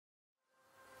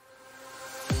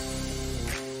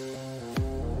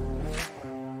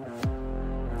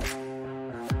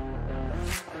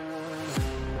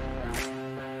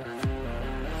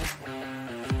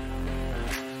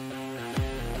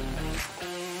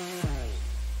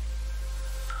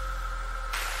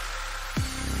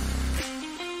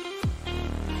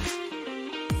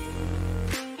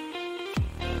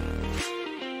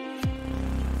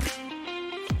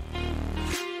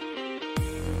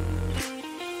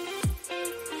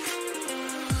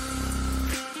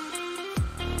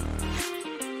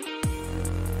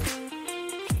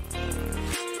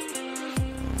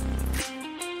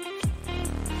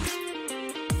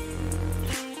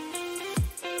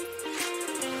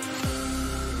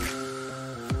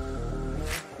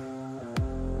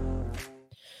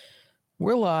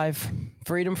We're live.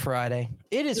 Freedom Friday.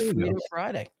 It is There you Freedom go.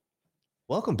 Friday.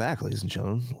 Welcome back, ladies and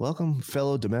gentlemen. Welcome,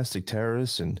 fellow domestic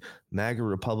terrorists and MAGA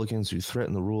Republicans who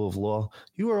threaten the rule of law.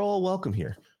 You are all welcome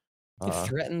here. You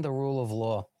threaten the rule of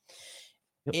law.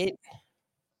 Yep.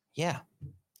 It's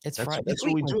That's, Friday. that's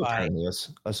what we do, apparently,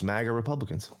 us MAGA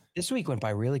Republicans. This week went by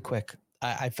really quick.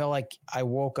 I felt like I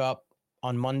woke up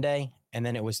on Monday, and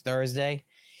then it was Thursday,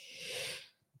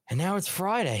 and now it's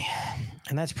Friday,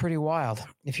 and that's pretty wild.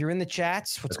 If you're in the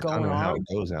chats, what's going on? How it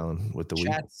goes, Alan, with the week.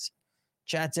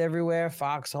 Chats everywhere,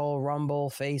 Foxhole, Rumble,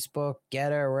 Facebook,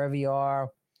 Getter, wherever you are.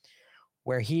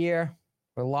 We're here.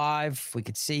 We're live. We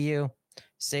could see you.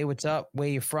 Say what's up, where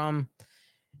you're from.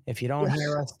 If you don't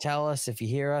hear us, tell us. If you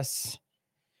hear us,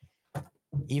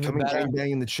 even better.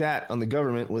 Bang in the chat on the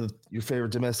government with your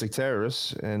favorite domestic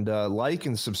terrorists. And like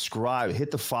and subscribe.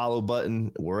 Hit the follow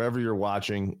button wherever you're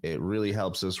watching. It really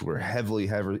helps us. We're heavily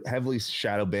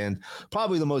shadow banned.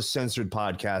 Probably the most censored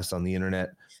podcast on the internet.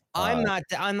 I'm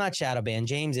not shadow banned.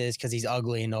 James is, because he's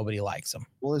ugly and nobody likes him.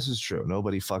 Well, this is true.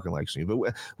 Nobody fucking likes me.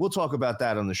 But we'll talk about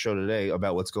that on the show today,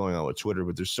 about what's going on with Twitter.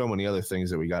 But there's so many other things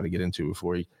that we got to get into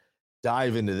before we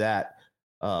dive into that.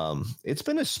 It's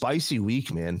been a spicy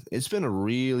week, man. It's been a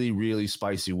really, really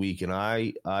spicy week. And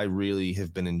I really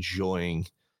have been enjoying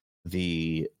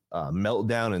the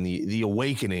meltdown and the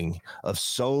awakening of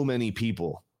so many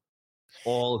people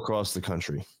all across the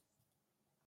country.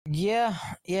 Yeah.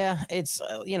 It's,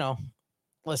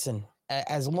 listen,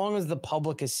 as long as the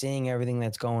public is seeing everything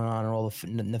that's going on and all the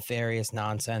nefarious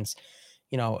nonsense,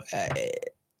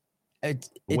 it's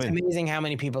amazing how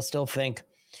many people still think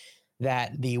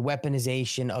that the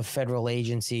weaponization of federal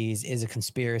agencies is a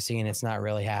conspiracy and it's not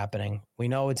really happening. We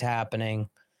know it's happening.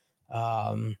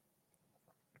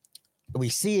 We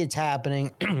see it's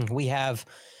happening. We have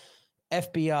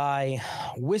FBI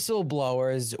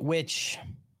whistleblowers, which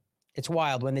it's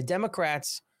wild. When the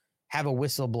Democrats have a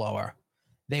whistleblower,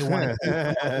 they want to keep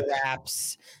them under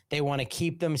wraps. They want to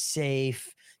keep them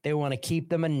safe. They want to keep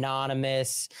them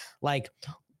anonymous. Like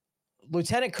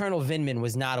Lieutenant Colonel Vindman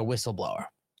was not a whistleblower.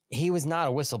 He was not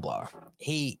a whistleblower.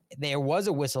 There was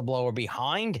a whistleblower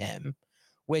behind him,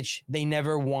 which they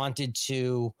never wanted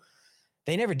to.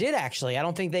 They never did, actually. I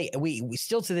don't think we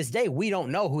still to this day, we don't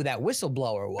know who that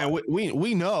whistleblower was. And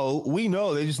we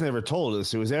know they just never told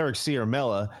us. It was Eric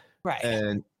Ciarmella. Right.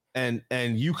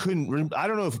 And you couldn't, I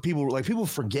don't know if people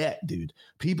forget, dude.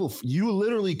 You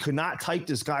literally could not type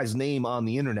this guy's name on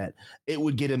the internet. It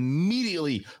would get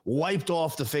immediately wiped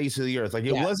off the face of the earth. Like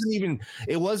it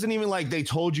wasn't even like they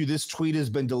told you this tweet has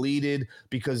been deleted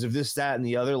because of this, that, and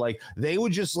the other. Like they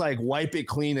would just like wipe it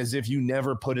clean as if you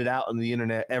never put it out on the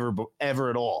internet ever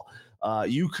at all.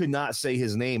 You could not say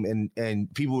his name,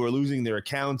 and people were losing their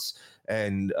accounts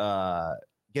and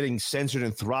getting censored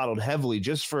and throttled heavily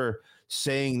just for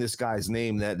saying this guy's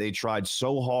name that they tried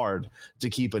so hard to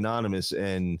keep anonymous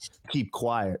and keep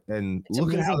quiet. And it's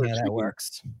look at how that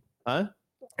works. Huh?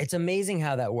 It's amazing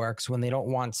how that works when they don't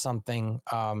want something,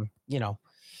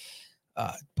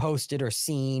 posted or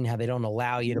seen, how they don't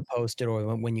allow you to post it,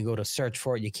 or when you go to search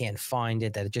for it, you can't find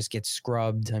it, that it just gets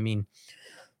scrubbed. I mean,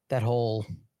 that whole,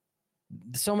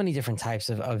 so many different types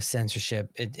of censorship.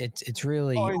 It's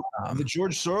really the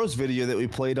George Soros video that we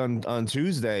played on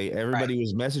Tuesday. Everybody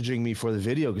was messaging me for the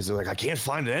video because they're like, I can't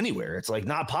find it anywhere. It's like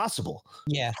not possible.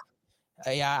 Yeah.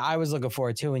 I was looking for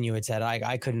it too when you had said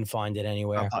I couldn't find it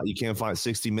anywhere. You can't find it.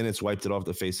 60 Minutes wiped it off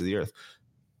the face of the earth.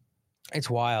 It's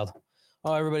wild.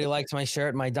 Oh, everybody likes my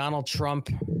shirt, my Donald Trump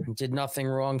did nothing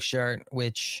wrong shirt,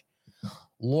 which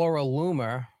Laura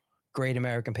Loomer, great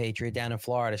American patriot down in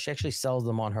Florida, she actually sells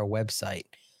them on her website.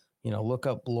 Look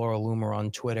up Laura Loomer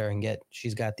on Twitter and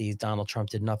she's got these Donald Trump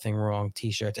did nothing wrong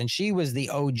t-shirts. And she was the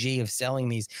OG of selling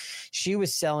these. She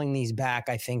was selling these back,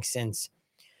 I think, since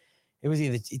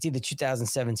it's either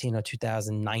 2017 or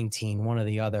 2019, one or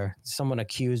the other. Someone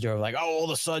accused her of like, oh, all of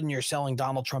a sudden you're selling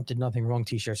Donald Trump did nothing wrong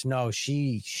t-shirts. No,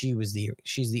 she's the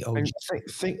OG.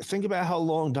 Think about how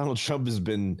long Donald Trump has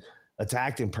been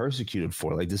attacked and persecuted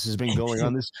for. Like this has been going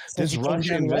on. This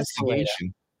Russian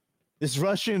investigation. This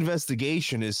Russian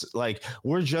investigation is like,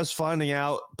 we're just finding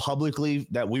out publicly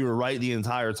that we were right the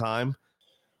entire time.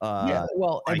 Yes,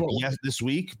 this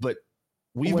week, but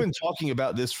we've been talking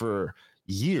about this for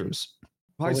years,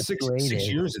 probably six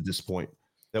years at this point,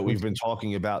 that we've been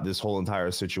talking about this whole entire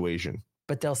situation.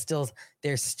 But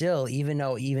they're still, even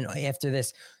after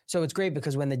this. So it's great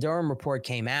because when the Durham report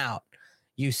came out,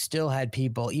 you still had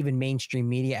people, even mainstream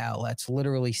media outlets,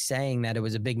 literally saying that it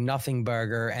was a big nothing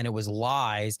burger and it was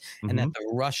lies, and that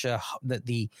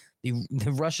the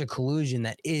Russia collusion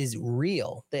that is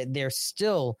real, that they're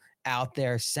still out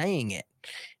there saying it.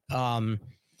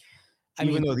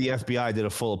 Even though the FBI did a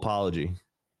full apology.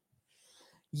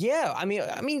 Yeah, I mean,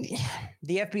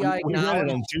 the FBI we read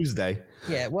it on Tuesday.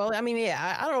 Yeah, well, I don't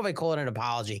know if I call it an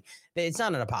apology. It's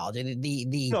not an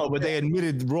apology. No, but they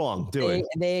admitted wrong doing.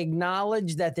 They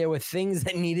acknowledged that there were things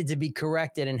that needed to be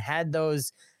corrected, and had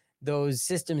those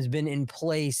systems been in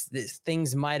place,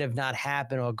 things might have not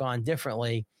happened or gone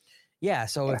differently. Yeah,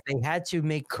 so if they had to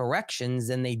make corrections,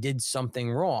 then they did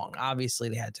something wrong. Obviously,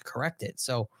 they had to correct it.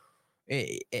 So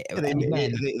they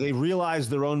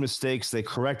realized their own mistakes. They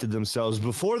corrected themselves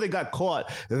before they got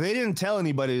caught. They didn't tell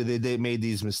anybody that they made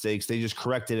these mistakes. They just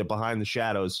corrected it behind the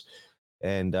shadows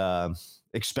and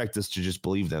expect us to just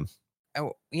believe them.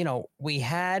 We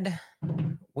had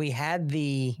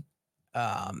the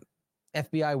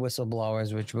FBI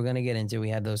whistleblowers, which we're going to get into. We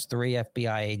had those 3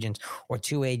 FBI agents, or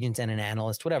 2 agents and an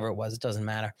analyst, whatever it was. It doesn't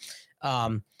matter.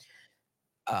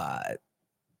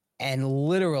 And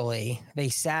literally, they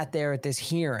sat there at this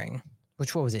hearing,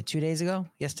 which, what was it, 2 days ago?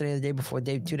 Yesterday, the day before,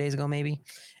 2 days ago, maybe?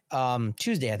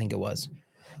 Tuesday, I think it was.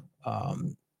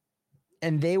 And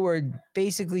they were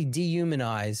basically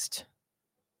dehumanized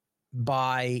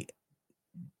by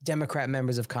Democrat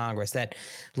members of Congress that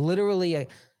literally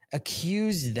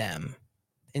accused them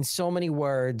in so many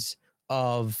words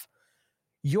of,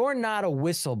 you're not a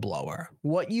whistleblower.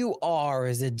 What you are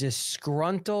is a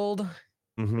disgruntled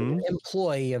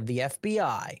employee of the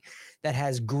FBI that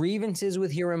has grievances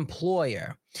with your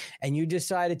employer, and you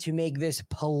decided to make this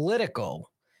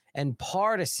political and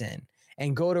partisan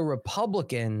and go to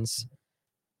Republicans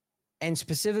and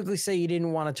specifically say you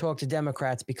didn't want to talk to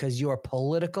Democrats because you're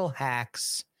political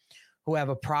hacks who have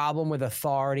a problem with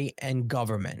authority and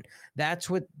government. That's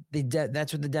what the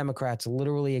Democrats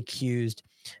literally accused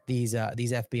these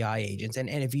FBI agents. And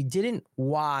if you didn't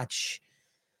watch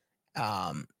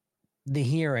the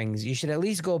hearings, you should at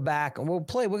least go back, and we're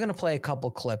going to play a couple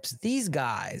clips. These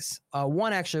guys,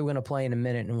 one actually we're going to play in a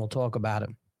minute and we'll talk about it.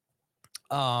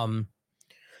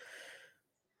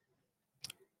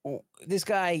 This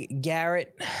guy,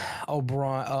 Garrett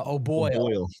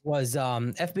O'Boyle, was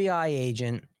FBI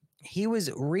agent. He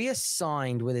was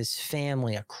reassigned with his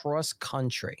family across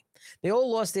country. They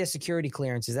all lost their security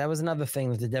clearances. That was another thing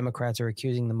that the Democrats are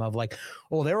accusing them of. Like,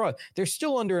 oh, they're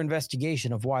still under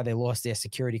investigation of why they lost their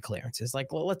security clearances. Like,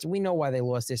 we know why they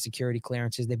lost their security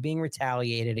clearances. They're being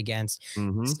retaliated against.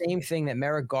 Same thing that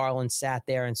Merrick Garland sat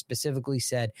there and specifically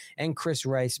said, and Chris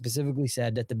Wray specifically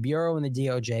said, that the Bureau and the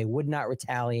DOJ would not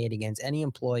retaliate against any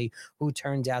employee who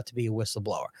turns out to be a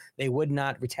whistleblower. They would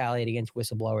not retaliate against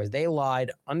whistleblowers. They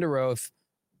lied under oath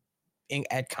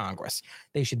at Congress.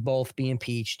 They should both be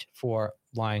impeached for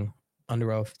lying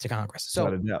under oath to Congress.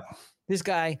 So this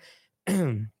guy,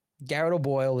 Garrett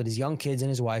O'Boyle, with his young kids and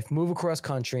his wife, move across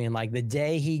country, and like the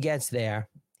day he gets there,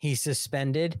 he's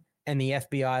suspended, and the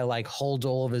FBI holds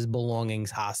all of his belongings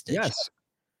hostage. Yes,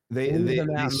 they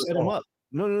set him up.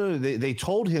 No. They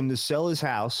told him to sell his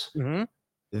house.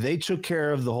 They took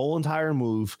care of the whole entire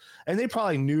move, and they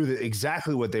probably knew that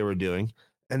exactly what they were doing.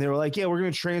 And they were like, yeah, we're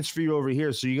going to transfer you over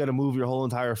here. So you got to move your whole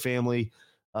entire family.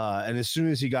 And as soon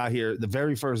as he got here, the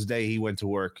very first day he went to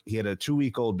work, he had a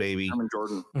 2-week-old baby. Herman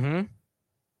Jordan.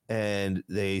 And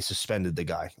they suspended the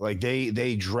guy. Like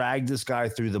they dragged this guy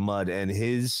through the mud, and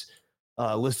his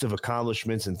list of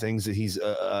accomplishments and things that he's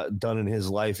done in his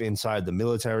life inside the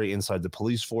military, inside the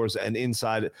police force, and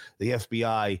inside the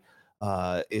FBI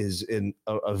is in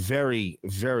a very,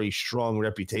 very strong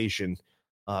reputation.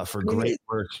 For great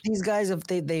work. These guys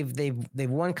they've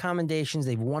won commendations,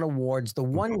 they've won awards. The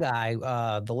one guy,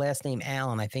 the last name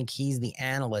Allen, I think he's the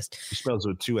analyst. He spells it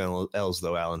with 2 L's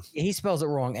though, Allen. He spells it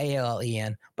wrong,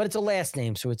 Allen, but it's a last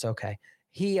name, so it's okay.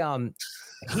 He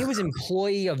was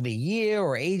employee of the year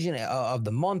or agent of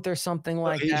the month or something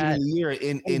like that. Agent of the year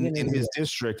in his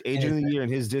district. Agent of the year in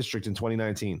his district in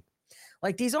 2019.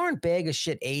 Like, these aren't bag of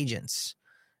shit agents,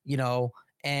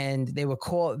 and they were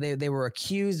they were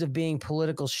accused of being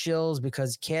political shills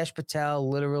because Kash Patel,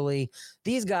 literally,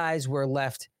 these guys were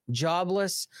left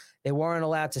jobless. They weren't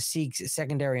allowed to seek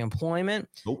secondary employment.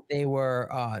 Nope. They were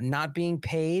not being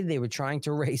paid. They were trying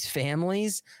to raise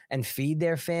families and feed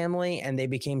their family, and they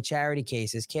became charity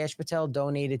cases. Kash Patel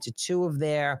donated to 2 of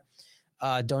their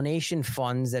donation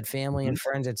funds that family and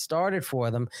friends had started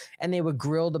for them, and they were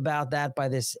grilled about that by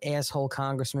this asshole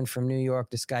congressman from New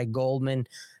York, this guy Goldman,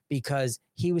 because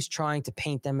he was trying to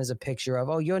paint them as a picture of,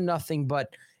 oh, you're nothing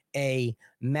but a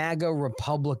MAGA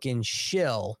Republican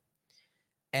shill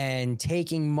and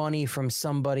taking money from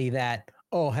somebody that,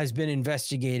 has been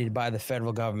investigated by the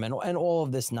federal government, and all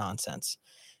of this nonsense.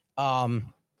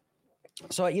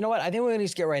 So you know what? I think we're gonna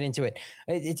just get right into it.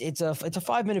 It's a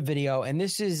 5-minute video, and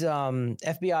this is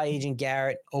FBI agent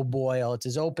Garrett O'Boyle. It's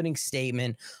his opening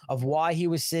statement of why he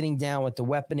was sitting down with the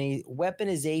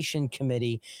weaponization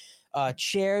committee,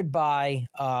 chaired by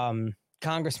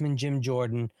Congressman Jim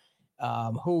Jordan,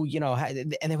 who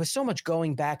and there was so much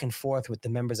going back and forth with the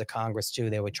members of Congress too.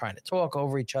 They were trying to talk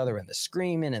over each other, and the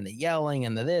screaming and the yelling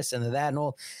and the this and the that and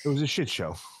all. It was a shit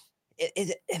show.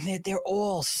 And they're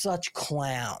all such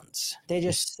clowns. They're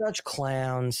just such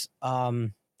clowns.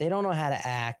 They don't know how to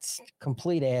act.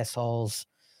 Complete assholes.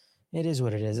 It is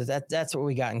what it is. That's what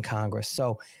we got in Congress.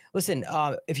 So listen,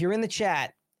 if you're in the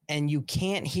chat and you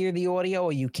can't hear the audio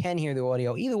or you can hear the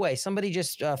audio, either way, somebody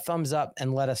just thumbs up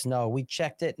and let us know. We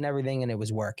checked it and everything and it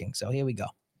was working. So here we go.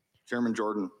 Chairman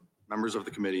Jordan, members of the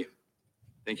committee,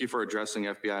 thank you for addressing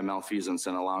FBI malfeasance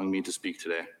and allowing me to speak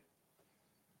today.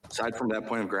 Aside from that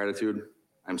point of gratitude,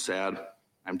 I'm sad,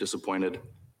 I'm disappointed,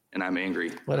 and I'm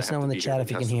angry. Let us know in the chat if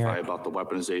you can hear it. About the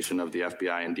weaponization of the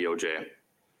FBI and DOJ.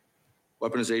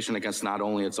 Weaponization against not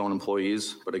only its own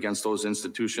employees, but against those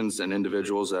institutions and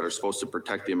individuals that are supposed to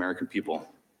protect the American people.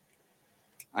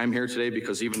 I'm here today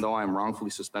because even though I'm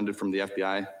wrongfully suspended from the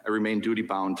FBI, I remain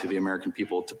duty-bound to the American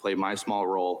people to play my small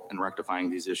role in rectifying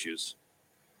these issues.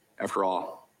 After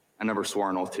all, I never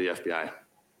swore an oath to the FBI.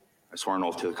 I swore an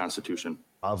oath to the Constitution.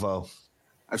 Bravo.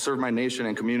 I've served my nation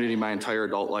and community my entire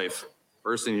adult life,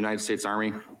 first in the United States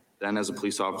Army, then as a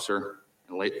police officer,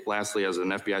 and lastly as an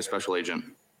FBI special agent.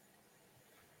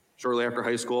 Shortly after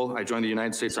high school, I joined the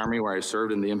United States Army where I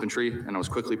served in the infantry, and I was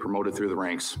quickly promoted through the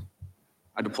ranks.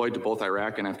 I deployed to both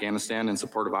Iraq and Afghanistan in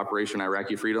support of Operation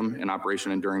Iraqi Freedom and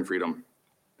Operation Enduring Freedom.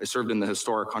 I served in the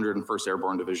historic 101st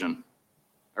Airborne Division.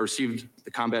 I received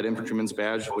the Combat Infantryman's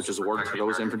Badge, which is awarded to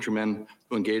those infantrymen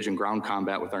who engage in ground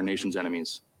combat with our nation's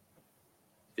enemies.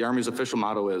 The Army's official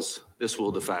motto is, "This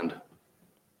will defend."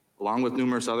 Along with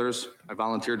numerous others, I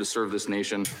volunteered to serve this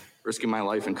nation, risking my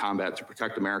life in combat to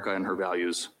protect America and her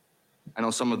values. I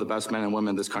know some of the best men and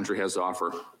women this country has to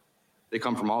offer. They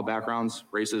come from all backgrounds,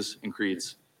 races, and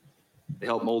creeds. They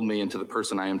helped mold me into the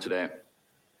person I am today.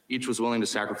 Each was willing to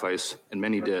sacrifice, and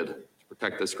many did, to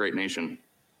protect this great nation.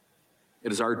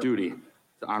 It is our duty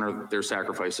to honor their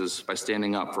sacrifices by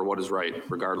standing up for what is right,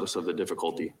 regardless of the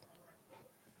difficulty.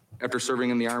 After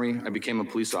serving in the Army, I became a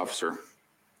police officer.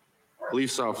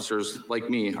 Police officers, like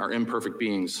me, are imperfect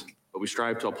beings, but we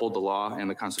strive to uphold the law and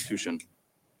the Constitution.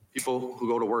 People who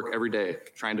go to work every day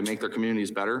trying to make their communities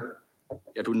better,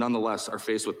 yet who nonetheless are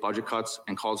faced with budget cuts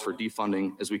and calls for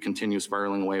defunding as we continue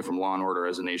spiraling away from law and order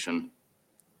as a nation.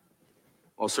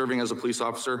 While serving as a police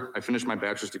officer, I finished my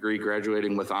bachelor's degree,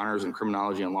 graduating with honors in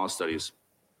criminology and law studies.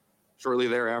 Shortly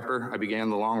thereafter, I began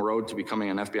the long road to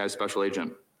becoming an FBI special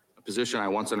agent, a position I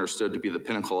once understood to be the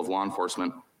pinnacle of law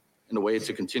enforcement and a way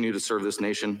to continue to serve this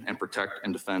nation and protect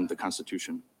and defend the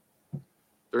Constitution.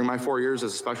 During my 4 years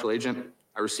as a special agent,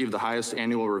 I received the highest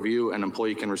annual review an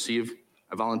employee can receive.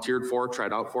 I volunteered for,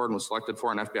 tried out for, and was selected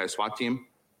for an FBI SWAT team.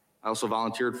 I also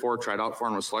volunteered for, tried out for,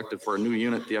 and was selected for a new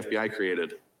unit the FBI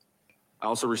created. I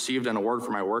also received an award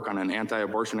for my work on an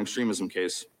anti-abortion extremism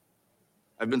case.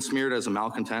 I've been smeared as a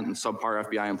malcontent and subpar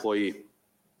FBI employee.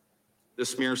 This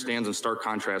smear stands in stark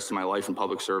contrast to my life in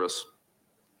public service.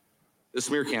 This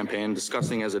smear campaign,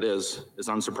 disgusting as it is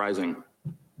unsurprising.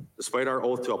 Despite our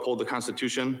oath to uphold the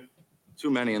Constitution, too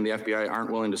many in the FBI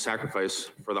aren't willing to sacrifice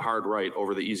for the hard right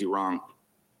over the easy wrong.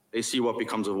 They see what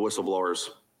becomes of whistleblowers,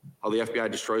 how the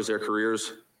FBI destroys their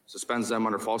careers, suspends them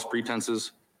under false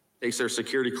pretenses, takes their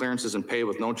security clearances and pay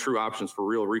with no true options for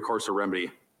real recourse or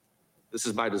remedy. This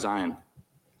is by design.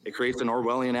 It creates an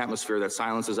Orwellian atmosphere that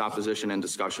silences opposition and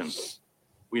discussion.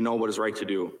 We know what is right to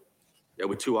do, yet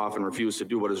we too often refuse to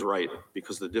do what is right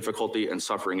because of the difficulty and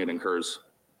suffering it incurs.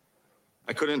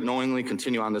 I couldn't knowingly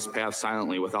continue on this path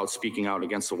silently without speaking out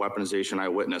against the weaponization I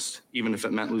witnessed, even if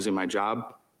it meant losing my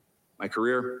job, my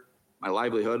career, my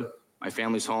livelihood, my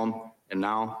family's home, and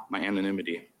now my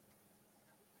anonymity.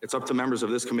 It's up to members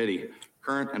of this committee,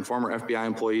 current and former FBI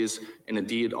employees, and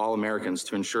indeed all Americans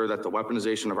to ensure that the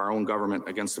weaponization of our own government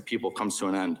against the people comes to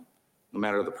an end, no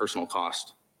matter the personal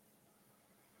cost.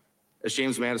 As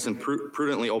James Madison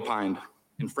prudently opined,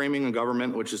 in framing a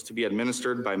government which is to be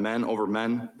administered by men over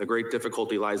men, the great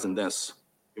difficulty lies in this.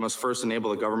 You must first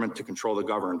enable the government to control the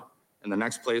governed, and in the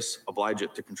next place, oblige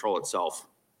it to control itself.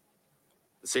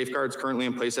 The safeguards currently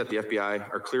in place at the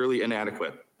FBI are clearly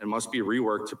inadequate and must be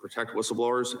reworked to protect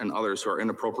whistleblowers and others who are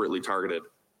inappropriately targeted.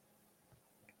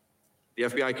 The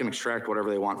FBI can extract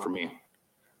whatever they want from me.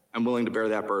 I'm willing to bear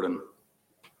that burden.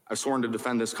 I've sworn to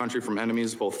defend this country from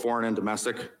enemies, both foreign and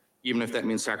domestic, even if that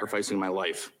means sacrificing my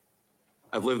life.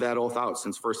 I've lived that oath out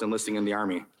since first enlisting in the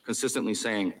Army, consistently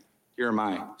saying, Here am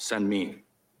I, send me.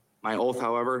 My oath,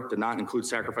 however, did not include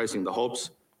sacrificing the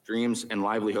hopes, dreams, and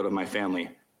livelihood of my family,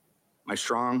 my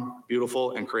strong,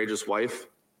 beautiful, and courageous wife,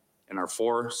 and our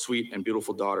 4 sweet and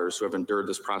beautiful daughters who have endured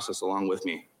this process along with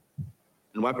me.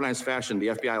 In weaponized fashion, the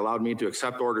FBI allowed me to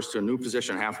accept orders to a new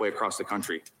position halfway across the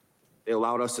country. They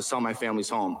allowed us to sell my family's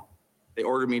home. They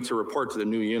ordered me to report to the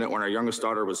new unit when our youngest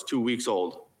daughter was 2 weeks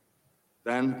old.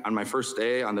 Then, on my first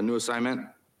day on the new assignment,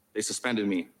 they suspended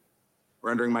me,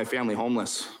 rendering my family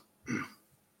homeless.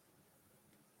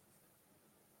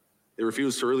 They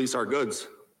refused to release our goods,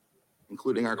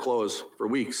 including our clothes, for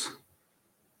weeks.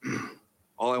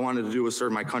 All I wanted to do was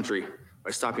serve my country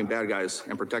by stopping bad guys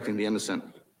and protecting the innocent.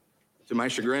 To my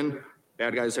chagrin,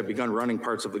 bad guys have begun running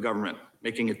parts of the government,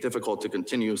 making it difficult to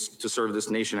continue to serve this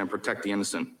nation and protect the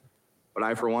innocent. But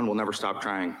I, for one, will never stop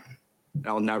trying. And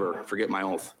I'll never forget my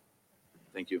oath.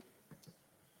 Thank you.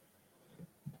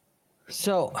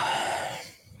 So,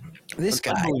 this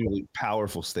guy, Unbelievably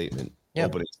powerful statement. Yep.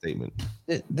 Opening statement.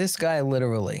 This guy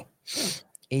literally,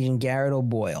 Agent Garrett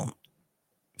O'Boyle,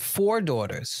 4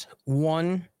 daughters,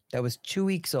 one that was 2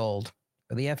 weeks old,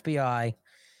 for the FBI,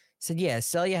 said, yeah,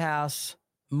 sell your house,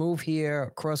 move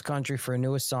here, cross country for a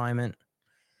new assignment.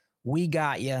 We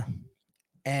got you.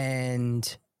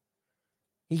 And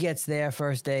he gets there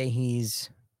first day, he's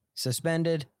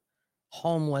suspended,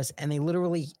 homeless, and they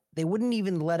wouldn't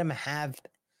even let him have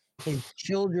his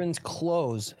children's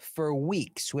clothes for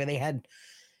weeks, where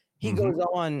he goes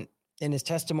on in his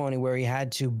testimony where he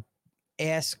had to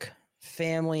ask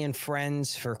family and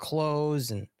friends for clothes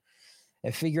and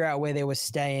figure out where they were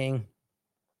staying.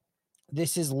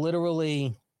 This is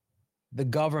literally the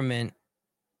government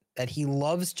that he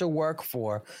loves to work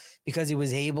for because he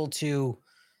was able to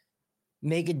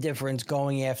make a difference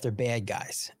going after bad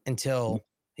guys until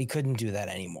he couldn't do that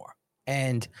anymore.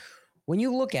 And when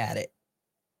you look at it,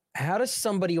 how does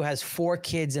somebody who has 4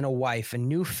 kids and a wife, a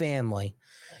new family,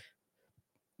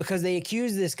 because they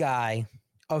accuse this guy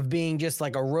of being just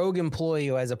like a rogue employee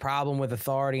who has a problem with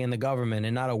authority in the government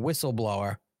and not a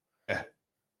whistleblower. Yeah.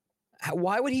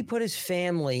 Why would he put his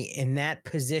family in that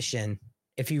position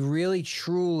if he really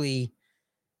truly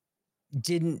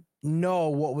didn't know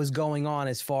what was going on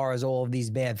as far as all of these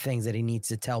bad things that he needs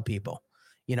to tell people?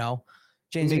 You know,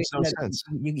 James, It makes no sense.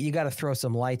 You got to throw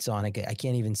some lights on it. I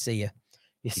can't even see you.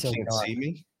 You're You so can't dark. see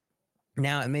me?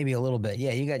 Now maybe a little bit.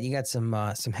 Yeah, you got some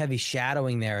heavy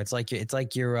shadowing there. It's like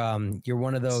you're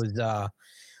one of those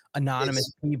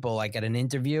anonymous people like at an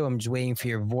interview. I'm just waiting for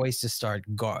your voice to start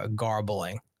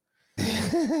garbling.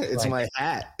 It's Like, my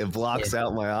hat. It blocks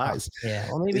out my eyes. Yeah.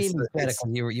 Well, maybe even better because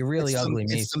you're really ugly.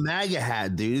 It's the MAGA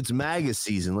hat, dude. It's MAGA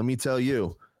season. Let me tell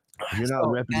you. You're not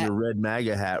repping your red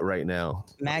MAGA hat right now.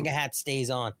 MAGA hat stays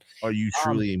on. Are you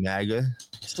truly a MAGA?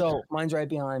 So mine's right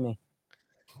behind me.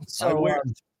 So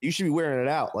you should be wearing it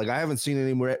out. Like I haven't seen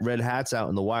any red hats out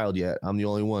in the wild yet. I'm the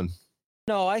only one.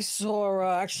 no, I saw.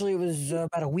 Actually, it was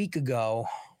about a week ago.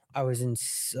 I was in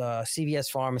CVS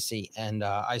pharmacy and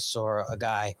I saw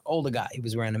older guy. He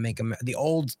was wearing the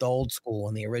old school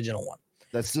and the original one.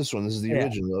 That's this one. This is the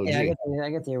original. OG. Yeah, I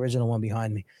got the original one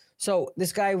behind me. So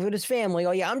this guy with his family,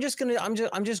 oh yeah, I'm just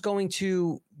going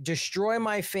to destroy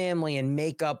my family and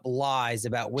make up lies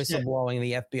about whistleblowing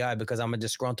the FBI because I'm a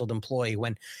disgruntled employee.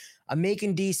 When I'm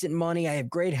making decent money, I have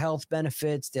great health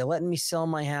benefits. They're letting me sell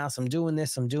my house. I'm doing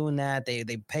this. I'm doing that. They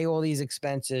pay all these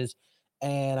expenses,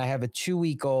 and I have a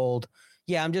 2-week-old.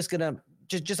 Yeah, I'm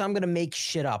gonna make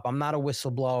shit up. I'm not a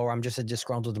whistleblower. I'm just a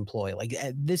disgruntled employee. Like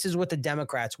this is what the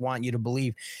Democrats want you to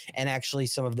believe, and actually,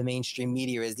 some of the mainstream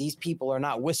media is these people are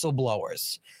not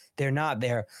whistleblowers. They're not.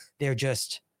 They're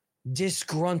just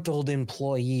disgruntled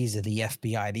employees of the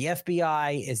FBI. The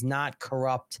FBI is not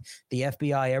corrupt. The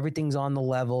FBI, everything's on the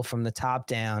level from the top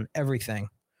down. Everything,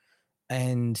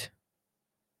 and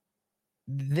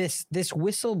this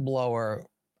whistleblower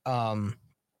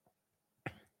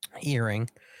hearing,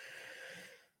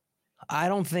 I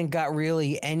don't think got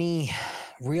really any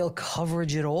real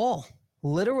coverage at all.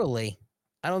 Literally,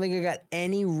 I don't think it got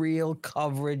any real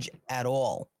coverage at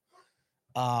all.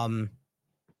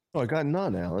 Oh, I got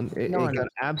none, Alan. It got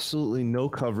absolutely no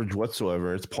coverage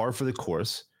whatsoever. It's par for the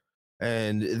course.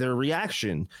 And their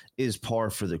reaction is par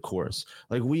for the course.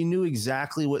 Like we knew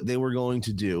exactly what they were going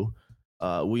to do.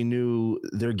 We knew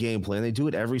their game plan. They do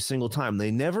it every single time. They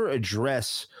never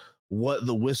address what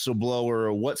the whistleblower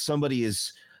or what somebody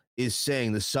is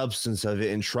saying, the substance of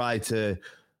it, and try to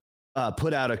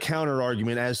put out a counter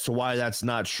argument as to why that's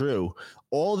not true.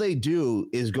 All they do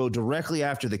is go directly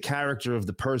after the character of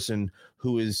the person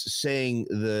who is saying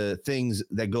the things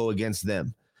that go against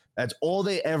them. That's all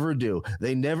they ever do.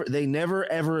 They never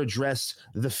ever address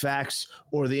the facts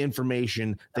or the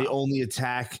information. They only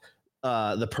attack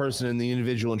the person and the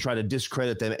individual and try to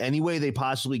discredit them any way they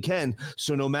possibly can.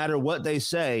 So no matter what they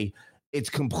say, it's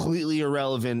completely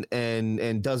irrelevant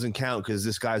and doesn't count because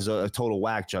this guy's a total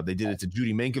whack job. They did it to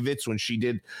Judy Mikovits when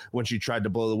she tried to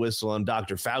blow the whistle on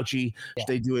Dr. Fauci. Yeah.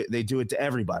 They do it to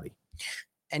everybody.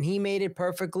 And he made it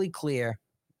perfectly clear,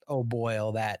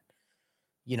 Boyle, that,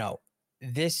 you know,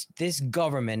 this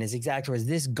government is exactly as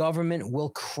this government will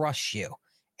crush you.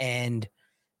 And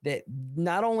that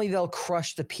not only they'll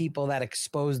crush the people that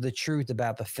expose the truth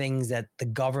about the things that the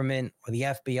government or the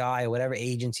FBI or whatever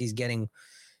agency is getting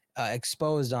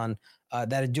exposed on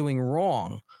that are doing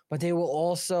wrong, but they will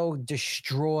also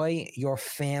destroy your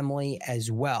family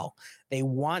as well. They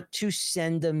want to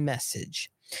send a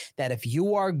message that if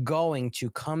you are going to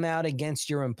come out against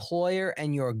your employer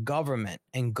and your government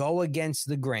and go against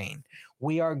the grain,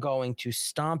 we are going to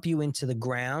stomp you into the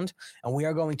ground and we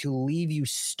are going to leave you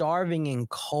starving and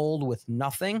cold with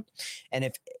nothing. And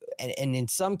in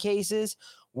some cases,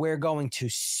 we're going to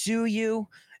sue you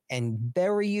and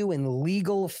bury you in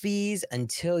legal fees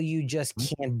until you just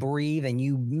can't breathe. And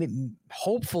you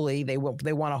hopefully they want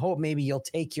to hope maybe you'll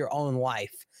take your own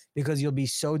life because you'll be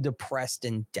so depressed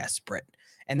and desperate.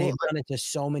 And they've done it to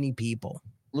so many people.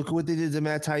 Look at what they did to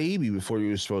Matt Taibbi before he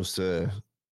was supposed to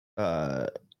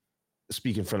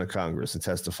speak in front of Congress and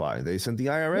testify. They sent the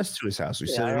IRS to his house. We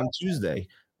said it on Tuesday.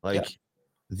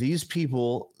 These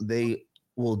people, they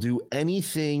will do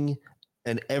anything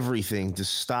and everything to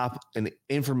stop an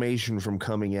information from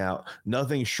coming out,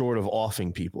 nothing short of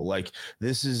offing people. Like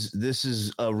this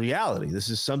is a reality. This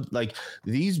is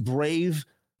these brave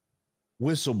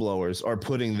whistleblowers are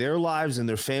putting their lives and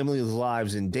their families'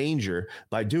 lives in danger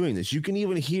by doing this. You can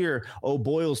even hear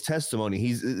Boyle's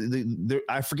testimony.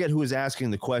 I forget who was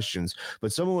asking the questions,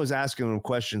 but someone was asking him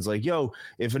questions like, yo,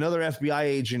 if another FBI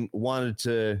agent wanted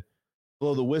to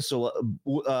blow a whistle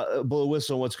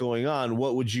on what's going on,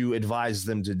 what would you advise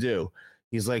them to do?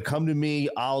 He's like, come to me.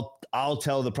 I'll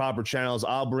tell the proper channels.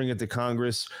 I'll bring it to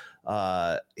Congress.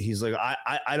 He's like,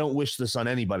 I don't wish this on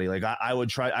anybody. Like I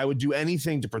would do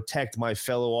anything to protect my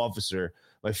fellow officer,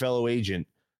 my fellow agent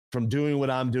from doing what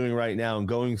I'm doing right now and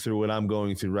going through what I'm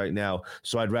going through right now.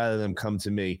 So I'd rather them come to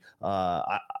me.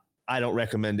 I don't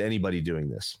recommend anybody doing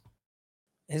this.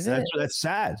 That's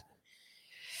sad.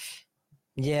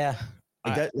 Yeah.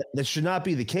 Like that should not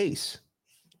be the case.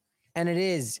 And it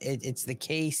is. It's the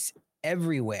case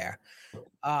everywhere.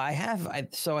 I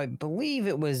believe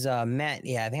it was Matt.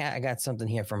 Yeah, I think I got something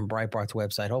here from Breitbart's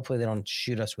website. Hopefully they don't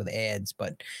shoot us with ads,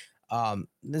 but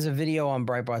there's a video on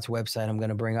Breitbart's website I'm going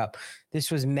to bring up.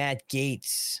 This was Matt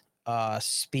Gaetz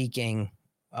speaking,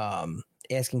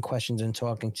 asking questions and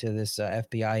talking to this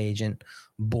FBI agent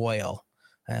Boyle.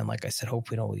 And like I said,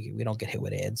 hopefully we don't get hit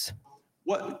with ads.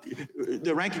 What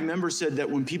the ranking member said that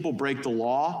when people break the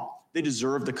law, they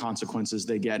deserve the consequences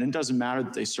they get. And it doesn't matter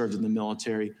that they served in the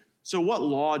military. So what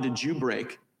law did you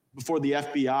break before the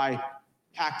FBI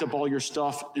packed up all your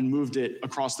stuff and moved it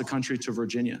across the country to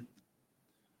Virginia?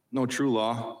 No true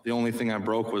law. The only thing I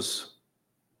broke was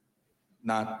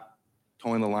not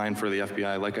towing the line for the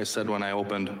FBI. Like I said, when I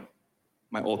opened,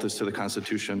 my oath is to the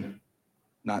Constitution,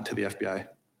 not to the FBI.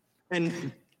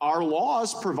 And our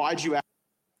laws provide you.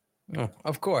 Oh,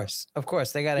 of course.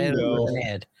 They got to hit us with an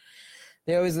ad.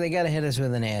 They got to hit us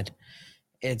with an ad.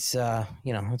 It's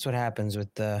that's what happens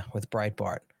with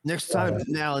Breitbart. Next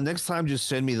time, just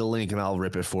send me the link and I'll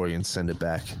rip it for you and send it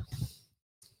back.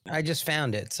 I just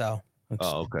found it, so.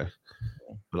 Oh, okay.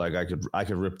 But like I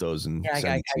could rip those and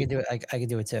I could do it. I could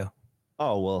do it too.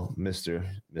 Oh well, Mr.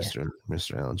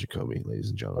 Alan Jacoby, ladies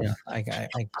and gentlemen. Yeah,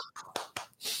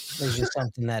 there's just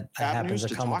something that happens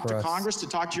to come talk across. To Congress, to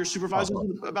talk to your supervisors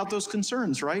about those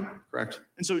concerns, right? Correct.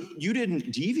 And so you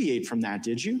didn't deviate from that,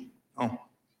 did you? No.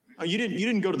 Oh, you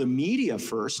didn't go to the media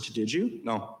first, did you?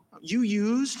 No. You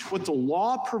used what the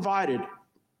law provided,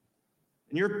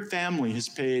 and your family has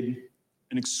paid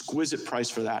an exquisite price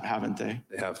for that, haven't they?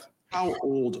 They have. How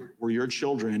old were your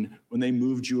children when they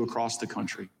moved you across the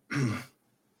country?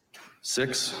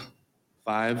 6,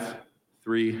 5,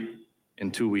 3,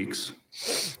 and 2 weeks.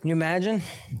 Can you imagine?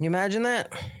 You imagine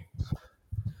that?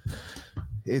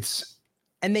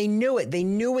 And they knew it. They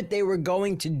knew what they were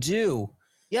going to do.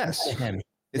 Yes. To him.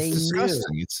 It's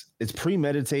disgusting. It's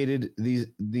premeditated.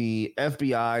 The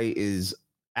FBI is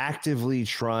actively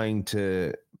trying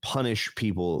to punish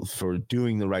people for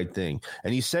doing the right thing.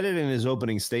 And he said it in his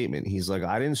opening statement. He's like,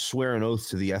 I didn't swear an oath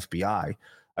to the FBI.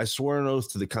 I swore an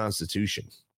oath to the Constitution.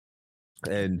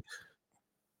 And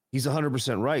He's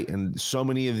 100% right. And so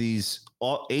many of these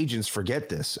agents forget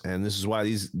this. And this is why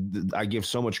I give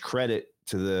so much credit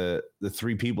to the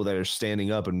three people that are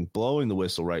standing up and blowing the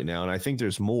whistle right now. And I think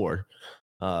there's more,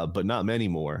 but not many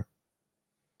more.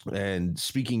 And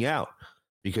speaking out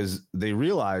because they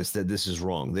realize that this is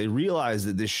wrong. They realize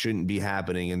that this shouldn't be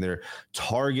happening. And they're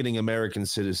targeting American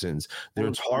citizens.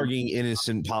 They're targeting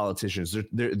innocent politicians.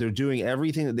 They're doing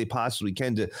everything that they possibly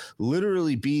can to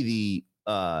literally be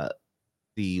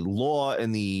the law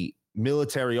and the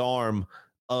military arm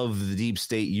of the deep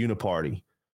state uniparty.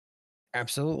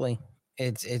 Absolutely.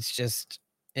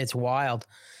 It's wild.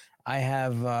 I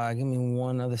have, give me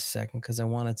one other second because I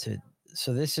wanted to.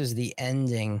 So this is the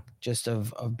ending just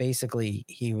of basically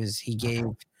he gave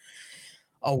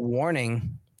a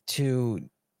warning to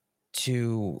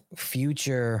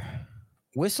future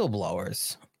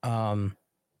whistleblowers.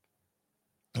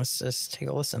 Let's just take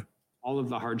a listen. All of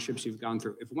the hardships you've gone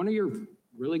through. If one of your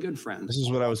really good friends, this is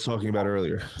what I was talking about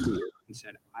earlier, and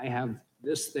said, I have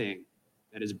this thing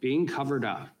that is being covered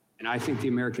up, and I think the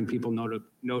American people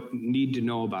need to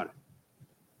know about it.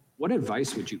 What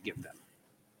advice would you give them?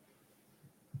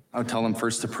 I would tell them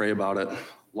first to pray about it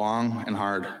long and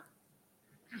hard.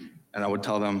 And I would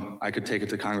tell them I could take it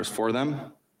to Congress for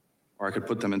them, or I could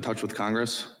put them in touch with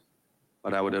Congress,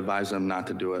 but I would advise them not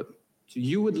to do it. So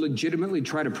you would legitimately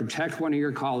try to protect one of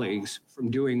your colleagues from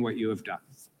doing what you have done?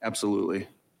 Absolutely.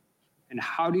 And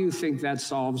how do you think that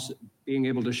solves being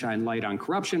able to shine light on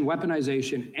corruption,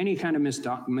 weaponization, any kind of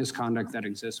misconduct that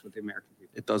exists with the American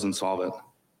people? It doesn't solve it,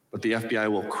 but the FBI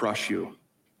will crush you.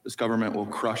 This government will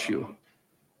crush you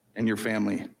and your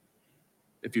family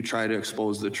if you try to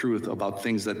expose the truth about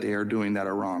things that they are doing that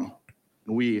are wrong.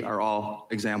 And we are all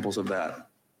examples of that.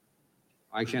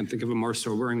 I can't think of a more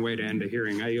sobering way to end a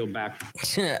hearing. I yield back.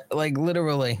 Like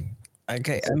literally.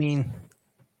 Okay, I mean,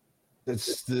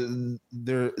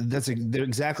 they're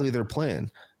exactly their plan.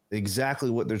 Exactly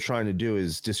what they're trying to do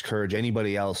is discourage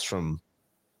anybody else from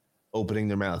opening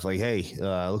their mouth. Like, hey,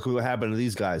 look what happened to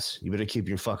these guys. You better keep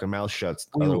your fucking mouth shut.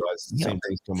 Otherwise, the same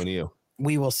thing's coming to you.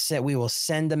 We will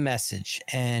send a message,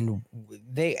 and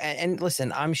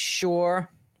listen, I'm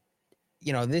sure,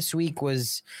 this week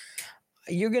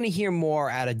you're going to hear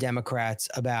more out of Democrats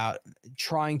about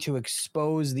trying to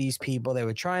expose these people. They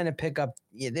were trying to pick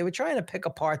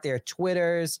apart their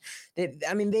Twitters. They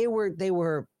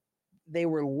were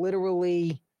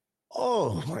literally.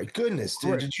 Oh my goodness,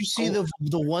 dude. Did you see the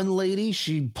one lady?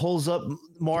 She pulls up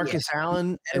Marcus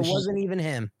Allen, and it wasn't even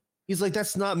him. He's like,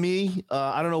 that's not me.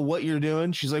 I don't know what you're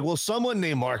doing. She's like, well, someone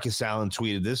named Marcus Allen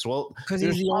tweeted this. Well, because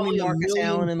he's the only Marcus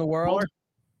Allen in the world.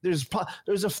 There's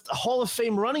a Hall of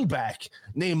Fame running back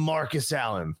named Marcus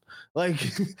Allen. Like,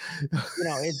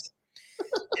 it's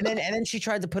and then she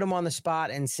tried to put him on the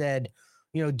spot and said,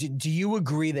 do you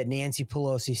agree that Nancy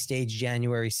Pelosi staged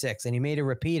January 6th? And he made her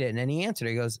repeat it. And then he answered.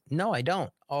 He goes, no, I don't.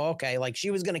 Oh, okay. Like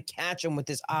she was going to catch him with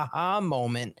this aha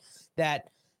moment that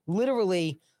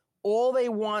literally all they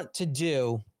want to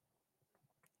do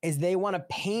is they want to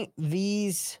paint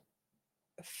these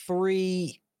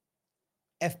three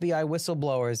FBI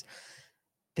whistleblowers.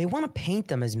 They want to paint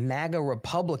them as MAGA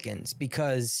Republicans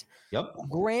because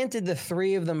granted, the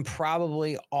three of them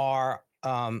probably are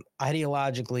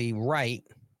ideologically right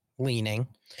leaning,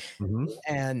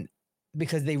 and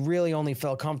because they really only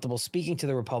felt comfortable speaking to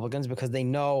the Republicans because they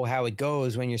know how it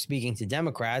goes when you're speaking to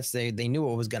Democrats. They knew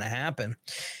what was going to happen.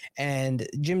 And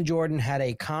Jim Jordan had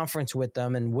a conference with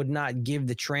them and would not give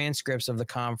the transcripts of the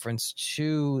conference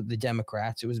to the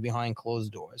Democrats. It was behind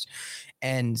closed doors,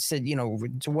 and said,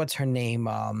 what's her name?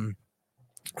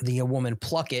 The woman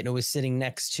Pluckett, who was sitting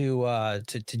next to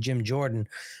Jim Jordan,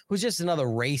 who's just another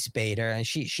race baiter, and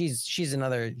she's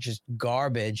another just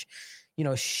garbage.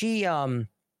 She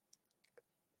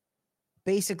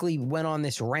basically went on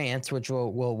this rant, which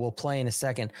we'll play in a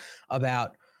second,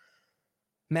 about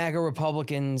MAGA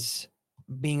Republicans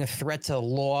being a threat to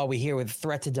law. We hear with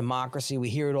threat to democracy. We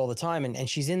hear it all the time. And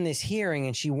she's in this hearing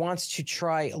and she wants to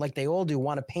try, like they all do,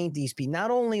 want to paint these people. Not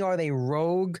only are they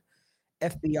rogue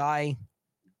FBI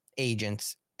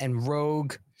agents and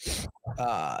rogue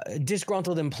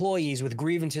disgruntled employees with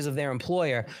grievances of their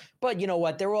employer, but you know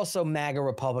what? They're also MAGA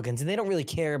Republicans and they don't really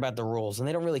care about the rules and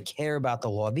they don't really care about the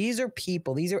law. These are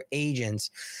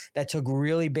agents that took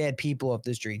really bad people off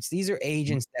the streets. These are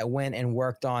agents that went and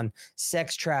worked on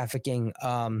sex trafficking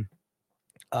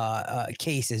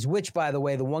cases, which, by the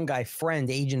way, the one guy,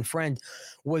 Agent Friend,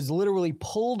 was literally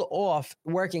pulled off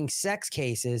working sex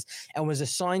cases and was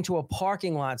assigned to a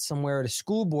parking lot somewhere at a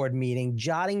school board meeting,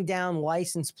 jotting down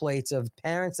license plates of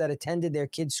parents that attended their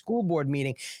kid's school board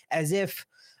meeting as if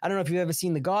I don't know if you've ever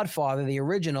seen The Godfather, the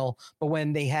original, but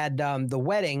when they had the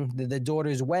wedding, the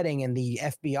daughter's wedding, and the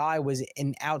FBI was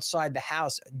outside the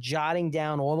house jotting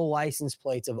down all the license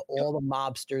plates of all the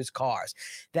mobsters' cars.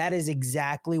 That is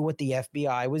exactly what the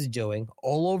FBI was doing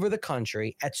all over the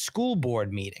country at school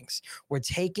board meetings. We're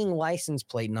taking license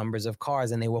plate numbers of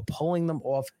cars and they were pulling them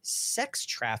off sex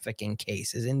trafficking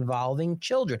cases involving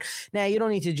children. Now, you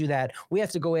don't need to do that. We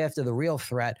have to go after the real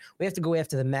threat. We have to go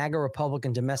after the MAGA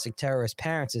Republican domestic terrorist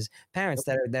parents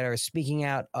that are speaking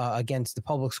out against the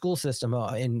public school system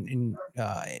in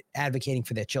advocating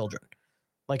for their children.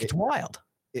 Like, it's wild.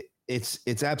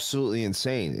 It's absolutely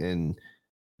insane. And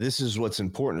this is what's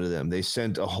important to them. They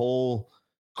sent a whole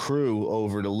crew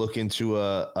over to look into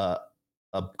a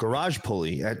garage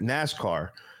pulley at NASCAR.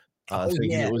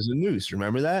 Thinking it was a noose.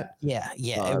 Remember that? Yeah.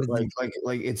 It was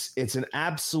like it's an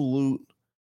absolute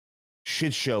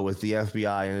shit show with the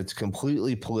FBI, and it's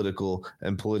completely political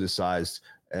and politicized,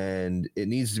 and it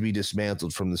needs to be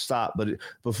dismantled from the start. But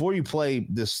before you play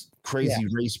this crazy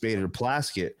race baiter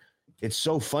Plaskett, it's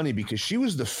so funny because she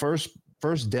was the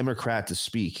first Democrat to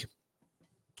speak.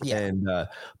 Yeah. And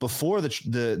before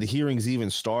the hearings even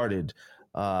started,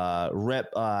 Rep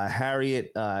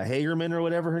Harriet Hagerman or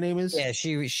whatever her name is. Yeah,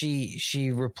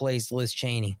 she replaced Liz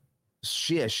Cheney.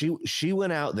 She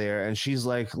went out there and she's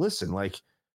like, listen, like,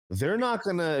 they're not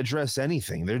going to address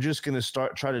anything. They're just going to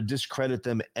try to discredit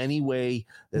them any way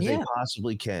that they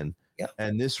possibly can. Yeah.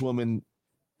 And this woman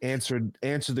answered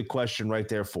the question right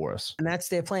there for us. And that's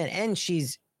their plan. And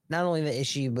she's not only is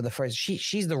she with the first,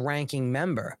 she's the ranking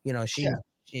member. You know, she's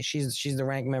the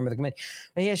ranking member of the committee.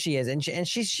 But yeah, she is, and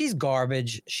she's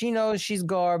garbage. She knows she's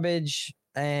garbage,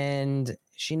 and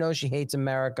she knows she hates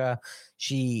America.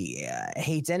 She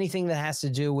hates anything that has to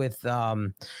do with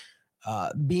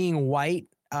being white.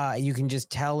 You can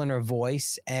just tell in her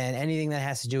voice, and anything that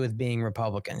has to do with being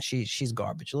Republican. She's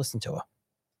garbage. Listen to her.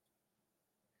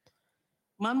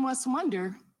 One must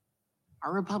wonder,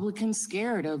 are Republicans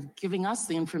scared of giving us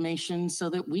the information so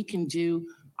that we can do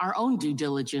our own due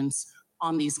diligence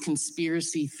on these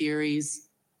conspiracy theories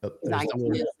and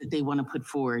ideas that they want to put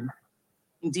forward?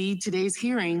 Indeed, today's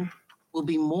hearing will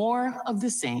be more of the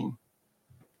same.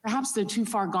 Perhaps they're too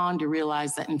far gone to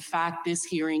realize that, in fact, this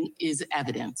hearing is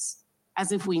evidence,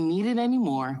 as if we needed any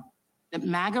more, that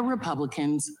MAGA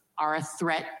Republicans are a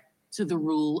threat to the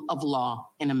rule of law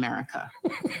in America.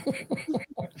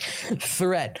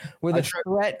 Threat. We're the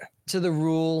threat to the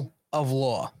rule of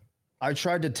law. I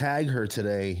tried to tag her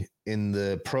today in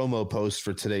the promo post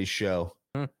for today's show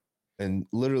and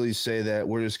literally say that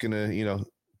we're just going to,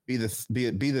 be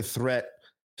the threat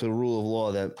to the rule of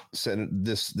law that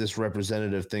this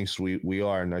representative thinks we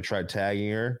are. And I tried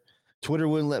tagging her. Twitter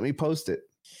wouldn't let me post it.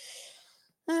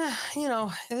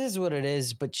 It is what it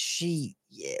is, but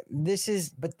this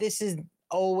is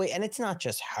always, and it's not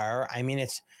just her. I mean,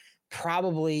 it's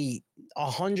probably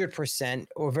 100%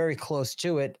 or very close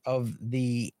to it of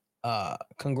the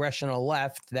congressional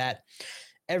left, that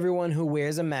everyone who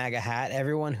wears a MAGA hat,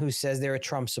 everyone who says they're a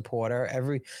Trump supporter,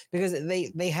 because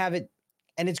they have it,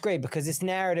 and it's great because this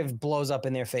narrative blows up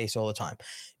in their face all the time,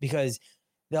 because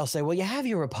they'll say, well, you have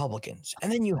your Republicans and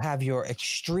then you have your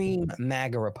extreme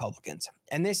MAGA Republicans.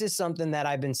 And this is something that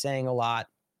I've been saying a lot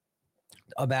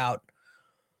about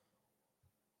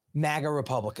MAGA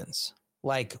Republicans.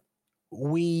 Like,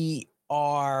 we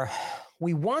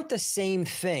want the same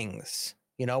things.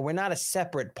 We're not a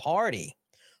separate party,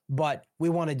 but we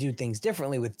want to do things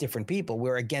differently with different people.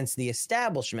 We're against the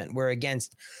establishment. We're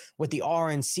against what the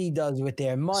RNC does with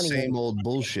their money. Same old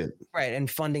bullshit. Right. And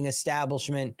funding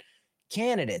establishment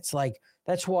candidates. Like,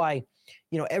 that's why,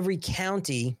 every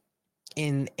county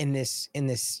in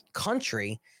this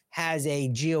country has a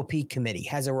GOP committee,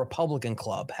 has a Republican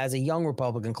club, has a young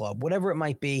Republican club, whatever it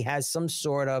might be, has some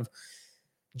sort of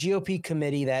GOP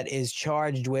committee that is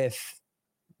charged with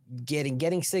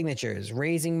getting signatures,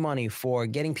 raising money for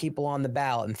getting people on the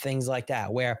ballot and things like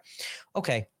that, where,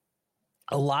 okay,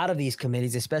 a lot of these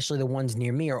committees, especially the ones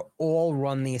near me, are all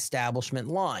run the establishment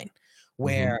line,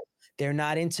 where they're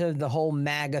not into the whole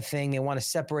MAGA thing. They want to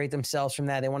separate themselves from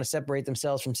that. They want to separate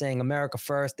themselves from saying America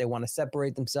first. They want to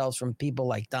separate themselves from people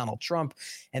like Donald Trump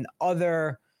and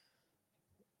other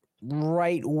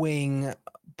right-wing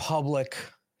public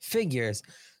figures.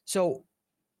 So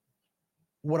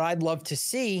what I'd love to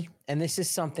see, and this is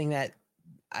something that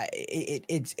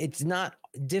it's not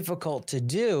difficult to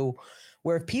do,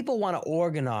 where if people want to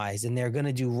organize and they're going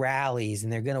to do rallies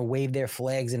and they're going to wave their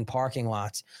flags in parking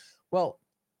lots, well,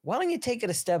 why don't you take it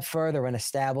a step further and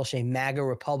establish a MAGA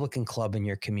Republican club in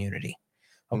your community?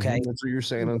 Okay. That's what you're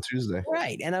saying on Tuesday.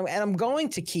 Right. And I'm going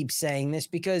to keep saying this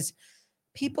because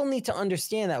people need to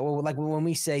understand that. Well, like when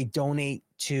we say donate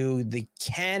to the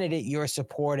candidate you're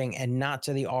supporting and not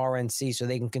to the RNC so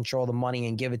they can control the money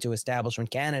and give it to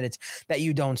establishment candidates that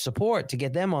you don't support to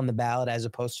get them on the ballot as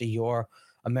opposed to your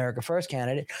America First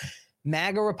candidate.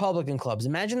 MAGA Republican clubs,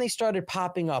 imagine they started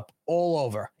popping up all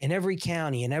over in every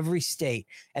county, in every state,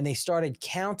 and they started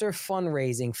counter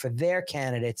fundraising for their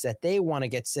candidates that they want to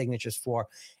get signatures for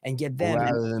and get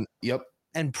them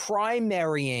and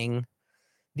primarying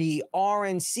the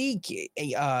RNC,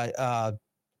 the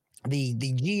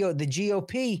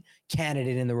GOP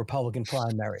candidate in the Republican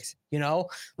primaries. You know,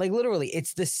 like literally,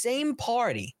 it's the same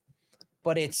party,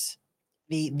 but it's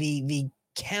the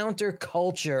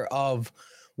counterculture of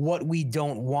what we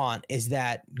don't want is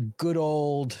that good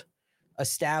old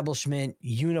establishment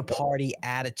uniparty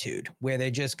attitude where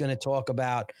they're just going to talk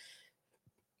about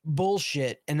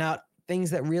bullshit and not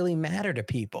things that really matter to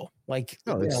people. Like,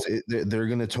 they're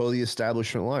going to toe the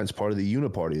establishment line. It's part of the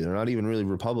uniparty. They're not even really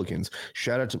Republicans.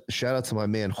 Shout out to my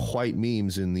man White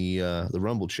Memes in the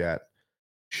Rumble chat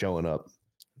showing up.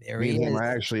 There he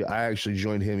is. I actually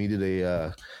joined him. He did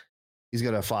he's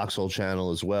got a Foxhole channel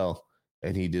as well.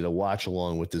 And he did a watch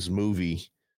along with this movie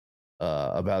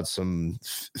about some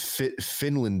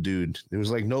Finland dude. There was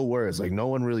like no words, like no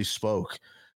one really spoke,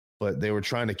 but they were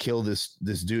trying to kill this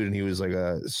dude, and he was like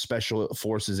a special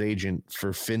forces agent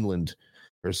for Finland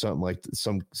or something like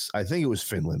I think it was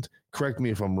Finland. Correct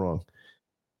me if I'm wrong.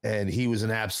 And he was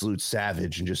an absolute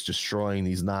savage and just destroying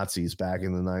these Nazis back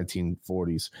in the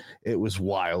 1940s. It was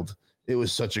wild. It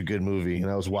was such a good movie, and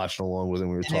I was watching along with him.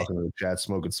 We were talking to the chat,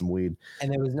 smoking some weed.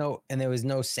 And there was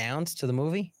no sounds to the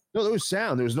movie? No, there was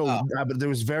sound. There was no, but there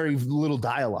was very little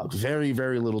dialogue. Very,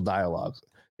 very little dialogue.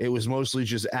 It was mostly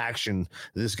just action.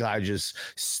 This guy just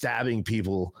stabbing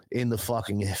people in the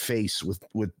fucking face with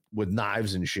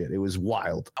knives and shit. It was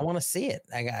wild. I want to see it.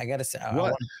 I gotta say, I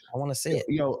want to see it.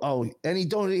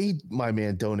 And my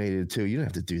man donated too. You don't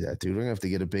have to do that, dude. We're gonna have to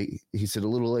get he said a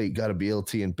little late, got a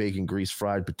BLT and bacon grease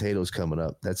fried potatoes coming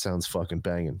up. That sounds fucking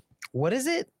banging. What is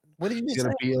it? What did you say?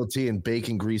 Got a BLT and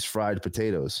bacon grease fried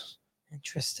potatoes.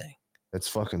 Interesting. That's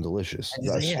fucking delicious.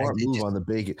 Smart move on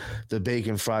the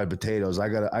bacon fried potatoes.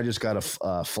 I just got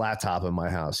a flat top in my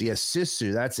house. Yes,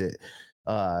 Sisu, that's it.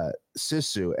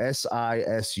 Sisu,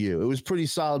 SISU. It was a pretty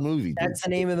solid movie. That's the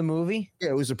name of the movie? Yeah,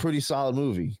 it was a pretty solid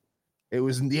movie. It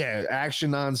was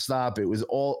action nonstop. It was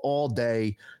all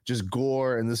day, just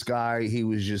gore, and this guy, he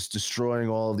was just destroying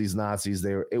all of these Nazis.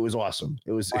 It was awesome.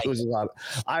 It was a lot.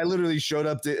 I literally showed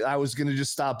up I was gonna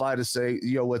just stop by to say,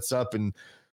 yo, what's up, and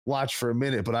watch for a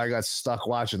minute, but I got stuck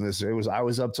watching this. I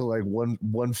was up to like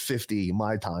 150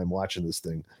 my time watching this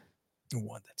thing.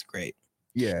 That's great.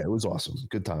 Yeah, it was awesome.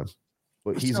 Good time.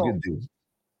 But he's a good dude.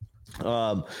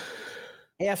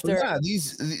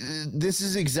 This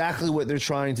is exactly what they're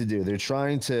trying to do. They're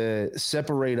trying to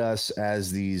separate us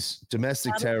as these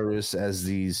domestic terrorists, as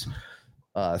these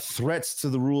threats to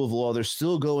the rule of law. They're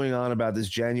still going on about this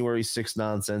January 6th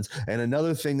nonsense. And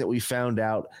another thing that we found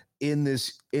out in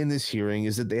this hearing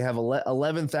is that they have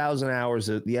 11,000 hours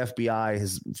that the FBI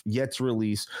has yet to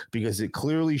release because it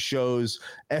clearly shows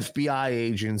FBI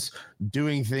agents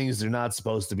doing things they're not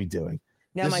supposed to be doing.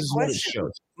 Now,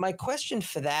 my question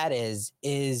for that is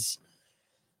it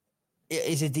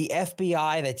the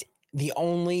FBI that's the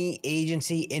only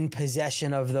agency in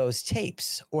possession of those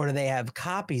tapes, or do they have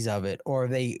copies of it, or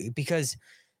because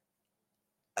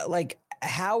like,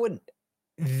 how would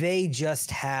they just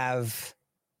have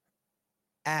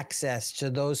access to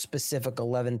those specific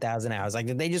 11,000 hours? Like,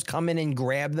 did they just come in and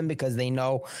grab them because they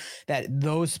know that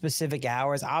those specific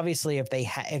hours, obviously if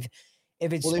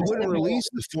it's, well, they wouldn't release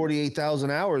the 48,000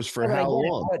 hours for how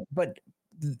long? But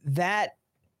that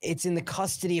it's in the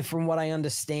custody, from what I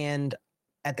understand,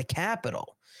 at the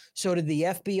Capitol. So did the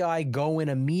FBI go in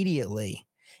immediately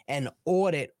and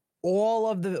audit all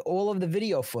of the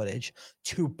video footage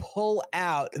to pull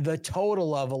out the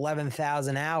total of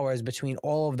 11,000 hours between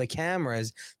all of the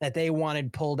cameras that they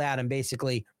wanted pulled out and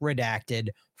basically redacted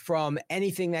from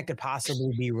anything that could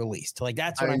possibly be released? Like,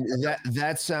 that's what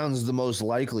that sounds the most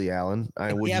likely, Alan.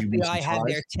 The FBI had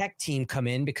their tech team come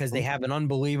in because they have an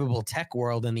unbelievable tech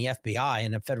world in the FBI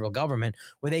and the federal government,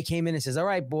 where they came in and says, all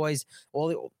right, boys,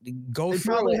 well, go they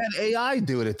through probably it. had AI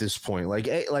do it at this point.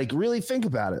 Like really think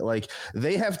about it. Like,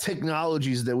 they have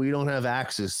technologies that we don't have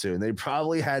access to, and they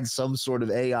probably had some sort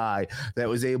of AI that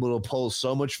was able to pull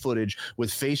so much footage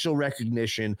with facial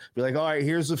recognition, be like, all right,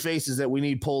 here's the faces that we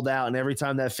need pulled out, and every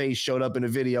time that face showed up in a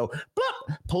video,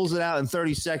 blop, pulls it out in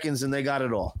 30 seconds, and they got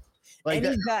it all. Like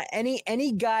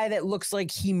any guy that looks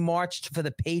like he marched for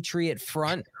the Patriot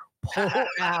Front, pull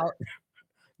out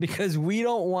because we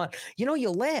don't want, you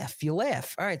laugh.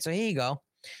 All right, so here you go.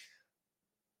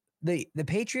 The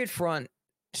Patriot Front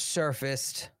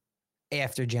surfaced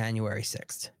after January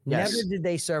 6th. Yes. Never did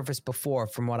they surface before,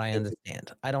 from what I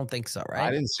understand. I don't think so, right?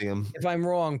 I didn't see them. If I'm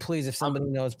wrong, please, if somebody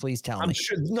knows, please tell me. I'm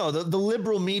sure. No, the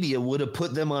liberal media would have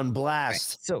put them on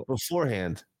blast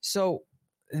beforehand. So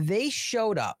they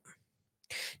showed up.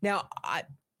 Now,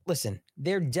 listen,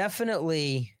 they're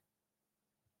definitely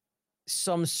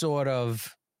some sort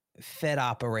of Fed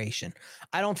operation.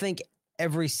 I don't think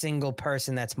every single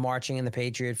person that's marching in the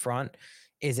Patriot Front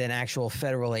is an actual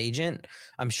federal agent.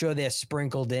 I'm sure they're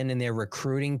sprinkled in and they're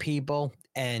recruiting people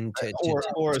and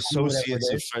or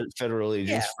associates of federal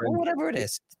agents. Yeah, or whatever it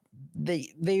is.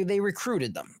 They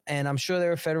recruited them, and I'm sure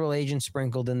there are federal agents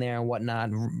sprinkled in there and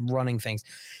whatnot, running things.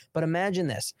 But imagine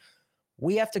this.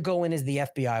 We have to go in as the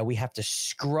FBI. We have to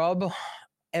scrub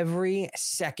every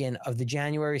second of the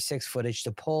January 6th footage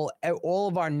to pull all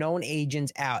of our known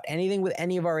agents out. Anything with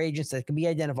any of our agents that can be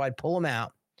identified, pull them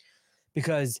out.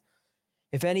 Because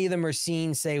if any of them are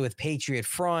seen, say, with Patriot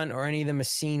Front, or any of them are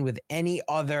seen with any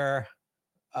other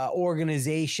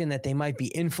organization that they might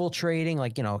be infiltrating,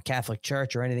 like, Catholic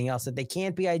Church or anything else, that they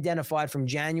can't be identified from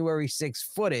January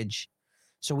 6th footage.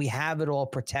 So we have it all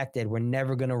protected. We're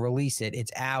never going to release it.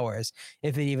 It's ours,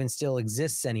 if it even still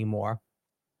exists anymore.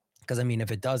 Because,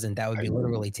 if it doesn't, that would be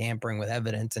literally tampering with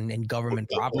evidence and government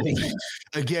property.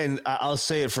 Again, I'll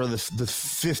say it for the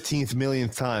 15th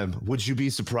millionth time. Would you be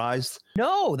surprised?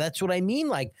 No, that's what I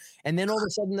mean. And then all of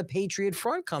a sudden the Patriot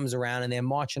Front comes around and they're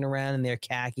marching around in their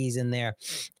khakis and their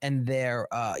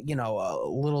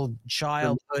little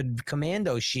childhood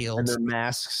commando shields. And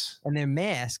their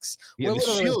masks. Yeah, the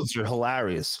shields are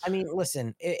hilarious.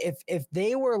 Listen, if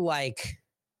they were like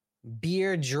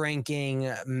beer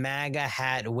drinking, MAGA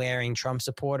hat wearing Trump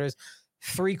supporters,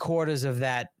 3/4 of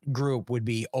that group would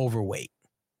be overweight.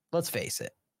 Let's face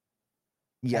it.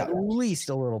 Yeah. At least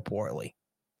a little poorly.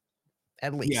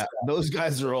 At least. Yeah, those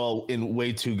guys are all in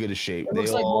way too good a shape. It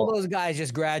looks like all those guys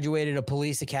just graduated a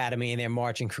police academy and they're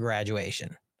marching for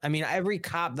graduation. Every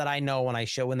cop that I know,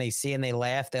 when they see and they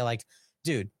laugh, they're like,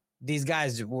 dude, these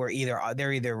guys were either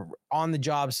on the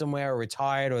job somewhere or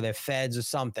retired, or they're feds or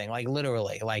something, like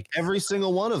literally, like every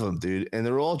single one of them, dude. And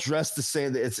they're all dressed the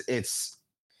same.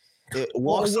 It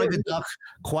walks like a duck,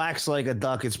 quacks like a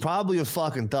duck. It's probably a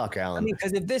fucking duck, Alan.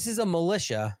 Because if this is a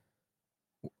militia,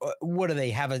 what do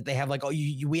they have? They have like,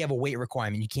 we have a weight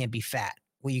requirement. You can't be fat.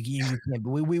 You can't.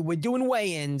 We're doing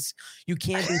weigh-ins. You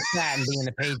can't be fat and be in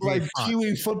the Patriot like Front.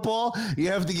 Pee-wee football. You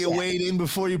have to get weighed in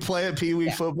before you play at Pee-wee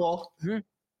football. Mm-hmm.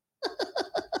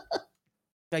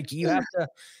 Like, you have to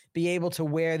be able to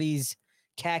wear these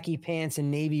khaki pants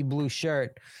and navy blue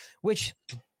shirt, which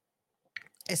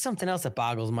is something else that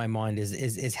boggles my mind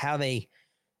is how they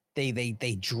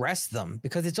dress them,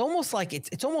 because it's almost like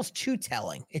it's almost too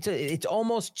telling. It's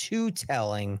almost too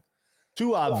telling.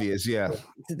 Too obvious, yeah.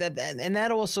 That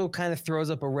also kind of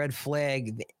throws up a red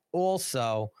flag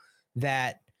also,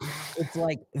 that it's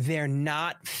like they're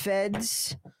not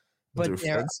feds. But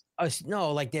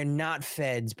they're not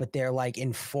feds, but they're like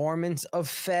informants of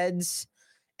feds,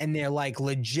 and they're like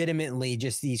legitimately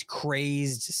just these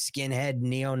crazed skinhead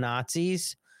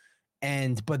neo-Nazis,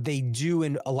 but they do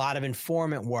a lot of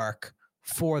informant work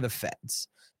for the feds.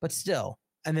 But still,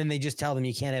 and then they just tell them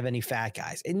you can't have any fat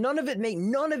guys, and none of it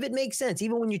makes sense.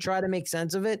 Even when you try to make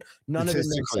sense of it, none of it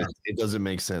makes sense. It doesn't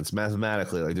make sense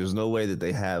mathematically. Like, there's no way that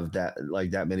they have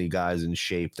that many guys in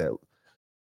shape that.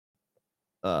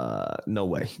 No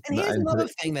way. And here's another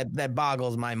thing that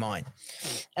boggles my mind.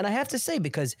 And I have to say,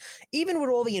 because even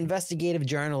with all the investigative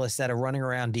journalists that are running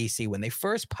around DC, when they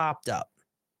first popped up,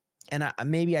 and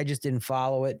maybe I just didn't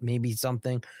follow it, maybe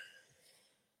something,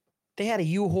 they had a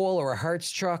U-Haul or a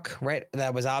Hertz truck, right,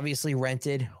 that was obviously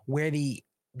rented, where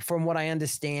from what I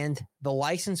understand, the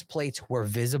license plates were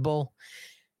visible.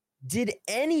 Did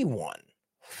anyone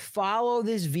follow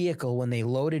this vehicle when they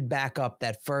loaded back up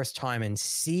that first time and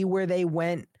see where they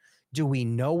went? Do we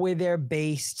know where they're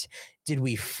based? Did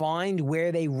we find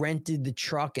where they rented the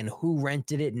truck and who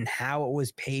rented it and how it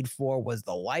was paid for? Was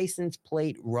the license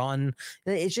plate run?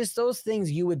 It's just those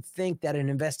things you would think that an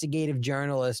investigative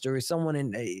journalist or someone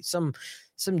in some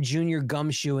junior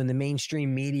gumshoe in the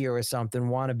mainstream media or something,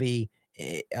 wannabe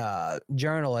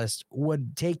journalist,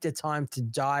 would take the time to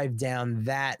dive down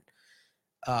that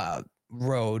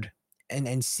road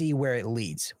and see where it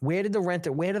leads. Where do the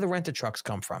renter trucks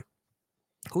come from?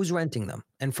 Who's renting them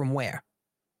and from where?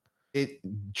 It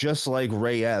just like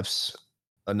Ray Epps,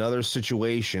 another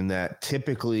situation that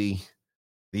typically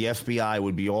the FBI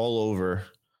would be all over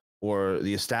or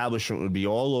the establishment would be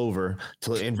all over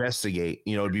to investigate.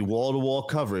 You know, it'd be wall-to-wall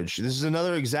coverage. This is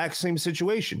another exact same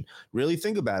situation. Really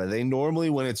think about it. They normally,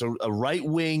 when it's a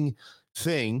right-wing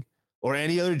thing or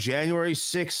any other January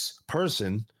 6th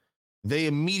person, they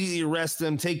immediately arrest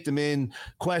them, take them in,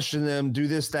 question them, do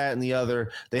this, that, and the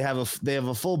other. They have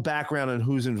a full background on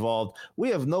who's involved. We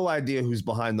have no idea who's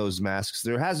behind those masks.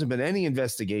 There hasn't been any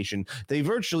investigation. They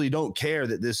virtually don't care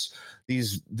that this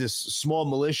small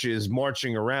militia is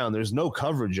marching around. There's no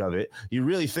coverage of it. You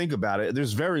really think about it,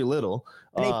 there's very little.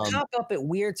 And they pop up at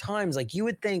weird times. Like you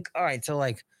would think, all right, so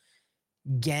like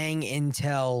gang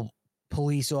intel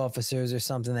police officers or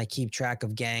something that keep track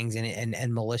of gangs and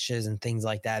militias and things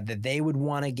like that they would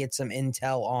want to get some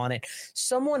intel on it.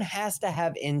 Someone has to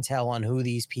have intel on who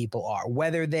these people are,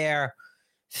 whether they're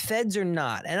feds or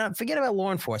not. And I forget about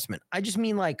law enforcement. I just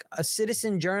mean like a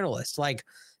citizen journalist, like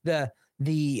the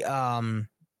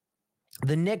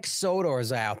Nick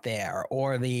Sodors out there,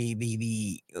 or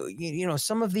the you know,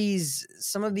 some of these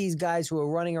guys who are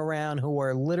running around who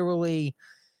are literally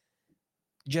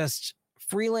just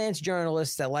freelance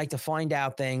journalists that like to find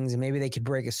out things, and maybe they could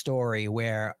break a story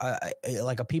where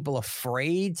like, are people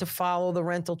afraid to follow the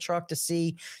rental truck to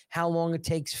see how long it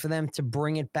takes for them to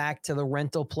bring it back to the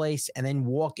rental place and then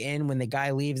walk in when the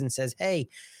guy leaves and says, hey,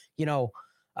 you know,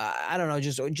 I don't know,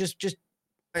 just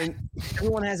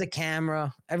everyone has a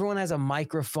camera, everyone has a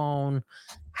microphone.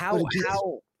 How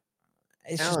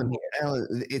it's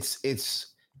Alan,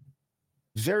 it's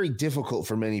very difficult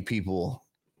for many people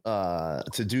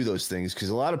to do those things, because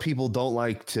a lot of people don't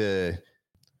like to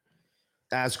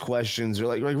ask questions or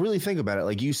like really think about it.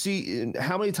 Like, you see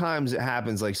how many times it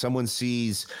happens, like someone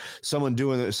sees someone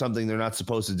doing something they're not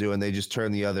supposed to do and they just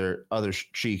turn the other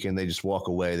cheek and they just walk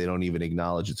away. They don't even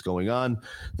acknowledge it's going on.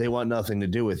 They want nothing to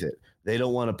do with it. They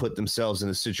don't want to put themselves in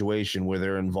a situation where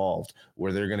they're involved,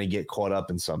 where they're going to get caught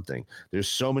up in something. There's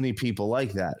so many people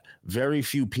like that. Very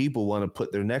few people want to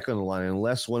put their neck on the line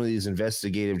unless one of these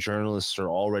investigative journalists are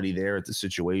already there at the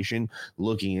situation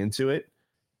looking into it.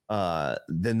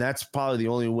 Then that's probably the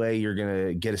only way you're going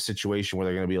to get a situation where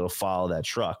they're going to be able to follow that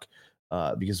truck.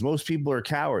 Because most people are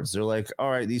cowards. They're like,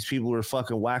 all right, these people are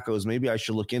fucking wackos. Maybe I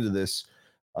should look into this.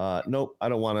 Nope, I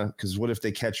don't want to, because what if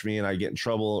they catch me and I get in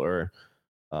trouble, or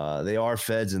they are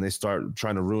feds and they start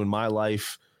trying to ruin my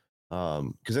life,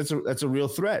 because that's a real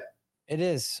threat. It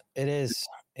is.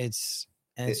 It's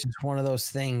just one of those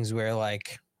things where,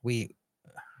 like,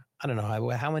 I don't know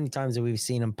how many times have we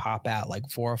seen them pop out, like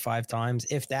 4 or 5 times,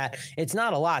 if that. It's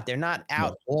not a lot. They're not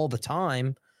out all the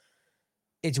time.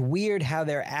 It's weird how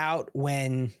they're out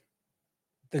when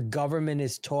the government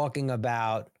is talking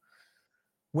about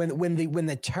when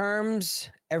the terms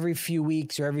every few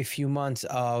weeks or every few months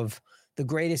of the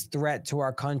greatest threat to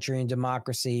our country and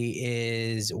democracy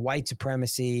is white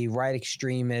supremacy, right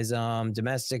extremism,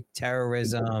 domestic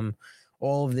terrorism,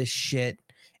 all of this shit.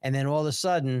 And then all of a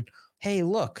sudden, hey,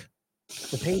 look,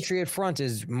 the Patriot Front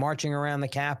is marching around the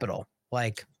Capitol.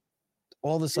 Like,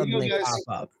 all of a sudden they pop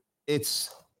up. It's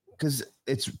because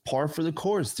it's par for the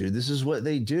course, dude. This is what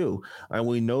they do. And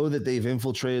we know that they've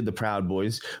infiltrated the Proud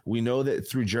Boys. We know that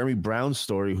through Jeremy Brown's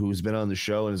story, who's been on the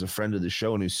show and is a friend of the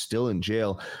show and who's still in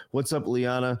jail. What's up,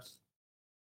 Liana?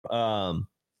 But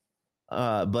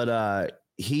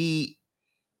he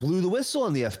blew the whistle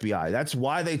on the FBI. That's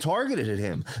why they targeted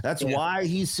him. That's why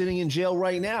he's sitting in jail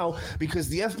right now, because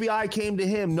the FBI came to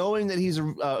him knowing that he's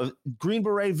a Green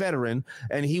Beret veteran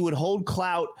and he would hold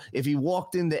clout if he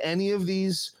walked into any of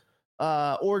these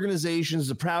organizations,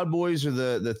 the Proud Boys or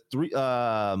the three,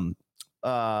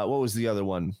 what was the other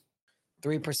one?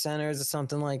 3 percenters or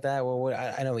something like that. Well,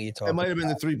 I know what you're talking about. It might have been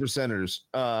the 3 percenters.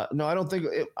 No, I don't think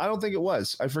it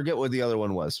was. I forget what the other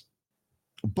one was.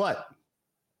 But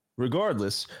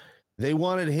regardless, they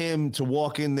wanted him to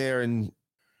walk in there and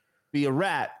be a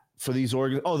rat for these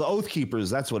the Oath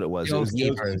Keepers. That's what it was. Oath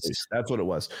Keepers. That's what it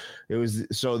was. It was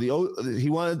so they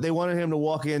wanted him to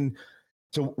walk in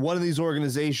to one of these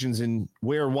organizations and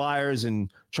wear wires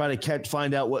and try to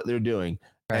find out what they're doing.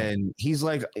 Right. And he's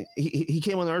like, he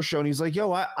came on our show and he's like,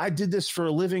 yo, I did this for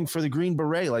a living for the Green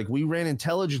Beret. Like, we ran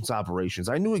intelligence operations.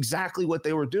 I knew exactly what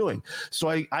they were doing. So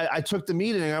I took the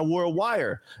meeting and I wore a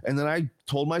wire, and then I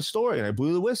told my story and I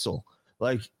blew the whistle.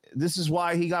 Like, this is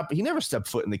why he never stepped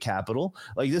foot in the Capitol.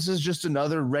 Like, this is just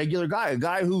another regular guy, a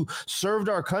guy who served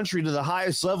our country to the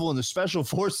highest level in the special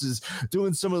forces,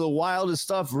 doing some of the wildest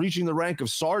stuff, reaching the rank of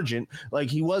sergeant. Like,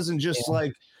 he wasn't just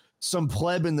like some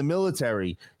pleb in the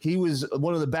military. He was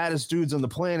one of the baddest dudes on the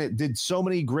planet, did so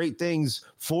many great things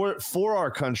for our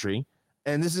country.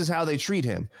 And this is how they treat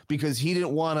him, because he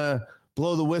didn't want to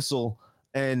blow the whistle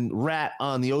and rat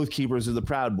on the Oath Keepers of the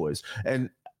Proud Boys. And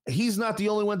he's not the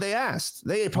only one they asked.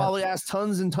 They probably asked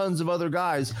tons and tons of other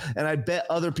guys, and I bet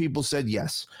other people said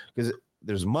yes because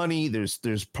there's money,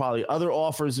 there's probably other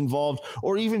offers involved,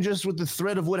 or even just with the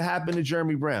threat of what happened to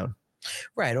Jeremy Brown.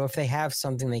 Right. Or if they have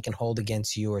something they can hold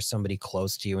against you or somebody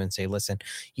close to you and say, listen,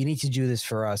 you need to do this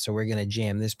for us, or we're going to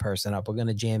jam this person up. We're going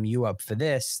to jam you up for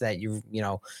this, that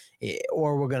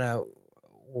or we're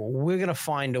going to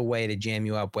find a way to jam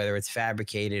you up, whether it's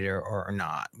fabricated or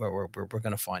not. We're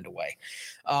going to find a way.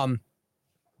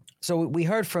 So we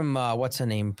heard from what's her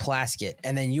name, Plaskett,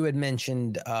 and then you had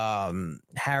mentioned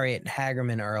Harriet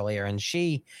Hagerman earlier, and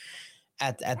she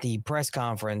at the press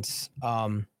conference,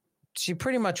 she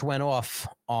pretty much went off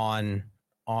on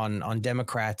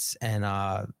Democrats and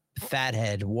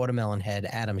fathead, watermelon head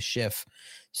Adam Schiff.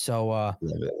 So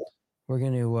we're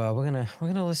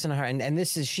gonna listen to her, and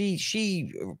this is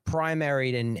she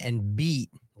primaried and beat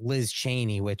Liz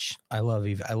Cheney, which I love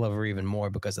her even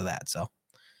more because of that. So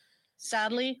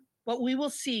sadly, what we will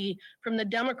see from the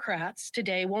Democrats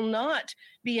today will not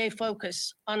be a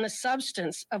focus on the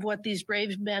substance of what these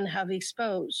brave men have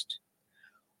exposed,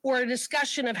 or a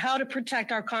discussion of how to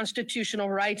protect our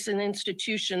constitutional rights and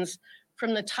institutions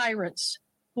from the tyrants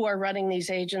who are running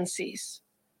these agencies.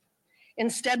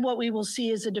 Instead, what we will see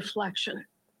is a deflection.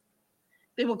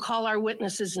 They will call our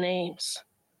witnesses names.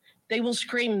 They will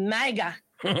scream MAGA,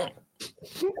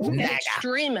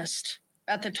 extremist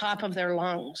at the top of their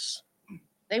lungs.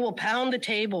 They will pound the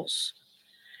tables.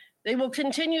 They will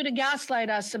continue to gaslight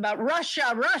us about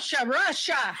Russia, Russia,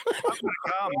 Russia.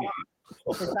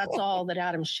 Because that's all that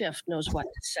Adam Schiff knows what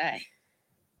to say.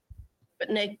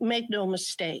 But make no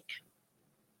mistake,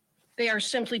 they are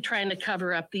simply trying to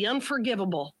cover up the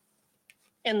unforgivable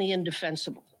and the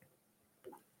indefensible.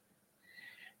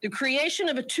 The creation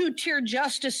of a two-tier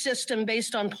justice system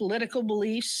based on political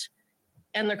beliefs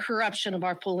and the corruption of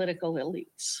our political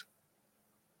elites.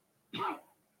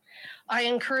 I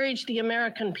encourage the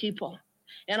American people,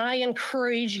 and I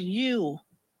encourage you,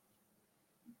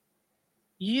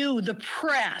 the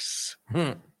press,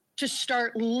 to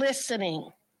start listening,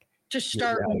 to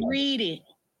start reading,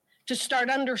 to start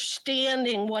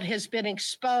understanding what has been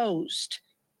exposed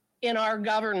in our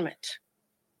government.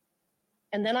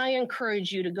 And then I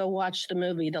encourage you to go watch the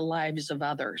movie, The Lives of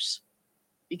Others,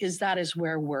 because that is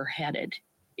where we're headed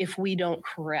if we don't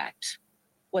correct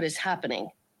what is happening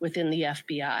within the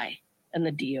FBI and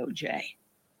the DOJ.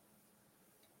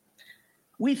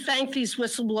 We thank these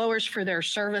whistleblowers for their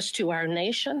service to our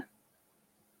nation,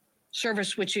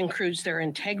 service which includes their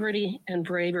integrity and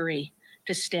bravery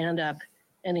to stand up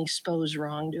and expose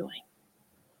wrongdoing.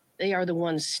 They are the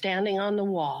ones standing on the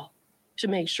wall to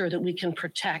make sure that we can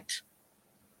protect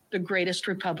the greatest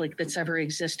republic that's ever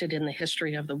existed in the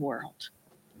history of the world.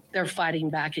 They're fighting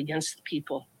back against the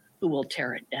people who will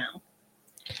tear it down.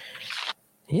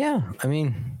 Yeah, I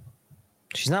mean,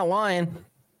 she's not lying.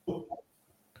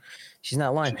 She's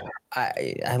not lying.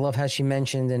 I love how she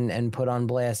mentioned and put on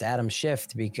blast Adam Schiff,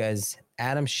 because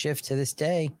Adam Schiff to this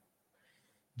day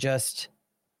just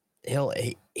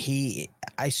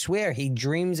I swear he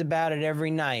dreams about it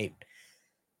every night,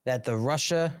 that the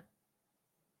Russia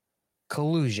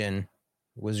collusion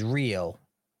was real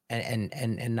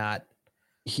and not.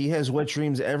 He has wet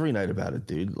dreams every night about it,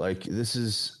 dude. Like, this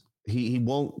is he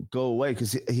won't go away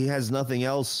because he has nothing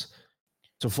else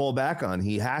to fall back on.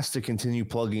 He has to continue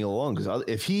plugging along, because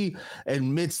if he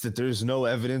admits that there's no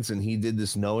evidence and he did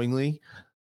this knowingly,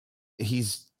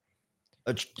 he's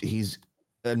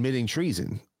admitting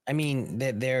treason. I mean,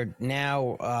 they're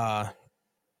now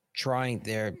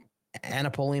trying.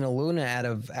 Anna Paulina Luna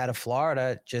out of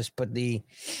Florida just put the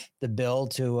bill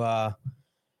to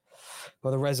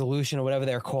or the resolution or whatever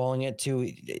they're calling it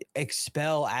to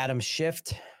expel Adam Schiff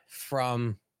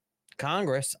from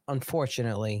Congress.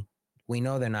 Unfortunately, we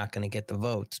know they're not going to get the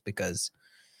votes because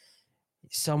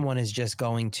someone is just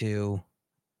going to,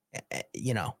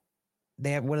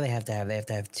 they have, what do they have to have? They have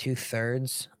to have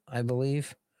 2/3, I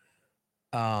believe.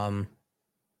 I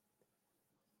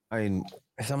mean,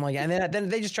 something like that. And then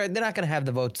they just tried. They're not going to have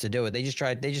the votes to do it. They just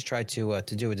tried to do it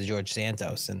to George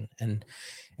Santos, and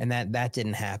that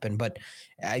didn't happen. But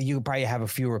you probably have a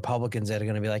few Republicans that are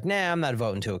going to be like, "Nah, I'm not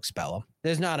voting to expel him.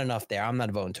 There's not enough there. I'm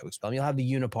not voting to expel him." You'll have the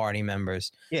uniparty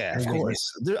members. Yeah, of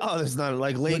course. There's not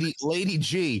like Lady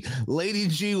G. Lady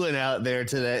G went out there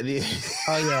to that.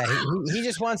 Oh yeah, he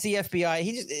just wants the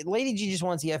FBI. Lady G just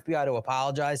wants the FBI to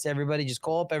apologize to everybody. Just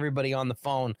call up everybody on the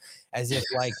phone as if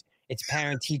like it's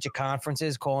parent-teacher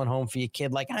conferences, calling home for your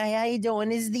kid, like, "Hi, how you doing?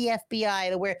 This is the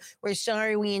FBI. We're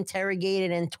sorry we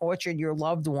interrogated and tortured your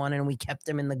loved one, and we kept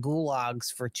them in the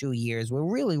gulags for 2 years. We're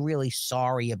really, really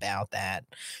sorry about that."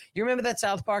 You remember that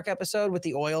South Park episode with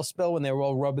the oil spill when they were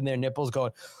all rubbing their nipples,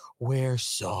 going, "We're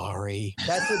sorry."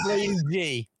 That's what Lady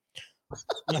G.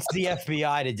 That's the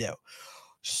FBI to do.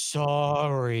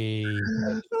 Sorry.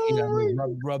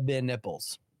 Rub their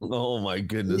nipples. Oh my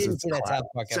goodness! It's that South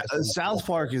Park episode. South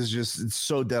Park is just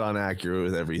so dead on accurate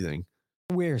with everything.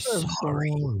 We're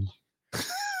sorry.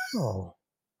 Oh,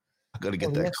 I gotta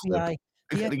get that clip.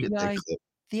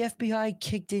 The FBI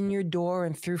kicked in your door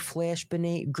and threw flash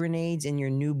grenades in your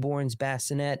newborn's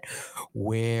bassinet.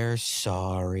 We're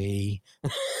sorry.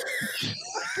 What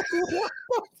the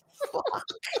fuck?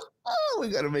 Oh, we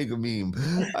got to make a meme.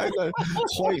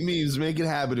 White memes. Make it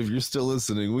happen if you're still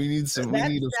listening. We need some.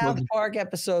 That South Park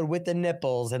episode with the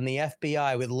nipples and the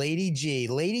FBI with Lady G.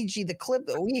 Lady G. The clip.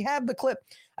 We have the clip.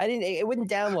 It wouldn't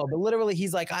download, but literally,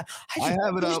 he's like, I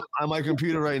have it up on my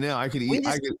computer right now. I could eat.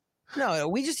 No,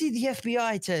 we just need the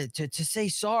FBI to say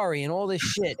sorry and all this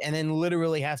shit, and then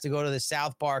literally have to go to the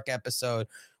South Park episode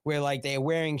where like they're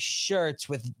wearing shirts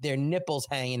with their nipples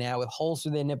hanging out with holes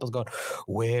through their nipples going,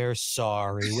 "We're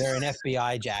sorry," wearing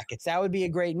FBI jackets. That would be a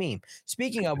great meme.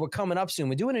 Speaking of, we're coming up soon.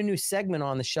 We're doing a new segment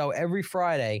on the show every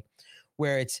Friday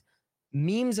where it's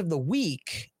memes of the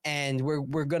week, and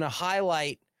we're going to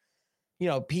highlight,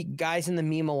 guys in the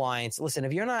meme alliance. Listen,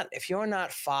 if you're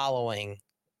not following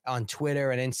on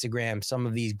Twitter and Instagram some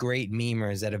of these great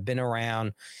memers that have been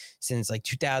around since like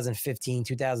 2015,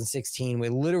 2016,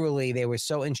 where literally they were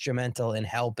so instrumental in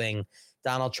helping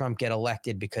Donald Trump get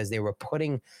elected because they were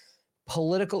putting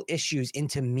political issues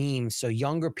into memes so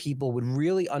younger people would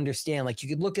really understand. Like, you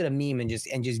could look at a meme and just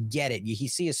get it. You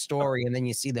see a story and then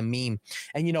you see the meme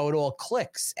and it all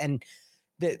clicks. And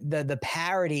the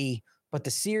parody, but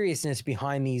the seriousness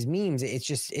behind these memes,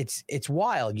 it's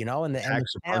wild, and the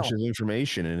packs a bunch of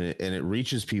information and it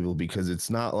reaches people because it's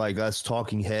not like us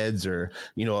talking heads or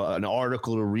an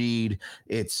article to read.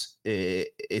 It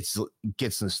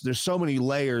gets us. There's so many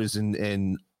layers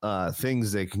and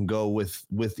things that can go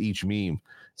with each meme.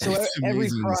 So every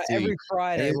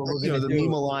Friday, the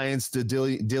Meme Alliance, the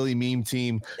Dilly Meme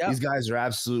Team, these guys are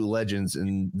absolute legends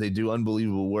and they do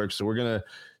unbelievable work. So we're gonna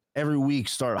every week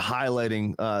start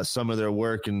highlighting some of their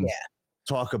work and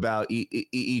talk about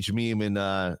each meme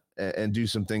and do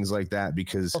some things like that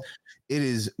because it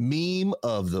is meme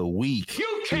of the week.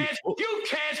 You can't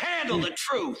handle the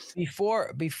truth.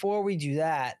 Before we do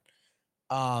that,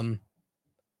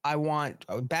 I want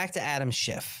back to Adam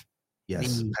Schiff.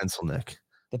 Yes, pencil neck.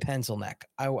 The pencil neck.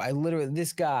 I literally,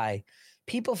 this guy,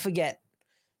 people forget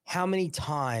how many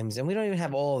times, and we don't even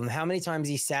have all of them, how many times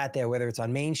he sat there, whether it's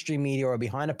on mainstream media or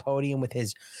behind a podium with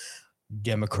his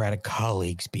Democratic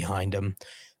colleagues behind him,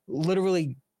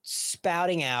 literally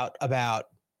spouting out about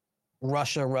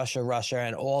Russia,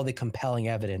 and all the compelling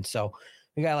evidence. So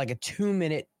we got like a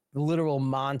 2-minute literal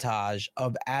montage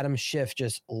of Adam Schiff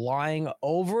just lying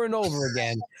over and over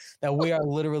again that we are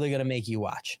literally going to make you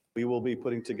watch. We will be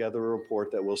putting together a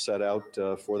report that will set out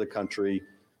for the country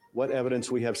what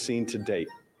evidence we have seen to date.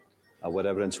 What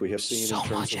evidence we have seen in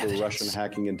terms of the Russian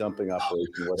hacking and dumping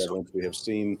operation, what evidence we have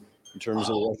seen in terms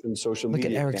of the Russian social media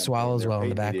campaign. Look at Eric Swallowswell in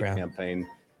the background. Campaign,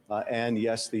 and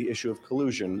yes, the issue of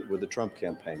collusion with the Trump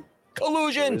campaign.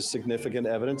 Collusion! There is significant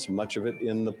evidence, much of it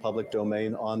in the public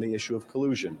domain, on the issue of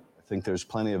collusion. I think there's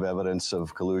plenty of evidence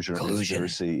of collusion or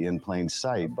conspiracy in plain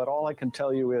sight. But all I can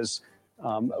tell you is,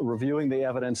 reviewing the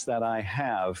evidence that I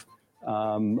have,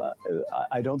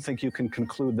 I don't think you can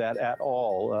conclude that at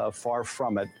all. Far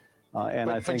from it.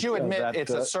 But you admit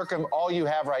it's all you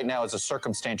have right now is a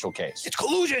circumstantial case. It's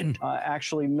collusion.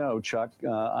 Actually, no, Chuck.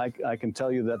 I can tell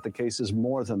you that the case is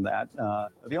more than that.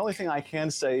 The only thing I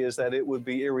can say is that it would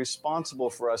be irresponsible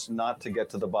for us not to get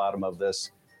to the bottom of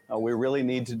this. We really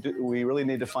need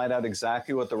to find out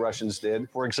exactly what the Russians did.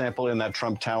 For example, in that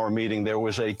Trump Tower meeting, there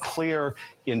was a clear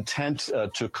intent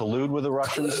to collude with the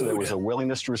Russians. There was a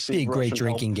willingness to receive Russian great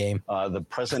drinking game. The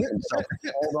president himself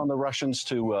called on the Russians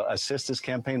to assist his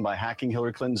campaign by hacking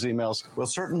Hillary Clinton's emails. Well,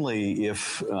 certainly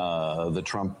if the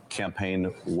Trump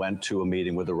campaign went to a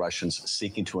meeting with the Russians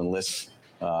seeking to enlist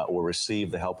or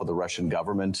receive the help of the Russian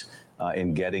government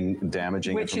in getting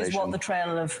damaging information. Which is what the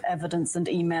trail of evidence and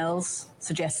emails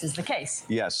suggests is the case.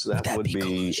 Yes, that would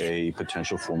be a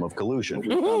potential form of collusion. What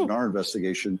we found in our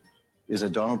investigation is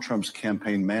that Donald Trump's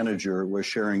campaign manager was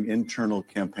sharing internal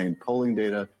campaign polling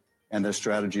data and their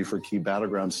strategy for key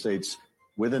battleground states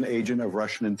with an agent of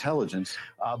Russian intelligence.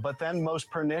 But then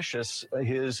most pernicious,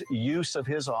 his use of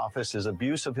his office, his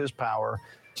abuse of his power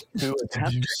to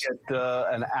attempt to get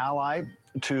an ally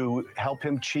to help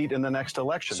him cheat in the next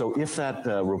election. So if that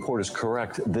report is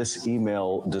correct, this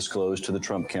email disclosed to the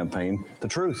Trump campaign the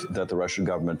truth that the Russian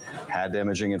government had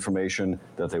damaging information,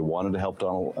 that they wanted to help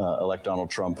elect Donald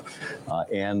Trump,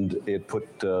 and it put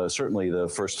certainly the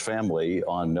first family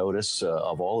on notice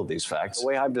of all of these facts. The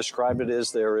way I've described it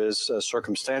is there is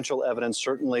circumstantial evidence,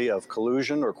 certainly of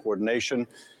collusion or coordination.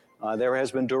 There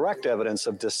has been direct evidence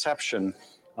of deception,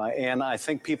 and I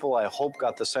think people, I hope,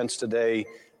 got the sense today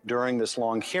during this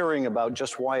long hearing about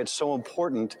just why it's so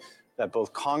important that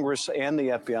both Congress and the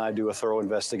FBI do a thorough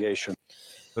investigation.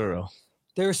 Thorough.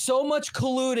 There's so much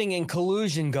colluding and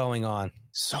collusion going on.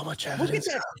 So much evidence.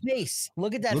 Look at that face.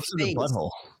 Look at that Looks face. like a butthole.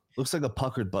 Looks like a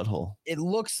puckered butthole. It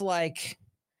looks like,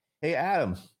 hey,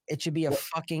 Adam, it should be a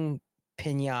fucking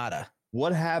pinata.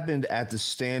 What happened at the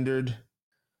Standard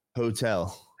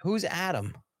Hotel? Who's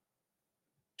Adam?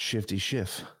 Shifty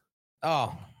Schiff.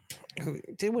 Oh,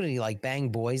 what did he like bang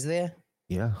boys there?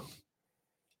 Yeah.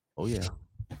 Oh yeah.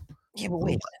 Yeah, but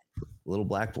wait. Little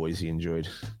black boys he enjoyed.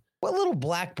 What little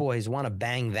black boys want to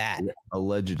bang that?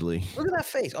 Allegedly. Look at that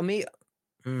face. I mean,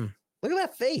 look at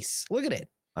that face. Look at it.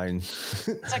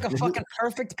 It's like a fucking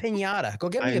perfect pinata. Go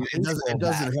get me a it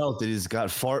doesn't help that he's got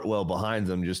Fartwell behind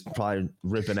them, just probably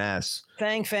ripping ass.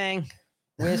 Fang Fang.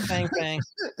 Where's Fang Fang?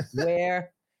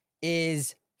 Where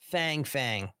is Fang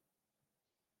Fang?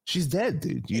 She's dead,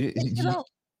 dude.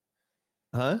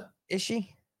 Huh? Is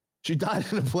she? She died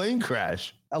in a plane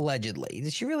crash. Allegedly.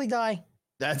 Did she really die?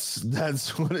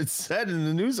 That's what it said in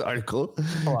the news article.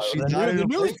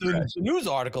 The news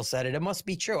article said it. It must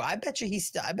be true. I bet you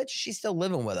she's still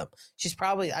living with him.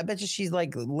 I bet you she's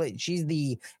like, she's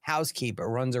the housekeeper,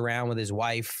 runs around with his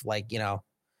wife, like, you know.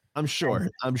 I'm sure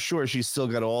she's still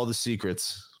got all the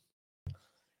secrets.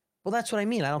 Well, that's what I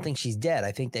mean. I don't think she's dead.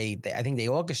 I think they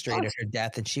orchestrated her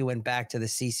death, and she went back to the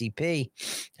CCP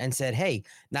and said, "Hey,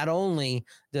 not only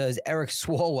does Eric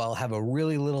Swalwell have a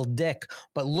really little dick,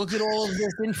 but look at all of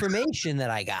this information that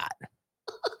I got."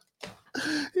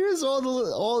 Here's all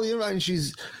the information.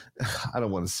 She's, I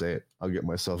don't want to say it. I'll get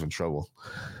myself in trouble.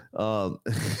 Collusion.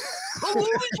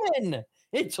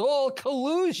 It's all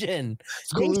collusion.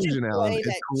 It's collusion, Alan.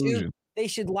 It's collusion. They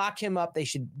should lock him up. They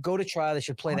should go to trial. They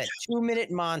should play that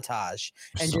 2-minute montage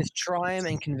and just try him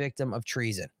and convict him of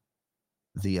treason.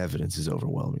 The evidence is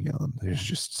overwhelming, Alan. There's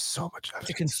just so much evidence.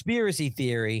 It's a conspiracy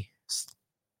theory.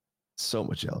 So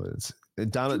much evidence.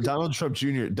 Donald Trump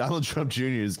Jr.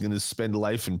 is going to spend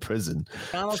life in prison.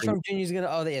 Donald Trump Jr. is going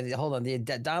to. Hold on.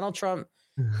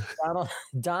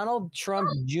 Donald Trump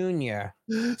Jr.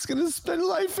 is going to spend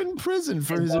life in prison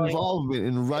for his involvement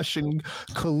in Russian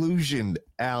collusion,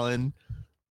 Alan.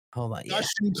 Hold on.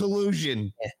 Russian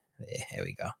collusion. Yeah, here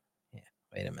we go. Yeah.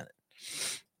 Wait a minute.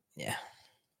 Yeah.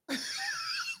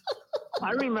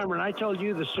 I remember, and I told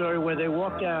you the story where they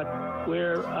walked out,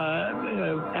 where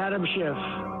Adam Schiff,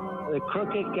 the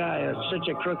crooked guy, such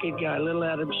a crooked guy, little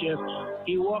Adam Schiff,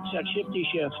 he walks out, Shifty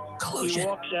Schiff, he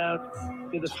walks out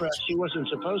to the press. He wasn't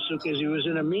supposed to because he was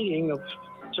in a meeting of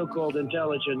so-called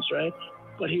intelligence, right?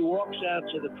 But he walks out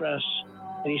to the press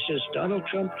and he says, Donald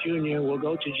Trump Jr. will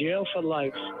go to jail for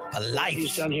life. For life.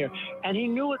 He's done here. And he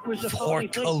knew it was a for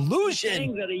collusion.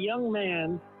 Saying that a young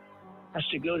man has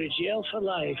to go to jail for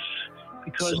life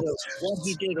because of what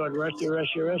he did on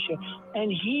Russia.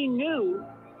 And he knew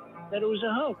that it was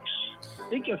a hoax.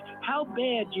 Think of how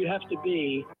bad you have to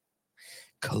be.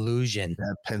 Collusion.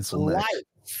 That pencil neck.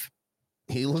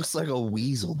 He looks like a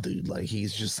weasel, dude. Like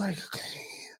he's just like.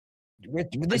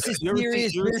 This is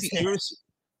serious.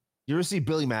 You ever see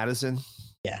Billy Madison?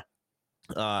 Yeah.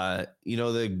 You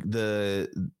know the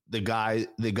guy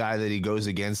that he goes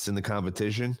against in the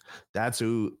competition. That's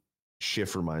who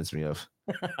Schiff reminds me of.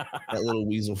 That little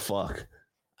weasel fuck.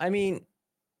 I mean,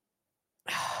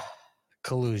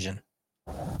 collusion.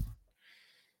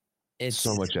 It's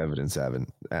so much evidence, Alan.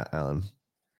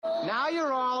 Now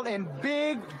you're all in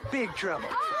big trouble.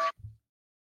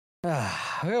 I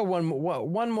got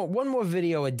one more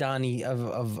video of Donnie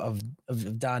of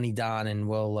Donnie Don, and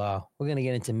we're gonna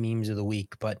get into memes of the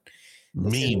week. But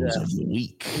memes of the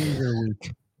week.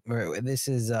 This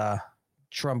is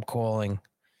Trump calling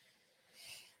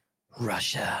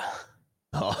Russia.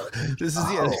 Oh, this is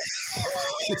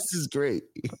this is great.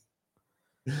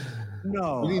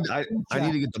 No, I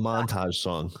need to get the montage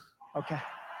song. Okay,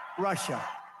 Russia.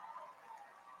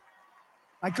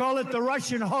 I call it the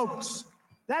Russian hoax.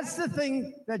 That's the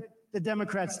thing that the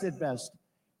Democrats did best.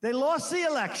 They lost the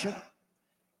election,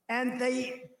 and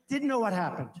they didn't know what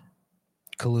happened.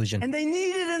 Collusion. And they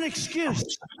needed an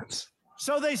excuse.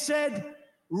 So they said,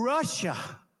 Russia.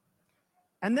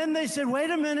 And then they said, wait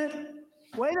a minute.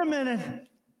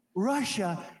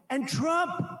 Russia, and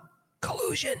Trump.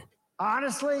 Collusion.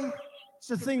 Honestly, it's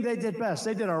the thing they did best.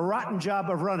 They did a rotten job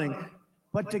of running.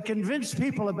 But to convince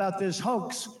people about this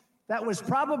hoax, that was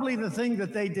probably the thing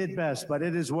that they did best. But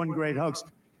it is one great hoax.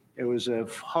 It was a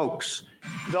hoax.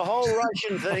 The whole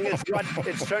Russian thing is what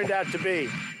it's turned out to be.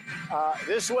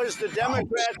 This was the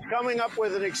Democrats coming up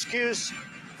with an excuse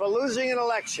for losing an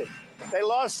election. They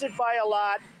lost it by a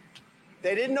lot.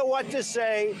 They didn't know what to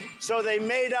say, so they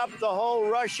made up the whole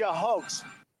Russia hoax.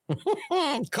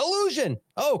 Collusion,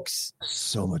 hoax.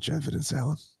 So much evidence,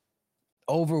 Alan.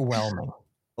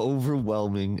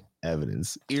 Overwhelming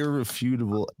evidence,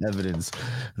 irrefutable evidence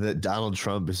that Donald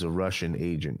Trump is a Russian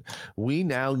agent. We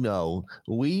now know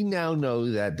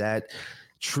that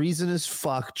treasonous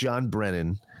fuck John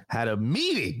Brennan had a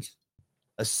meeting,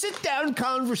 a sit-down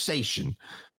conversation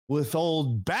with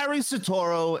old Barry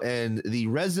Soetoro and the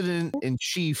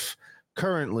resident-in-chief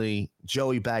currently,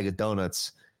 Joey Bag of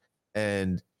Donuts,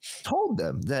 and told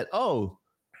them that,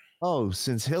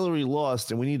 since Hillary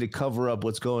lost and we need to cover up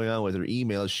what's going on with her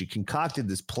emails, she concocted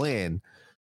this plan,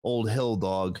 old hill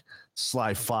dog,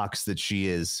 sly fox that she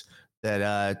is,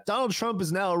 that Donald Trump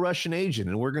is now a Russian agent,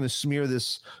 and we're going to smear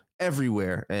this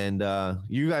everywhere, and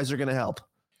you guys are going to help,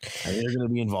 and you're going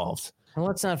to be involved. And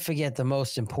let's not forget the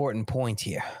most important point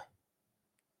here.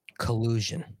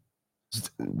 Collusion.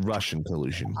 Russian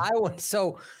collusion.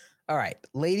 All right.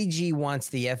 Lady G wants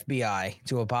the FBI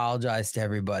to apologize to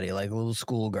everybody like little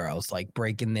schoolgirls, like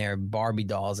breaking their Barbie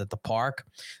dolls at the park.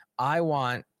 I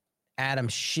want Adam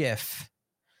Schiff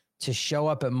to show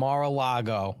up at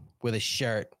Mar-a-Lago with a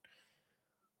shirt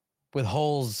with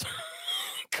holes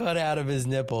cut out of his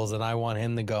nipples, and I want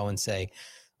him to go and say,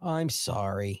 I'm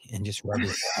sorry, and just rub it.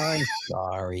 I'm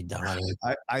sorry, Donnie.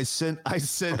 I sent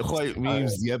White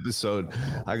Memes the episode.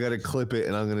 I gotta clip it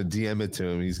and I'm gonna DM it to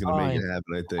him. He's gonna make it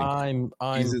happen. I think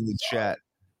he's in the chat.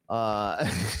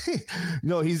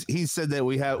 No, he said that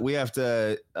we have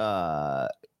to.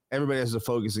 Everybody has to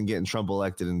focus on getting Trump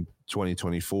elected in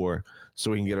 2024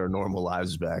 so we can get our normal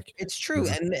lives back. It's true,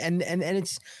 and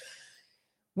it's.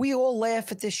 We all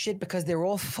laugh at this shit because they're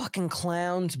all fucking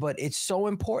clowns, but it's so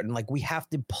important. Like, we have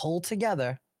to pull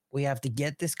together. We have to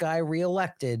get this guy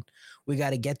reelected. We got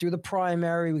to get through the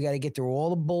primary. We got to get through all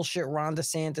the bullshit Ron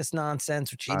DeSantis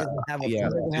nonsense, which he doesn't have.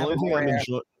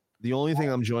 The only thing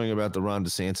I'm enjoying about the Ron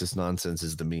DeSantis nonsense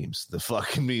is the memes. The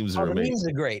fucking memes are amazing. The memes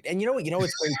are great. And you know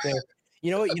what's great too?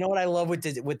 You know what I love with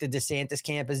the DeSantis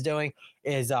camp is doing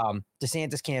is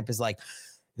DeSantis camp is like,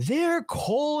 they're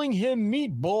calling him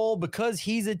Meatball because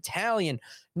he's Italian.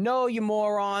 No, you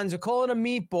morons. We're calling him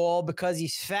Meatball because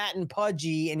he's fat and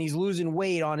pudgy and he's losing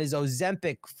weight on his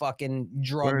Ozempic fucking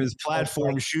drug. Wearing his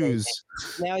platform shoes.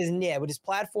 Now with his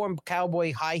platform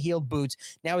cowboy high-heeled boots.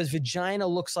 Now his vagina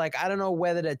looks like, I don't know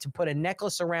whether to put a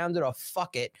necklace around it or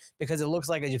fuck it, because it looks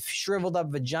like a shriveled up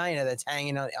vagina that's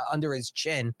hanging under his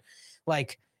chin.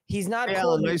 Like, he's not. Hey,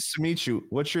 Alan, nice to meet you.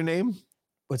 What's your name?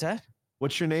 What's that?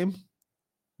 What's your name?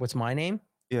 What's my name?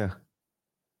 Yeah.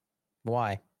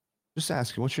 Why? Just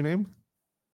asking. What's your name?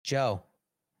 Joe.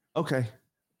 Okay.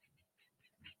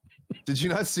 Did you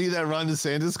not see that Ron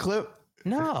DeSantis clip?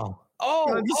 No.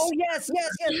 Oh, yes.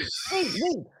 Wait.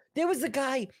 There was the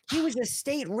guy. He was a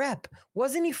state rep.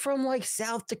 Wasn't he from like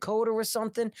South Dakota or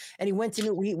something? And he went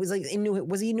to was he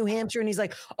in New Hampshire? And he's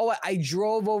like, oh, I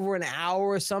drove over an hour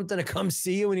or something to come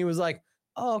see you. And he was like,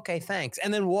 oh, okay, thanks.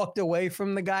 And then walked away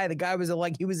from the guy. The guy was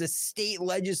he was a state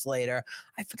legislator.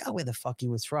 I forgot where the fuck he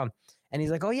was from. And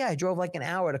he's like, oh, yeah, I drove like an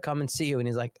hour to come and see you. And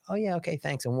he's like, oh, yeah, okay,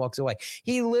 thanks. And walks away.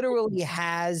 He literally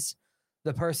has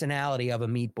the personality of a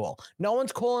meatball. No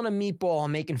one's calling him Meatball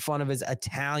and making fun of his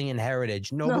Italian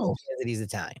heritage. Nobody cares that he's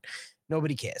Italian.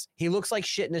 Nobody cares. He looks like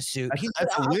shit in a suit.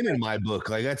 That's a win in my book.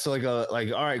 Like, that's like all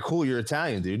right, cool, you're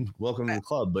Italian, dude. Welcome to the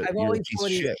club. But you're a piece of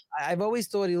shit. I've always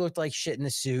thought he looked like shit in a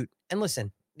suit. And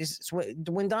listen,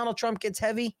 when Donald Trump gets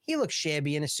heavy, he looks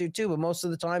shabby in a suit too. But most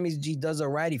of the time, he does all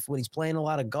right. When he's playing a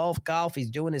lot of golf, he's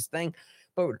doing his thing.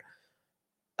 But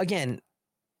again,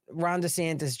 Ron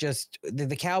DeSantis just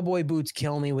the cowboy boots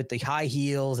kill me with the high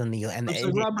heels and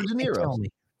Robert De Niro.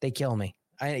 They kill me.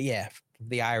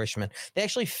 The Irishman. They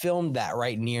actually filmed that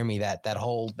right near me. That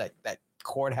whole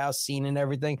courthouse scene and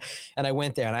everything. And I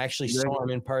went there and I actually saw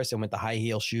him in person with the high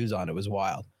heel shoes on. It was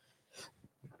wild.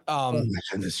 Oh my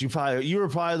goodness! You were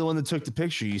probably the one that took the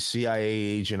picture. You CIA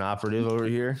agent operative over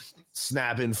here,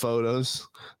 snapping photos.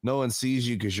 No one sees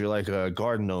you because you're like a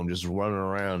garden gnome just running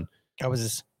around. I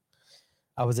was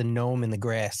a gnome in the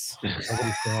grass.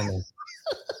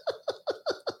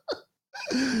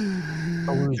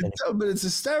 collusion. But it's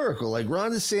hysterical. Like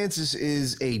Ron DeSantis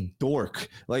is a dork.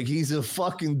 Like he's a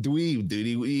fucking dweeb, dude.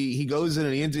 He goes in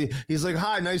and he's like,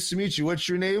 "Hi, nice to meet you. What's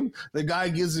your name?" The guy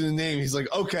gives him a name. He's like,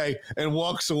 "Okay," and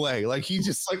walks away. Like he's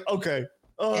just like, "Okay."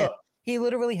 Yeah, he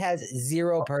literally has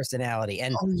zero personality,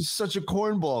 and he's such a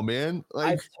cornball, man.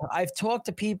 Like I've talked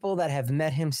to people that have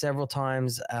met him several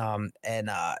times, and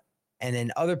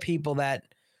then other people that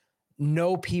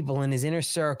know people in his inner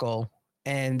circle,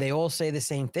 and they all say the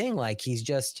same thing. Like he's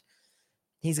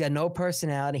got no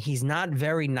personality. He's not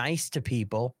very nice to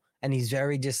people. And he's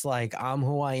very just like, I'm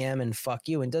who I am and fuck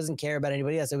you, and doesn't care about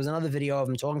anybody else. There was another video of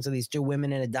him talking to these two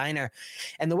women in a diner,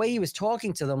 and the way he was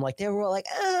talking to them, like they were all like,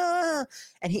 ah,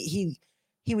 and he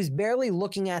was barely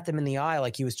looking at them in the eye.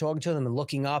 Like he was talking to them and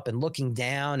looking up and looking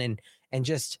down, and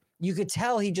just, you could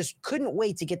tell he just couldn't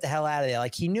wait to get the hell out of there.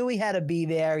 Like he knew he had to be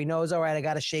there. He knows, all right, I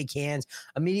got to shake hands.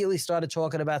 Immediately started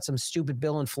talking about some stupid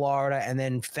bill in Florida, and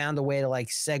then found a way to like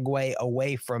segue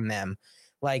away from them.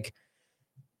 Like,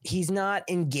 he's not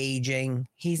engaging.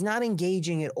 He's not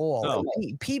engaging at all. No.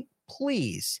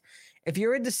 Please, if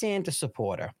you're a DeSantis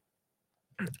supporter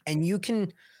and you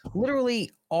can literally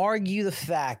argue the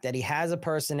fact that he has a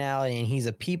personality and he's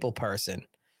a people person,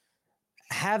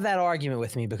 have that argument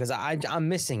with me, because I'm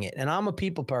missing it. And I'm a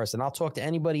people person. I'll talk to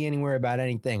anybody anywhere about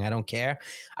anything. I don't care.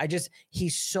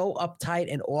 He's so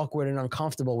uptight and awkward and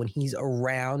uncomfortable when he's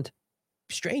around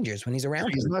strangers, when he's around.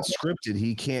 He's not scripted.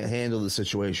 He can't handle the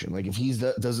situation. Like if he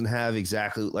doesn't have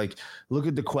exactly, like, look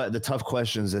at the tough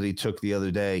questions that he took the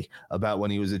other day about when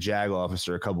he was a JAG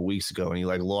officer a couple weeks ago, and he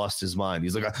like lost his mind.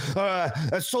 He's like,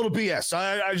 that's total BS.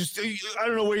 I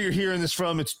don't know where you're hearing this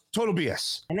from. It's total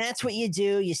BS. And that's what you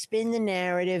do. You spin the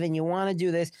narrative and you want to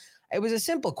do this. It was a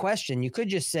simple question. You could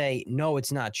just say, no,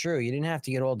 it's not true. You didn't have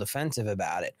to get all defensive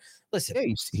about it. Listen,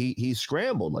 yeah, he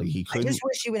scrambled. Like he couldn't. I just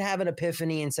wish he would have an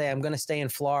epiphany and say, I'm going to stay in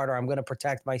Florida. I'm going to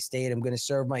protect my state. I'm going to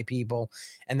serve my people.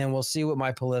 And then we'll see what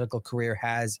my political career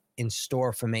has in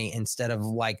store for me, instead of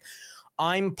like,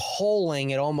 I'm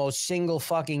polling at almost single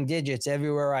fucking digits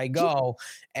everywhere I go,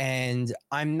 and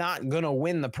I'm not going to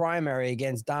win the primary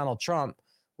against Donald Trump.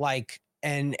 Like,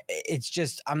 and it's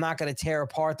just, I'm not going to tear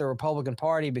apart the Republican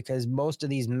Party, because most of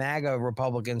these MAGA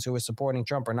Republicans who are supporting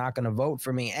Trump are not going to vote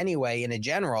for me anyway in a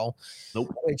general.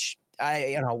 Nope. Which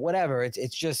whatever.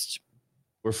 It's just,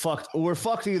 we're fucked. We're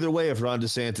fucked either way if Ron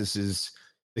DeSantis is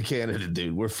the candidate,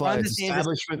 dude. We're fucked.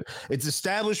 It's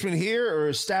establishment here or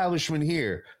establishment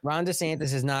here. Ron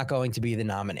DeSantis is not going to be the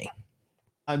nominee.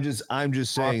 I'm just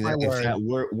saying that if that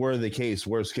were the case,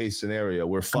 worst case scenario,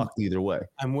 we're fucked either way.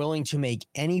 I'm willing to make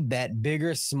any bet, big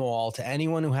or small, to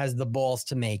anyone who has the balls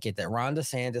to make it, that Ron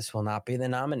DeSantis will not be the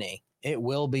nominee. It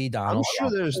will be Donald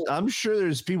Trump. I'm sure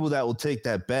there's people that will take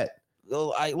that bet.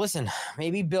 Well,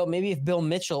 maybe if Bill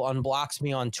Mitchell unblocks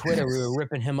me on Twitter, we were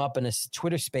ripping him up in a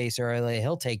Twitter space earlier,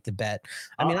 he'll take the bet.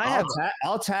 I mean,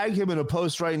 I'll tag him in a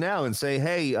post right now and say,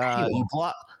 hey,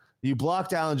 you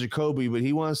blocked Alan Jacoby, but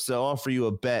he wants to offer you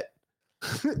a bet.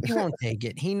 He won't take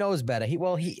it. He knows better.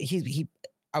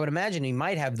 I would imagine he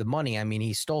might have the money. I mean,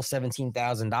 he stole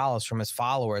 $17,000 from his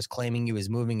followers, claiming he was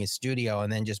moving his studio,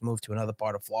 and then just moved to another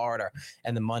part of Florida,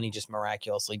 and the money just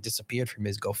miraculously disappeared from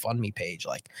his GoFundMe page.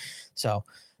 Like, so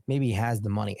maybe he has the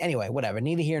money. Anyway, whatever.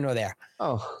 Neither here nor there.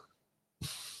 Oh,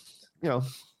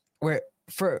 we're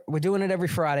doing it every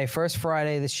Friday. First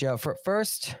Friday of the show. For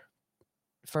first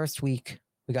week,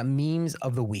 we got memes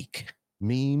of the week.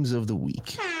 Memes of the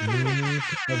week.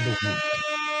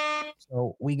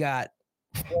 So we got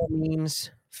 4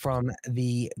 memes from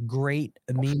the great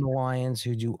Meme Alliance,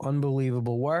 who do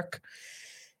unbelievable work.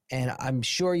 And I'm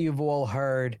sure you've all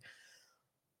heard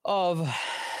of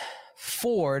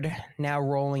Ford now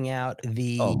rolling out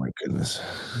the oh my goodness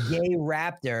gay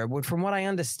Raptor. But from what I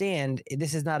understand,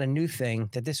 this is not a new thing,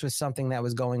 that this was something that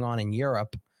was going on in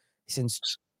Europe since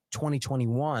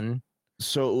 2021.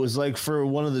 So it was like for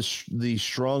one of the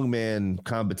strongman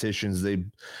competitions,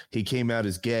 he came out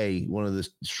as gay, one of the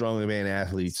strongman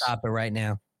athletes. Stop it right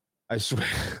now. I swear.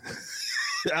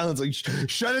 Alan's like,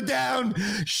 shut it down.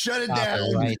 Shut it down.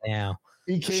 It right now.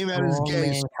 He came out as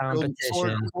gay.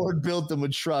 Ford built them a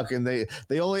truck, and they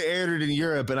only aired it in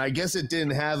Europe, and I guess it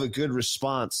didn't have a good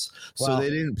response, so they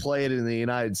didn't play it in the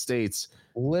United States.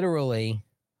 Literally,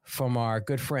 from our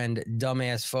good friend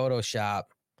Dumbass Photoshop,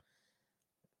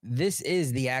 this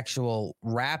is the actual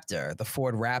Raptor. The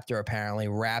Ford Raptor apparently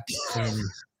wrapped in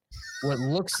what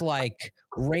looks like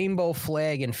rainbow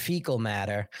flag and fecal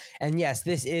matter. And yes,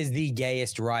 this is the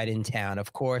gayest ride in town.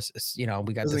 Of course, we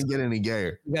got doesn't get any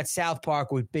gayer. We got South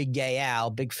Park with Big Gay Al,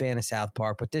 big fan of South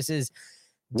Park, but this is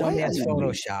Dumbass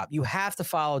Photoshop. You have to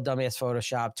follow Dumbass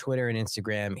Photoshop, Twitter and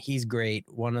Instagram. He's great.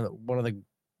 One of the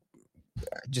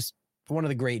just one of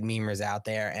the great memers out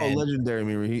there. And legendary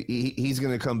memer. He's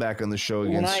going to come back on the show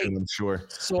again soon, I'm sure.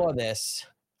 Saw this,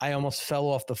 I almost fell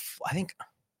off I think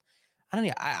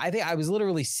I was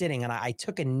literally sitting and I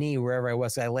took a knee wherever I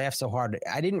was. I laughed so hard.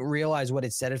 I didn't realize what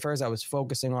it said at first. I was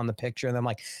focusing on the picture and I'm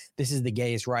like, this is the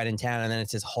gayest ride in town. And then it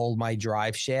says, hold my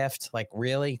drive shaft. Like,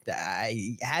 really?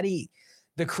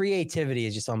 The creativity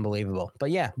is just unbelievable.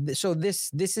 But yeah, so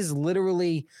this is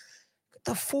literally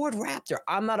the Ford Raptor.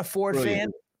 I'm not a Ford fan.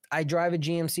 I drive a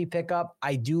GMC pickup.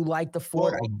 I do like the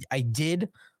Ford. I did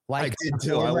like the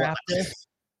Ford Raptor.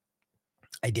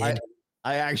 I did.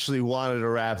 I actually wanted a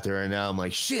Raptor, and now I'm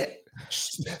like, shit,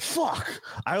 fuck.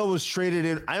 I almost traded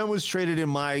in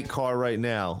my car right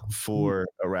now for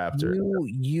a Raptor.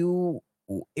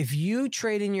 If you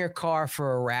trade in your car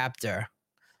for a Raptor,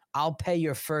 I'll pay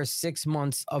your first 6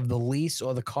 months of the lease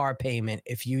or the car payment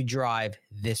if you drive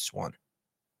this one.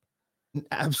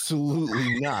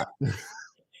 Absolutely not. All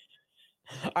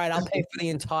right, I'll pay for the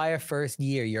entire first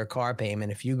year your car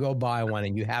payment if you go buy one,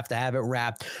 and you have to have it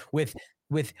wrapped with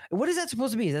what is that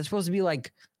supposed to be? Is that supposed to be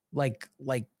like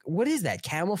what is that?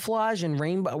 Camouflage and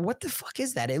rainbow? What the fuck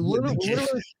is that? It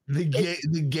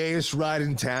the gayest ride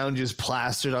in town, just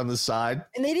plastered on the side.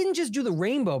 And they didn't just do the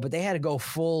rainbow, but they had to go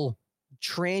full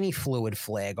tranny fluid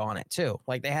flag on it too.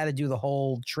 Like they had to do the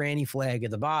whole tranny flag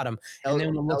at the bottom, and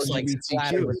then it looks like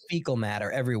splattered with fecal matter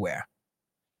everywhere.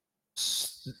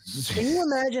 Can you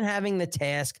imagine having the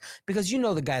task? Because you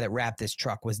know the guy that wrapped this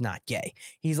truck was not gay.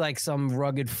 He's like some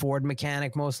rugged Ford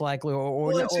mechanic, most likely.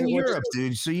 Well, it's in Europe,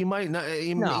 dude. So you might not.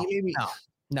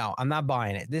 No, I'm not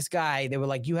buying it. This guy, they were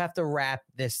like, you have to wrap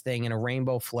this thing in a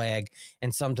rainbow flag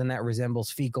and something that resembles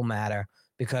fecal matter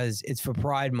because it's for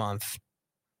Pride Month,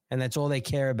 and that's all they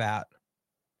care about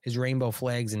is rainbow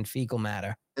flags and fecal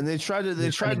matter. And they tried to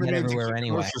make everywhere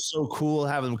anyway. So cool,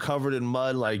 have them covered in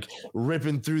mud, like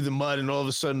ripping through the mud, and all of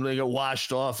a sudden they get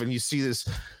washed off, and you see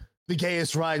the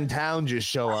gayest ride in town just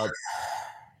show up.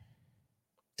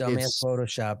 Dumbass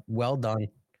Photoshop. Well done.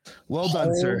 Well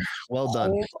done, sir. Well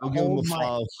done. I'll give him a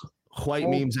follow. White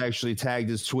Memes actually tagged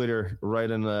his Twitter right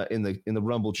in the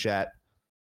Rumble chat.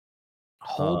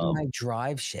 Hold my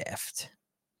drive shaft.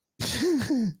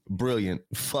 Brilliant.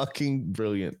 Fucking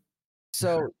brilliant.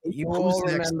 So you all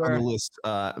remember on the list,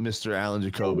 Mr. Alan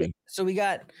Jacoby. So we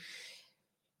got,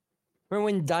 remember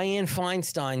when Dianne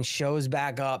Feinstein shows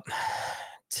back up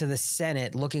to the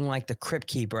Senate looking like the Crypt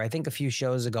Keeper? I think a few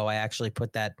shows ago I actually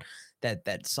put that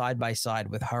side by side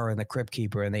with her and the Crypt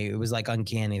Keeper, and it was like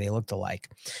uncanny. They looked alike.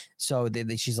 So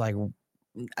she's like,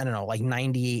 I don't know, like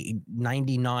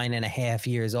 99 and a half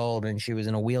years old, and she was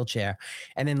in a wheelchair.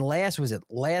 And then last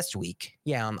week?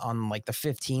 Yeah, on like the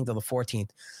 15th or the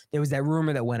 14th, there was that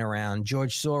rumor that went around.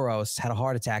 George Soros had a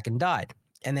heart attack and died.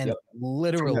 And then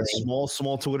literally from a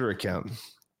small Twitter account.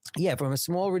 Yeah, from a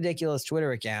small, ridiculous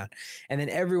Twitter account. And then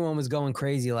everyone was going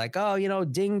crazy like, oh,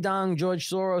 ding dong, George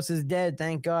Soros is dead.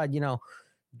 Thank God,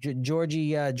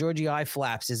 Georgie eye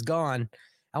flaps is gone.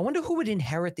 I wonder who would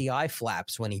inherit the eye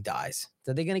flaps when he dies.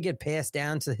 Are they going to get passed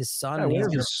down to his son? I wonder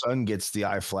if his son gets the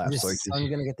eye flaps. His son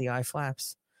going to get the eye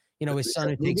flaps. His son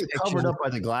who takes pictures. Covered up by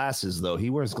the glasses, though. He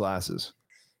wears glasses.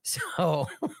 So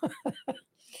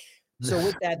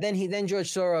with that, then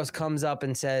George Soros comes up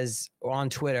and says on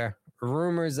Twitter,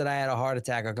 rumors that I had a heart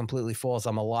attack are completely false.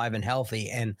 I'm alive and healthy.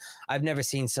 And I've never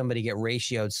seen somebody get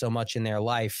ratioed so much in their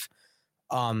life.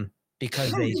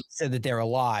 Because they said that they're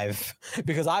alive.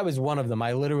 Because I was one of them.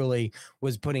 I literally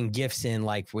was putting gifts in,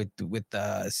 like with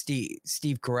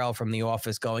Steve Carell from The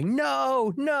Office, going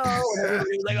no, and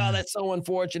everybody was like, oh, that's so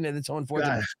unfortunate. It's so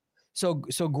unfortunate. God.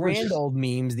 So grand old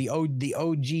memes, the OG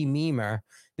memer.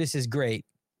 This is great.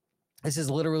 This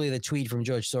is literally the tweet from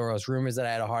George Soros. Rumors that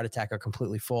I had a heart attack are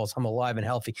completely false. I'm alive and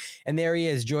healthy. And there he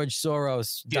is, George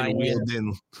Soros,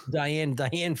 Dianne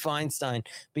Feinstein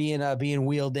being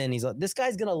wheeled in. He's like, this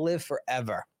guy's gonna live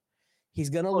forever. He's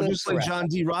gonna live just forever. Like John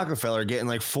D. Rockefeller getting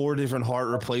like 4 different heart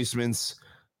replacements.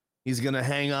 He's gonna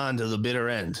hang on to the bitter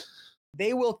end.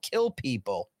 They will kill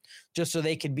people just so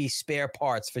they could be spare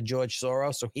parts for George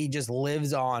Soros. So he just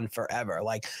lives on forever.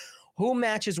 Like, who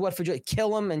matches what for?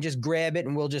 Kill him and just grab it,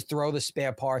 and we'll just throw the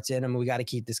spare parts in him. We got to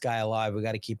keep this guy alive. We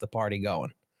got to keep the party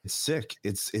going. It's sick.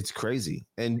 It's crazy.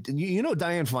 And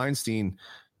Dianne Feinstein,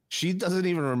 she doesn't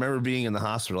even remember being in the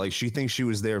hospital. Like, she thinks she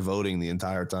was there voting the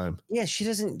entire time. Yeah, she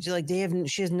doesn't.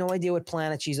 She has no idea what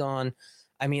planet she's on.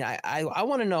 I mean, I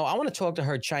want to know. I want to talk to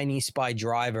her Chinese spy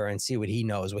driver and see what he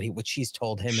knows, what she's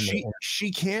told him.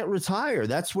 She can't retire.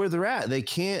 That's where they're at. They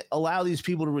can't allow these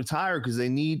people to retire because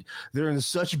they're in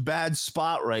such a bad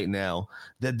spot right now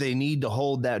that they need to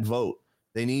hold that vote.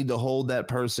 They need to hold that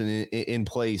person in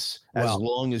place as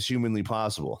long as humanly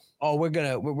possible. Oh, we're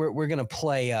gonna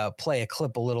play a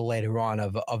clip a little later on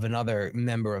of another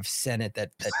member of Senate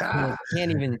that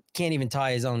can't even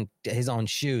tie his own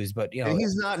shoes. But and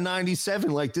he's not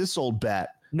 97 like this old bat.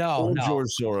 No, George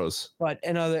Soros. But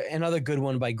another good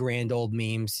one by Grand Old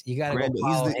Memes. You got to go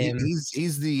follow him.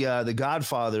 He's the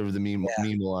godfather of the meme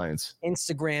alliance.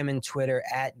 Instagram and Twitter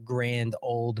at Grand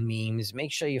Old Memes.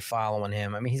 Make sure you're following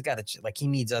him. I mean, he's got he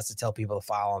needs us to tell people to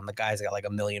follow him. The guy's got like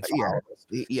 1 million followers.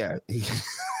 Yeah.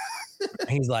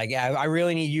 He's like, yeah, I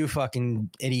really need you fucking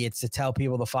idiots to tell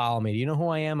people to follow me. Do you know who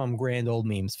I am? I'm Grand Old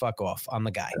Memes. Fuck off. I'm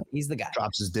the guy. He's the guy.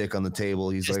 Drops his dick on the table.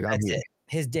 He's like, I'm here.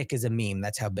 His dick is a meme.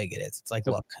 That's how big it is. It's like,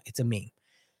 look, it's a meme.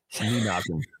 Me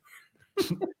knocking.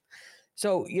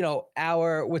 So,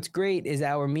 what's great is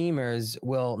our memers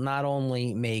will not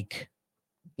only make,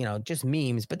 just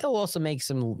memes, but they'll also make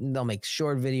they'll make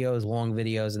short videos, long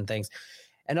videos and things.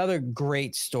 Another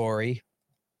great story,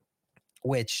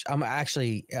 which I'm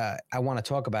actually, I want to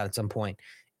talk about at some point,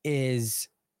 is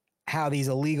how these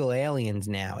illegal aliens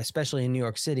now, especially in New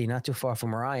York City, not too far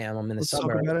from where I am, I'm in the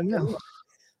suburbs,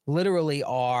 literally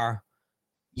are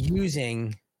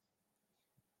using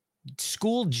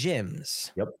school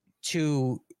gyms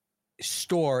to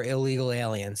store illegal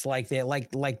aliens like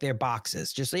their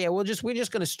boxes. We're just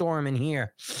going to store them in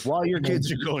here while your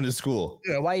kids are going to school.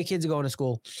 Yeah, while your kids are going to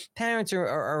school. Parents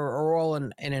are all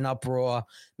in an uproar.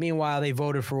 Meanwhile, they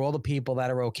voted for all the people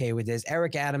that are okay with this.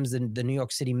 Eric Adams, the New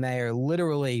York City mayor,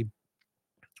 literally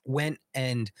went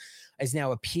and is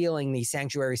now appealing the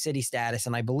sanctuary city status.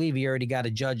 And I believe he already got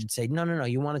a judge that said, no,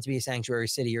 you want it to be a sanctuary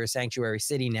city. You're a sanctuary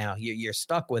city now. You're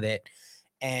stuck with it.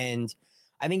 And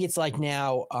I think it's like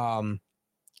now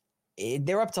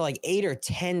they're up to like 8 or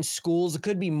 10 schools. It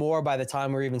could be more by the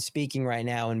time we're even speaking right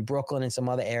now in Brooklyn and some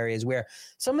other areas where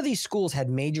some of these schools had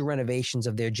major renovations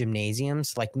of their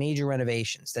gymnasiums, like major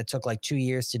renovations that took like 2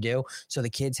 years to do. So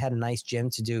the kids had a nice gym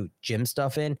to do gym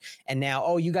stuff in. And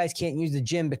now, you guys can't use the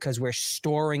gym because we're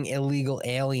storing illegal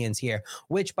aliens here,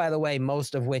 which, by the way,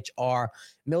 most of which are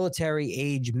military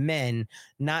age men,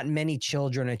 not many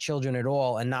children or children at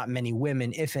all, and not many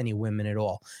women, if any women at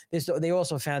all. They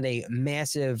also found a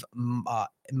massive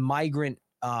migrant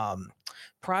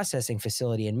processing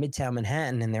facility in Midtown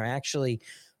Manhattan, and they're actually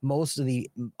most of the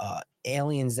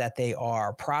aliens that they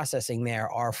are processing there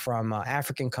are from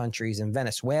African countries and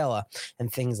Venezuela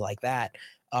and things like that.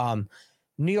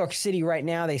 New York City right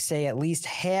now, they say at least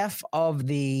half of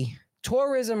the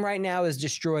tourism right now is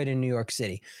destroyed in New York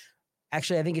City.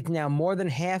 Actually, I think it's now more than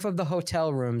half of the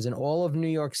hotel rooms in all of New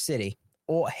York City,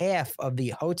 or half of the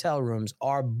hotel rooms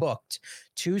are booked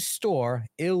to store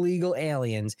illegal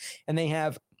aliens. And they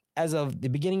have, as of the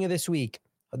beginning of this week,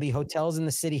 the hotels in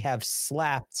the city have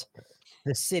slapped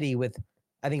the city with,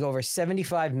 I think, over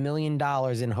 $75 million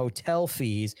in hotel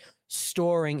fees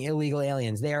storing illegal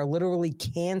aliens. They are literally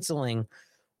canceling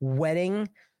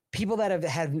people that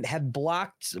have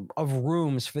blocked of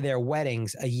rooms for their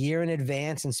weddings a year in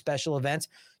advance and special events,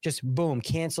 just boom,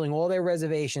 canceling all their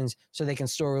reservations so they can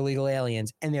store illegal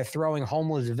aliens. And they're throwing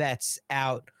homeless vets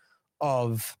out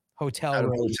of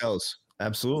hotels.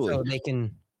 Absolutely. So they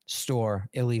can store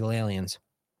illegal aliens.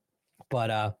 But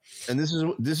and this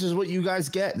is what you guys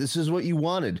get. This is what you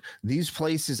wanted. These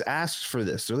places asked for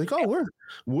this. They're like,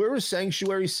 we're a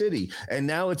sanctuary city, and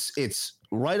now it's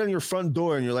right on your front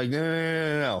door, and you're like,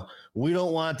 no, we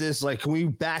don't want this. Like, can we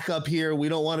back up here? We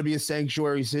don't want to be a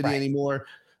sanctuary city anymore.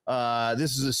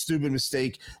 This is a stupid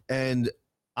mistake, and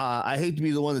I hate to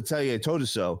be the one to tell you I told you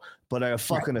so, but I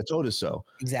fucking told you so.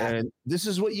 Exactly. And this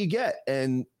is what you get,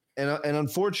 and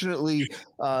unfortunately,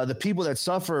 the people that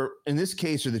suffer in this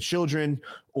case are the children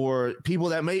or people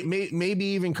that maybe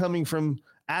even coming from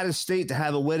out of state to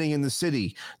have a wedding in the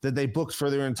city that they booked for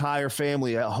their entire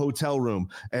family, a hotel room,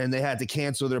 and they had to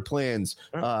cancel their plans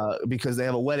because they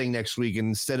have a wedding next week. And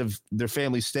instead of their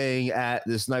family staying at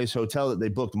this nice hotel that they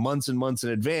booked months and months in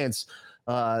advance,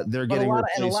 they're getting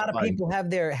a lot of people have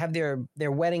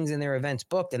their weddings and their events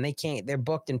booked, and they're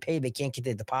booked and paid. They can't get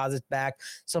their deposits back.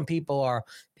 Some people are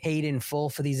paid in full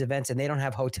for these events, and they don't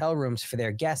have hotel rooms for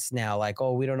their guests now. Like,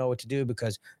 we don't know what to do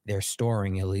because they're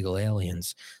storing illegal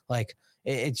aliens. Like,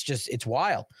 it's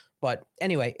wild. But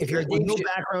anyway, if you're no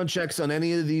background checks on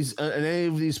any of these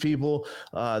people,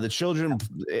 the children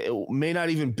may not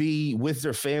even be with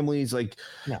their families. Like,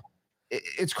 no,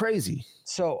 it's crazy.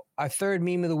 So our third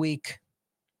meme of the week,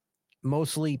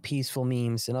 mostly peaceful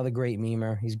memes. Another great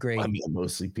memer. He's great. I mean,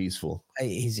 mostly peaceful.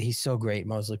 He's so great.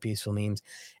 Mostly peaceful memes.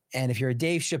 And if you're a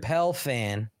Dave Chappelle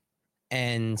fan,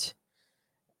 and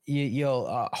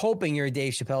you'll hoping you're a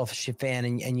Dave Chappelle fan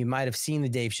and you might have seen the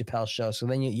Dave Chappelle show. So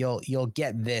then you'll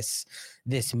get this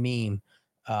meme.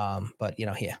 But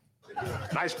here.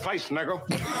 Nice place, nigga.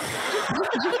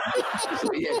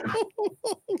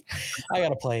 I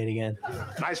gotta play it again.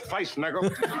 Nice place,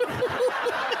 nigga.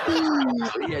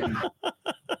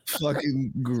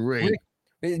 Fucking great.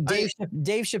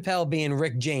 Dave Chappelle being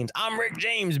Rick James. I'm Rick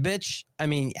James, bitch. I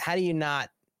mean, how do you not?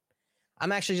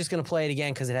 I'm actually just going to play it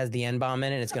again because it has the N-bomb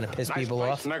in it. It's going to piss people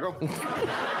off. So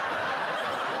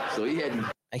he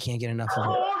had. I can't get enough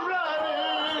of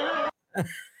it.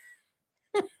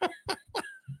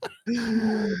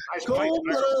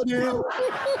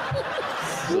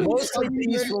 Mostly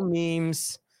peaceful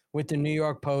memes with the New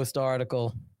York Post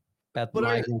article about the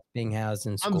migrants being housed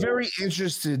in school. I'm very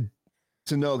interested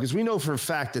to know, because we know for a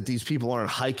fact that these people aren't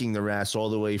hiking their ass all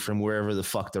the way from wherever the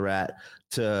fuck they're at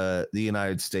to the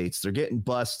United States. They're getting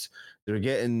bussed. They're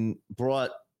getting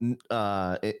brought in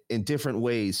different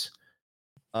ways.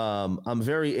 I'm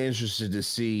very interested to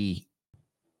see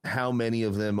how many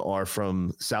of them are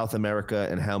from South America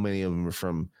and how many of them are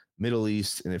from Middle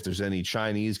East, and if there's any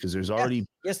Chinese, because there's already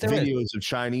videos of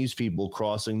Chinese people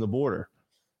crossing the border.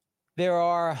 There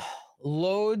are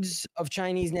loads of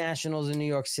Chinese nationals in New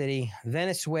York City,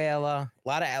 Venezuela, a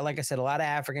lot of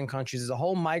African countries. There's a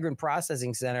whole migrant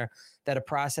processing center that are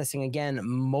processing, again,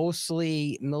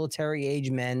 mostly military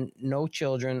age men, no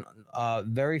children,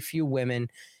 very few women.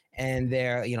 And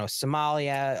they're,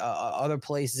 Somalia, other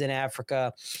places in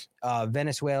Africa,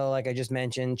 Venezuela, like I just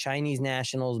mentioned, Chinese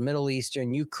nationals, Middle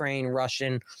Eastern, Ukraine,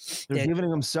 Russian. They're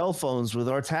giving them cell phones with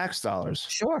our tax dollars.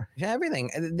 Sure, everything.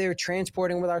 They're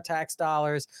transporting with our tax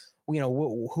dollars.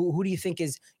 Who do you think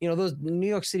is, those New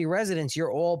York City residents,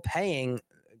 you're all paying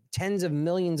tens of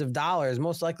millions of dollars,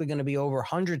 most likely going to be over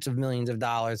hundreds of millions of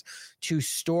dollars to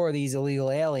store these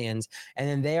illegal aliens. And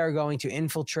then they are going to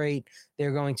infiltrate.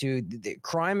 The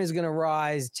crime is going to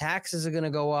rise. Taxes are going to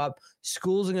go up.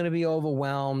 Schools are going to be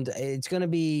overwhelmed. It's going to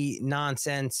be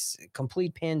nonsense,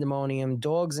 complete pandemonium,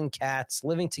 dogs and cats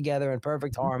living together in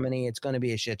perfect harmony. It's going to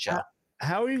be a shit show.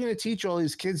 How are you going to teach all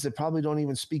these kids that probably don't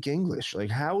even speak English? Like,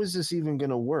 how is this even going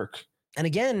to work? And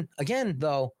again,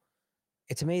 though,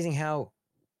 it's amazing how,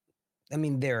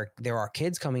 there are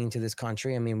kids coming into this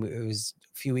country. It was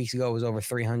a few weeks ago, it was over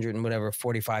 300 and whatever,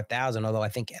 45,000. Although I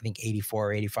think 84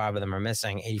 or 85 of them are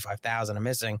missing. 85,000 are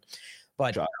missing.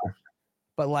 But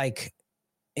like,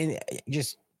 in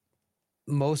just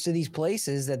most of these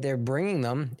places that they're bringing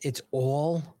them, it's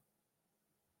all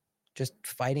just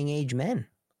fighting age men.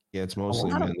 Yeah, it's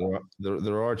mostly men.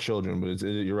 There are children, but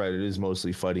you're right. It is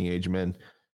mostly fighting age men.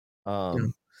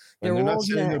 And they're not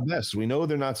sending their best. We know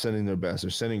they're not sending their best. They're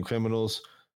sending criminals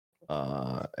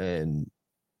and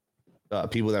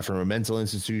people that from mental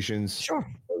institutions. Sure,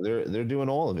 they're doing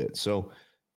all of it. So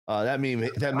that meme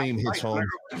hits home.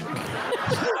 I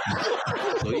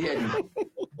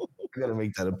gotta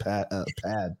make that a pad.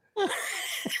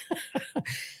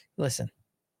 Listen,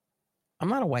 I'm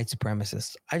not a white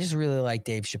supremacist. I just really like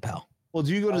Dave Chappelle. Well,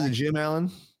 do you go to the gym,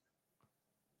 Alan?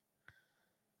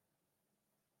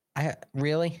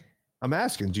 Really? I'm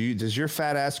asking. Does your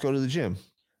fat ass go to the gym?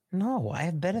 No, I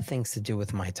have better things to do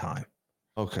with my time.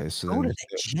 Okay, so go to the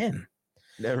gym.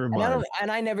 Never mind.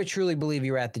 And I never truly believe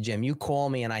you're at the gym. You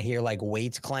call me and I hear like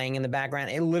weights clanging in the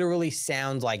background. It literally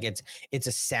sounds like it's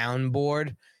a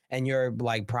soundboard, and you're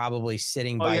like probably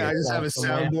sitting by. Oh yeah, I just have a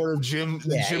soundboard of gym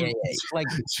like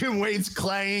gym weights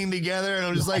clanging together, and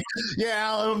I'm just like, yeah,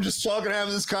 Alan, I'm just talking,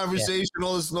 having this conversation,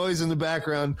 all this noise in the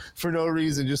background for no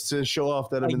reason, just to show off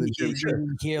that I'm in the gym.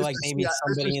 You hear like maybe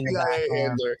somebody in the background.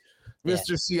 Handler,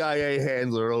 Mr. CIA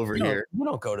handler over here. You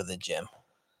don't go to the gym.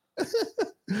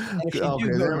 Okay,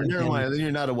 never mind. Then you're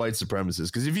not a white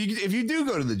supremacist, because if you do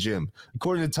go to the gym,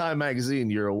 according to Time Magazine,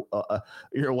 you're a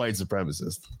white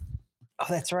supremacist. Oh,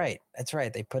 that's right. That's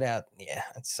right. They put out. Yeah,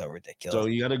 that's so ridiculous. So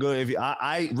you got to go.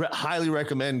 I highly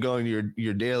recommend going to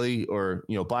your daily, or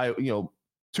buy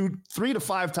 3 to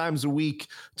 5 times a week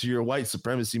to your white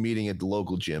supremacy meeting at the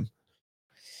local gym.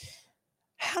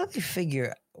 How did they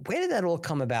figure? Where did that all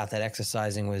come about? That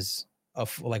exercising was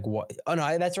like what? Oh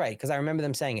no, that's right. Because I remember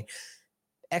them saying it.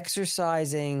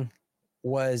 Exercising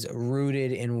was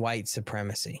rooted in white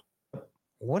supremacy.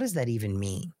 What does that even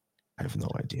mean? I have no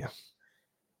idea.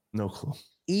 No clue.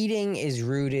 Eating is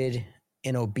rooted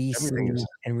in obesity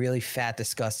and really fat,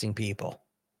 disgusting people.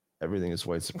 Everything is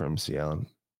white supremacy, Alan.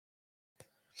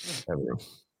 Everything.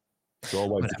 It's all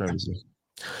white supremacy.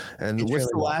 And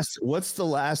what's the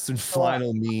last and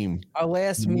final meme? Our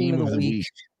last meme of the week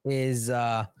is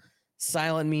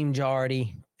Silent Meme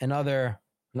Jardy, another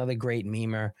great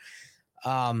memer.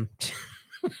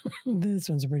 This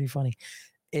one's pretty funny.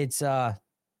 It's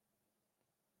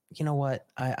you know what?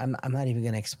 I'm not even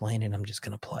gonna explain it. I'm just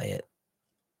gonna play it.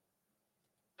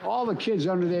 All the kids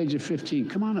under the age of 15,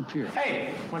 come on up here.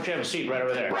 Hey, why don't you have a seat right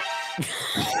over there?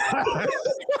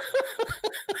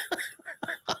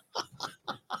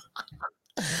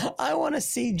 I want to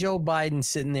see Joe Biden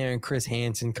sitting there and Chris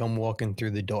Hansen come walking through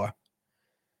the door.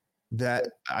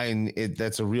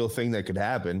 That's a real thing that could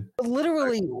happen.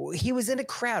 Literally, he was in a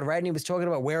crowd, right? And he was talking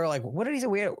about what did he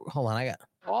say? Hold on,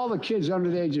 all the kids under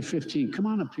the age of 15, come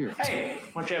on up here. Hey,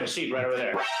 why don't you have a seat right over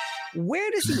there? Where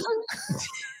does he?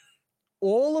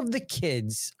 All of the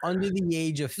kids under the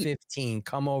age of 15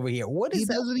 come over here. What is he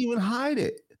that? Doesn't even hide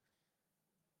it.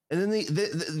 And then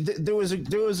there was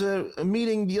a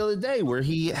meeting the other day where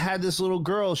he had this little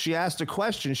girl. She asked a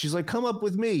question. She's like, "Come up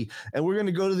with me, and we're going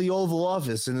to go to the Oval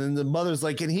Office." And then the mother's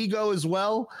like, "Can he go as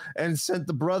well?" And sent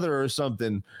the brother or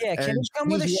something. Yeah, can he come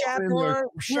with a chaperone?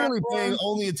 Really paying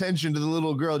only attention to the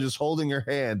little girl, just holding her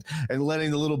hand and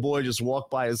letting the little boy just walk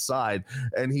by his side.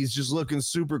 And he's just looking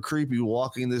super creepy,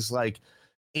 walking this like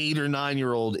 8 or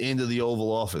 9-year-old into the Oval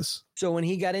Office. So when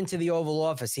he got into the Oval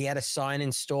Office, he had a sign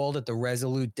installed at the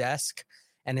Resolute desk,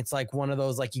 and it's like one of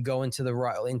those like you go into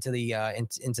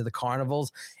the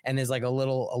carnivals, and there's like a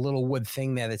little wood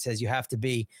thing there that says you have to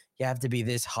be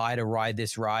this high to ride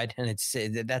this ride, and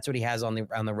that's what he has on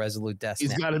the Resolute desk.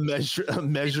 He's got a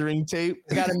measuring tape.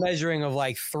 He's got a measuring of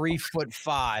like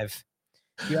 3'5".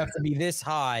 You have to be this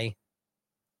high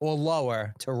or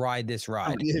lower to ride this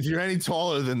ride. If you're any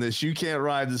taller than this, you can't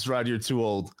ride this ride. You're too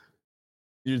old.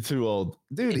 You're too old.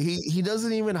 Dude, he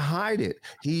doesn't even hide it.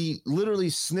 He literally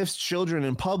sniffs children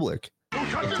in public. Who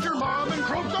touches your mom and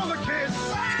croaks all the kids?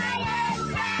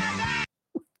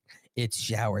 It's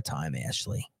shower time,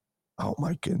 Ashley. Oh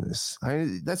my goodness.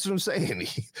 That's what I'm saying.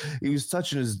 He was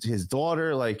touching his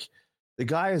daughter. Like, the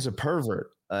guy is a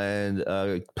pervert and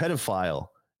a pedophile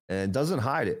and doesn't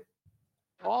hide it.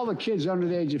 All the kids under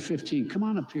the age of 15, come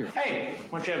on up here. Hey,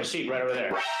 why don't you have a seat right over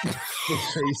there? The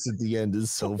face at the end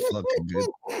is so fucking good.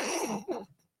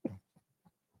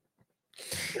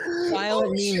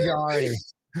 Silent memes already.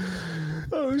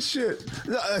 Oh shit!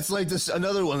 It's like this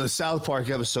another one, the South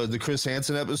Park episode, the Chris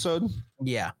Hansen episode.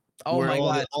 Yeah. Oh where my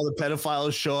god! All the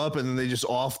pedophiles show up and then they just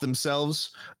off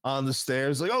themselves on the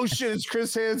stairs. Like, oh shit, it's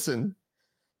Chris Hansen.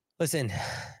 Listen.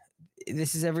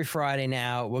 This is every Friday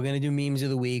now. We're going to do memes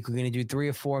of the week. We're going to do 3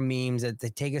 or 4 memes that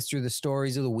take us through the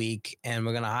stories of the week, and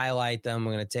we're going to highlight them.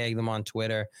 We're going to tag them on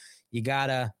Twitter. You got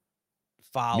to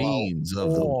follow memes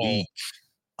of the week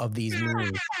of these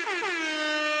memes.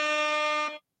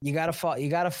 You got to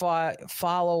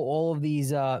follow all of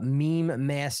these meme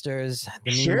masters.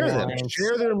 Share them.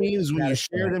 Share their memes when you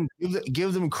share them.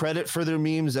 Give them credit for their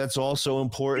memes. That's also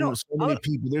important.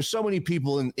 There's so many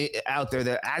people out there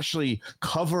that actually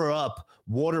cover up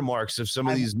watermarks of some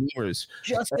of these memers.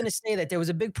 Just going to say that there was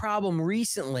a big problem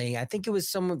recently. I think it was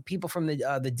some people from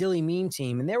the Dilly meme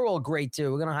team, and they were all great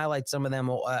too. We're going to highlight some of them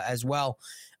as well.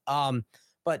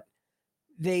 But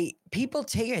people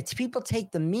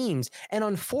take the memes, and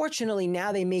unfortunately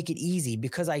now they make it easy,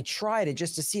 because I tried it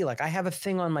just to see, like, I have a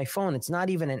thing on my phone. It's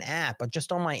not even an app, but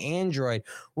just on my Android,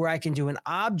 where I can do an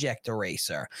object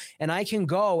eraser, and I can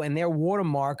go and their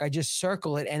watermark, I just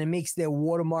circle it and it makes their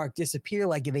watermark disappear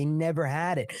like they never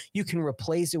had it. You can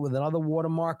replace it with another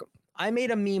watermark. I made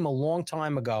a meme a long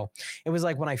time ago. It was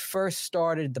like when I first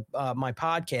started my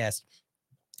podcast,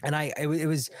 and I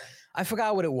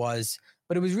forgot what it was,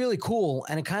 but it was really cool,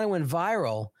 and it kind of went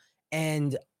viral,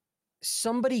 and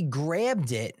somebody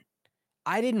grabbed it.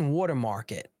 I didn't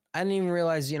watermark it. I didn't even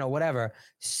realize, whatever.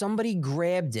 Somebody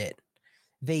grabbed it.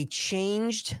 They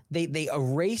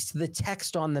erased the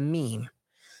text on the meme.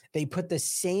 They put the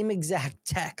same exact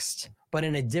text, but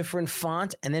in a different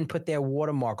font, and then put their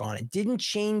watermark on it. Didn't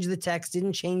change the text,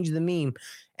 didn't change the meme.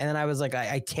 And then I was like,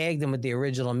 I tagged them with the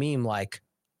original meme, like,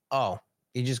 oh,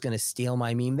 you're just going to steal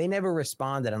my meme. They never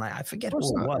responded, and I forget who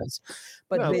it was.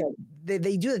 But no,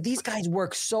 they do that. These guys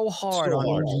work so hard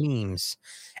on these memes.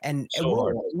 And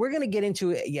we're going to get into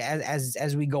it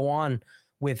as we go on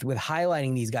with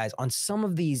highlighting these guys on some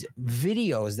of these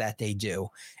videos that they do.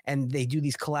 And they do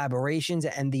these collaborations,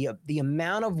 and the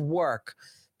amount of work.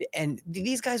 And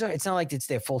these guys it's not like it's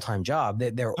their full-time job.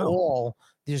 They're all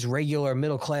just regular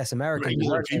middle-class Americans.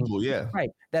 Regular people, yeah. Right.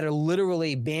 That are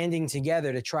literally banding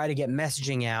together to try to get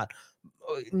messaging out.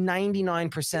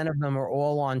 99% of them are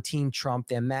all on Team Trump.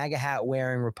 They're MAGA hat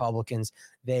wearing Republicans.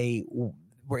 They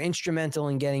were instrumental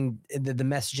in getting the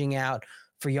messaging out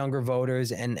for younger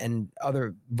voters and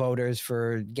other voters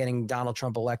for getting Donald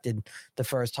Trump elected the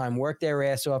first time. Worked their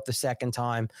ass off the second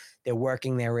time. They're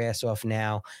working their ass off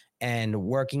now. and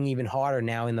working even harder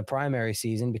now in the primary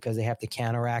season because they have to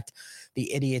counteract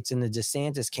the idiots in the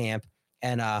DeSantis camp.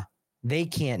 And they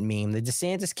can't meme. The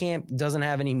DeSantis camp doesn't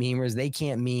have any memers. They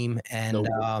can't meme. And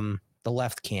the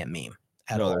left can't meme.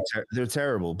 They're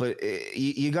terrible. But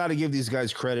you got to give these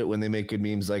guys credit when they make good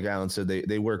memes. Like Alan said,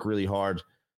 they work really hard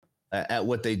at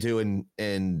what they do.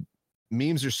 And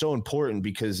memes are so important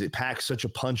because it packs such a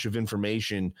punch of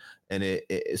information. And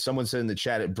someone said in the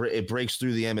chat, it breaks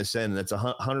through the MSN. And that's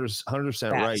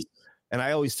 100% right. And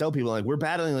I always tell people, like, we're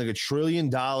battling like $1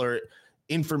 trillion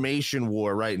information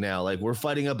war right now. Like, we're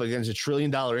fighting up against $1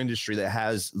 trillion industry that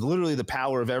has literally the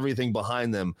power of everything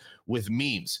behind them with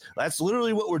memes. That's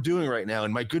literally what we're doing right now.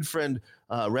 And my good friend,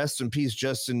 rest in peace,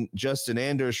 Justin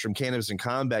Anders from Cannabis and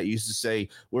Combat used to say,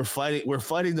 we're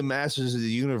fighting the masters of the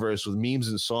universe with memes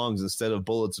and songs instead of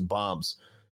bullets and bombs.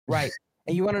 Right.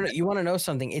 And you want to know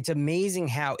something? It's amazing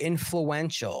how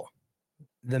influential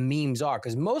the memes are,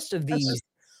 because most of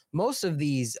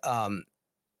these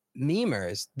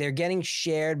memers, they're getting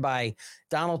shared by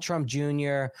Donald Trump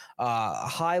Jr.,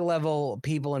 high-level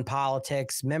people in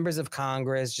politics, members of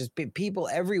Congress, just people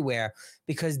everywhere,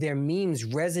 because their memes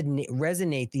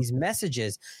resonate these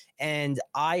messages. And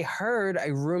I heard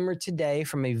a rumor today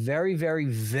from a very, very,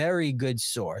 very good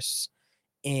source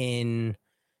in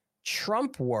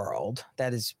Trump world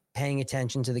that is paying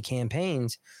attention to the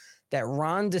campaigns that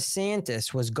Ron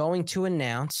DeSantis was going to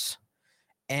announce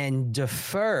and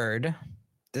deferred.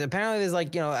 Apparently there's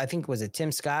I think, was it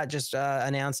Tim Scott just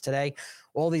announced today?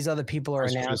 All these other people are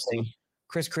announcing.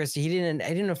 Chris Christie, he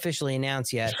didn't officially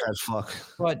announce yet.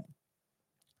 But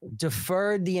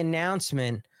deferred the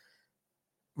announcement,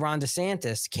 Ron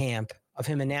DeSantis camp, of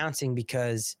him announcing,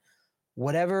 because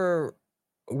whatever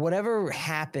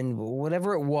happened,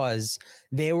 whatever it was,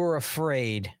 they were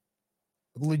afraid.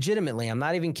 Legitimately, I'm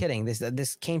not even kidding.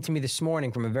 This came to me this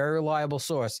morning from a very reliable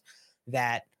source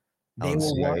that they were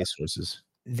CIA sources.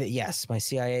 Yes, my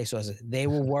CIA sources. They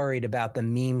were worried about the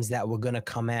memes that were going to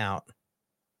come out,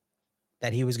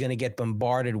 that he was going to get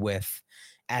bombarded with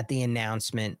at the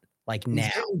announcement. Like, now,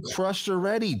 he's getting crushed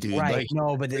already, dude. Right? Like,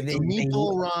 no, but the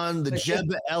Meeple Ron, the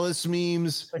Jeb Ellis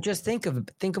memes. But just think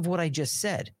of what I just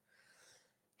said.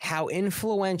 How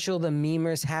influential the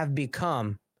memers have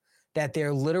become, that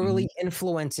they're literally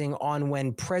influencing on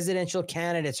when presidential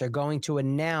candidates are going to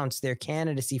announce their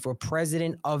candidacy for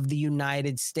president of the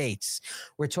United States.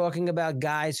 We're talking about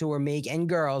guys who are and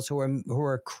girls who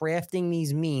are crafting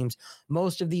these memes.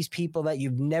 Most of these people that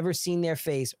you've never seen their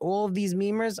face, all of these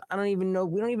memers,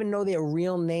 we don't even know their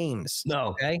real names. No.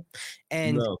 Okay.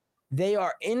 And they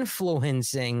are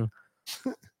influencing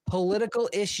political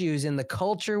issues in the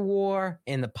culture war,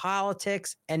 in the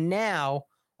politics, and now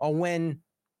or when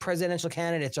presidential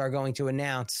candidates are going to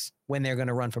announce when they're going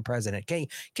to run for president.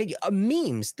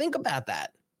 Memes. Think about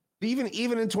that. Even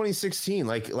in 2016,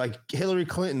 like Hillary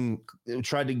Clinton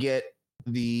tried to get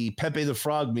the Pepe the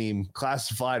Frog meme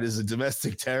classified as a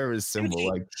domestic terrorist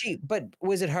symbol. But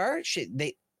was it her?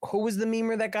 Who was the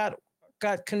memer that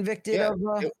got convicted of?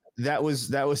 That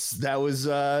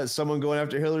was someone going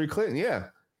after Hillary Clinton. Yeah.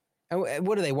 And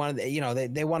what do they want?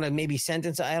 They want to maybe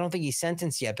sentence. I don't think he's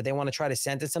sentenced yet, but they want to try to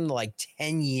sentence him to like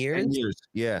 10 years. 10 years,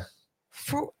 yeah.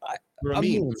 For a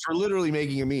meme, for literally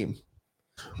making a meme,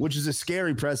 which is a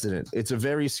scary precedent. It's a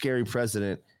very scary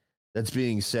precedent that's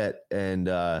being set, and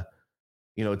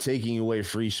taking away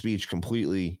free speech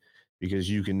completely, because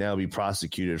you can now be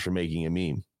prosecuted for making a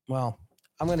meme. Well,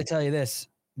 I'm going to tell you this.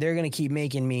 They're going to keep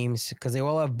making memes because they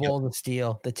all have balls of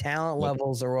steel. The talent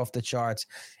levels are off the charts.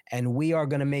 And we are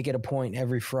going to make it a point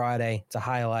every Friday to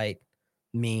highlight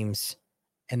memes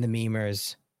and the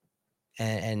memers.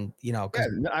 Not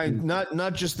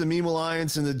just the Meme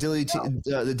Alliance and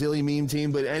the Dilly meme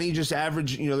team, but any just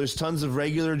average, there's tons of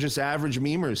regular, just average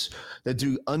memers that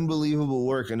do unbelievable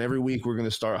work. And every week we're going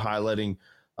to start highlighting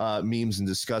memes and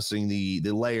discussing the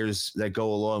layers that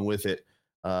go along with it.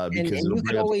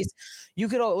 Because you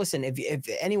could listen, if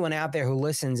anyone out there who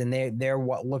listens and they're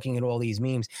looking at all these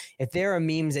memes, if there are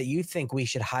memes that you think we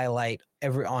should highlight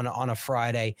on a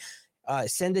Friday,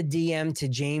 send a DM to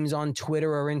James on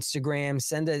Twitter or Instagram.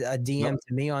 Send a DM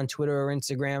to me on Twitter or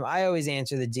Instagram. I always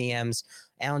answer the DMs.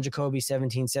 Alan Jacoby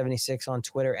 1776 on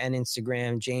Twitter and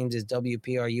Instagram. James is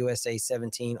WPRUSA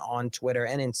 17 on Twitter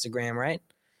and Instagram, right?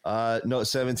 No,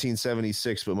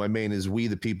 1776, but my main is We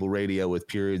the People Radio with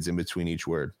periods in between each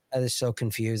word. That is so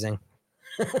confusing.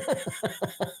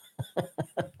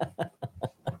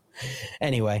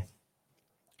 Anyway,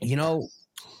 you know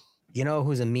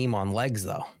who's a meme on legs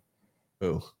though?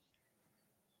 Who?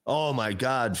 Oh my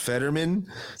God, Fetterman!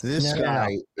 This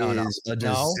guy is a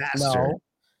disaster.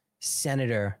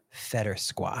 Senator Fetter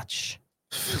Squatch.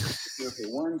 For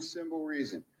one simple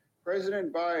reason.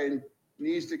 President Biden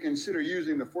needs to consider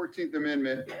using the 14th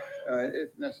Amendment if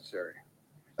necessary.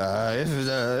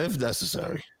 If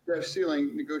necessary. Debt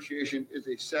ceiling negotiation is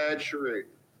a sad charade.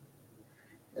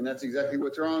 And that's exactly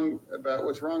what's wrong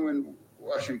in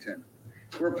Washington.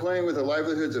 We're playing with the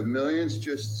livelihoods of millions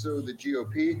just so the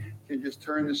GOP can just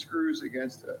turn the screws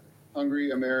against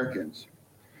hungry Americans.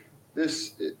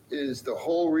 This is the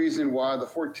whole reason why the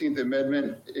 14th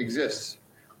Amendment exists.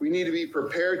 We need to be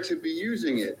prepared to be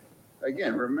using it.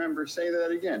 Again, remember, say that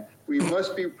again. We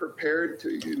must be prepared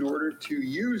in order to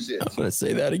use it. I'm going to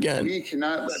say that again. We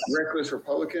cannot let reckless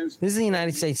Republicans. This is a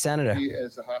United States Senator. Be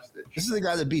as a hostage. This is the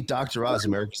guy that beat Dr. Oz,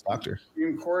 America's doctor.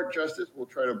 Supreme Court justice will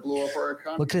try to blow up our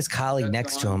economy. Look at his colleague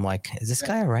next to him. Like, is this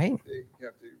guy all right? You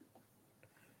have to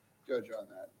judge on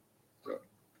that. So,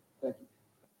 thank you.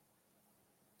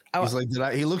 He's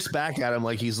like, he looks back at him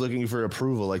like he's looking for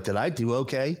approval. Like, did I do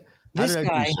okay? This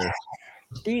guy.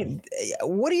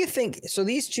 What do you think? So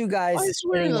these two guys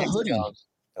sitting next to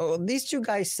him, these two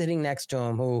guys sitting next to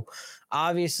him, who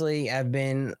obviously have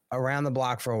been around the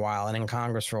block for a while and in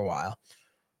Congress for a while.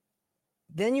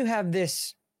 Then you have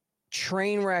this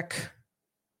train wreck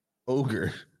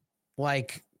ogre,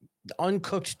 like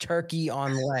uncooked turkey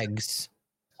on legs,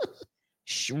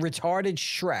 retarded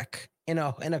Shrek in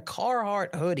a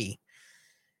Carhartt hoodie,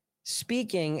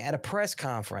 speaking at a press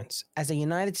conference as a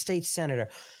United States senator.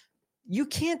 You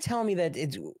can't tell me that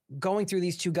it's going through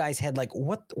these two guys' head. Like,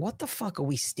 what the fuck are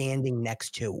we standing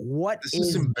next to? This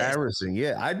is embarrassing.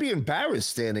 Yeah, I'd be embarrassed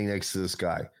standing next to this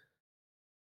guy.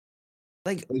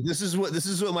 Like this is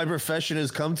what my profession has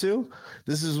come to.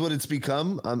 This is what it's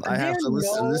become. I have to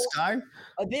listen to this guy.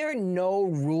 Are there no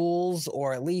rules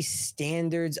or at least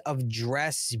standards of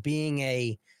dress being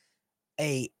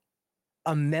a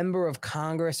member of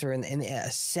Congress or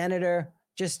a senator?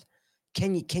 Just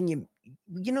can you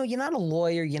you're not a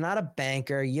lawyer, you're not a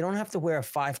banker, you don't have to wear a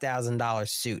 $5,000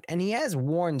 suit. And he has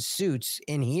worn suits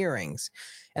in hearings.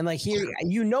 And like here,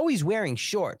 he's wearing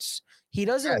shorts. He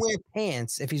doesn't wear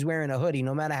pants if he's wearing a hoodie,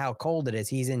 no matter how cold it is.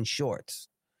 He's in shorts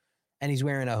and he's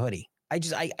wearing a hoodie. I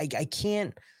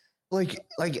can't like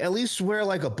at least wear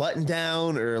like a button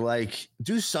down or like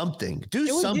do something. Do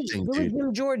something.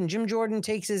 Jim Jordan. Jim Jordan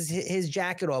takes his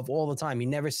jacket off all the time. You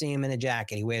never see him in a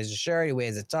jacket. He wears a shirt, he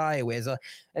wears a tie,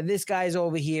 and this guy's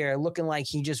over here looking like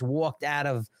he just walked out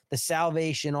of the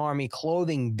Salvation Army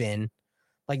clothing bin.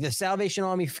 Like the Salvation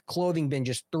Army clothing bin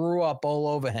just threw up all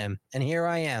over him. And here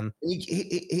I am.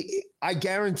 I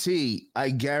guarantee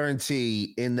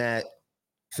in that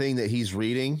thing that he's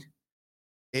reading,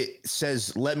 it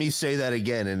says, let me say that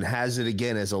again, and has it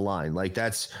again as a line. Like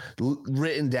that's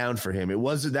written down for him.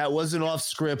 That wasn't off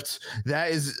script.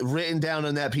 That is written down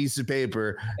on that piece of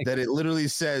paper that it literally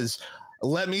says,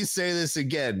 let me say this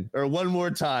again or one more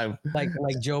time. Like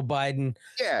Joe Biden.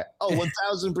 Yeah. Oh,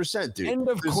 1000%, dude. End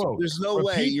of quote. There's no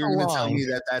way you're going to tell me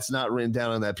that that's not written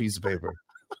down on that piece of paper.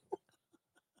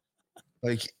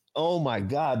 Like, oh my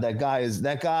God, that guy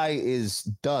is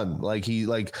done. Like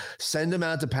send him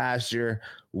out to pasture.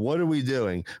 What are we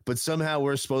doing? But somehow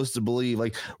we're supposed to believe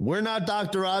like we're not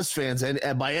Dr. Oz fans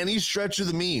and by any stretch of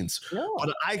the means. No.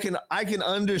 But I can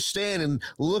understand and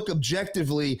look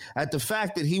objectively at the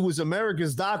fact that he was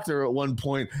America's doctor at one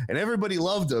point and everybody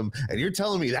loved him. And you're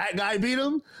telling me that guy beat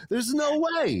him? There's no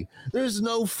way. There's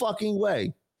no fucking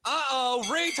way. Uh-oh,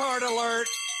 retard alert.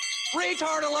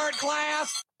 Retard alert,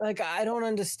 class. Like, I don't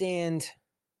understand.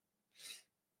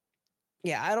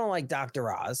 Yeah, I don't like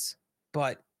Dr. Oz,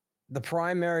 but the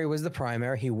primary was the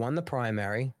primary. He won the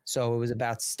primary. So it was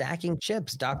about stacking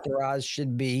chips. Dr. Oz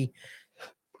should be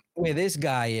where this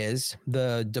guy is,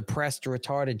 the depressed,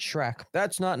 retarded Shrek.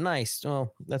 That's not nice.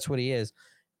 Well, that's what he is.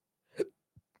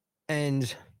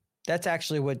 And that's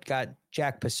actually what got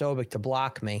Jack Posobiec to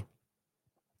block me.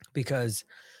 Because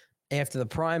after the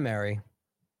primary,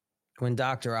 when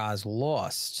Dr. Oz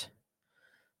lost,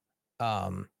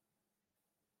 when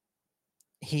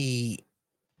he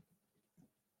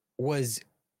won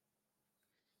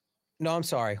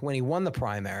the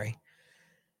primary,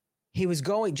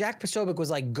 Jack Posobiec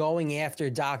was like going after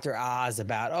Dr. Oz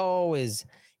about,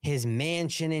 his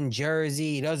mansion in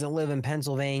Jersey. He doesn't live in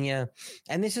Pennsylvania.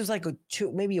 And this was like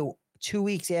maybe 2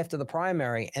 weeks after the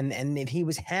primary. And he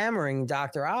was hammering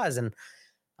Dr. Oz. And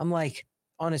I'm like,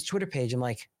 on his Twitter page, I'm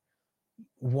like,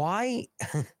 why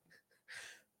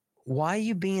are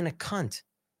you being a cunt?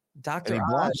 Dr.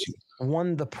 Oz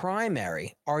won the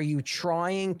primary. Are you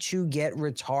trying to get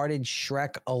retarded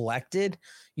Shrek elected?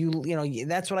 You know,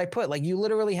 that's what I put. Like, you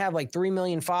literally have like 3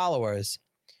 million followers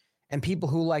and people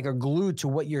who like are glued to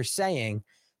what you're saying.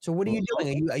 So what are you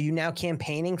doing? Are you now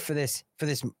campaigning for this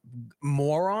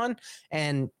moron?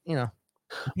 And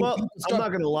well, I'm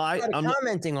not gonna lie. I'm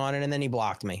commenting on it, and then he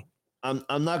blocked me.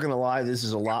 I'm not gonna lie. This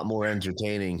is a lot more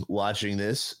entertaining watching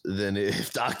this than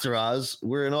if Dr. Oz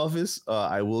were in office.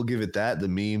 I will give it that. The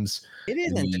memes. It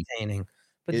is entertaining,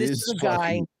 but this is a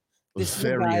guy. This is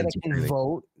a guy that can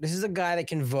vote. This is a guy that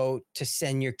can vote to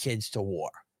send your kids to war.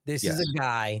 This is a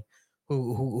guy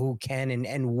who can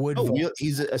and would vote.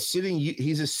 He's a sitting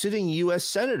U.S.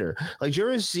 senator. Like, did you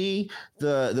ever see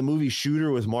the movie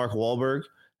Shooter with Mark Wahlberg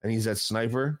and he's that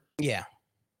sniper? Yeah.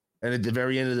 And at the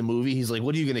very end of the movie, he's like,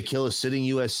 "What are you going to kill a sitting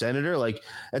U.S. senator?" Like,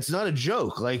 that's not a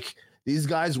joke. Like, these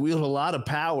guys wield a lot of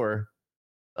power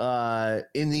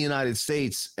in the United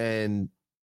States, and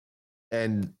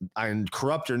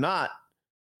corrupt or not,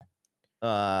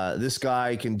 this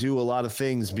guy can do a lot of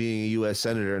things being a U.S.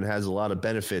 senator and has a lot of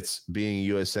benefits being a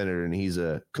U.S. senator. And he's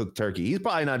a cooked turkey. He's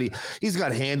probably not. He's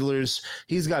got handlers.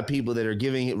 He's got people that are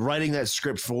writing that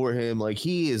script for him. Like,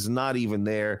 he is not even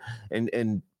there.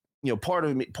 And part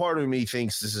of me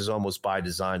thinks this is almost by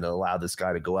design to allow this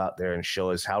guy to go out there and show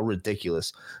us how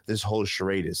ridiculous this whole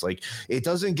charade is. Like, it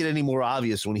doesn't get any more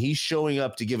obvious when he's showing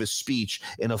up to give a speech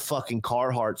in a fucking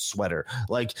Carhartt sweater.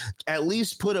 Like, at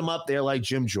least put him up there like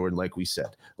Jim Jordan, like we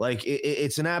said. Like,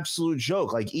 it's an absolute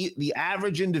joke. Like, the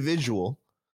average individual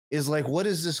is like, what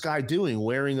is this guy doing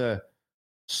wearing a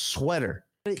sweater?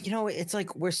 But it's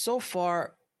like we're so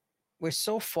far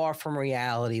from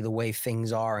reality, the way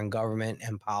things are in government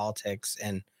and politics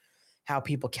and how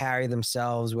people carry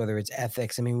themselves, whether it's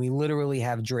ethics. I mean, we literally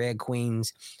have drag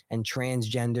queens and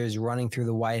transgenders running through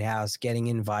the White House, getting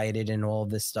invited and all of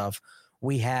this stuff.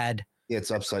 We had... Yeah, it's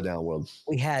upside down world.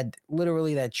 We had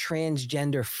literally that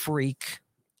transgender freak,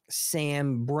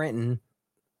 Sam Brinton,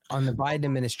 on the Biden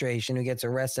administration who gets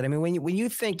arrested. I mean, when you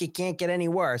think it can't get any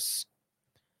worse,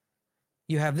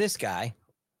 you have this guy.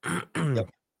 Yep.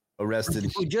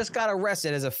 Arrested. Who just got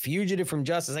arrested as a fugitive from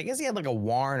justice. I guess he had like a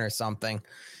warrant or something.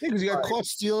 Yeah, because he got caught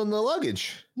stealing the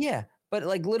luggage. Yeah, but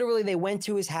like literally they went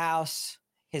to his house.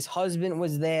 His husband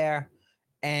was there.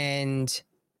 And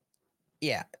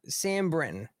yeah, Sam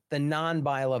Brinton, the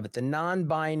non-binary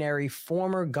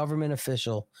former government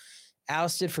official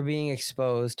ousted for being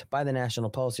exposed by the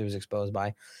National Post, he was exposed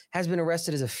by, has been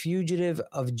arrested as a fugitive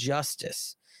of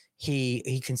justice.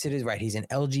 He considers, he's an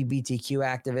LGBTQ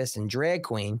activist and drag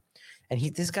queen. And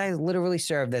this guy literally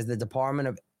served as the Department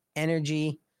of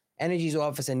Energy's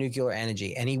Office of Nuclear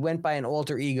Energy. And he went by an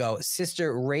alter ego,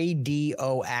 Sister Ray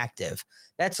D.O. Active.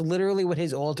 That's literally what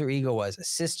his alter ego was,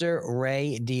 Sister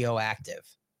Ray D.O. Active.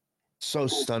 So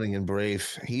stunning and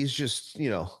brave. He's just,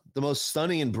 the most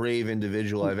stunning and brave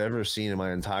individual I've ever seen in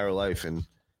my entire life. And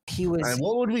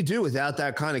what would we do without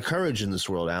that kind of courage in this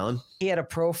world, Alan? He had a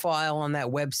profile on that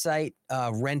website,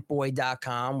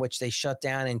 rentboy.com, which they shut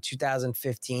down in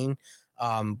 2015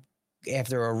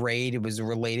 after a raid. It was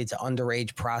related to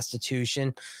underage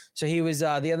prostitution. So he was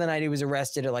the other night he was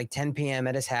arrested at like 10 p.m.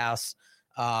 at his house.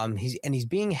 He's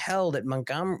being held at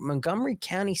Montgomery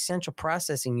County Central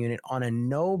Processing Unit on a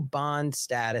no bond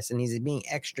status, and he's being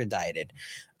extradited.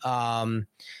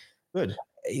 Good.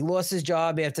 He lost his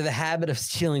job after the habit of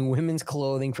stealing women's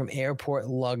clothing from airport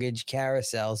luggage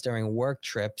carousels during work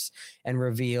trips, and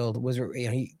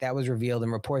that was revealed.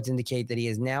 And reports indicate that he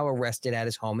is now arrested at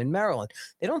his home in Maryland.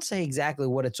 They don't say exactly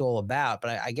what it's all about,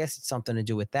 but I guess it's something to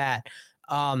do with that.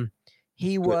 So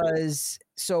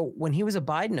when he was a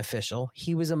Biden official,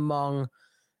 he was among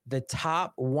the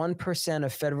top 1%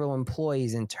 of federal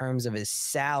employees in terms of his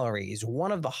salary. He's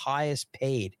one of the highest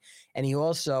paid, and he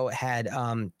also had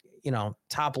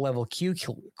top level Q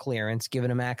clearance, giving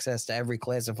him access to every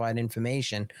classified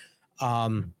information. He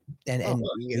had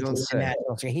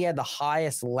the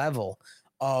highest level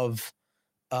of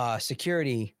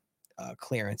security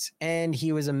clearance, and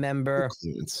he was a member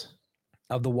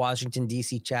of the Washington,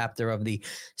 D.C. chapter of the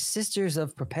Sisters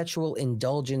of Perpetual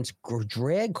Indulgence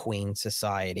Drag Queen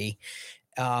Society,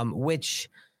 which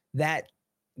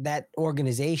that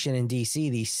organization in DC,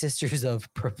 the Sisters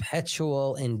of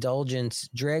Perpetual Indulgence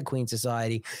Drag Queen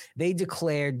Society, they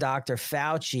declared Dr.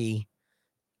 Fauci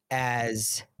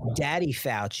as Daddy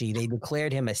Fauci. They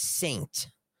declared him a saint.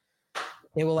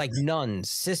 They were like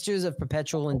nuns, Sisters of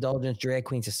Perpetual Indulgence Drag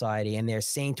Queen Society, and their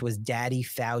saint was Daddy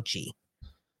Fauci.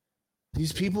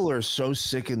 These people are so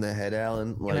sick in the head,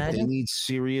 Alan. Like, they need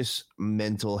serious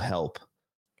mental help.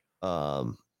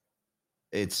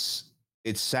 It's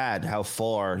sad how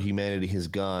far humanity has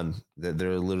gone that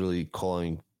they're literally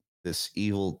calling this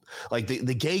evil, like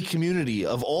the gay community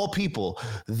of all people.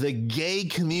 The gay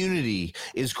community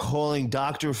is calling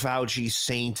Dr. Fauci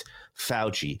Saint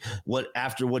Fauci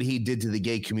after what he did to the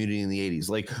gay community in the 80s.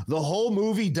 Like the whole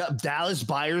movie Dallas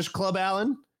Buyers Club,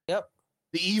 Alan. Yep.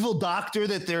 The evil doctor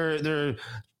that they're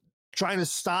trying to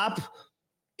stop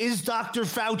is Dr.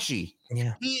 Fauci.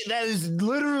 Yeah. That is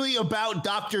literally about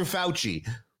Dr. Fauci.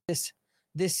 This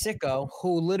sicko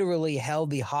who literally held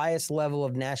the highest level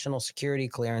of national security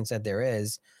clearance that there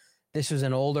is. This was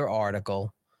an older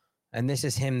article, and this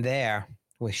is him there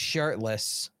with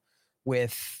shirtless,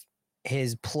 with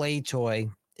his play toy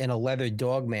in a leather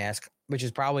dog mask, which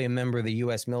is probably a member of the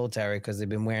U.S. military because they've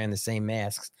been wearing the same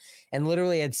masks, and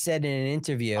literally had said in an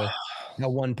interview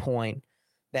at one point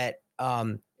that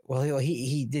well,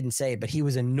 he didn't say it, but he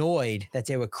was annoyed that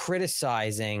they were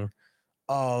criticizing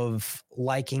of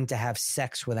liking to have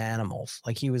sex with animals.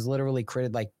 Like he was literally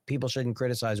like people shouldn't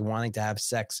criticize wanting to have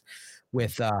sex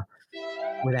with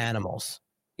animals.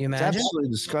 You imagine? It's absolutely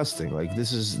disgusting. Like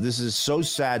this is so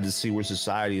sad to see where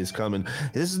society is coming.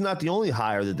 This is not the only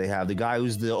hire that they have. The guy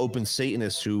who's the open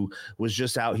Satanist who was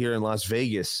just out here in Las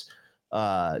Vegas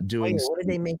doing. What did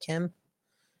they make him?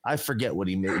 I forget what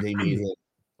they made him,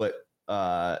 but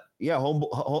yeah,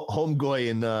 homeboy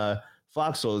in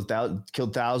Foxhole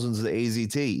killed thousands of the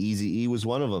AZT. Eazy-E was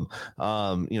one of them.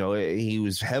 He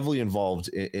was heavily involved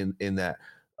in that.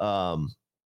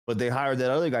 But they hired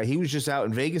that other guy. He was just out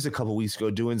in Vegas a couple weeks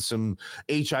ago doing some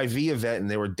HIV event, and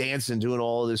they were dancing, doing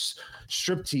all this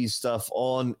striptease stuff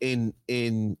in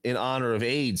honor of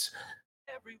AIDS.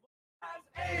 Everyone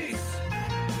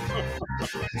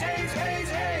has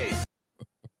AIDS.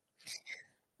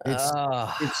 It's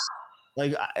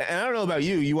like, and I don't know about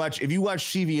you. If you watch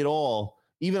TV at all,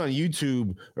 even on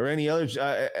YouTube or any other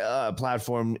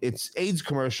platform, it's AIDS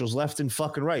commercials left and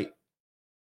fucking right.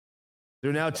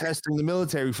 They're now testing the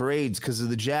military for AIDS because of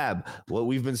the jab. What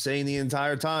we've been saying the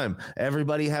entire time.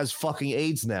 Everybody has fucking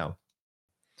AIDS now.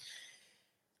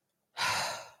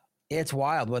 It's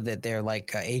wild what that they're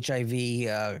like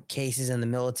HIV cases in the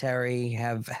military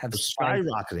have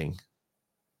skyrocketing.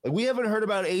 Like we haven't heard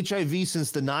about HIV since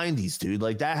the 90s, dude.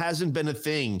 Like that hasn't been a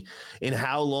thing in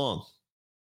how long?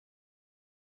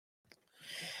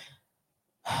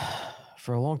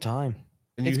 For a long time.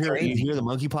 And you hear the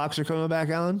monkeypox are coming back,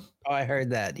 Alan? Oh, I heard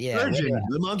that. Yeah.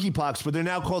 The monkeypox, but they're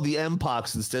now called the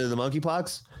M-pox instead of the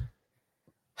monkeypox.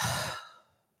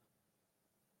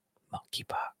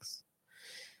 Monkeypox.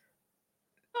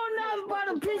 Oh, nothing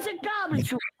but a piece of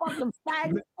garbage, you fucking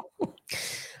fag.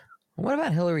 What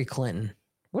about Hillary Clinton?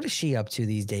 What is she up to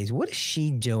these days? What is she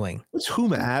doing? What's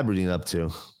Huma Aberdeen up to?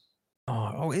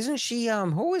 Oh, isn't she?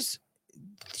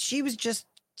 She was just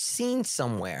seen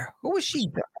somewhere. Who was she?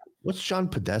 What's John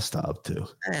Podesta up to?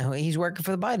 He's working for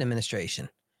the Biden administration.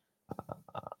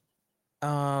 They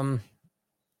saw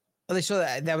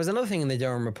that was another thing in the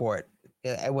Durham report.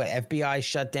 What FBI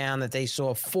shut down that they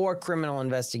saw 4 criminal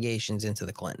investigations into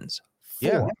the Clintons. 4.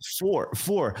 Yeah,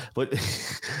 four. But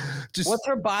just what's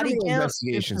her body count?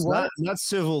 Investigations, not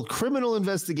civil, criminal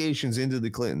investigations into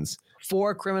the Clintons.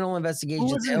 4 criminal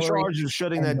investigations. Who was in charge of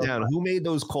shutting that down? Who made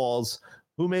those calls?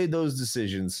 Who made those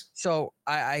decisions? So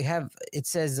I have, it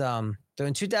says, so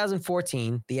in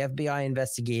 2014, the FBI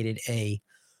investigated a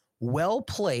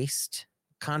well-placed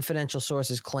confidential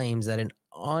sources claims that an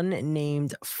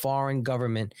unnamed foreign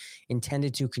government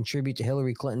intended to contribute to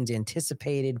Hillary Clinton's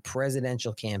anticipated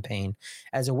presidential campaign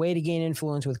as a way to gain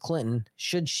influence with Clinton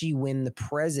should she win the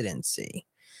presidency.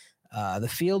 The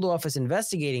field office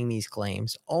investigating these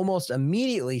claims almost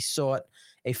immediately sought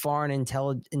a Foreign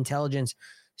Intelligence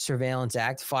Surveillance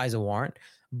Act, FISA warrant,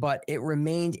 but it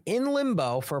remained in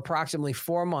limbo for approximately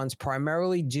 4 months,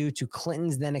 primarily due to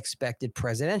Clinton's then expected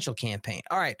presidential campaign.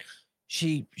 All right,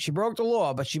 she broke the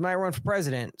law, but she might run for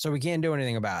president, so we can't do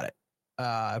anything about it.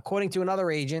 According to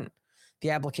another agent, the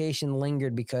application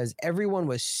lingered because everyone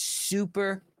was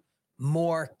super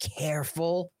more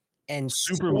careful and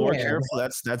super more careful.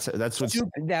 That's what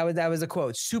that was a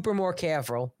quote. Super more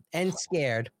careful and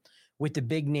scared with the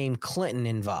big name Clinton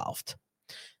involved.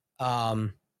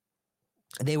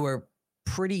 They were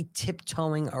pretty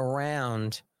tiptoeing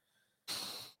around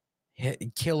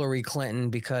Hillary Clinton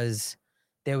because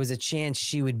there was a chance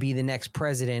she would be the next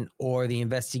president, or the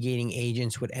investigating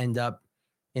agents would end up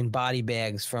in body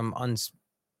bags from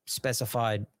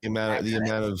unspecified. The amount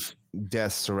of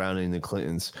deaths surrounding the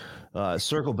Clintons.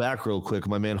 Circle back real quick.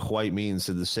 My man White Mean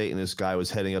said the Satanist guy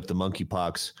was heading up the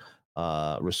monkeypox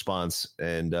response,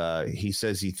 and he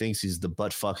says he thinks he's the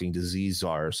butt fucking disease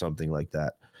czar or something like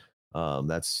that.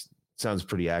 That's sounds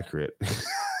pretty accurate.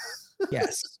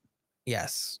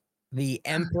 Yes. The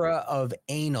emperor of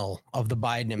anal of the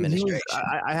Biden administration.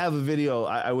 I have a video.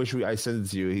 I wish I sent it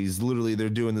to you. He's literally, they're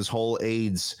doing this whole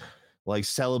AIDS like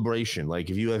celebration. Like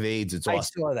if you have AIDS, it's I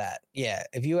awesome. saw that. Yeah.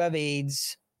 If you have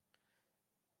AIDS,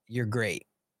 you're great.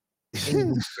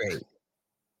 AIDS is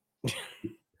great.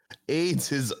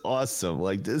 AIDS is awesome.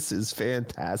 Like this is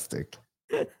fantastic.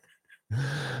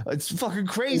 It's fucking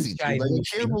crazy. Dude. Like,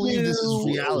 I can't believe this is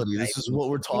reality. This is what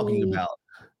we're talking about.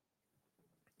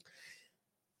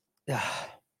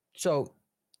 So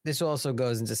this also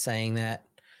goes into saying that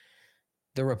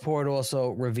the report also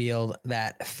revealed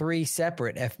that three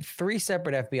separate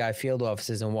FBI field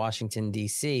offices in Washington,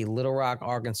 D.C., Little Rock,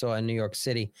 Arkansas, and New York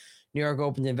City. New York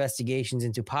opened investigations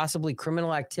into possibly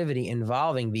criminal activity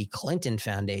involving the Clinton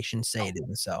Foundation, stated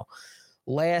so.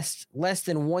 Less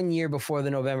than 1 year before the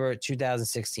November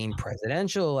 2016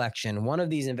 presidential election, one of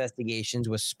these investigations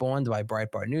was spawned by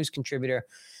Breitbart News contributor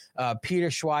Peter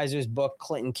Schweizer's book,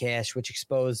 Clinton Cash, which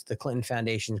exposed the Clinton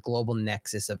Foundation's global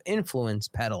nexus of influence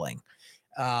peddling.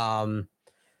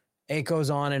 It goes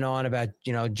on and on about,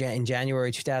 in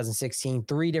January 2016,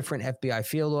 3 different FBI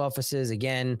field offices,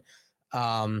 again,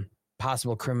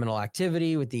 possible criminal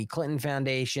activity with the Clinton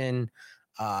Foundation,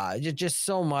 just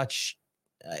so much.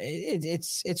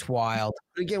 It's wild.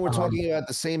 But again, we're talking about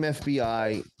the same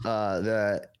FBI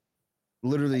that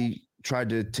literally tried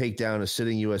to take down a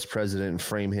sitting U.S. president and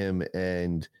frame him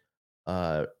and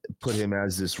put him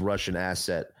as this Russian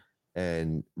asset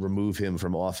and remove him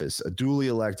from office. A duly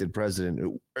elected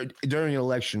president during an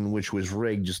election which was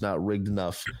rigged, just not rigged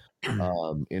enough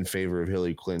in favor of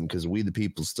Hillary Clinton, because we the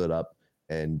people stood up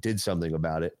and did something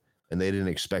about it, and they didn't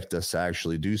expect us to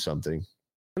actually do something.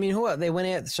 I mean, they went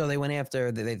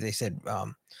after. They said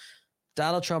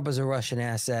Donald Trump was a Russian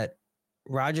asset.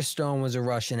 Roger Stone was a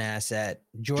Russian asset.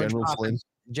 General Flynn.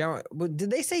 Did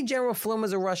they say General Flynn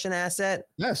was a Russian asset?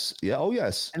 Yes. Yeah. Oh,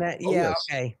 yes. And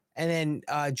okay. And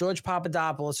then George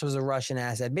Papadopoulos was a Russian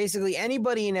asset. Basically,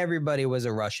 anybody and everybody was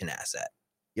a Russian asset.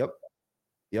 Yep.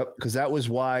 Because that's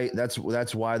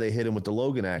why they hit him with the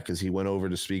Logan Act, because he went over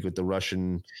to speak with the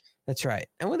Russian. That's right.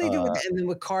 And what they do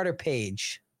with Carter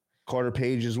Page. Carter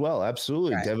Page as well.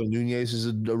 Absolutely. Right. Devin Nunes is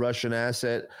a Russian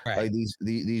asset. Right. Like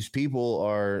these people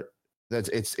are,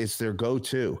 it's their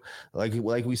go-to. Like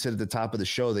we said at the top of the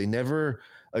show, they never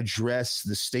address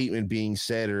the statement being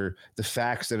said or the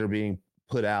facts that are being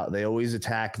put out. They always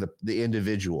attack the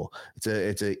individual.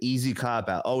 It's a easy cop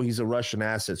out. Oh, he's a Russian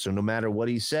asset, so no matter what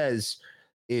he says,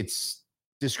 it's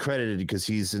discredited because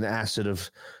he's an asset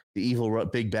of the evil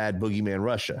big bad boogeyman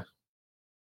Russia.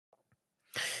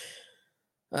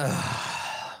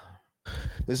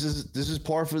 This is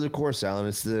par for the course, Alan.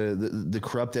 It's the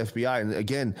corrupt FBI, and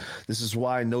again, this is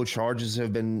why no charges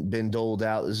have been doled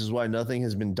out. This is why nothing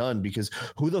has been done, because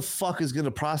who the fuck is going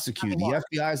to prosecute? The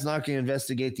FBI is not going to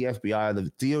investigate the FBI.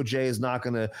 The DOJ is not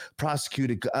going to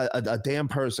prosecute a damn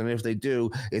person. And if they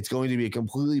do, it's going to be a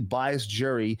completely biased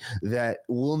jury that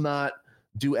will not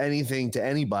do anything to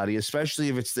anybody, especially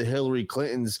if it's the Hillary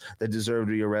Clintons that deserve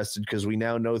to be arrested, because we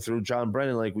now know through John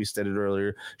Brennan, like we stated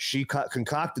earlier, she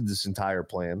concocted this entire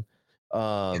plan.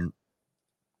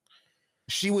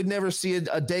 She would never see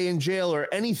a day in jail or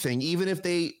anything, even if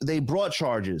they brought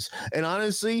charges. And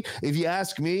honestly, if you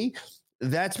ask me,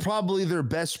 that's probably their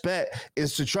best bet,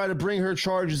 is to try to bring her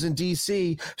charges in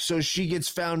D.C. so she gets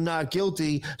found not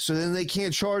guilty, so then they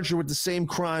can't charge her with the same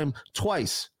crime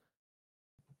twice.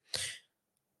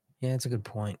 Yeah, that's a good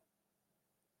point.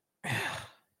 You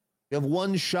have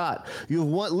one shot. You have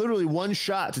literally one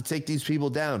shot to take these people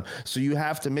down. So you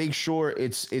have to make sure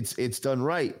it's done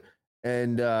right.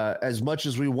 And as much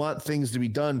as we want things to be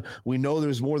done, we know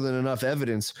there's more than enough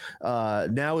evidence.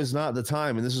 Now is not the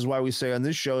time. And this is why we say on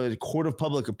this show that court of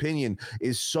public opinion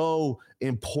is so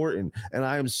important. And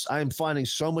I'm finding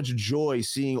so much joy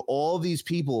seeing all these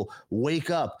people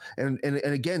wake up. And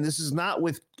again, this is not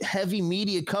with heavy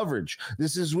media coverage.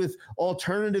 This is with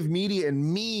alternative media and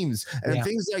memes and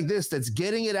things like this that's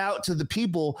getting it out to the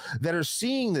people that are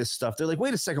seeing this stuff. They're like,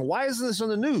 wait a second, why isn't this on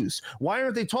the news? Why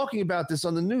aren't they talking about this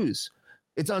on the news?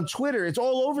 It's on Twitter. It's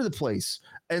all over the place.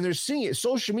 And they're seeing it.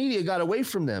 Social media got away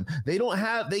from them. They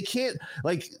can't,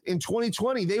 like in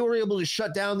 2020, they were able to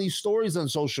shut down these stories on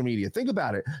social media. Think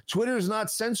about it. Twitter is not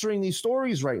censoring these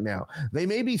stories right now. They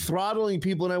may be throttling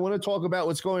people. And I want to talk about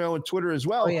what's going on with Twitter as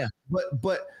well. Oh, yeah.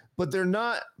 But they're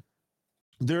not.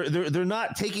 They're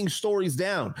not taking stories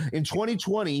down. In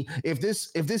 2020, if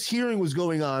this hearing was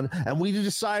going on and we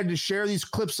decided to share these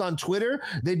clips on Twitter,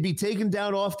 they'd be taken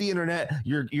down off the internet.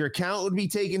 Your account would be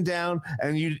taken down,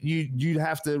 and you'd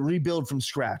have to rebuild from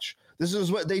scratch. This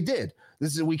is what they did.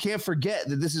 We can't forget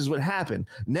that this is what happened.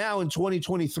 Now in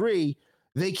 2023,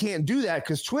 they can't do that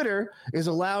because Twitter is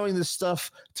allowing this stuff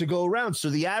to go around.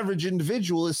 So the average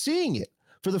individual is seeing it.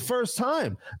 for the first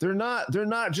time. They're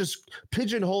not just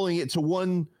pigeonholing it to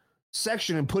one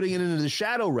section and putting it into the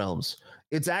shadow realms.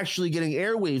 It's actually getting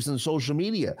airwaves in social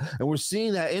media. And we're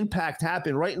seeing that impact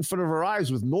happen right in front of our eyes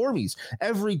with normies.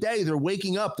 Every day they're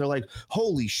waking up. They're like,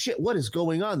 holy shit, what is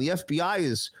going on? The FBI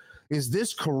is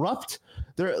this corrupt?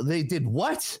 They did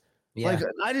what? Yeah. Like,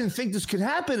 I didn't think this could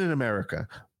happen in America.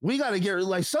 We got to get,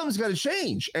 like, something's got to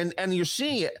change. And you're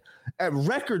seeing it at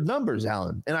record numbers,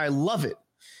 Alan. And I love it.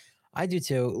 I do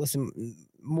too. Listen,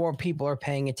 more people are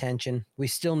paying attention. We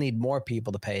still need more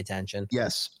people to pay attention.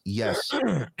 Yes.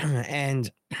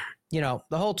 And, the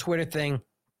whole Twitter thing,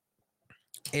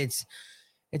 it's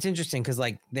interesting because,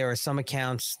 like, there are some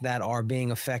accounts that are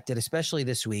being affected, especially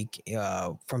this week,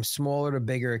 from smaller to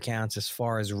bigger accounts as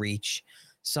far as reach.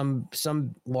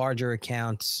 Some larger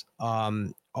accounts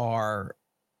are,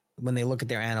 when they look at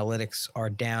their analytics,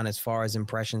 are down as far as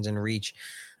impressions and reach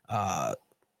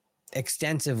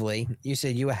extensively. You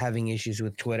said you were having issues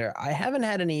with Twitter. I haven't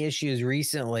had any issues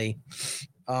recently,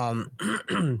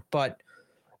 but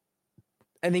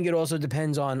I think it also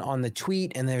depends on the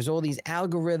tweet, and there's all these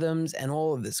algorithms and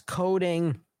all of this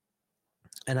coding,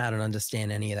 and I don't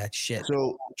understand any of that shit.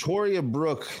 So Toria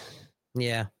Brooke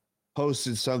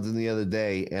posted something the other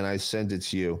day, and I sent it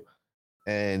to you,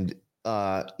 and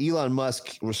Elon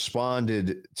Musk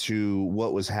responded to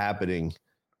what was happening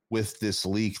with this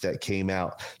leak that came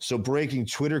out. So breaking: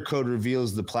 Twitter code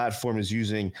reveals the platform is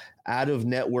using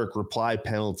out-of-network reply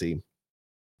penalty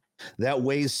that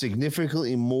weighs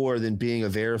significantly more than being a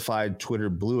verified Twitter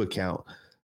Blue account.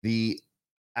 The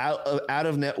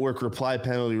out-of-network reply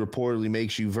penalty reportedly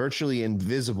makes you virtually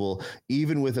invisible,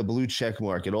 even with a blue check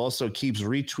mark. It also keeps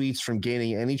retweets from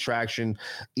gaining any traction,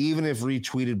 even if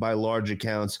retweeted by large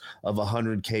accounts of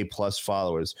 100K plus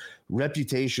followers.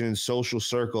 Reputation and social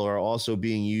circle are also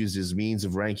being used as means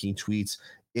of ranking tweets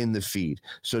in the feed.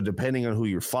 So depending on who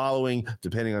you're following,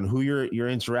 depending on who you're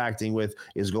interacting with,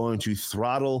 is going to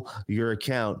throttle your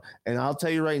account. And I'll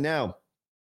tell you right now,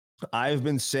 I've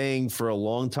been saying for a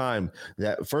long time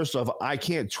that, first off, I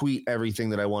can't tweet everything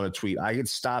that I want to tweet. I get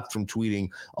stopped from tweeting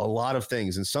a lot of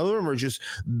things, and some of them are just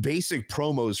basic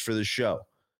promos for the show.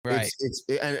 Right.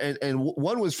 And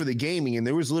one was for the gaming, and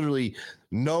there was literally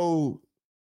no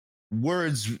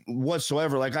words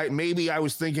whatsoever. Like, I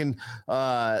was thinking,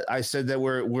 I said that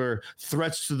we're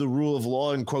threats to the rule of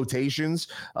law in quotations.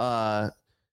 Right.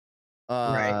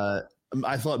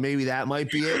 I thought maybe that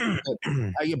might be it.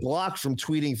 I get blocked from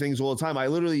tweeting things all the time. I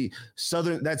literally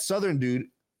that Southern dude,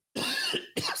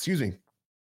 excuse me,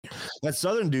 that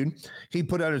Southern dude, he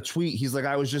put out a tweet. He's like,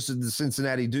 I was just at the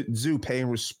Cincinnati Zoo paying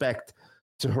respect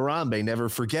to Harambe, never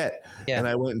forget. Yeah. And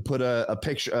I went and put a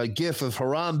picture, a GIF of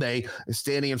Harambe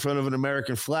standing in front of an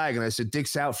American flag. And I said,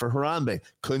 dicks out for Harambe.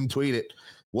 Couldn't tweet it.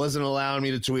 Wasn't allowing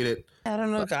me to tweet it. I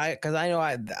don't know, because I know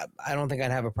I don't think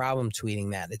I'd have a problem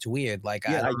tweeting that. It's weird. Like,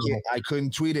 I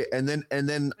couldn't tweet it, and then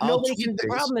the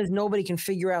problem is nobody can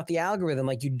figure out the algorithm.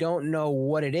 Like, you don't know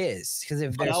what it is, because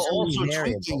if there's I'll also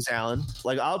tweet things, Alan.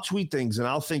 Like, I'll tweet things and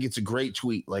I'll think it's a great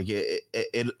tweet, like it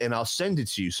and I'll send it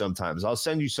to you. Sometimes I'll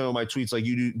send you some of my tweets, like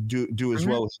you do as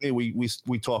well with me.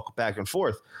 We talk back and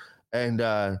forth, and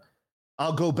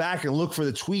I'll go back and look for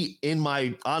the tweet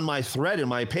on my thread in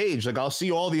my page. Like, I'll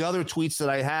see all the other tweets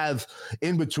that I have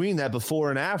in between that,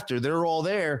 before and after. They're all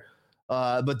there.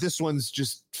 But this one's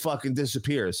just fucking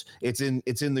disappears. It's in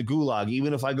the gulag.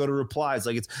 Even if I go to replies,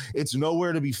 like, it's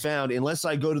nowhere to be found unless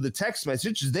I go to the text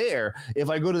message. It's there. If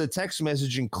I go to the text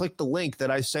message and click the link that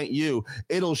I sent you,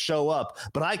 it'll show up,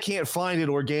 but I can't find it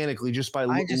organically just by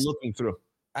looking through.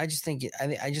 I just think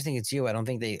it's you. I don't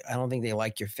think they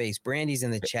like your face. Brandy's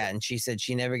in the chat, and she said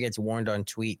she never gets warned on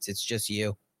tweets. It's just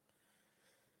you.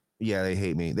 Yeah, they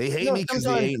hate me. They hate me because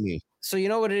they hate me. So you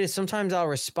know what it is? Sometimes I'll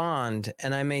respond,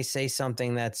 and I may say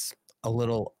something that's a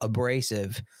little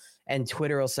abrasive, and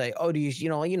Twitter will say, "Oh, do you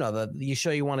you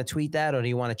sure you want to tweet that, or do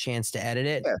you want a chance to edit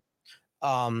it?" Yeah.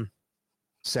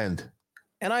 Send.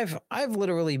 And I've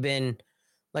literally been,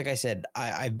 like I said,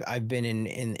 I've been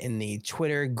in the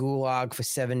Twitter gulag for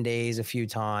 7 days a few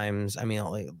times. I mean,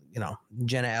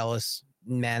 Jenna Ellis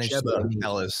managed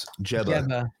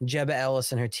Jebba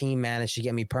Ellis and her team managed to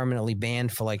get me permanently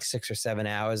banned for like 6 or 7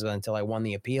 hours until I won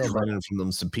the appeal. Running from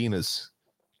them subpoenas.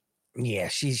 Yeah,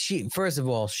 she first of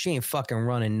all, she ain't fucking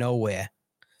running nowhere.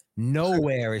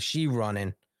 Nowhere is she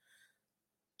running.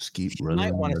 Just keep she running.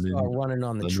 Might want to start running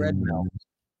on the treadmill.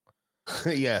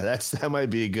 Yeah, that might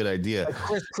be a good idea. Like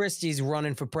Chris Christie's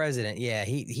running for president. Yeah,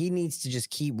 he needs to just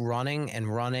keep running and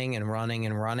running and running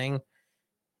and running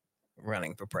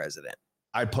for president.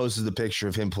 I posted the picture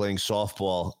of him playing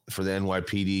softball for the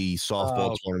NYPD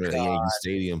softball tournament at Yankee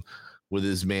Stadium. with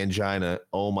his mangina.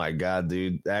 Oh my God,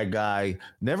 dude. That guy,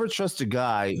 never trust a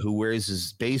guy who wears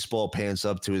his baseball pants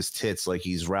up to his tits like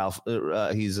he's Jerry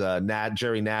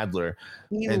Nadler,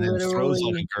 He and then throws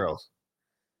like literally- a girl.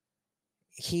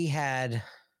 He had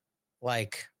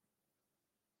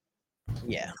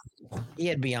he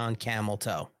had beyond camel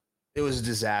toe. It was a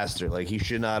disaster. Like, he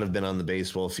should not have been on the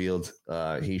baseball field.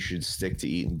 He should stick to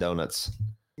eating donuts.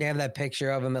 They have that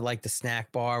picture of him at like the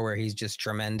snack bar where he's just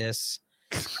tremendous.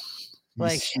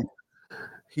 Like,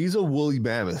 he's a woolly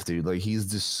mammoth, dude. Like, he's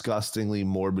disgustingly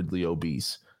morbidly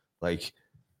obese. Like,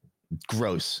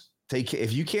 gross.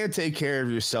 If you can't take care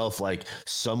of yourself, like,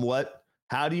 somewhat,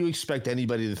 how do you expect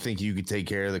anybody to think you could take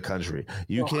care of the country?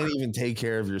 You can't even take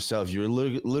care of yourself. You're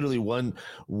literally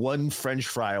one French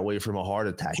fry away from a heart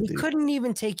attack. He dude. couldn't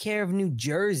even take care of New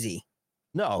Jersey.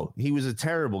 No, he was a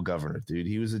terrible governor, dude.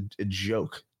 He was a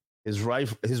joke. His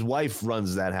wife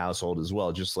runs that household as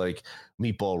well, just like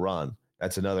Meatball Ron.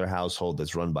 That's another household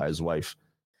that's run by his wife.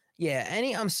 Yeah,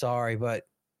 I'm sorry, but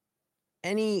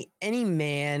any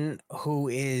man who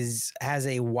has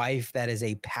a wife that is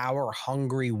a power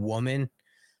hungry woman,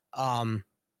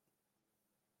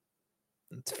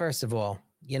 first of all,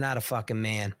 you're not a fucking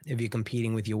man if you're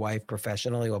competing with your wife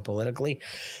professionally or politically.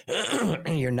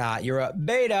 You're not. You're a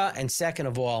beta. And second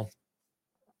of all,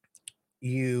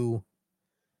 you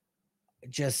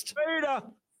just beta.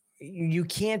 You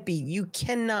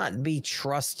cannot be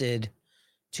trusted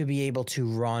to be able to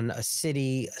run a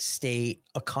city, a state,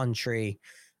 a country.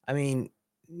 I mean,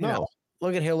 no.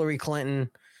 Look at Hillary Clinton.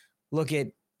 Look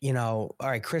at, all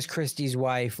right, Chris Christie's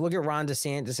wife. Look at Ron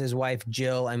DeSantis' wife,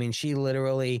 Jill. I mean, she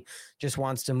literally just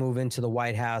wants to move into the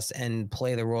White House and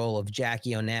play the role of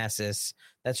Jackie Onassis.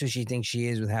 That's who she thinks she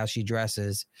is with how she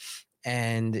dresses.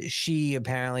 And she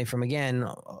apparently, from, again,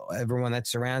 everyone that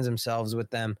surrounds themselves with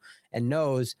them and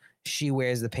knows, she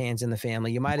wears the pants in the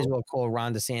family. You might as well call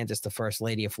Ron DeSantis the first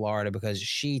lady of Florida because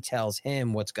she tells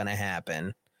him what's going to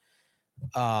happen.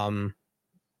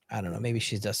 I don't know. Maybe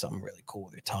she does something really cool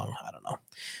with her tongue. I don't know.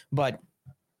 But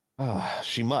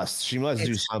she must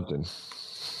do something.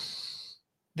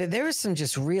 There is some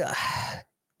just real.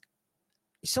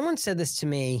 Someone said this to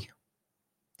me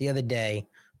the other day.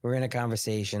 We were in a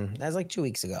conversation. That was like 2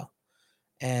 weeks ago.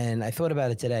 And I thought about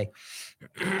it today.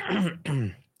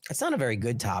 It's not a very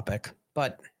good topic,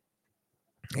 but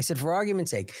I said, for argument's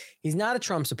sake, he's not a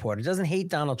Trump supporter, doesn't hate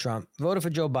Donald Trump, voted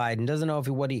for Joe Biden, doesn't know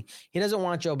he doesn't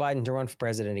want Joe Biden to run for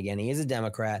president again. He is a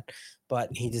Democrat, but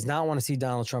he does not want to see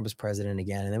Donald Trump as president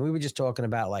again. And then we were just talking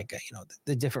about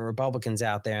the different Republicans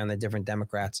out there and the different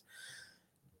Democrats.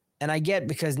 And I get,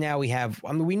 because now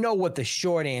we know what the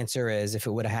short answer is if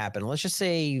it would have happened. Let's just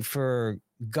say, for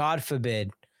God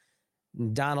forbid,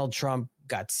 Donald Trump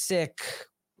got sick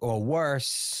or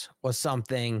worse or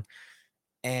something,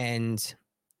 and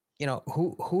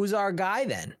who's our guy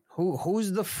then?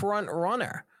 Who's the front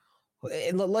runner?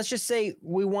 Let's just say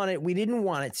we didn't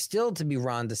want it still to be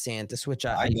Ron DeSantis, which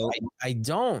I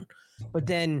don't. But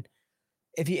then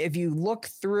if you look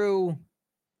through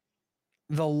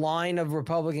the line of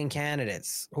Republican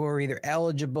candidates who are either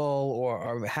eligible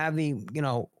or have the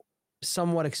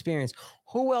somewhat experience,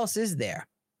 who else is there?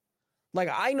 Like,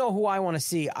 I know who I want to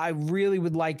see. I really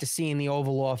would like to see in the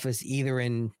Oval Office, either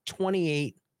in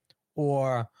 28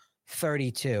 or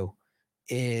 32,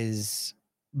 is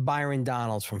Byron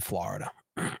Donalds from Florida.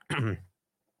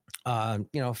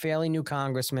 Fairly new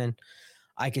congressman.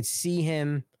 I could see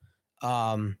him,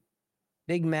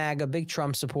 big MAGA, big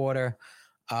Trump supporter.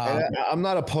 I'm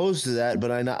not opposed to that,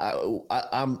 but I'm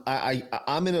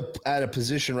at a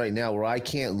position right now where I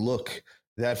can't look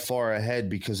that far ahead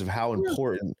because of how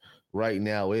important right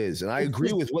now is. And I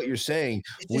agree with what you're saying.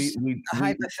 We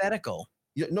hypothetical.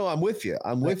 No, I'm with you.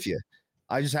 With you.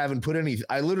 I just haven't put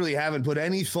I literally haven't put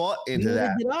any thought into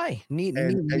that. Did I?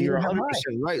 And you're 100%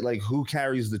 right. Like, who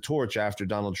carries the torch after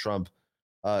Donald Trump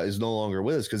is no longer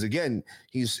with us? Because, again,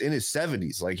 he's in his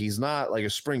 70s. Like, he's not like a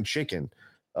spring chicken.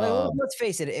 Let's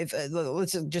face it.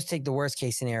 Let's just take the worst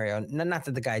case scenario. Not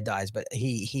that the guy dies, but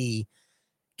he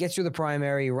gets through the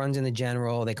primary, runs in the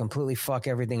general. They completely fuck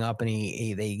everything up, and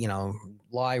they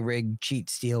lie, rig, cheat,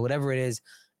 steal, whatever it is,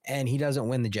 and he doesn't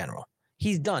win the general.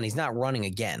 He's done. He's not running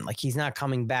again. Like, he's not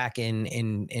coming back in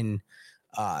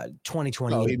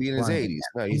 2020. No, he'd be in his 80s.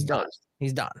 No, he's done.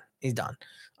 He's done.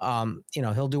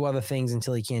 He'll do other things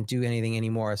until he can't do anything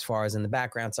anymore as far as in the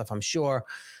background stuff, I'm sure.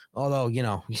 Although,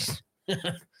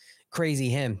 crazy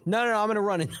him. No, I'm going to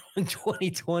run in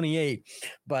 2028.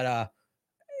 But,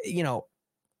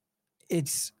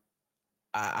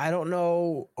 I don't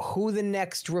know who the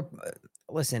next,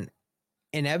 listen,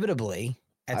 inevitably.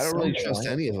 I don't really trust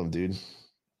any of them, dude.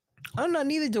 I don't know,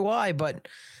 neither do I, but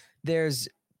there's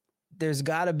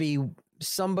got to be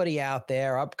somebody out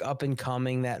there up and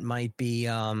coming that might be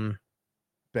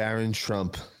Barron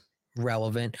Trump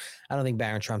relevant. I don't think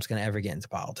Barron Trump's going to ever get into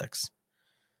politics.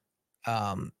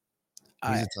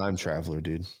 He's a time traveler,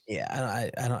 dude. Yeah,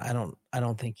 I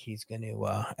don't think he's going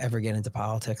to ever get into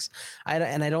politics. I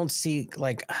don't see,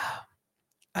 like,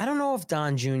 I don't know if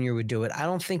Don Jr. would do it. I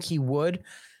don't think he would,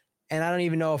 and I don't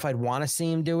even know if I'd want to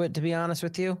see him do it, to be honest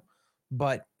with you.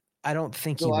 But I don't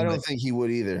think he would. I don't think he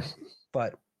would either.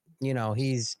 But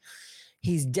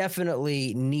he's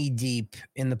definitely knee deep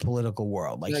in the political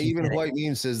world. Like, even White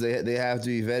Meme says they have to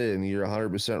be vetted, and you're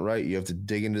 100% right. You have to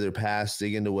dig into their past,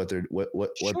 dig into what they're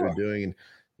they're doing,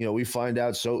 and we find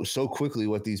out so quickly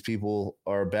what these people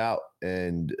are about,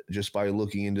 and just by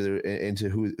looking into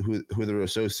who they're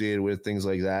associated with, things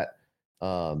like that.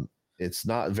 It's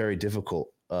not very difficult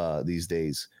these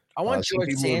days. I want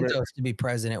George Santos to be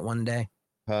president one day.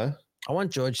 Huh? I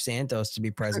want George Santos to be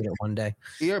president one day.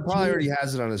 He probably already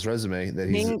has it on his resume that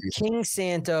he's King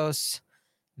Santos,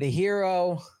 the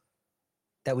hero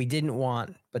that we didn't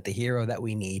want, but the hero that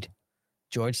we need.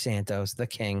 George Santos, the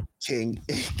king.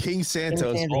 King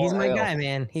Santos. He's my guy,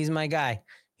 man. He's my guy.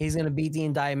 He's gonna beat the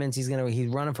indictments. He's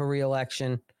running for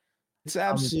re-election. It's an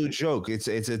absolute joke. It's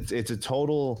a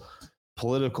total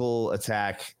political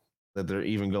attack that they're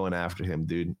even going after him,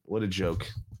 dude. What a joke.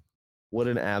 What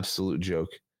an absolute joke.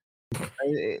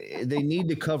 They need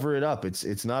to cover it up.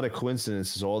 It's not a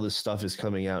coincidence as all this stuff is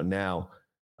coming out now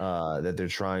that they're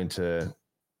trying to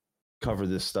cover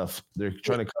this stuff. They're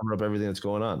trying to cover up everything that's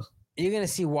going on. You're gonna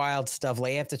see wild stuff.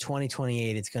 Like after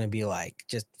 2028, it's gonna be like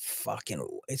just fucking.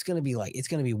 It's gonna be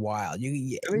wild.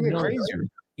 You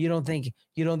don't think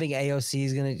AOC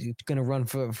is gonna run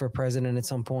for president at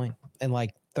some point in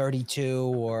like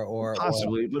 32 or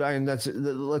possibly? But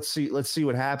let's see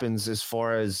what happens as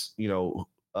far as things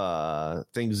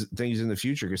in the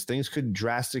future, because things could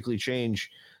drastically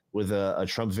change with a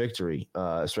Trump victory,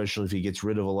 especially if he gets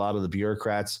rid of a lot of the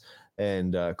bureaucrats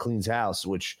and cleans house,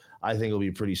 which I think will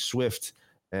be pretty swift.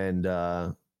 And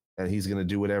he's going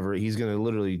to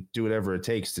literally do whatever it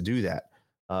takes to do that.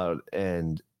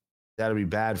 And that'll be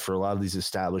bad for a lot of these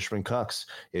establishment cucks.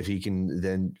 If he can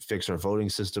then fix our voting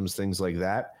systems, things like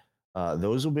that,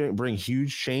 those will bring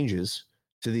huge changes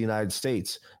to the United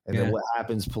States. And then what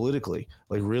happens politically?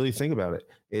 Like, really think about it.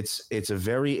 It's a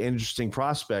very interesting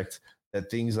prospect that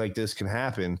things like this can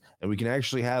happen, and we can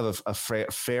actually have a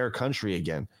fair country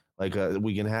again. Like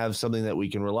we can have something that we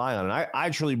can rely on. And I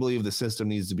truly believe the system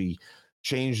needs to be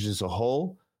changed as a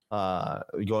whole,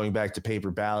 going back to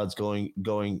paper ballots, going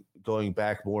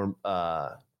back more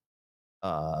by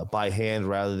hand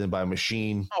rather than by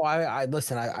machine. Oh, I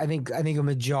listen. I think a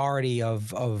majority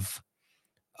of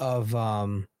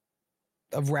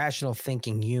rational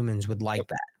thinking humans would like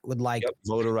that. Would like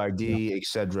voter ID,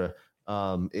 etc.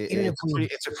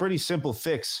 It's a pretty simple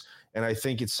fix, and I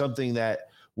think it's something that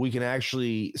we can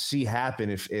actually see happen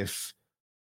if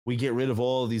we get rid of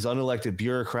all of these unelected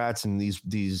bureaucrats and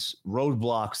these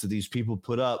roadblocks that these people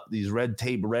put up, these red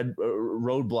tape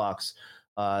roadblocks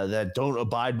that don't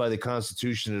abide by the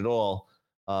Constitution at all.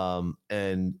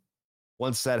 And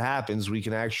once that happens, we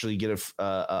can actually get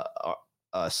a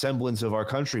semblance of our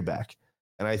country back.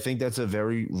 And I think that's a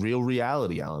very real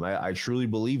reality, Alan. I truly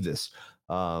believe this.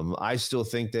 I still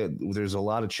think that there's a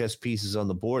lot of chess pieces on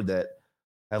the board that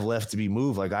have left to be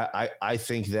moved. Like I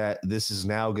think that this is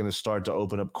now going to start to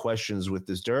open up questions with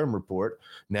this Durham report.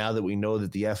 Now that we know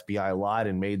that the FBI lied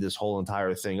and made this whole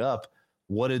entire thing up,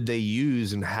 what did they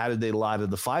use and how did they lie to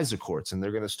the FISA courts? And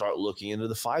they're going to start looking into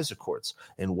the FISA courts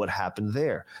and what happened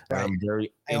there. Right. I'm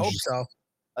very I hope so.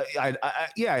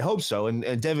 I hope so.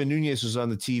 And Devin Nunes was on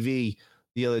the TV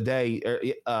the other day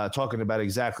talking about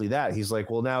exactly that. He's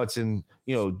like, well, now it's in,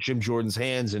 Jim Jordan's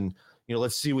hands, and,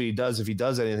 let's see what he does. If he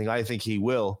does anything, I think he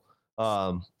will.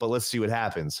 But let's see what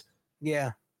happens.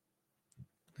 Yeah.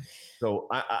 So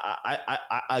I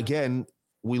again,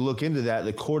 we look into that.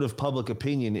 The court of public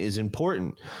opinion is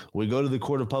important. We go to the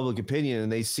court of public opinion and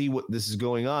they see what this is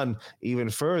going on even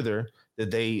further,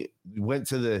 that they went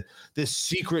to this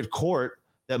secret court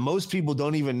that most people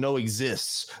don't even know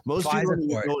exists. Most FISA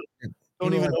people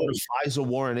don't even know what a FISA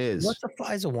warrant is. What's a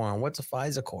FISA warrant? What's a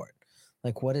FISA court?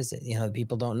 Like, what is it?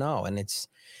 People don't know. And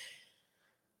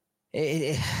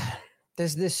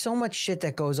there's so much shit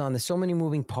that goes on. There's so many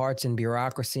moving parts in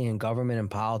bureaucracy and government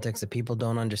and politics that people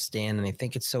don't understand. And they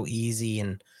think it's so easy.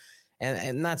 And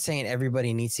I'm not saying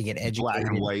everybody needs to get educated black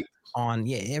and white on.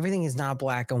 Yeah, everything is not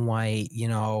black and white.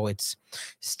 It's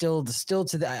still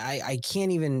to the, I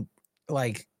can't even,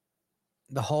 like,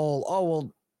 the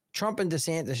whole, Trump and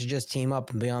DeSantis should just team up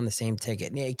and be on the same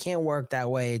ticket. It can't work that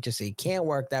way. It can't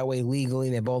work that way legally.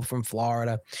 They're both from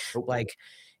Florida. Like,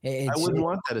 I wouldn't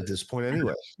want that at this point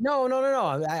anyway. No.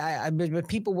 But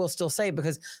people will still say it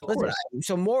because listen.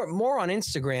 So more on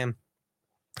Instagram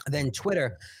than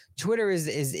Twitter. Twitter is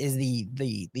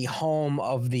the home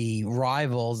of the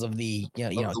rivals of the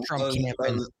Trump camp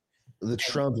and the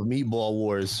Trump meatball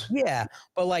wars. Yeah,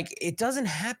 but like it doesn't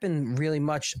happen really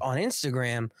much on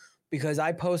Instagram because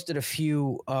I posted a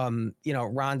few Ron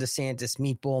DeSantis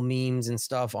meatball memes and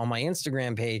stuff on my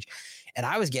Instagram page, and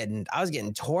I was getting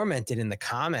tormented in the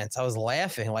comments. I was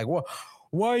laughing like, "What?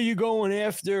 Why are you going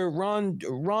after Ron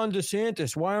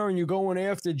DeSantis? Why aren't you going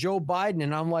after Joe Biden?"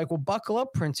 And I'm like, well, buckle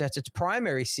up, princess. It's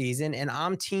primary season, and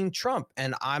I'm Team Trump,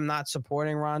 and I'm not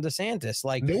supporting Ron DeSantis.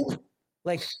 Like,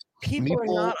 like people are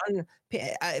not.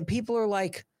 People are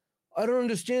like, I don't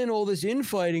understand all this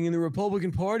infighting in the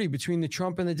Republican Party between the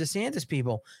Trump and the DeSantis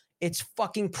people. It's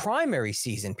fucking primary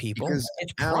season, people.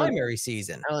 It's primary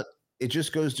season. Alan, it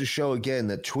just goes to show again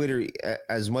that Twitter,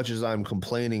 as much as I'm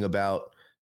complaining about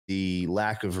the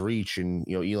lack of reach, and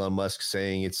Elon Musk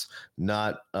saying it's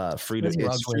not freedom,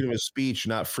 it's freedom of speech,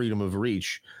 not freedom of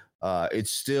reach.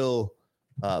 It's still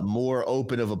more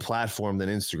open of a platform than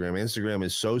Instagram. Instagram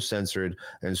is so censored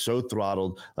and so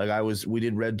throttled. Like we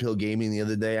did Red Pill Gaming the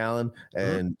other day, Alan,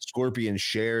 and Scorpion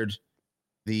shared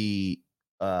the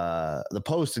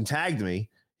post and tagged me.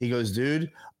 He goes, dude,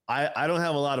 I don't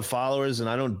have a lot of followers and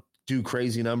I don't do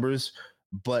crazy numbers,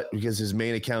 but because his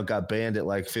main account got banned at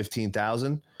like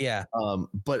 15,000. Yeah.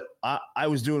 But I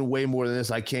was doing way more than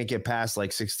this. I can't get past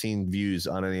like 16 views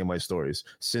on any of my stories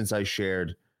since I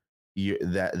shared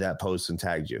that post and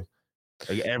tagged you.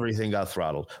 Like everything got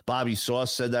throttled. Bobby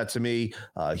Sauce said that to me.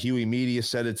 Huey Media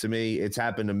said it to me. It's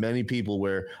happened to many people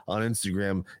where on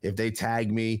Instagram, if they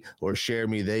tag me or share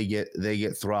me, they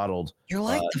get throttled. You're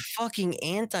like the fucking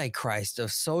antichrist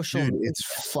of social. Dude, it's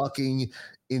fucking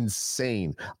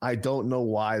insane. I don't know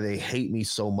why they hate me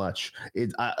so much.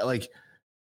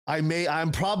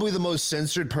 I'm probably the most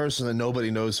censored person that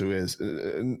nobody knows who is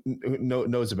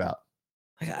knows about.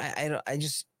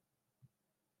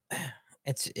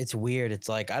 It's weird. It's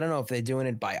like, I don't know if they're doing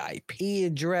it by IP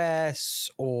address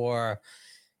or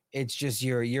it's just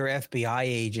your FBI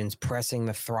agents pressing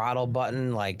the throttle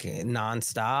button like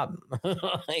nonstop.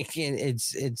 Like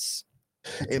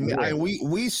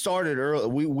we started early.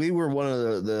 We were one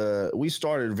of we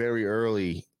started very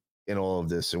early in all of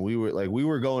this, and we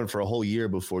were going for a whole year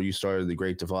before you started the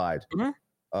Great Divide.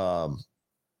 Mm-hmm.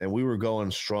 And we were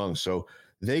going strong. So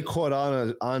they caught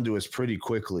onto us pretty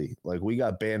quickly. Like we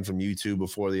got banned from YouTube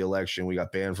before the election. We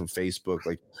got banned from Facebook.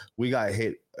 Like we got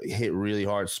hit really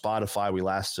hard. Spotify, we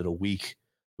lasted a week.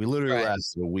 We literally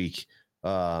lasted a week.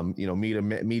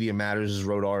 Media Matters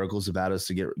wrote articles about us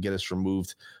to get us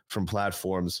removed from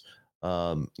platforms.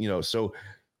 So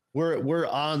we're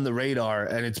on the radar,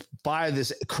 and it's by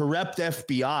this corrupt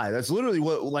FBI. That's literally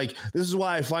this is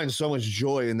why I find so much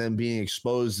joy in them being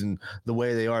exposed in the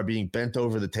way they are, being bent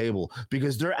over the table,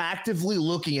 because they're actively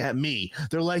looking at me.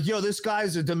 They're like, yo, this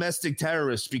guy's a domestic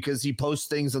terrorist because he posts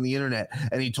things on the internet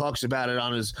and he talks about it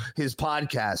on his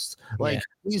podcast.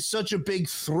 He's such a big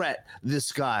threat,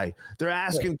 this guy. They're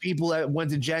asking people that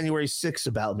went to January 6th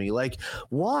about me. Like,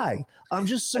 why? I'm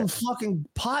just some fucking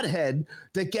pothead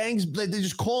that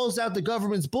just calls out the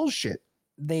government's bullshit.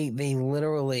 They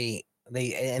literally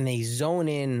they zone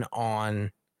in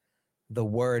on the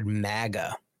word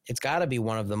MAGA. It's got to be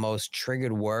one of the most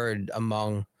triggered word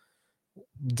among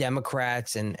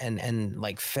Democrats and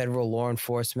like federal law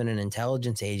enforcement and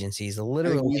intelligence agencies.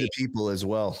 Literally, the people as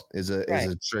well is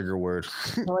a trigger word.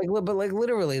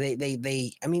 Literally,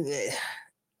 they. I mean,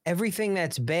 everything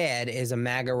that's bad is a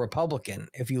MAGA Republican.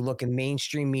 If you look in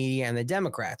mainstream media and the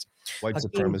Democrats, white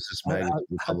supremacist MAGA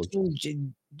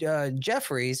Republican.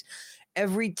 Jeffries,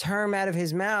 every term out of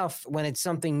his mouth when it's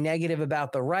something negative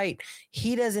about the right,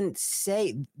 he doesn't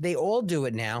say. They all do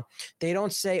it now. They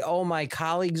don't say, oh, my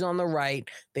colleagues on the right.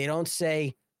 They don't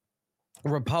say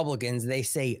Republicans. They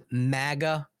say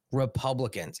MAGA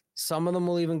Republicans. Some of them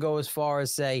will even go as far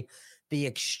as say the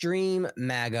extreme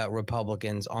MAGA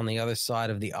Republicans on the other side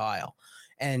of the aisle.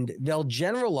 And they'll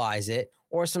generalize it,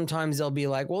 or sometimes they'll be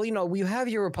like, well, you have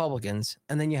your Republicans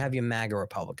and then you have your MAGA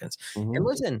Republicans. Mm-hmm. And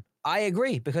listen, I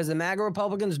agree, because the MAGA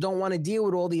Republicans don't want to deal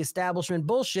with all the establishment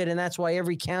bullshit. And that's why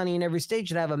every county and every state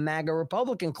should have a MAGA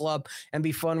Republican club and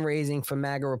be fundraising for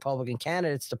MAGA Republican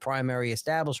candidates to primary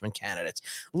establishment candidates.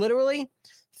 Literally,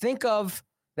 think of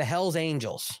the Hells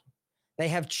Angels. They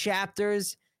have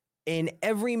chapters in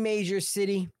every major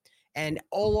city and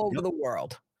all over the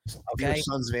world. Okay. You're a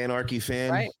Sons of Anarchy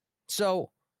fan. Right. So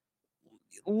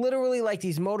literally like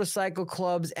these motorcycle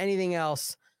clubs, anything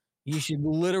else, you should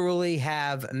literally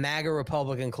have MAGA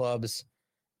Republican clubs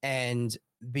and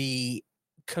be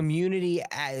community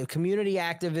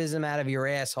activism out of your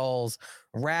assholes,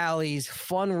 rallies,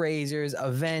 fundraisers,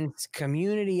 events,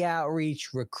 community outreach,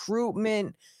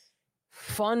 recruitment,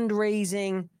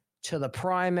 fundraising to the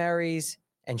primaries,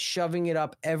 and shoving it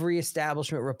up every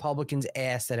establishment Republicans'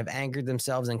 ass that have anchored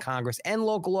themselves in Congress and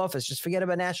local office. Just forget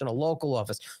about national, local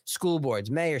office, school boards,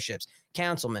 mayorships,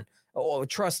 councilman, or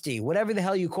trustee, whatever the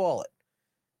hell you call it.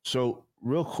 So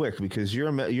real quick, because you're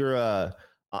an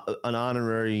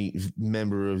honorary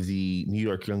member of the New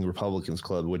York Young Republicans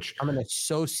Club, which I'm an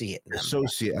associate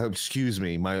member. Excuse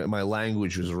me, my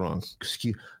language was wrong.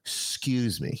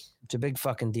 Excuse me. It's a big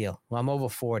fucking deal. Well, I'm over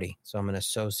 40, so I'm an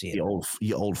associate.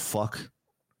 You old fuck.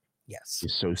 Yes.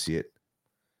 Associate.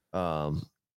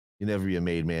 You never be a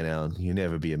made man, Alan. You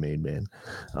never be a made man.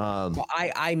 Well,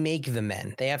 I make the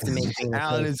men. They have to make me.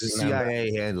 Alan is the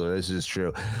CIA handler. This is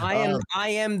true. I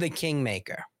am the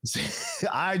kingmaker.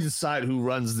 I decide who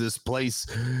runs this place.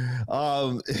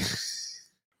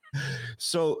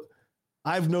 So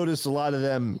I've noticed a lot of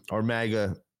them are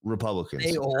MAGA Republicans.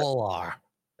 They all are.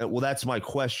 Well, that's my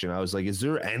question. I was like, is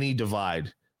there any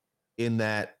divide in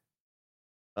that?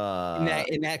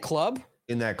 In that club?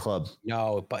 In that club?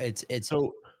 No, but it's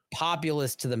so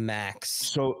populist to the max.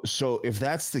 So if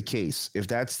that's the case,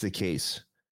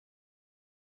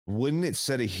 wouldn't it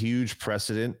set a huge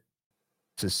precedent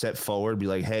to set forward? Be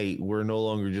like, hey, we're no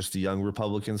longer just the Young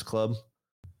Republicans Club.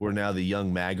 We're now the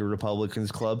Young MAGA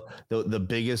Republicans Club. The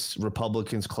biggest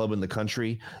Republicans club in the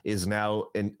country is now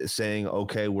saying,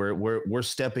 okay, we're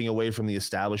stepping away from the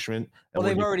establishment. Well,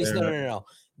 they've already no.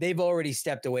 They've already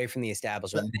stepped away from the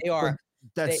establishment. They are.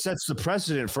 That sets the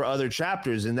precedent for other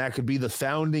chapters, and that could be the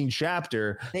founding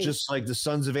chapter, just like the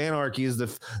Sons of Anarchy is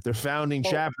their founding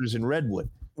chapters in Redwood.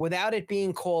 Without it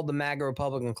being called the MAGA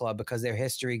Republican Club, because their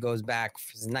history goes back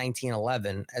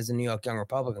 1911 as the New York Young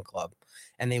Republican Club,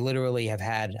 and they literally have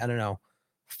had,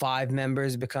 5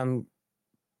 members become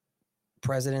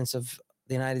presidents of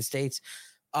the United States.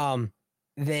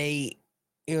 It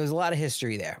was a lot of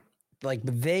history there. Like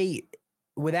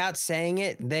without saying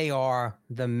it, they are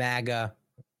the MAGA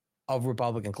of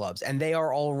Republican clubs, and they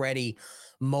are already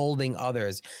molding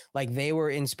others. Like they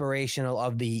were inspirational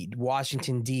of the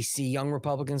Washington, D.C. Young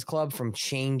Republicans Club from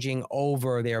changing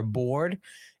over their board.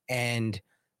 And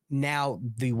now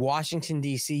the Washington,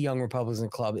 D.C. Young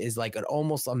Republicans Club is like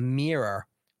almost a mirror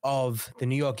of the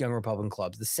New York Young Republican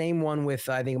clubs. The same one with,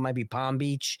 I think it might be Palm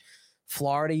Beach,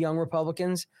 Florida Young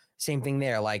Republicans. Same thing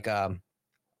there. Like,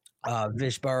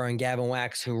 Vish Burr and Gavin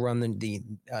Wax, who run the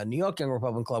New York Young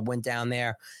Republican Club, went down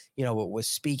there, was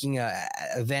speaking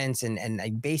events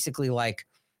and basically like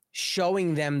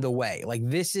showing them the way. Like,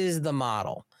 this is the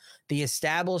model. The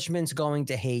establishment's going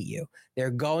to hate you. They're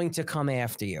going to come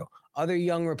after you. Other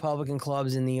young Republican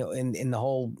clubs in the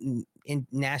whole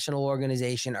national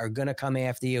organization are going to come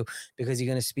after you because you're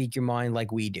going to speak your mind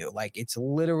like we do. Like, it's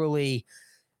literally,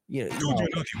 they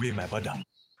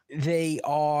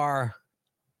are.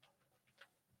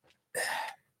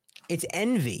 It's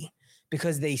envy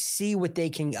because they see what they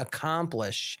can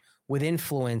accomplish with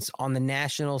influence on the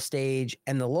national stage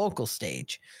and the local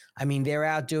stage. I mean, they're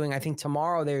out doing, I think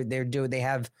tomorrow they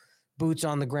have boots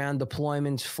on the ground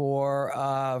deployments for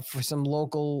some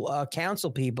local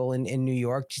council people in New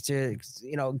York to,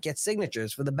 get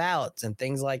signatures for the ballots and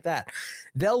things like that.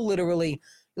 They'll literally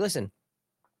listen.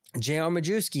 J.R.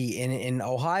 Majewski in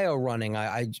Ohio running.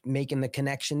 I making the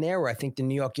connection there where I think the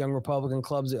New York Young Republican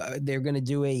clubs, they're going to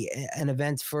do an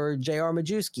event for J.R.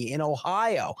 Majewski in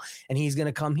Ohio, and he's going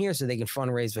to come here so they can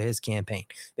fundraise for his campaign.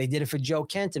 They did it for Joe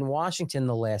Kent in Washington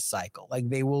the last cycle. Like,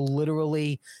 they will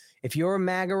literally, if you're a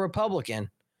MAGA Republican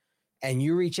and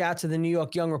you reach out to the New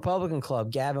York Young Republican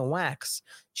Club, Gavin Wax,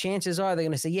 chances are they're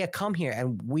going to say, yeah, come here.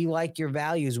 And we like your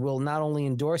values. We'll not only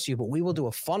endorse you, but we will do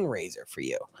a fundraiser for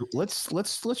you. Let's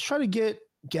try to get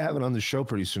Gavin on the show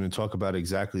pretty soon and talk about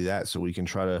exactly that, so we can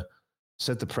try to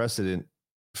set the precedent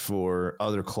for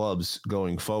other clubs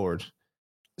going forward.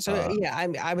 So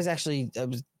I was texting a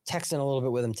little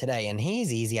bit with him today, and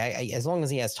he's easy. As long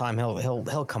as he has time,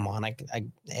 he'll come on. I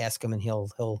ask him, and he'll.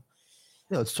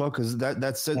 Yeah, let's talk, because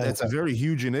that's a very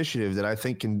huge initiative that I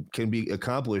think can be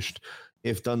accomplished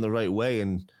if done the right way.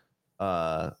 And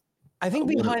I think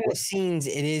behind the scenes,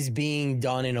 it is being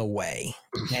done in a way.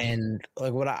 And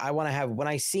like what I want to have when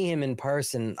I see him in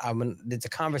person, it's a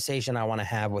conversation I want to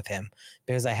have with him,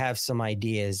 because I have some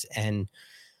ideas and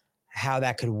how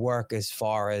that could work as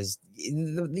far as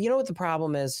what the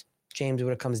problem is, James.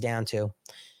 What it comes down to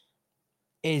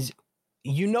is,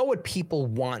 what people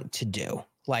want to do.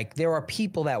 Like, there are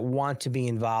people that want to be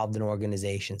involved in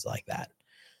organizations like that.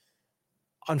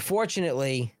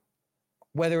 Unfortunately,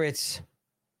 whether it's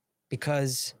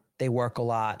because they work a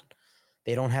lot,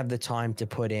 they don't have the time to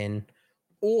put in,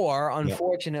 or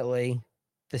unfortunately,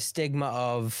 the stigma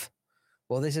of,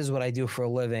 well, this is what I do for a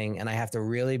living, and I have to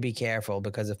really be careful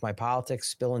because if my politics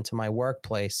spill into my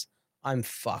workplace, I'm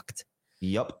fucked.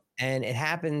 Yep. And it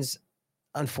happens,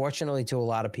 unfortunately, to a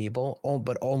lot of people,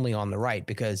 but only on the right,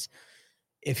 because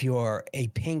if you're a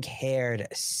pink-haired,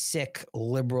 sick,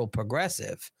 liberal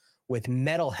progressive with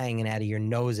metal hanging out of your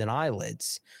nose and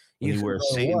eyelids, you wear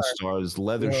Satan stars,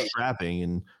 leather strapping,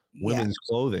 and women's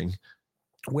clothing,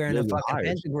 wearing a fucking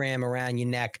pentagram around your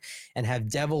neck and have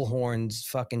devil horns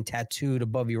fucking tattooed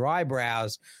above your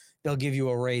eyebrows, they'll give you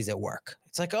a raise at work.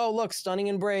 It's like, oh, look, stunning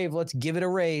and brave. Let's give it a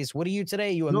raise. What are you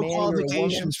today? You a man? No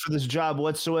qualifications for this job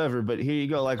whatsoever. But here you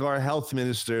go. Like our health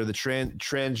minister, the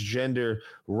transgender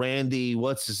Randy,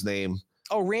 what's his name?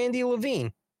 Oh, Randy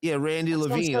Levine. Yeah, Randy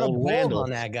Levine. Some set of balls on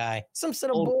that guy. Some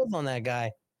set of balls on that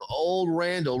guy. Old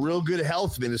Randall, real good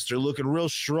health minister, looking real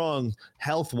strong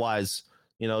health-wise.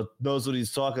 You know, knows what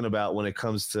he's talking about when it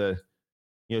comes to,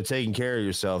 you know, taking care of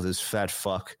yourself. This fat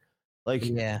fuck. Like,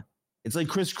 yeah. It's like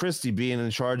Chris Christie being in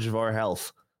charge of our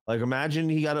health. Like, imagine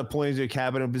he got appointed to a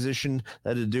cabinet position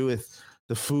that had to do with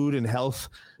the food and health.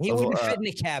 He wouldn't fit in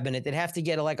the cabinet. They'd have to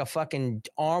get like a fucking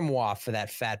armoire for that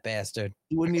fat bastard.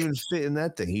 He wouldn't even fit in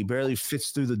that thing. He barely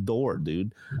fits through the door,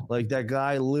 dude. Like, that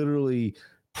guy literally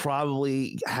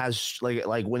probably has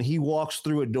like when he walks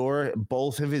through a door,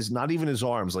 both of his, not even his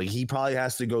arms, like he probably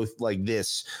has to go like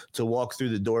this to walk through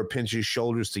the door, pinch his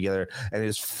shoulders together, and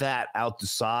his fat out the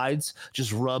sides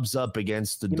just rubs up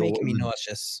against the door. Making me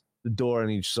nauseous. The door on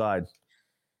each side.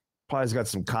 Probably's got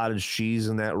some cottage cheese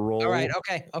in that roll. All right,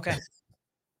 okay.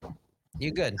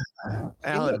 You're good.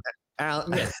 Alan,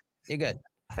 you're good.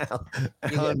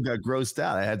 Alan got grossed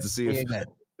out. I had to see if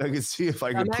I could see if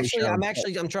I could.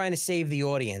 I'm trying to save the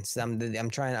audience. I'm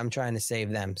trying to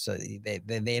save them so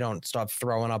they don't start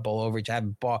throwing up all over each other.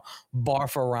 Have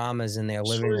barfaramas in their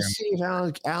living room. See if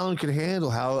Alan can handle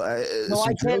how. No,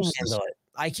 I can handle it.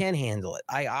 I can handle it.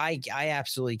 I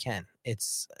absolutely can.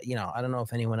 It's, you know, I don't know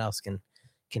if anyone else can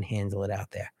handle it out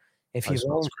there. If you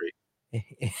smells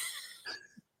great.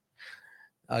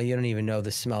 Oh, you don't even know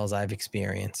the smells I've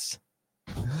experienced.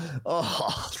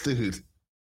 Oh, dude.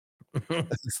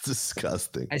 It's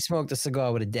disgusting. I smoked a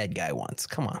cigar with a dead guy once.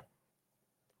 Come on.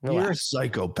 Relax. You're a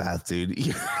psychopath, dude.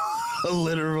 You're a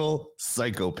literal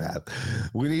psychopath.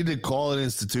 We need to call an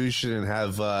institution and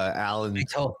have Alan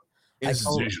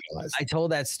I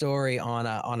told that story on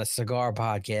a cigar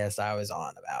podcast I was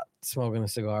on about smoking a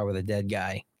cigar with a dead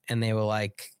guy, and they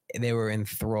were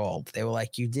enthralled. They were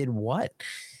like, "You did what?"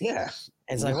 Yeah.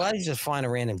 And it's like, well, you just find a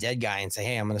random dead guy and say,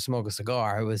 "Hey, I'm going to smoke a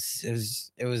cigar." It was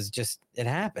just, it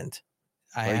happened.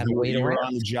 I had to wait around.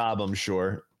 On the job, I'm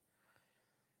sure.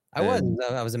 I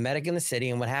was a medic in the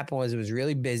city, and what happened was it was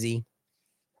really busy.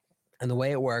 And the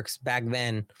way it works back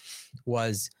then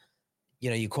was, you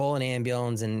know, you call an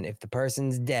ambulance, and if the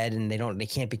person's dead and they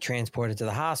can't be transported to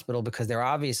the hospital because they're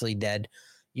obviously dead,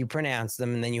 you pronounce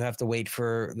them, and then you have to wait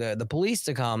for the police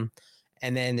to come,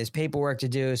 and then there's paperwork to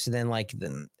do. So then, like,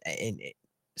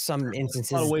 some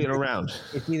instances, a lot of waiting around.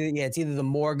 It's either the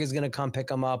morgue is going to come pick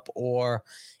them up, or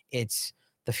it's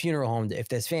the funeral home if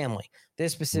there's family.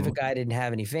 This specific guy didn't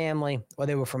have any family, or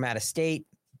they were from out of state,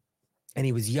 and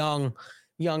he was young.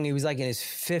 He was like in his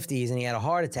 50s, and he had a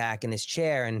heart attack in his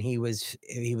chair, and he was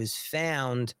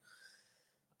found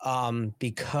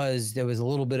because there was a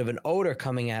little bit of an odor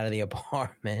coming out of the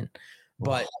apartment.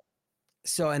 But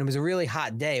and it was a really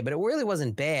hot day, but it really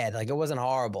wasn't bad. Like, it wasn't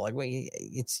horrible. Like,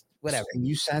 it's whatever. And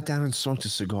you sat down and smoked a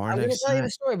cigar. I'm going to tell you the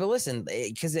story, but listen,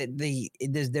 because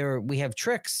we have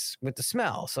tricks with the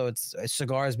smell. So it's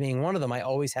cigars being one of them. I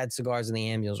always had cigars in the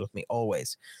ambulance with me,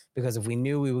 always, because if we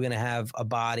knew we were going to have a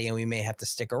body and we may have to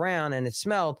stick around and it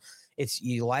smelled,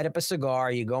 you light up a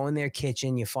cigar, you go in their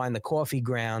kitchen, you find the coffee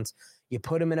grounds, you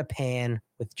put them in a pan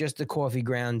with just the coffee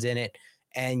grounds in it,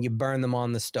 and you burn them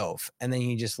on the stove. And then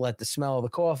you just let the smell of the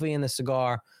coffee and the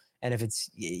cigar. And if it's,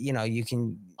 you know, it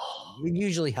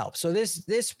usually helps. So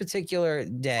this particular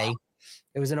day,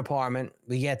 it was an apartment.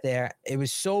 We get there. It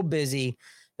was so busy.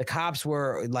 The cops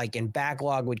were like in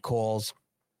backlog with calls,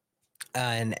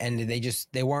 and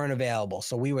they weren't available.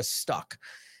 So we were stuck.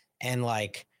 And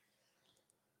like,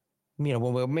 you know,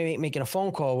 when we're making a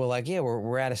phone call, we're like, yeah,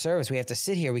 we're out of service. We have to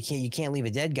sit here. You can't leave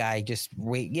a dead guy. Just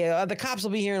wait. Yeah, the cops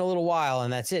will be here in a little while,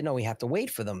 and that's it. No, we have to wait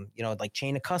for them. You know, like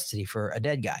chain of custody for a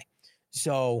dead guy.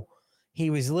 So he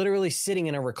was literally sitting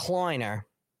in a recliner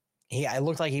I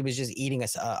looked like he was just eating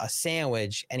a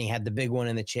sandwich, and he had the big one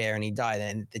in the chair, and he died.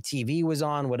 And the TV was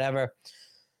on, whatever.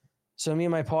 So me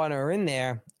and my partner are in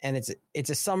there, and it's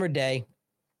a summer day,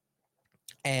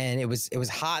 and it was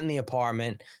hot in the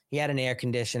apartment. He had an air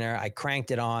conditioner. I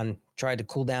cranked it on, tried to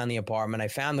cool down the apartment. I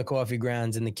found the coffee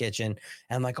grounds in the kitchen,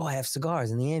 and I'm like, oh, I have cigars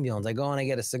in the ambulance. I go and I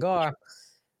get a cigar.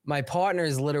 My partner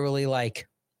is literally like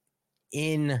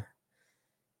I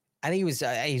think he was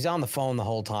on the phone the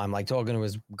whole time, like talking to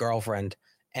his girlfriend,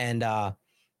 and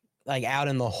like out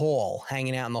in the hall,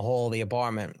 hanging out in the hall of the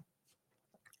apartment.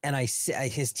 And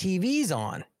his TV's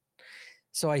on,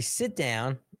 so I sit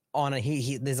down on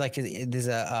there's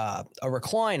a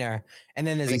recliner, and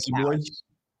then there's lazy a couch. boy?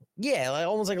 Yeah, like,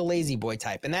 almost like a lazy boy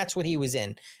type, and that's what he was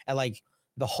in, at like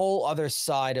the whole other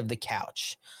side of the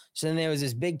couch. So then there was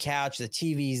this big couch, the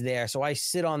TV's there, so I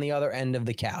sit on the other end of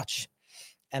the couch,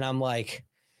 and I'm like,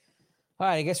 all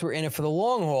right, I guess we're in it for the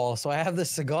long haul. So I have the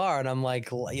cigar, and I'm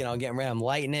like, getting ready, I'm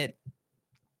lighting it,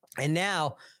 and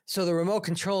now. So the remote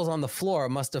control's on the floor. It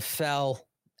must have fell,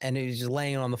 and it was just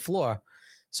laying on the floor.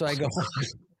 So I go,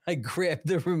 I grab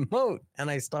the remote,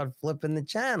 and I start flipping the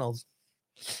channels.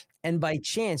 And by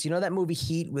chance, you know that movie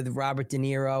Heat with Robert De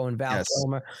Niro and Val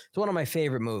Kilmer? It's one of my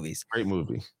favorite movies. Great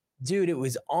movie. Dude, it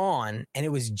was on, and it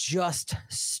was just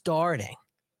starting.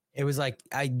 It was like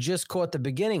I just caught the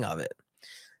beginning of it.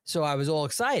 So I was all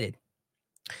excited.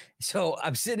 So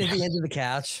I'm sitting at the end of the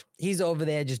couch. He's over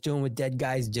there just doing what dead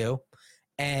guys do.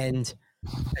 And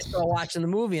I start watching the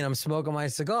movie, and I'm smoking my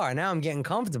cigar. Now I'm getting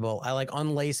comfortable. I like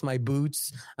unlace my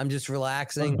boots. I'm just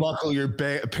relaxing. Unbuckle your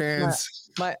pants.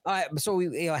 I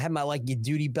had my like your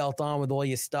duty belt on with all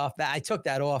your stuff. I took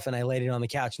that off, and I laid it on the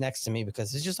couch next to me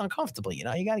because it's just uncomfortable. You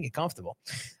got to get comfortable.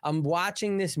 I'm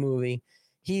watching this movie.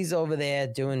 He's over there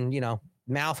doing,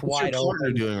 mouth wide open. What's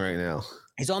your partner doing right now?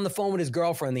 He's on the phone with his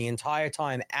girlfriend the entire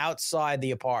time outside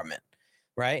the apartment,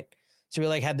 right? So we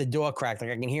like had the door cracked. Like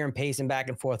I can hear him pacing back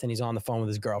and forth, and he's on the phone with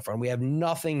his girlfriend. We have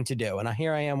nothing to do. And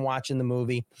here I am watching the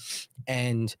movie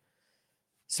and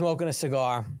smoking a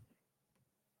cigar.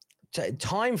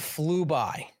 Time flew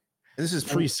by. This is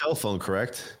pre-cell phone,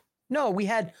 correct? No, we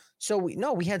had cell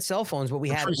phones, but we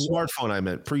had pre-smartphone. I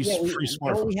meant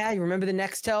pre-smartphone. We had. You remember the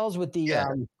Nextels with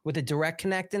the direct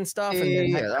connect and stuff?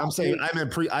 Yeah. I'm saying I meant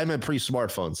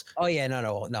pre-smartphones. Oh yeah,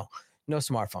 no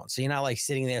smartphone. So you're not like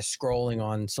sitting there scrolling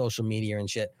on social media and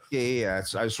shit. Yeah.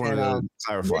 I just wanted to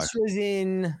clarify.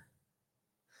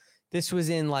 This was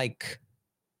in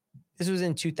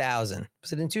 2000.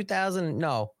 Was it in 2000?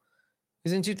 No, it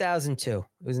was in 2002. It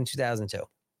was in 2002.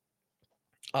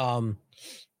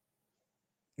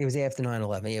 It was after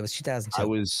 9/11. It was 2002. I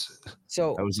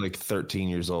was like 13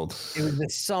 years old. It was the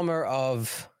summer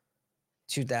of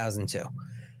 2002.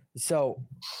 So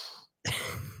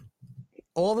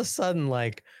all of a sudden,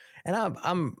 and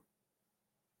I'm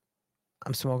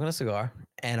smoking a cigar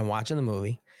and I'm watching the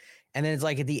movie, and then it's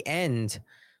like at the end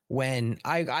when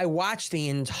I watched the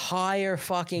entire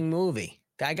fucking movie.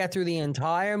 I got through the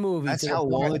entire movie. That's how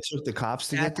long it took the cops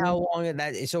to get there? That's how long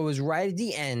so it was right at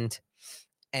the end,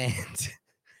 and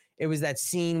it was that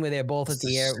scene where they're both at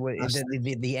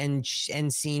the the end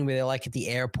scene where they're like at the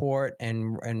airport,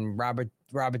 and Robert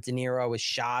De Niro was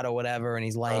shot or whatever, and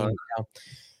he's laying down.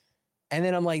 And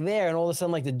then I'm like there, and all of a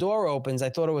sudden, like the door opens. I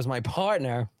thought it was my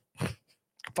partner.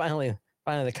 Finally,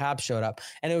 the cops showed up,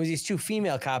 and it was these two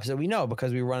female cops that we know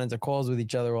because we run into calls with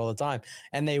each other all the time.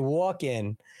 And they walk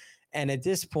in, and at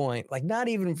this point, like not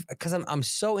even because I'm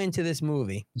so into this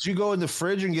movie. Did you go in the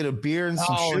fridge and get a beer and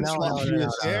some shit?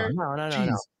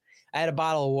 No. I had a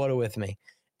bottle of water with me,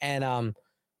 and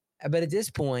but at this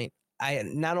point, I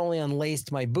not only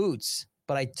unlaced my boots,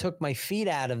 but I took my feet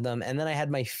out of them, and then I had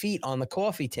my feet on the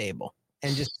coffee table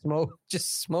and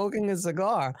just smoking a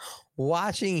cigar,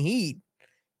 watching Heat,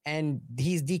 and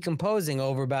he's decomposing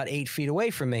over about 8 feet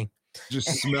away from me. Just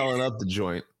smelling up the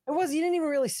joint. You didn't even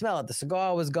really smell it. The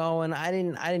cigar was going. I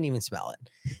didn't even smell it.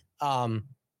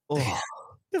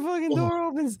 The fucking door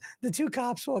opens. The two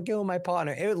cops walk in with my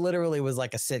partner. It literally was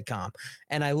like a sitcom.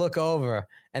 And I look over,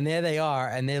 and there they are.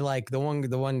 And they're like, the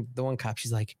one cop.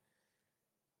 She's like,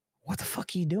 "What the fuck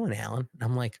are you doing, Alan?" And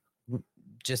I'm like,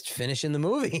 "Just finishing the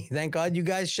movie. Thank God you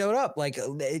guys showed up." Like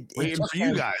waiting for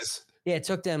you guys. Yeah, it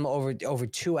took them over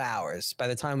 2 hours by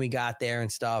the time we got there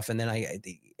and stuff. And then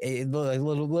it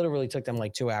literally took them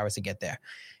like 2 hours to get there.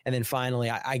 And then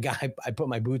finally I put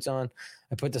my boots on.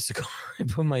 I put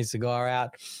my cigar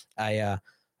out. I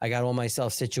got all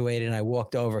myself situated, and I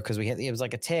walked over because it was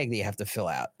like a tag that you have to fill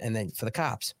out, and then for the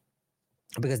cops.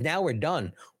 Because now we're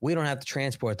done. We don't have to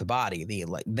transport the body.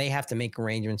 They have to make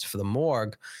arrangements for the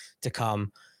morgue to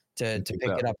come to pick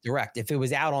it up direct. If it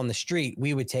was out on the street,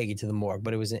 we would take it to the morgue,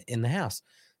 but it was in the house.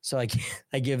 So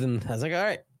I give them, I was like, all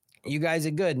right, you guys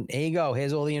are good. Here you go.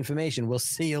 Here's all the information. We'll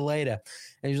see you later.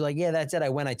 And he was like, yeah, that's it.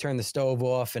 I turned the stove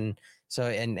off and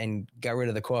got rid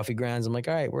of the coffee grounds. I'm like,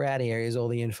 all right, we're out of here. Here's all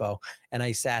the info. And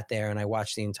I sat there and I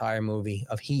watched the entire movie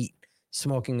of Heat,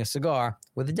 smoking a cigar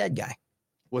with a dead guy.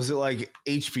 Was it like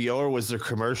HBO or was there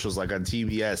commercials like on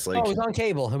TBS? Like, it was on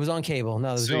cable. It was on cable. No,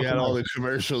 there was so you had all the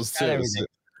commercials too.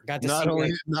 Got to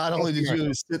not only did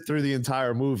you sit through the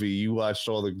entire movie, you watched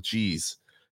all the G's.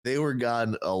 They were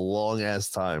gone a long ass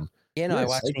time. Yeah, no, I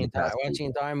watched the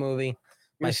entire movie.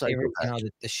 My favorite,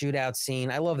 the shootout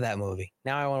scene. I love that movie.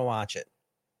 Now I want to watch it.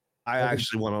 I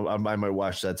might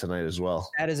watch that tonight as well.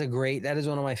 That is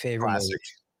one of my favorite movies.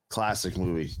 Classic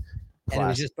movie. And it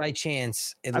was just by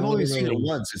chance. I've only seen it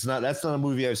once. That's not a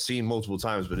movie I've seen multiple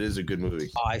times, but it is a good movie.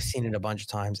 Oh, I've seen it a bunch of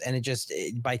times, and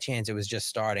by chance it was just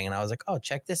starting, and I was like, "Oh,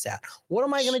 check this out! What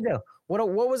am I gonna do?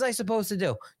 What was I supposed to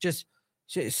do? Just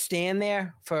stand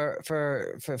there for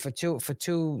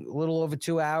little over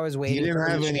 2 hours waiting?" You didn't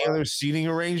have any other seating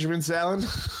arrangements, Alan?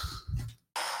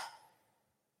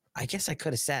 I guess I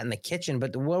could have sat in the kitchen,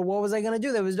 but what was I gonna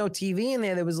do? There was no TV in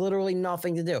there. There was literally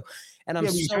nothing to do. And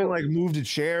you kind of like moved a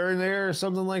chair in there or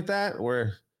something like that.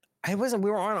 Where we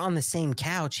weren't on the same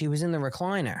couch. He was in the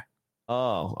recliner.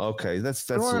 Oh, okay. That's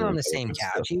we weren't on the same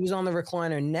couch. He was on the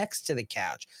recliner next to the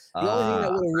couch. The only thing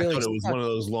that would have really I thought it was one of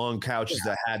those long couches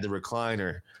that had the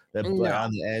recliner that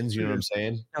on the ends. You know what I'm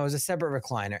saying? No, it was a separate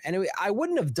recliner, and I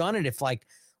wouldn't have done it if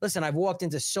listen, I've walked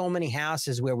into so many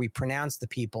houses where we pronounce the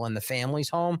people in the family's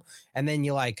home, and then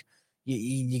you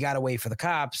got to wait for the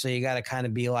cops. So you got to kind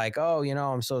of be like, oh,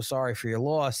 I'm so sorry for your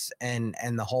loss, and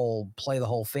play the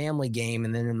whole family game.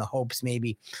 And then in the hopes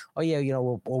maybe, oh yeah,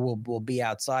 we'll be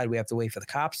outside. We have to wait for the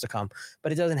cops to come,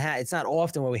 but it's not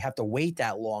often where we have to wait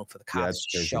that long for the cops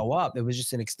to show up. It was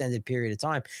just an extended period of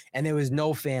time, and there was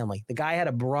no family. The guy had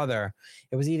a brother.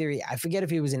 It was I forget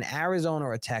if he was in Arizona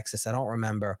or Texas. I don't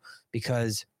remember,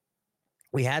 because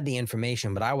we had the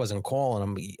information, but I wasn't calling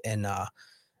him. And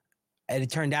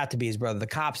it turned out to be his brother. The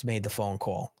cops made the phone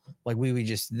call. Like we would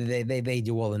just, they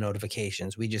do all the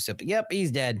notifications. We just said, yep,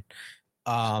 he's dead.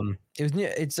 It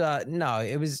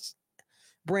was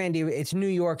Brandy. It's New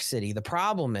York City. The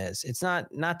problem is it's not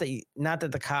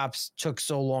that the cops took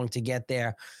so long to get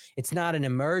there. It's not an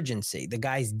emergency. The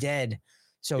guy's dead.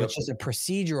 So it's just a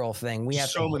procedural thing. We have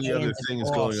so many other things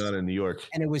going on in New York.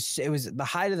 And it was the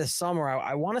height of the summer.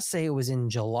 I want to say it was in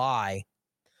July.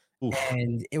 Oof.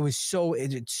 And it's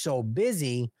so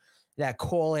busy that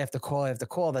call after call after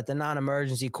call that the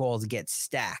non-emergency calls get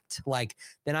stacked. Like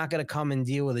they're not going to come and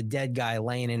deal with a dead guy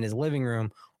laying in his living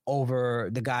room over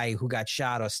the guy who got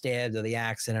shot or stabbed or the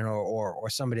accident or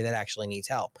somebody that actually needs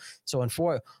help. So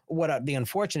the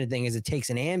unfortunate thing is it takes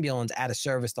an ambulance out of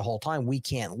service the whole time. We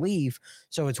can't leave.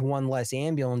 So it's one less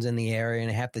ambulance in the area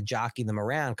and I have to jockey them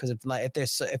around. Cause if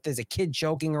there's a kid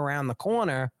choking around the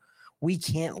corner, we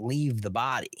can't leave the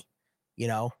body,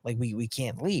 we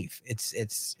can't leave.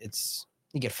 It's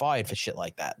you get fired for shit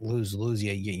like that. Lose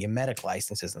your medic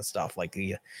licenses and stuff. Like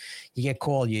you get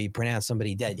called, you pronounce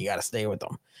somebody dead, you got to stay with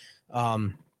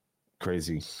them.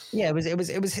 Crazy. Yeah,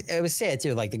 it was sad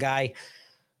too. Like the guy,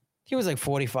 he was like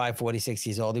 45, 46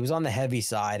 years old. He was on the heavy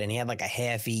side and he had like a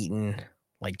half-eaten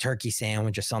like turkey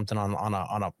sandwich or something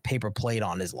on a paper plate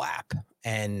on his lap.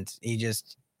 And he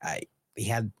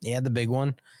had the big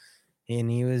one and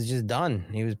he was just done.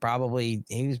 He was probably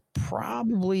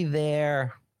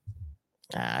there.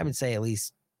 I would say at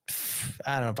least,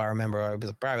 I don't know if I remember, it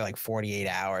was probably like 48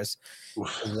 hours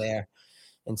there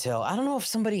until, I don't know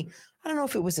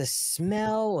if it was a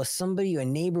smell or a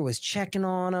neighbor was checking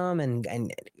on him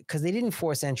and because they didn't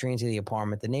force entry into the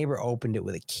apartment. The neighbor opened it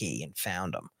with a key and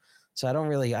found him. So I don't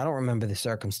remember the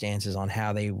circumstances on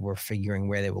how they were figuring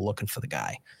where they were looking for the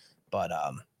guy. But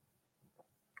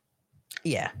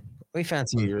yeah, we found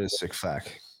some. You're a sick fuck.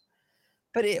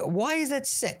 But why is that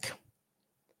sick?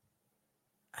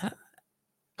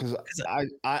 Because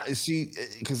I see,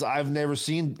 because I've never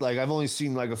seen, I've only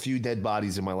seen a few dead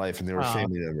bodies in my life and they were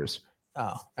family members.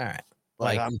 Oh, all right.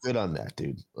 I'm good on that,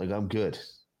 dude. I'm good.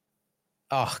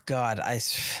 Oh God. I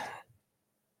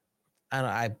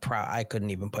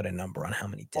couldn't even put a number on how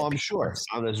many dead. Oh, I'm sure.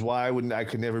 That's why I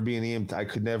could never be an EMT. I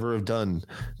could never have done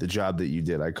the job that you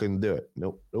did. I couldn't do it.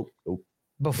 Nope.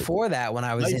 Before that, when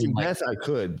I was in death, I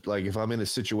could. If I'm in a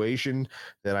situation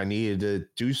that I needed to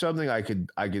do something, I could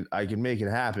make it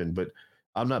happen. But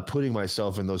I'm not putting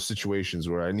myself in those situations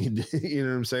where I need to. You know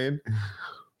what I'm saying?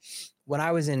 When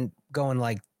I was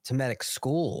going to medic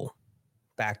school,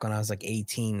 back when I was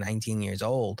 18, 19 years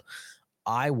old,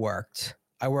 I worked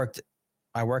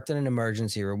I worked in an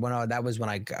emergency room. That was when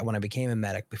I became a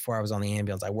medic. Before I was on the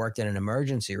ambulance, I worked in an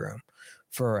emergency room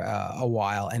for a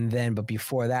while, but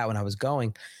before that, when I was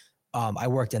going, I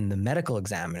worked in the medical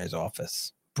examiner's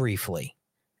office briefly,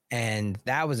 and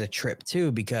that was a trip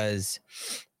too because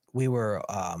we were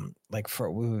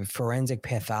we were forensic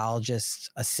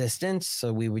pathologist assistants,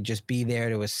 so we would just be there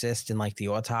to assist in like the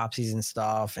autopsies and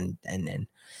stuff, and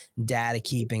data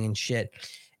keeping and shit.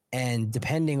 And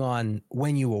depending on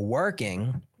when you were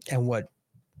working and what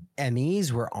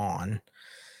MEs were on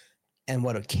and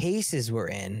what cases were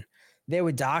in, there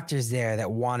were doctors there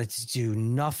that wanted to do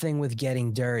nothing with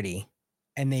getting dirty.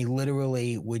 And they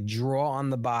literally would draw on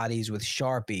the bodies with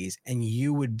Sharpies, and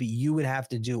you would have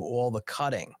to do all the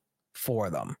cutting for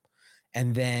them.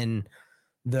 And then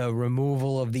the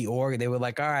removal of the organ, they would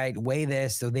like, all right, weigh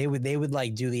this. So they would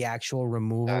like do the actual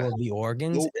removal of the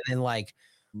organs, and then like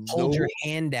hold your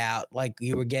hand out like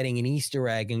you were getting an Easter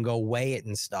egg and go weigh it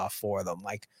and stuff for them,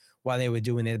 like while they were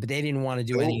doing it. But they didn't want to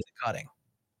do any of the cutting.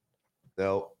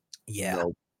 No. Yeah.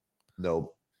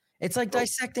 No. It's like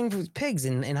dissecting pigs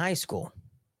in high school.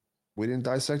 We didn't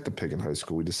dissect a pig in high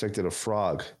school. We dissected a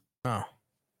frog. Oh.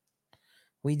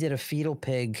 We did a fetal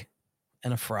pig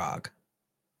and a frog.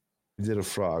 We did a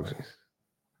frog.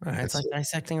 All right, it's like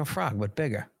dissecting a frog, but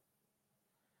bigger.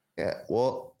 Yeah,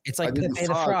 well, it's like Pepe the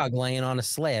frog laying on a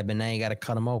slab, and now you got to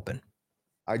cut him open.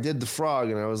 I did the frog,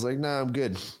 and I was like, nah, I'm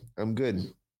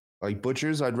good. Like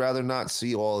butchers, I'd rather not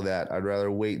see all of that. I'd rather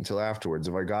wait until afterwards.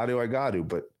 If I got to, I got to.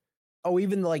 But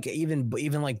even like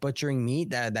butchering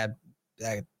meat, that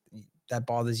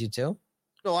bothers you too?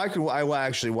 No, I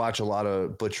actually watch a lot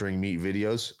of butchering meat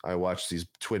videos. I watch these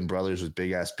twin brothers with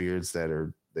big ass beards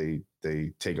that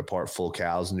they take apart full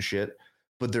cows and shit.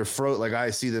 But they're like I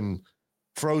see them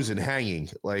frozen hanging.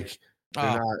 Like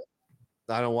they're not.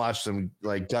 I don't watch them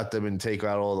like gut them and take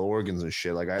out all the organs and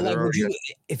shit.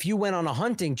 If you went on a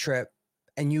hunting trip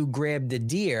and you grabbed a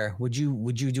deer, would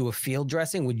you do a field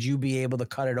dressing? Would you be able to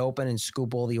cut it open and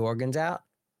scoop all the organs out?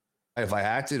 If I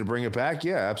had to bring it back,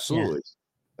 yeah, absolutely.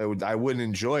 Yeah. I wouldn't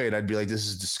enjoy it. I'd be like, this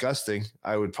is disgusting.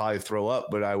 I would probably throw up,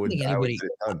 but I would. I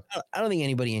don't think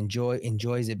anybody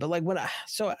enjoys it. But like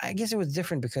so I guess it was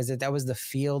different because that was the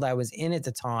field I was in at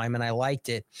the time, and I liked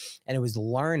it, and it was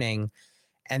learning.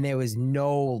 And there was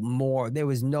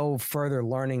no further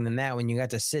learning than that when you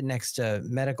got to sit next to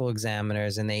medical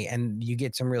examiners and you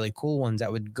get some really cool ones that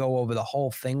would go over the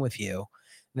whole thing with you.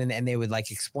 And they would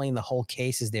like explain the whole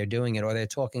case as they're doing it, or they're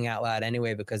talking out loud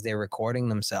anyway because they're recording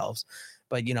themselves.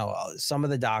 But, some of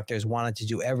the doctors wanted to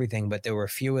do everything, but there were a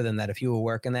few of them that if you were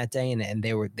working that day and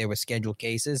they were scheduled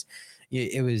cases, you're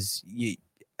getting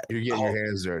your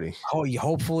hands dirty. Oh,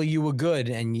 hopefully you were good.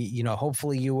 And,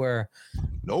 hopefully you were.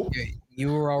 Nope.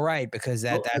 You were all right because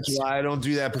that's why I don't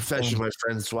do that profession, my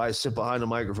friends. That's why I sit behind the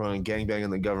microphone and gangbang in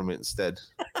the government instead.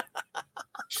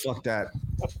 Fuck that.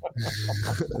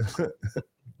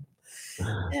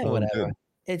 Yeah, whatever.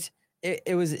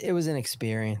 It was an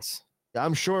experience.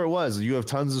 I'm sure it was. You have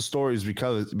tons of stories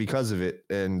because of it,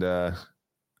 and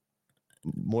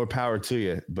more power to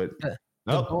you. But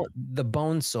the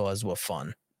bone saws were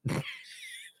fun.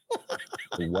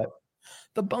 What?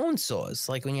 The bone saws,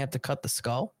 like when you have to cut the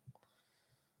skull.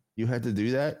 You had to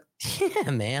do that?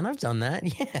 Yeah, man, I've done that.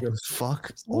 Yeah.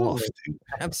 Fuck off, dude.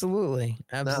 Absolutely.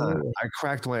 Nah, I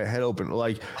cracked my head open.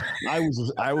 Like I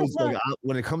was like,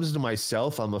 when it comes to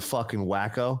myself, I'm a fucking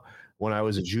wacko. When I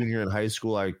was a junior in high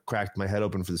school, I cracked my head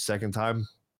open for the second time.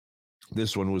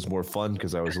 This one was more fun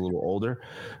because I was a little older.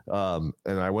 And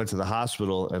I went to the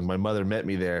hospital and my mother met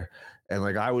me there. And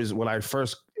like when I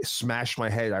first smashed my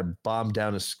head, I bombed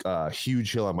down a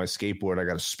huge hill on my skateboard. I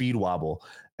got a speed wobble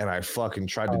and I fucking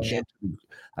tried to jump.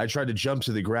 I tried to jump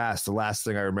to the grass. The last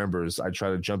thing I remember is I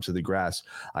tried to jump to the grass.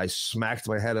 I smacked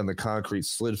my head on the concrete,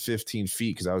 slid 15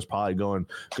 feet because I was probably going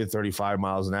good 35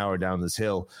 miles an hour down this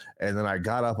hill. And then I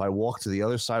got up, I walked to the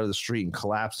other side of the street and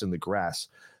collapsed in the grass.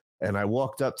 And I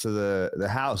walked up to the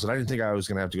house, and I didn't think I was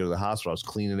going to have to go to the hospital. I was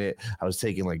cleaning it. I was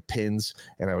taking like pins,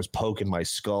 and I was poking my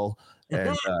skull.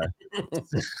 And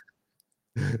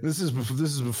this is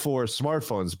before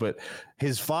smartphones. But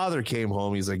his father came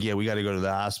home. He's like, "Yeah, we got to go to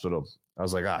the hospital." I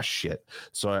was like, "Ah, shit."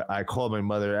 So I called my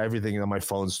mother. Everything on my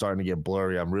phone's starting to get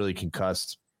blurry. I'm really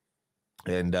concussed.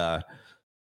 And I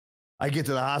get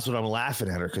to the hospital. I'm laughing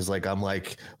at her because I'm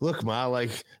like, "Look, Ma,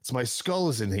 like it's my skull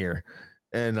is in here."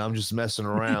 And I'm just messing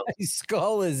around. My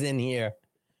skull is in here.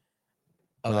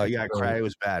 Yeah, it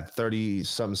was bad.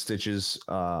 30-something stitches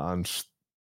on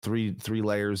three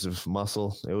layers of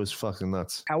muscle. It was fucking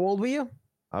nuts. How old were you?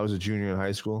 I was a junior in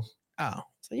high school. Oh,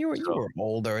 so you were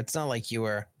older. It's not like you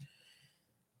were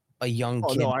a young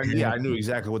kid. No, I knew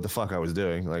exactly what the fuck I was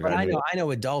doing. Like, but I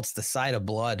know adults, the sight of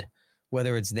blood,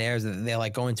 whether it's theirs, they're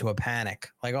like go into a panic.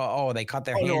 Like, they cut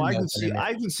their hand. No,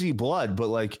 I can see blood, but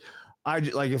like,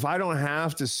 if I don't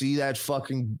have to see that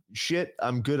fucking shit,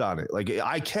 I'm good on it. Like,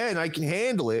 I can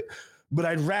handle it, but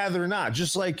I'd rather not.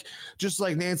 Just like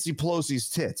Nancy Pelosi's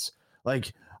tits.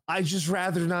 Like, I just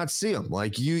rather not see them.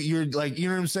 Like, you're like, you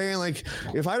know what I'm saying? Like,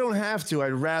 if I don't have to,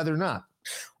 I'd rather not.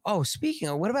 Oh, speaking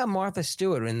of, what about Martha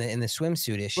Stewart in the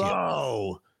swimsuit issue?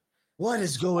 Bro, what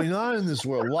is going on in this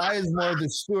world? Why is Martha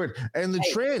Stewart and the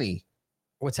tranny?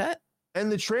 What's that?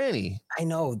 And the tranny. I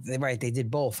know, right? They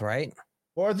did both, right?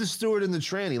 Martha Stewart and the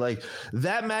tranny. Like,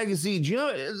 that magazine. Do you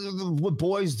know what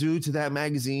boys do to that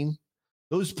magazine?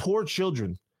 Those poor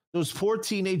children, those poor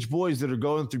teenage boys that are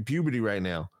going through puberty right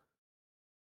now.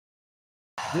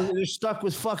 They're stuck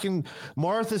with fucking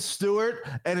Martha Stewart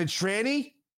and a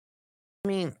tranny. I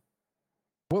mean,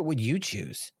 what would you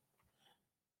choose?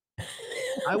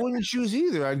 I wouldn't choose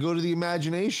either. I'd go to the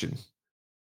imagination.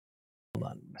 Hold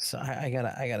on. So I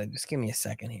gotta just give me a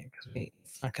second here because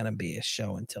it's not gonna be a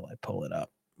show until I pull it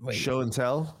up. Wait. Show and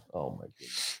tell? Oh my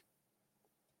goodness.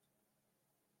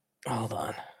 Hold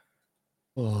on.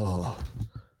 Oh.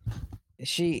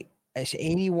 She's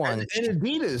 81. And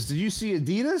Adidas. Did you see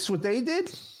Adidas? What they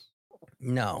did?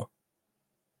 No.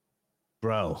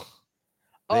 Bro.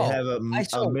 They have a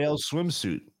male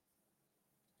swimsuit.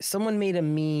 Someone made a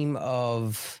meme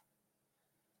of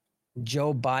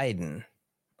Joe Biden,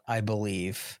 I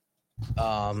believe,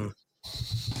 wearing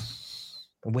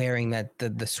the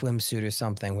swimsuit or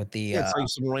something with the. It's like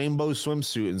some rainbow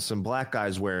swimsuit and some black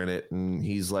guys wearing it, and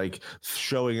he's like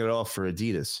showing it off for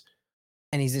Adidas.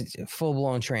 And he's a full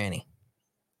blown tranny.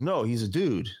 No, he's a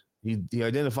dude. He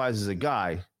identifies as a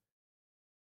guy,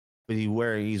 but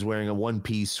he's wearing a one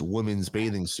piece women's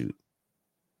bathing suit.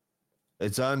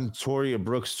 It's on Toria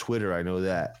Brooks' Twitter. I know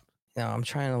that. No, I'm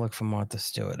trying to look for Martha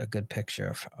Stewart. A good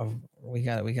picture of we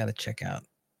got to check out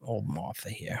old Martha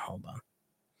here. Hold on.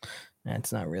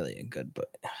 It's not really a good, but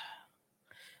I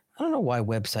don't know why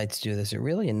websites do this. It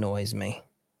really annoys me.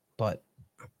 But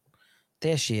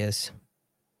there she is.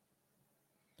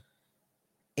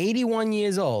 81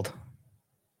 years old.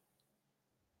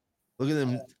 Look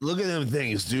at them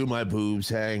things. Do my boobs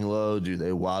hang low? Do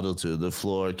they waddle to the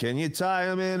floor? Can you tie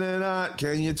them in a knot?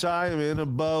 Can you tie them in a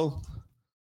bow?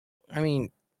 I mean,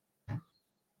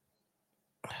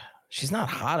 she's not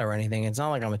hot or anything. It's not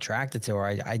like I'm attracted to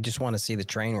her. I just want to see the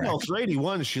train wreck. Well, for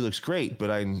 81, she looks great, but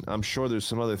I'm sure there's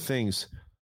some other things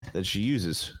that she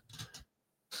uses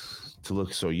to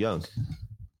look so young.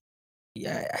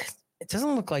 Yeah, it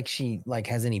doesn't look like she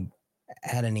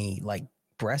had any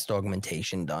breast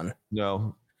augmentation done.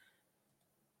 No.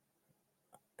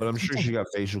 But I'm sure she got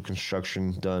facial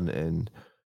construction done and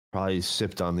probably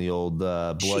sipped on the old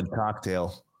blood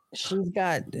cocktail. She's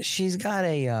got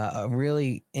a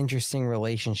really interesting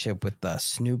relationship with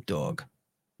Snoop Dogg.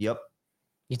 Yep.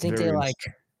 You think they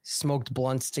smoked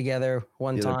blunts together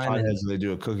one time? And they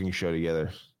do a cooking show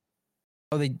together.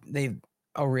 Oh, they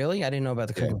oh really? I didn't know about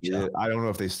the cooking show. I don't know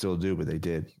if they still do, but they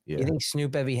did. Yeah. You think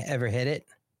Snoop ever hit it?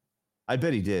 I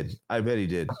bet he did. I bet he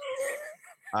did.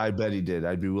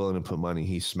 I'd be willing to put money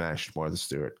he smashed Martha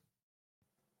Stewart.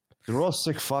 They're all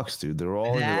sick fucks, dude. They're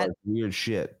all into weird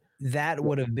shit. That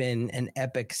would have been an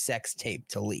epic sex tape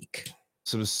to leak.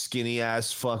 Some skinny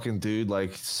ass fucking dude,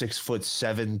 like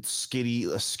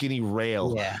 6'7", skinny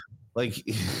rail. Yeah. Like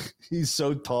he's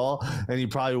so tall and he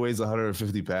probably weighs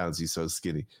 150 pounds. He's so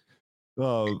skinny.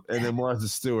 Oh, and then Martha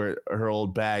Stewart, her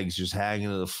old bag's just hanging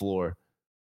to the floor.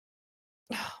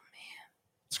 Oh man.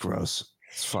 It's gross.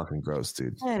 It's fucking gross,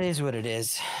 dude. That is what it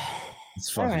is. It's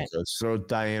fucking gross. Throw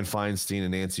Dianne Feinstein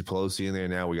and Nancy Pelosi in there.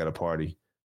 Now we got a party.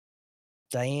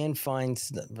 Dianne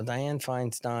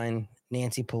Feinstein,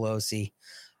 Nancy Pelosi.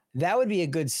 That would be a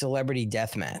good celebrity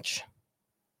death match.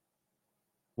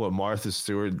 What, Martha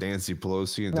Stewart, Nancy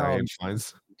Pelosi, and Dianne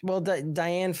Feinstein? Well,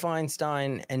 Dianne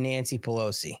Feinstein and Nancy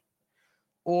Pelosi.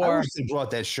 Or I wish they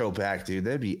brought that show back, dude.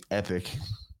 That'd be epic.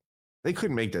 They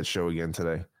couldn't make that show again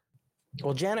today.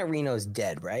 Well, Janet Reno's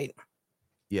dead, right?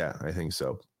 Yeah, I think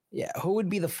so. Yeah, who would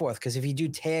be the fourth? Because if you do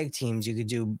tag teams, you could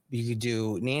do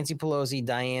Nancy Pelosi,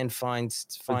 Dianne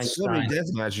Feinstein. Celebrity death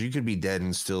match, you could be dead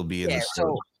and still be in the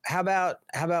story. So how about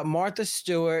Martha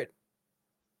Stewart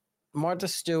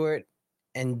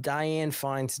and Dianne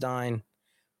Feinstein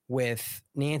with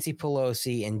Nancy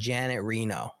Pelosi and Janet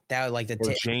Reno? That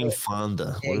would Jane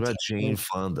Fonda. What about Jane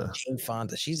Fonda? Jane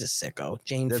Fonda, she's a sicko.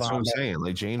 That's what I'm saying.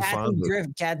 Like Jane Fonda,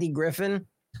 Kathy Griffin,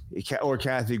 or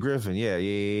Kathy Griffin.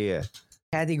 Yeah.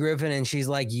 Kathy Griffin, and she's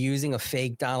like using a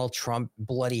fake Donald Trump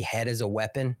bloody head as a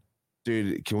weapon.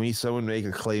 Dude, can someone make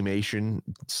a claymation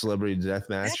celebrity death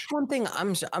match? That's one thing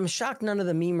I'm shocked none of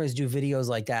the memers do videos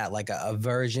like that, like a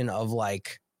version of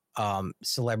like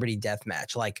celebrity death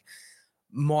match, like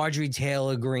Marjorie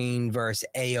Taylor Greene versus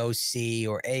AOC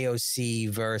or AOC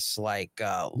versus like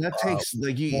that takes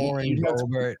like you'd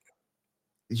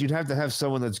have to have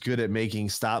someone that's good at making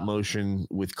stop motion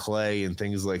with clay and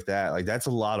things like that. Like that's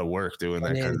a lot of work doing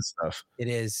that kind of stuff. It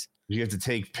is. You have to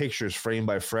take pictures frame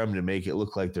by frame to make it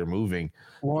look like they're moving.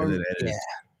 And then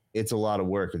it's a lot of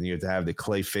work, and you have to have the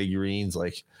clay figurines.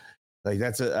 Like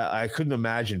I couldn't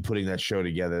imagine putting that show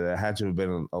together. That had to have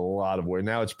been a lot of work.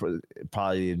 Now it's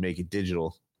probably make it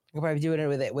digital. You can probably do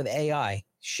it with AI.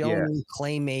 Show me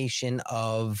claymation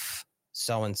of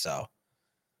so and so.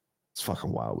 It's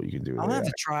fucking wild what you can do. I want to have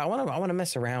to try. I want to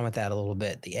mess around with that a little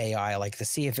bit. The AI, like to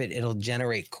see if it'll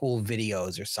generate cool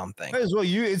videos or something. Might as well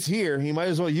it's here. You might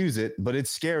as well use it, but it's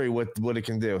scary what it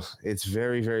can do. It's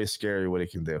very, very scary what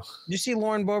it can do. Did you see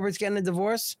Lauren Boebert's getting a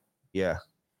divorce? Yeah.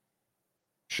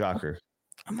 Shocker.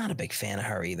 I'm not a big fan of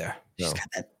her either. No. She's got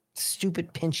that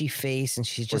stupid pinchy face, and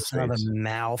she's just another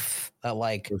mouth that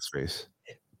like. What's face?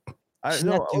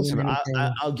 Listen,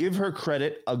 I'll give her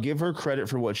credit. I'll give her credit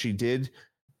for what she did.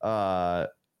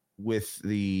 With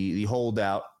the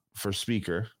holdout for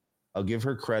speaker, I'll give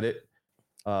her credit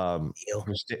for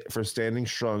standing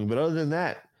strong. But other than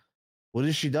that, what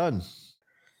has she done?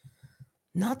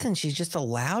 Nothing. She's just a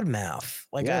loudmouth.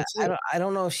 Like I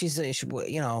don't know if she's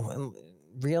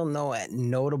real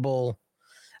notable.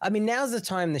 I mean, now's the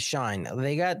time to shine.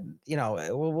 They got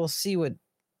we'll see what.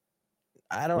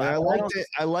 I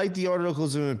like the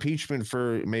articles of impeachment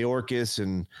for Mayorkas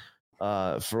and.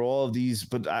 For all of these,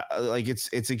 but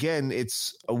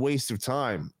it's a waste of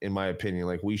time in my opinion.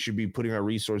 Like we should be putting our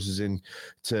resources in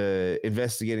to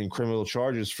investigating criminal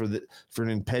charges for an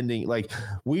impending. Like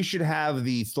we should have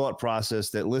the thought process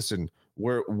that listen,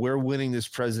 we're winning this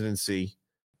presidency,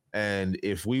 and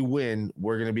if we win,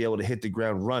 we're going to be able to hit the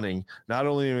ground running. Not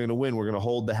only are we going to win, we're going to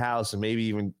hold the House and maybe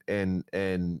even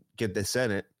and get the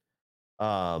Senate. We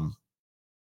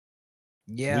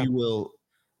will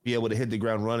be able to hit the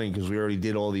ground running because we already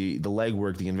did all the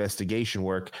legwork, the investigation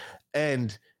work,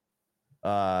 and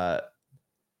the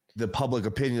public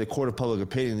opinion, the court of public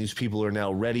opinion. These people are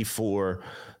now ready for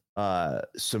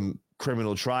some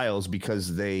criminal trials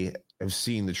because they have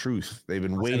seen the truth. They've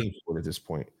been waiting for it at this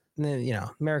point.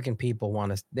 American people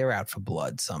they're out for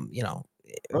blood. The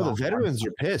veterans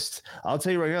are pissed. I'll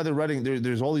tell you right now, they're running.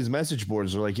 There's all these message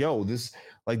boards. They're like, yo, this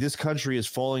country is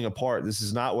falling apart. This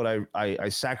is not what I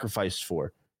sacrificed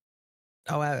for.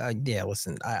 Oh, yeah.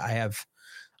 Listen, I have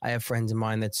friends of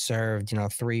mine that served,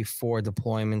 3-4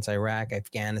 deployments, Iraq,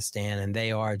 Afghanistan, and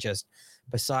they are just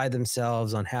beside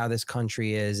themselves on how this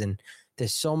country is. And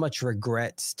there's so much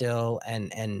regret still.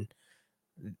 And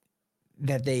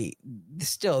that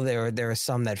there are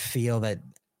some that feel that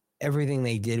everything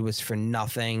they did was for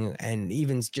nothing. And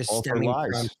even just all stemming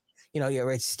from,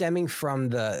 it's stemming from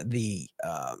the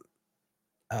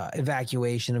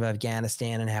evacuation of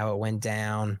Afghanistan and how it went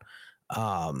down.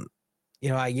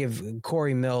 I give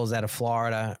Corey Mills out of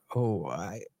Florida, who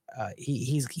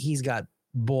he's got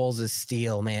balls of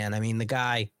steel, man. I mean, the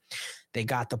guy, they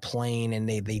got the plane and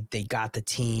they got the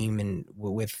team, and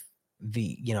with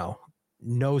the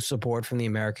no support from the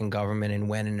American government, and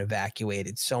went and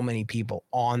evacuated so many people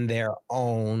on their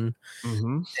own.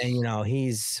 Mm-hmm.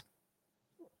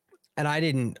 And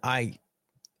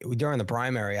during the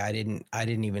primary, I didn't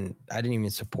even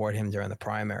support him during the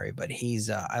primary, but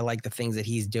I like the things that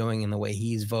he's doing and the way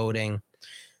he's voting.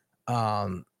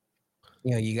 You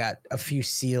got a few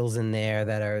SEALs in there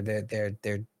that are they're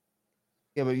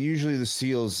yeah, but usually the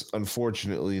SEALs,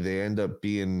 unfortunately, they end up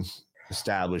being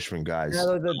establishment guys.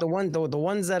 The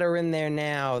ones that are in there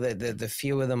now, the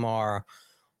few of them are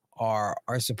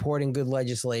supporting good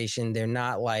legislation. They're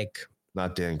not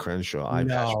Dan Crenshaw.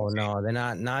 No, they're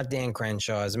not Dan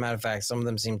Crenshaw. As a matter of fact, some of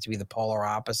them seem to be the polar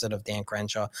opposite of Dan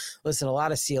Crenshaw. Listen, a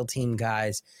lot of SEAL team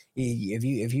guys,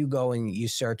 if you go and you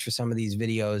search for some of these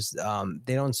videos,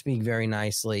 they don't speak very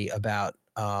nicely about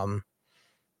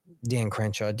Dan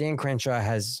Crenshaw. Dan Crenshaw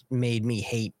has made me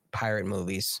hate pirate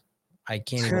movies. I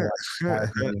can't even watch pirate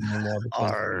movies anymore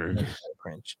because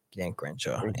Dan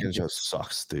Crenshaw. Dan Crenshaw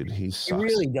sucks, dude. He sucks. He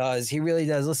really does. He really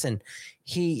does. Listen,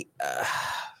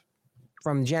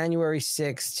 from January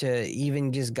 6th to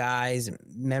even just guys,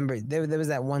 remember there was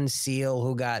that one SEAL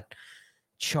who got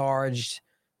charged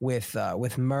with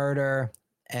murder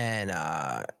and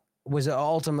was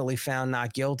ultimately found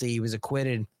not guilty. He was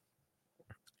acquitted.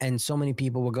 And so many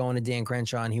people were going to Dan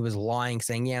Crenshaw and he was lying,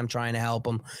 saying, yeah, I'm trying to help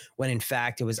him. When in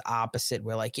fact it was opposite.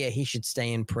 We're like, yeah, he should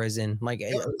stay in prison. Like,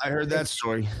 I heard that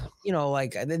story. You know,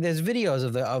 like there's videos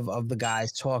of the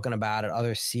guys talking about it,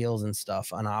 other SEALs and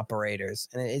stuff on operators.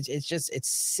 And it's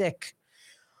sick.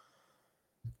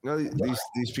 No,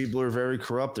 these people are very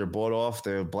corrupt. They're bought off.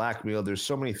 They're blackmailed. There's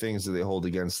so many things that they hold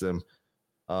against them.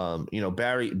 You know,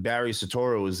 Barry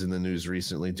Soetoro was in the news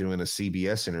recently doing a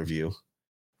CBS interview.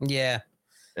 Yeah.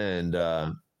 And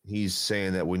he's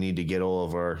saying that we need to get all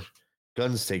of our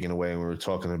guns taken away. And we were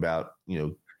talking about, you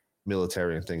know,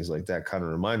 military and things like that. Kind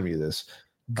of remind me of this.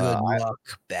 Good luck,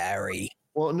 Barry.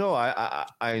 Well, no,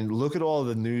 I look at all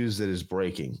the news that is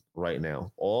breaking right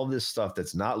now. All this stuff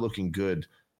that's not looking good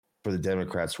for the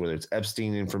Democrats, whether it's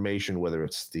Epstein information, whether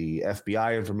it's the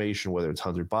FBI information, whether it's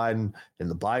Hunter Biden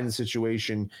and the Biden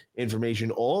situation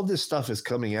information. All of this stuff is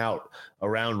coming out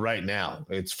around right now.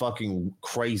 It's fucking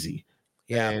crazy.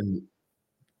 Yeah. And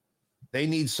they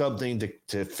need something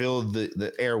to fill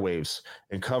the airwaves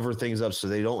and cover things up so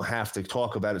they don't have to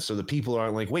talk about it. So the people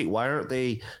aren't like, wait, why aren't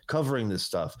they covering this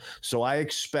stuff? So I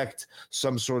expect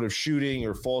some sort of shooting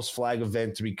or false flag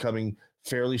event to be coming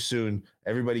fairly soon.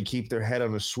 Everybody keep their head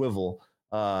on a swivel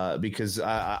because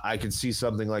I can see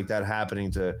something like that happening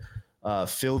to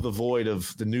fill the void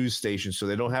of the news station so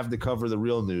they don't have to cover the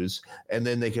real news. And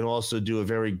then they can also do a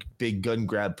very big gun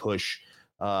grab push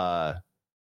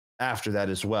after that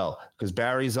as well, because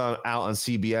Barry's out on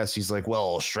CBS. He's like, well,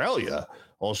 Australia,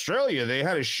 they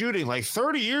had a shooting like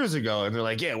 30 years ago. And they're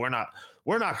like, yeah, we're not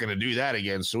going to do that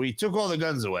again. So we took all the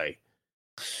guns away.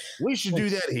 We should do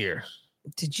that here.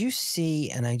 Did you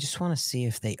see, and I just want to see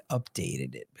if they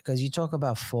updated it, because you talk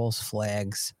about false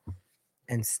flags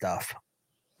and stuff.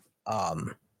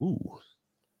 You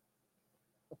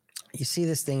see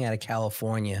this thing out of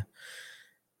California.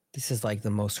 This is like the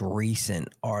most recent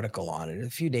article on it a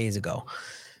few days ago.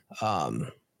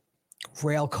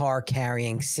 Rail car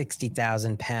carrying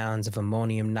 60,000 pounds of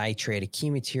ammonium nitrate, a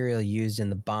key material used in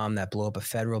the bomb that blew up a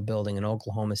federal building in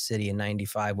Oklahoma City in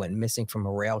 95, went missing from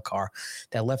a rail car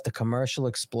that left a commercial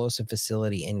explosive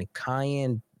facility in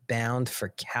Cayenne bound for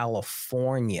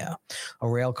California. A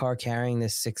rail car carrying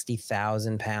this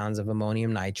 60,000 pounds of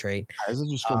ammonium nitrate. How does it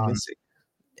just go missing?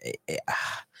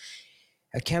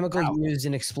 A chemical used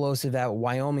in explosive at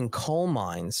Wyoming coal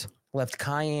mines left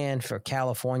Cayenne for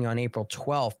California on April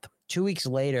 12th. 2 weeks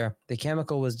later, the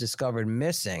chemical was discovered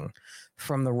missing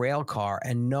from the rail car,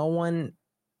 and no one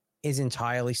is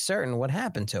entirely certain what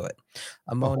happened to it.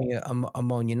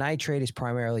 Ammonia nitrate is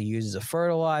primarily used as a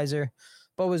fertilizer,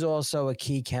 but was also a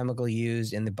key chemical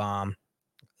used in the bomb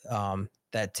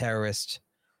that terrorist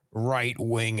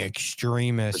right-wing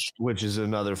extremist, which is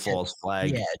another false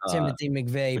flag. Yeah, Timothy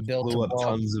McVeigh built up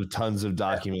tons of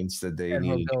documents that they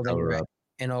needed to cover up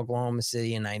in Oklahoma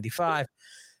City in 95.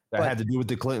 That had to do with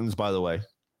the Clintons, by the way.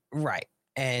 Right.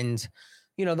 And,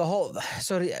 you know, the whole,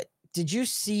 so did you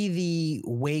see the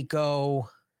Waco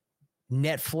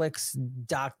Netflix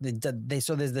doc?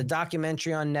 So there's the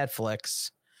documentary on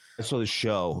Netflix. I saw the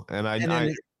show and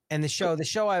the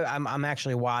show I'm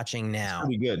actually watching now.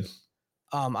 Pretty good.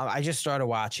 I just started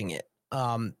watching it.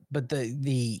 But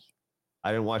the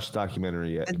I didn't watch the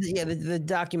documentary yet. Yeah, the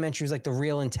documentary is like the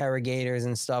real interrogators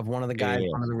and stuff. One of the guys,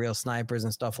 one of the real snipers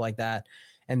and stuff like that,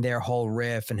 and their whole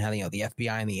riff and how, you know, the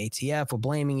FBI and the ATF were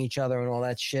blaming each other and all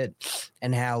that shit,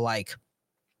 and how like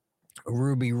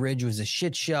Ruby Ridge was a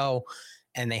shit show,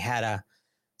 and they had to,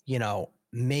 you know,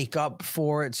 make up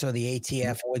for it so the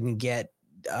ATF wouldn't get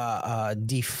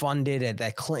defunded, and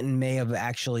that Clinton may have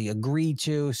actually agreed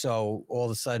to. So all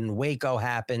of a sudden Waco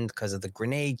happened because of the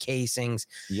grenade casings.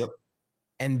 Yep.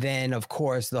 And then, of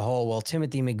course, the whole, well,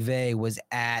 Timothy McVeigh was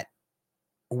at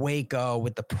Waco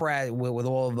with the press, with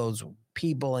all of those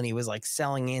people, and he was like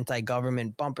selling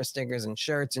anti-government bumper stickers and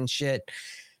shirts and shit.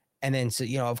 And then, so,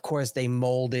 you know, of course, they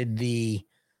molded the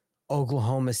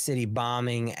Oklahoma City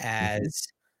bombing as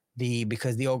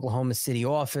because the Oklahoma City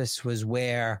office was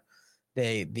where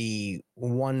the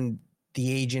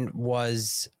agent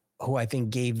was, who I think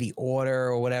gave the order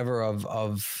or whatever of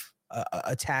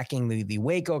attacking the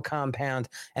Waco compound,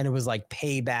 and it was like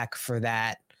payback for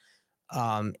that,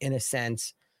 in a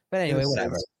sense. But anyway,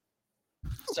 whatever.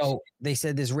 So they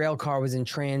said this rail car was in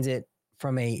transit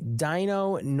from a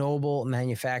Dino Noble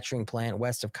manufacturing plant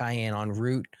west of Cayenne en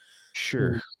route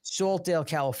to Saltdale,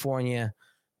 California,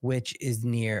 which is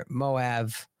near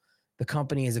Moab. The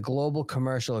company is a global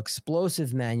commercial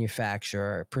explosive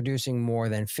manufacturer, producing more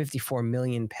than 54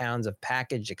 million pounds of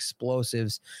packaged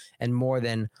explosives and more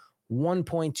than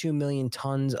 1.2 million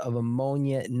tons of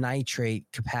ammonia nitrate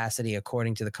capacity,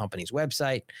 according to the company's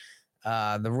website.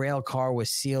 The rail car was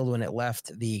sealed when it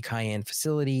left the Cayenne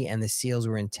facility, and the seals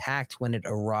were intact when it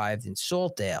arrived in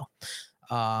Saltdale.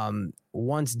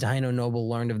 Once Dyno Nobel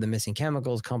learned of the missing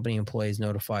chemicals, company employees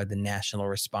notified the National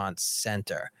Response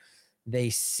Center. They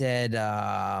said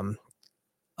a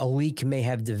leak may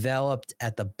have developed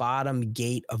at the bottom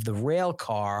gate of the rail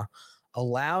car,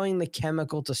 allowing the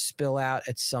chemical to spill out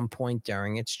at some point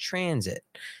during its transit.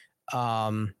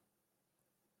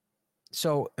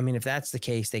 So, I mean, if that's the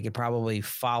case, they could probably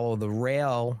follow the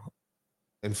rail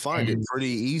and find it pretty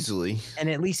easily. And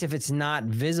at least if it's not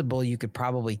visible, you could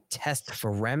probably test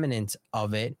for remnants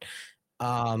of it.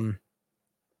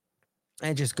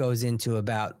 It just goes into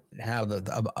about how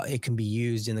it can be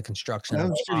used in the construction.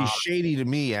 Sounds pretty shady to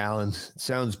me, Alan.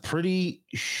 Sounds pretty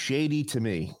shady to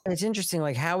me. It's interesting.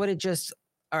 Like, how would it just?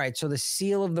 All right, so the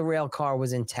seal of the rail car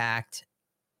was intact,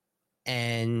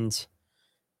 and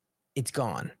it's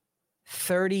gone.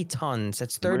 30 tons.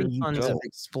 That's 30 tons of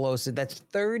explosive. That's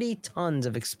 30 tons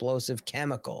of explosive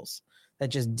chemicals that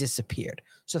just disappeared.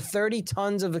 So 30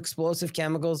 tons of explosive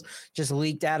chemicals just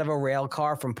leaked out of a rail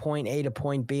car from point A to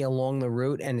point B along the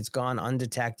route, and it's gone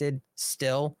undetected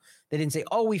still. They didn't say,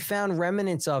 oh, we found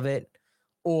remnants of it,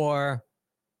 or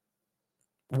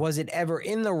was it ever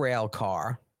in the rail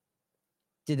car?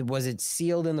 Was it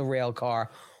sealed in the rail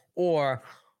car, or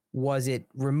was it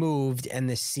removed and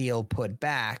the seal put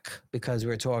back? Because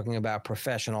we're talking about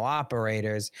professional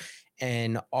operators,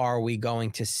 and are we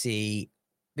going to see?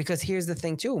 Because here's the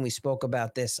thing too, and we spoke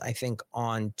about this, I think,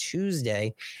 on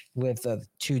Tuesday with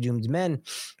Two Doomed Men,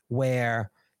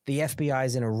 where the FBI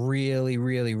is in a really,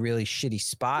 really, really shitty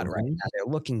spot right now.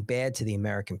 They're looking bad to the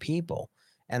American people.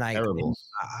 And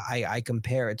I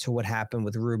compare it to what happened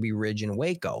with Ruby Ridge and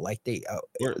Waco. Like I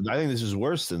think this is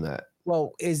worse than that.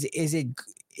 Well, is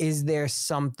there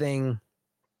something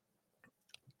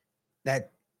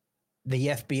that the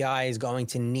FBI is going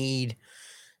to need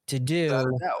to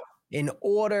do in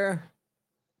order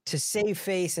to save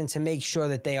face and to make sure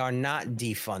that they are not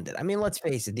defunded? I mean, let's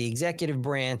face it, the executive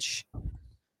branch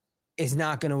is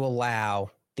not going to allow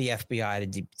the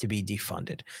FBI to be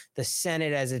defunded. The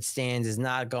Senate, as it stands, is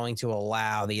not going to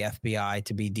allow the FBI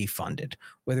to be defunded,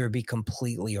 whether it be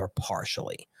completely or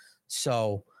partially.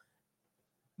 So,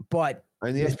 but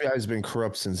and the FBI has been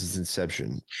corrupt since its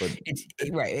inception. But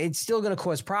it's still going to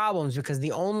cause problems, because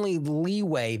the only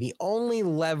leeway, the only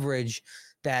leverage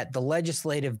that the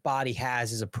legislative body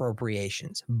has is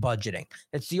appropriations, budgeting.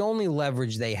 That's the only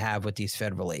leverage they have with these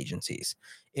federal agencies,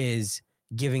 is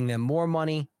giving them more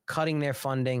money, cutting their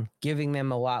funding, giving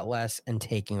them a lot less, and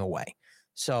taking away.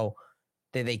 So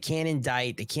they can't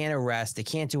indict, they can't arrest, they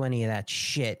can't do any of that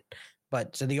shit.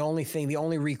 But so the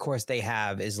only recourse they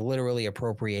have is literally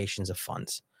appropriations of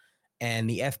funds. And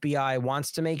the FBI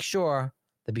wants to make sure,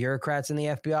 the bureaucrats in the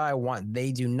FBI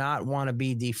they do not want to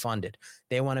be defunded.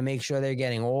 They want to make sure they're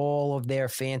getting all of their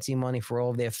fancy money for all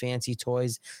of their fancy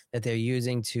toys that they're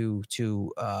using to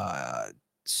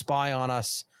spy on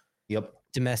us. Yep.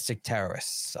 Domestic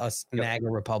terrorists, us MAGA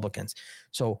Republicans.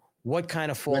 So what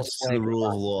kind of false threats to the rule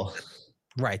of law?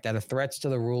 Right, that are threats to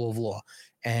the rule of law.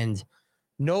 And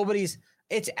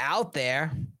it's out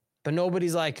there, but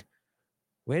nobody's like,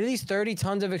 where do these 30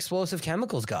 tons of explosive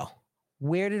chemicals go?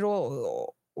 Where did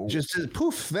all just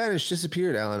poof, vanished,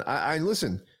 disappeared, Alan? I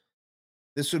listen.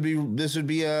 This would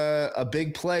be a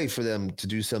big play for them to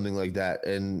do something like that,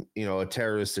 and a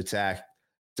terrorist attack,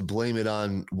 to blame it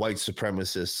on white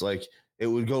supremacists. Like, it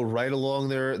would go right along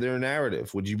their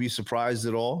narrative. Would you be surprised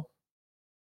at all?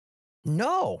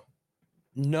 No,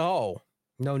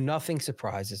 nothing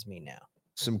surprises me now.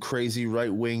 Some crazy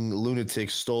right-wing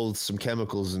lunatic stole some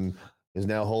chemicals and is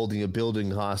now holding a building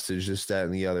hostage, this, that,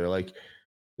 and the other. Like,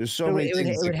 there's so many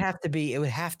things. It would have to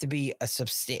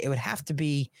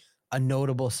be a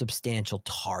notable, substantial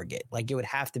target. Like, it would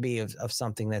have to be of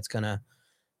something that's gonna,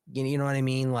 you know what I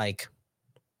mean? Like,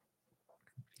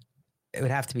 it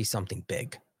would have to be something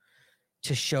big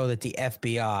to show that the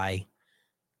FBI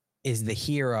is the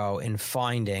hero in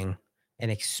finding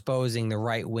and exposing the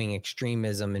right-wing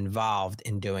extremism involved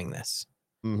in doing this.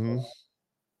 Mm-hmm.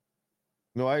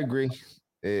 No, I agree.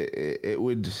 It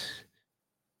would.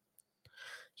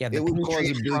 Yeah, it would cause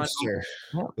a big stir.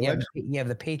 You have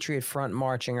the Patriot Front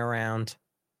marching around.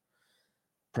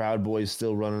 Proud Boys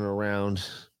still running around.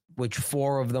 Which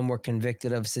 4 of them were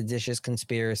convicted of seditious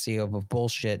conspiracy of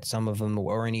bullshit. Some of them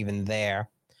weren't even there.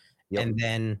 Yep. And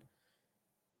then,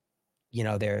 it's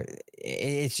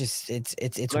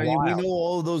wild. wild. We know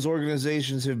all of those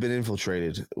organizations have been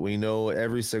infiltrated. We know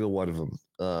every single one of them.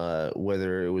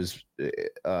 Whether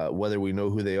we know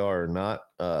who they are or not,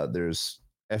 there's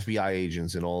FBI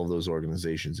agents in all of those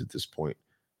organizations at this point.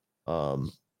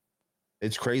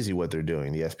 It's crazy what they're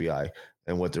doing, the FBI,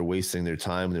 and what they're wasting their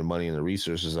time, their money, and their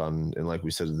resources on. And like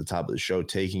we said at the top of the show,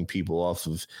 taking people off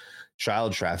of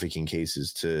child trafficking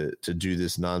cases to do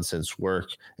this nonsense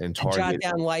work and jot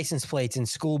down license plates in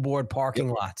school board parking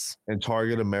lots and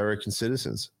target American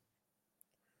citizens.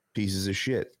 Pieces of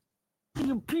shit.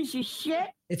 You piece of shit.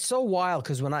 It's so wild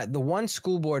because when the one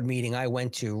school board meeting I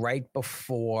went to right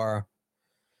before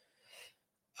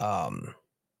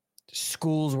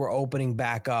schools were opening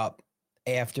back up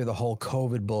after the whole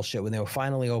COVID bullshit, when they were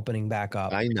finally opening back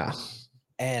up. I know.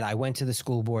 And I went to the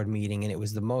school board meeting, and it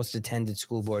was the most attended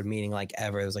school board meeting like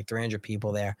ever. There was like 300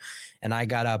 people there. And I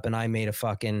got up and I made a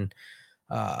fucking,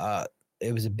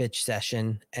 it was a bitch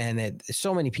session, and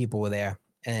so many people were there.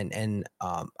 And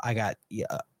I got,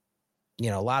 a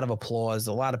lot of applause.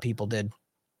 A lot of people did.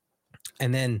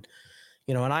 And then,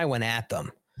 and I went at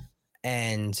them,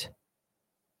 and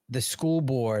the school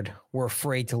board were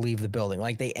afraid to leave the building.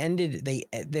 Like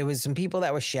there was some people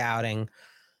that were shouting,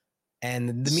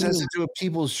 and the meeting to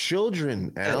people's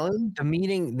children, Alan. The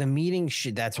meeting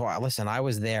should, that's why, listen, I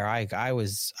was there. I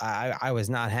was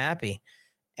not happy.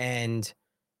 And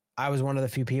I was one of the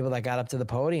few people that got up to the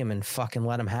podium and fucking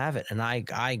let them have it. And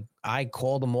I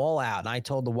called them all out. And I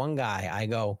told the one guy, I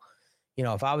go,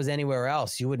 if I was anywhere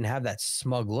else, you wouldn't have that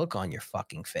smug look on your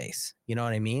fucking face. You know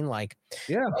what I mean? Like,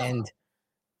 yeah. And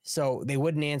so they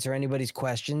wouldn't answer anybody's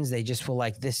questions. They just were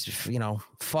like, this,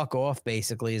 fuck off,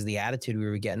 basically, is the attitude we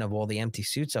were getting of all the empty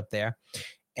suits up there.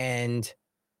 And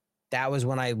that was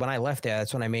when I left there.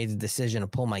 That's when I made the decision to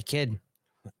pull my kid.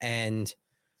 And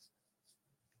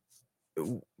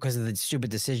because of the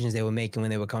stupid decisions they were making when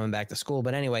they were coming back to school.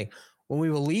 But anyway, when we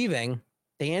were leaving,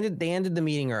 they ended the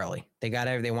meeting early. They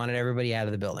wanted everybody out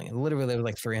of the building. And literally there were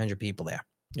like 300 people there.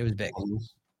 It was big.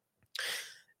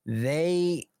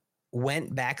 They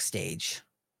went backstage.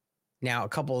 Now, a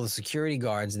couple of the security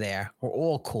guards there were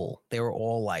all cool. They were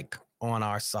all like on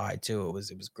our side too. It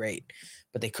was great,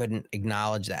 but they couldn't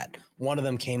acknowledge that. One of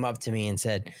them came up to me and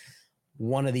said,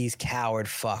 one of these coward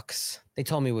fucks, they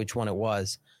told me which one it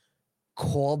was,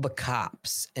 called the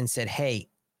cops and said, hey,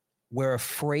 we're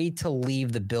afraid to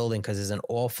leave the building because there's an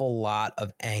awful lot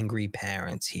of angry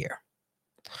parents here.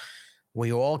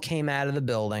 We all came out of the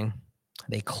building.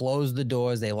 They closed the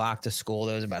doors. They locked the school.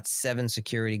 There was about 7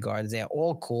 security guards. They're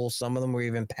all cool. Some of them were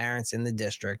even parents in the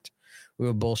district. We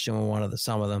were bullshitting with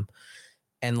some of them.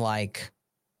 And like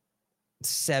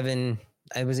 7,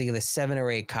 it was either 7 or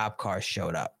 8 cop cars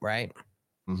showed up, right?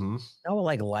 Mm-hmm. No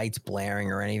like lights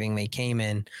blaring or anything. They came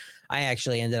in. I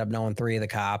actually ended up knowing 3 of the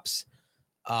cops.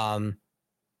 And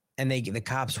the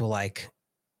cops were like,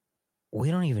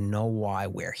 we don't even know why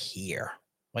we're here.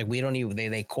 Like, we don't even,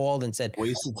 they called and said,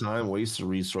 waste of time, waste of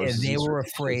resources. They were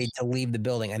afraid to leave the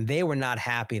building, and they were not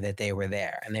happy that they were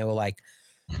there. And they were like,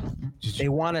 they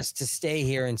want us to stay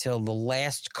here until the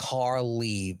last car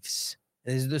leaves.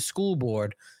 This is the school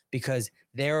board, because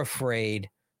they're afraid.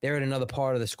 They're in another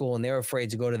part of the school, and they're afraid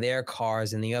to go to their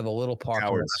cars in the other little parking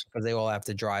lot because they all have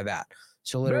to drive out.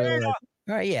 So literally, like,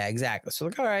 all right, yeah, exactly. So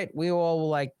like, all right, we all were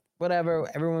like, whatever.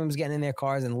 Everyone was getting in their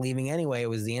cars and leaving anyway. It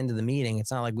was the end of the meeting.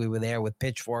 It's not like we were there with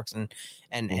pitchforks and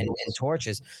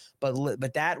torches.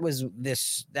 But that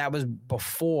was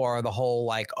before the whole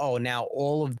like, oh, now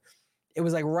all of it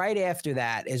was like right after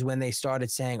that is when they started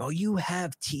saying, oh, you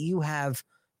have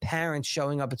parents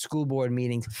showing up at school board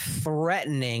meetings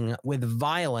threatening with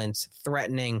violence,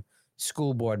 threatening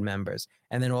school board members.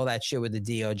 And then all that shit with the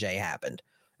DOJ happened.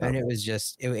 And it was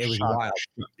just, it was wild.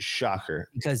 Shocker.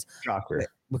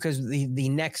 Because the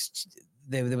next,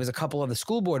 there was a couple of the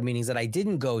school board meetings that I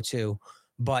didn't go to,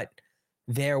 but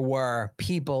there were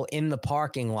people in the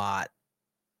parking lot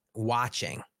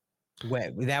watching.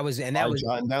 That was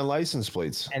jotting down license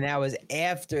plates. And that was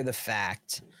after the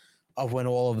fact of when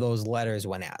all of those letters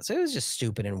went out. So it was just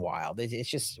stupid and wild.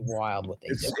 It's just wild what they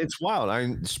do. It's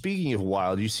wild. Speaking of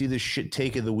wild, you see this shit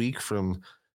take of the week from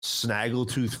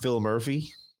Snaggletooth Phil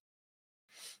Murphy?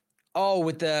 Oh,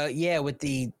 with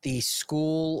the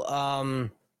school.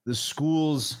 The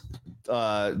schools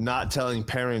not telling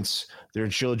parents their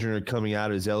children are coming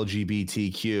out as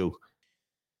LGBTQ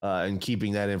and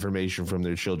keeping that information from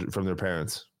their children, from their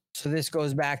parents. So this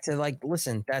goes back to like,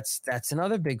 listen, that's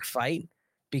another big fight,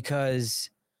 because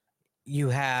you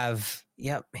have,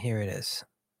 yep, here it is.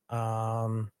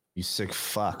 You sick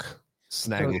fuck.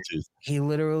 Snaggletooth. So he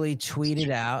literally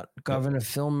tweeted out, Governor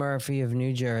Phil Murphy of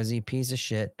New Jersey, piece of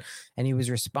shit. And he was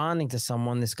responding to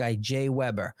someone, this guy, Jay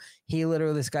Weber.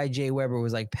 This guy, Jay Weber,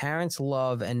 was like, parents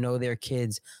love and know their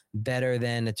kids better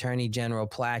than Attorney General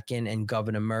Platkin and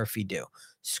Governor Murphy do.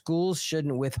 Schools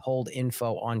shouldn't withhold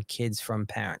info on kids from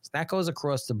parents. That goes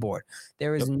across the board.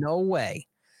 There is no way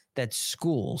that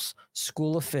schools,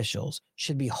 school officials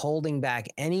should be holding back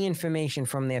any information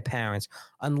from their parents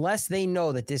unless they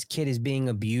know that this kid is being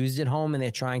abused at home and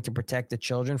they're trying to protect the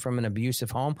children from an abusive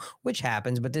home, which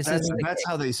happens. But that's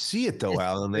how they see it, though,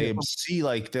 Alan. They see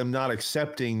like them not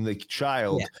accepting the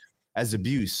child as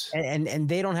abuse. And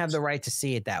they don't have the right to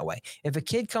see it that way. If a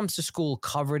kid comes to school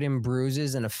covered in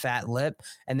bruises and a fat lip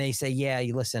and they say, yeah,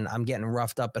 listen, I'm getting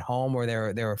roughed up at home, or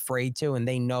they're afraid to, and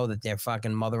they know that their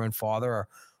fucking mother and father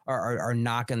are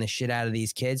knocking the shit out of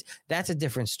these kids, that's a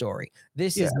different story.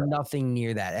 This is nothing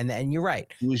near that. And you're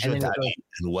right.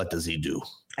 And what does he do?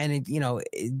 And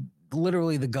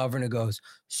literally the governor goes,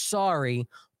 sorry,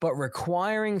 but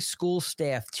requiring school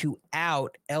staff to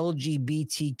out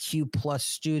LGBTQ plus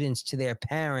students to their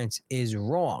parents is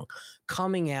wrong.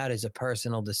 Coming out is a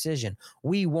personal decision.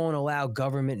 We won't allow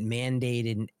government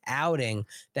mandated outing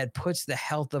that puts the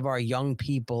health of our young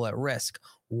people at risk.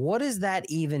 What does that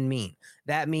even mean?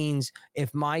 That means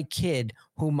if my kid,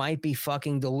 who might be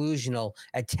fucking delusional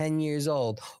at 10 years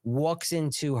old, walks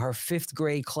into her 5th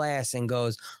grade class and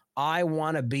goes, I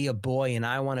want to be a boy and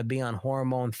I want to be on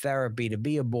hormone therapy to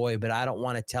be a boy, but I don't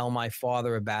want to tell my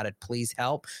father about it. Please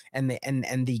help. And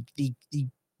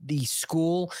the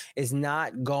school is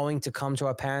not going to come to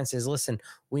our parents and says, listen,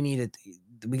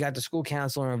 we got the school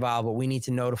counselor involved, but we need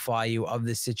to notify you of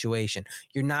this situation.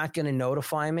 You're not going to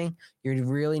notify me. You're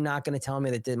really not going to tell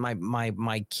me that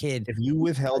my kid. If you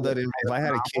withheld that, if I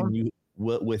had a kid, and you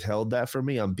withheld that for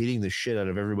me, I'm beating the shit out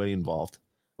of everybody involved.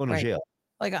 Going to jail.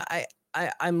 Like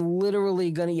I'm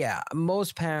literally going to,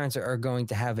 most parents are going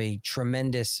to have a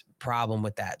tremendous problem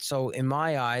with that. So in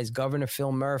my eyes, Governor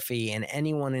Phil Murphy and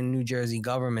anyone in New Jersey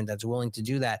government that's willing to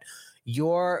do that,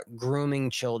 you're grooming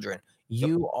children.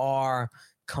 You are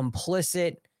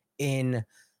complicit in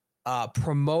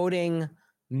promoting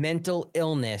mental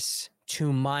illness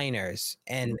to minors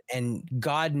and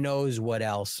God knows what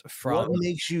else.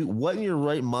 What in your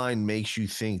right mind makes you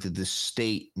think that the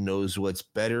state knows what's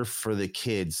better for the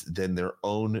kids than their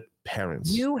own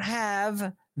parents? You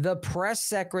have the press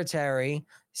secretary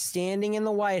standing in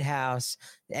the White House,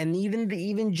 and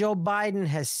even Joe Biden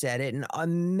has said it,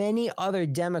 and many other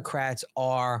Democrats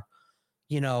are,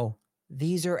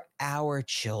 these are our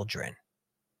children.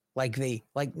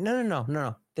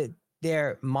 No.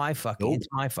 They're my fucking. It's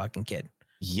my fucking kid.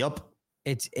 Yup.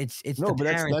 It's no, but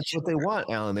that's what they want,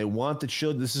 Alan. They want the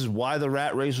children. This is why the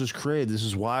rat race was created. This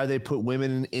is why they put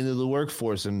women into the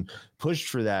workforce and pushed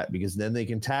for that, because then they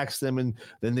can tax them, and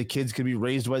then the kids can be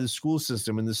raised by the school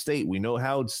system in the state. We know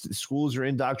how schools are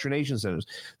indoctrination centers.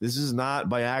 This is not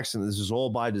by accident. This is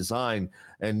all by design.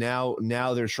 And now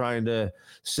they're trying to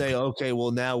say, okay,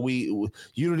 well, now you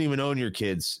don't even own your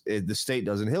kids. The state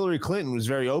doesn't. Hillary Clinton was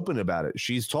very open about it.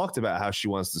 She's talked about how she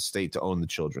wants the state to own the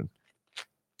children.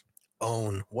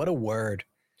 Own. What a word.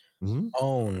 Mm-hmm.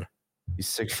 Own. These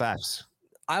sick facts.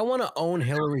 I want to own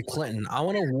Hillary Clinton. I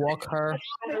want to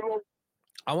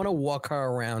walk her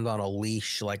around on a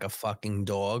leash like a fucking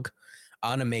dog. I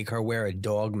want to make her wear a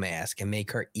dog mask and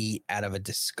make her eat out of a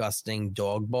disgusting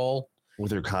dog bowl.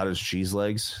 With her cottage cheese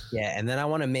legs? Yeah, and then I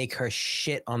want to make her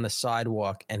shit on the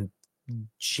sidewalk and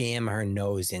jam her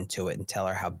nose into it and tell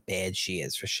her how bad she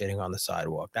is for shitting on the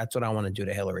sidewalk. That's what I want to do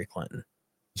to Hillary Clinton.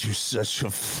 You're such a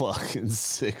fucking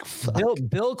sick fuck.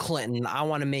 Bill Clinton, I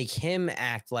want to make him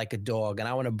act like a dog, and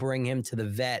I want to bring him to the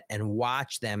vet and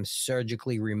watch them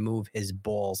surgically remove his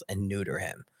balls and neuter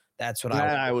him. That's what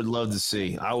I would love to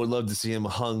see. I would love to see him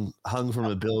hung from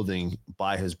a building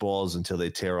by his balls until they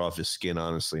tear off his skin,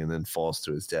 honestly, and then falls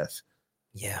to his death.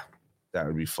 Yeah. That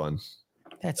would be fun.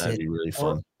 That'd be really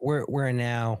fun. We're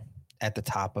now at the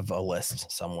top of a list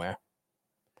somewhere.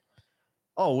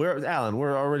 Oh, Alan,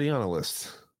 we're already on a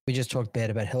list. We just talked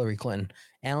bad about Hillary Clinton.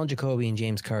 Alan Jacoby and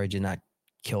James Curry did not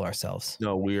kill ourselves.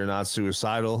 No, we are not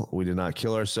suicidal. We did not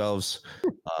kill ourselves.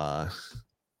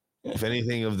 If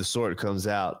anything of the sort comes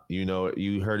out,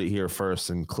 you heard it here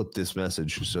first, and clip this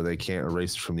message so they can't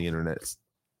erase it from the internet.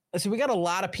 So we got a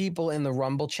lot of people in the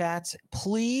Rumble chats.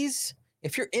 Please,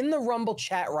 if you're in the Rumble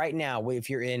chat right now, if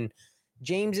you're in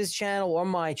James's channel or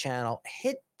my channel,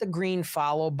 hit the green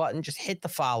follow button. Just hit the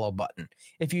follow button.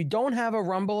 If you don't have a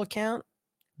Rumble account,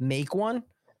 make one.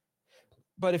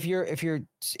 But if you're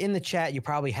in the chat, you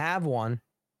probably have one.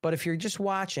 But if you're just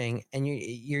watching and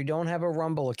you don't have a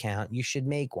Rumble account, you should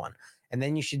make one. And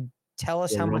then you should tell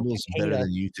us how much you hate better us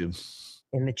than YouTube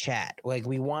in the chat. Like,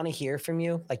 we want to hear from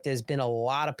you. Like, there's been a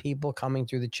lot of people coming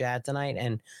through the chat tonight.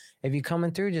 And if you're coming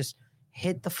through, just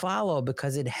hit the follow,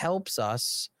 because it helps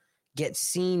us get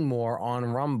seen more on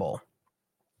Rumble.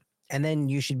 And then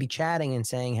you should be chatting and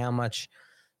saying how much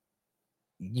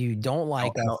you don't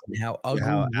like us and how ugly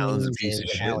how Alan's a James piece is of and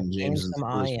shit how and James is the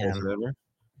handsome I coolest am. person ever.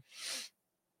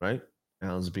 Right?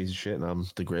 Alan's a piece of shit and I'm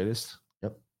the greatest.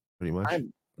 Yep, pretty much.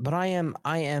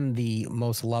 I am the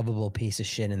most lovable piece of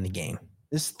shit in the game.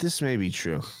 This may be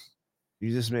true.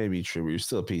 This may be true, but you're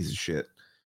still a piece of shit.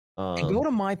 And go to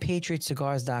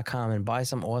mypatriotcigars.com and buy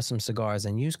some awesome cigars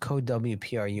and use code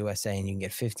WPRUSA and you can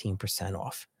get 15%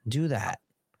 off. Do that.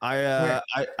 I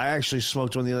actually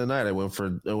smoked one the other night. I went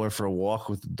for a walk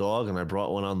with the dog and I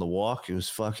brought one on the walk. It was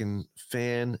fucking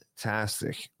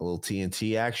fantastic. A little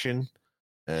TNT action.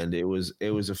 And it was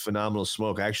a phenomenal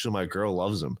smoke. Actually, my girl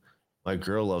loves them. My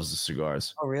girl loves the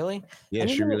cigars. Oh, really? Yeah,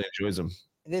 she really enjoys them.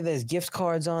 There's gift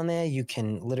cards on there. You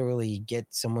can literally get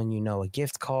someone a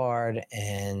gift card,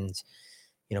 and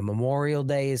Memorial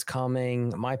Day is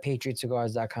coming.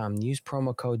 MyPatriotCigars.com. Use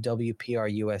promo code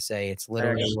WPRUSA. It's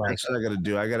literally that's what I got to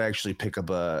do. I got to actually pick up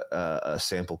a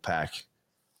sample pack.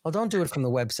 Well, don't do it from the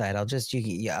website.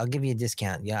 I'll give you a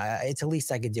discount. Yeah, it's the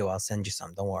least I could do. I'll send you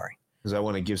some. Don't worry. Because I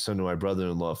want to give some to my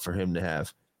brother-in-law for him to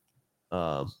have.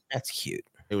 That's cute.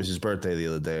 It was his birthday the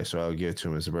other day, so I'll give it to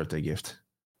him as a birthday gift.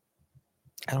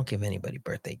 I don't give anybody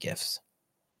birthday gifts.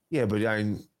 Yeah, but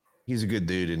he's a good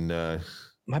dude, and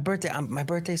my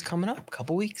birthday's coming up. A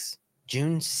couple weeks,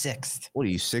 June 6th. What are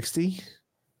you, 60?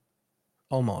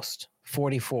 Almost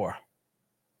 44.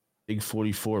 Big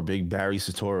 44, big Barry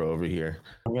Satoro over here.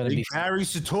 I'm gonna be Barry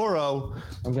Satoro.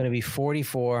 I'm gonna be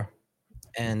 44,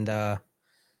 and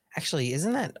actually,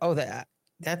 isn't that? Oh,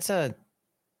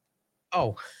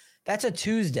 that's a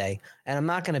Tuesday, and I'm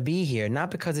not going to be here. Not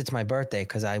because it's my birthday,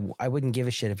 because I wouldn't give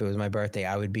a shit if it was my birthday.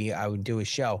 I would do a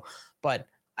show, but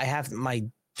my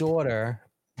daughter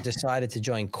decided to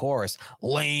join chorus.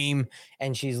 Lame,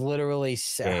 and she's literally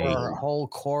her whole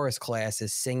chorus class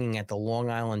is singing at the Long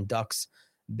Island Ducks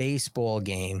baseball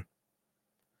game,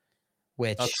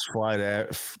 which Ducks fly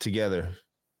together.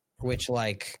 Which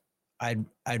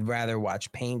I'd rather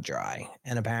watch paint dry,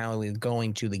 and apparently we're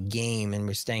going to the game and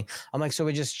we're staying. I'm like,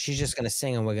 so she's just gonna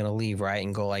sing and we're gonna leave, right?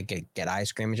 And go get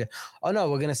ice cream and shit. Oh no,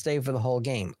 we're gonna stay for the whole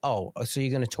game. Oh, so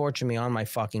you're gonna torture me on my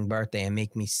fucking birthday and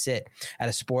make me sit at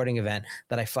a sporting event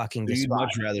that I fucking despise. You'd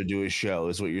much rather do a show,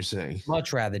 is what you're saying.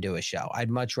 Much rather do a show. I'd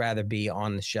much rather be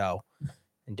on the show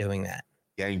and doing that.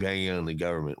 Gang banging on the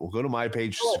government. Well, go to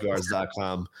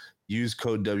mypagecigars.com. Use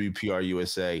code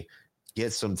WPRUSA.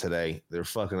 Get some today. They're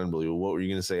fucking unbelievable. What were you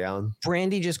going to say, Alan?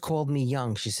 Brandy just called me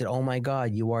young. She said, oh my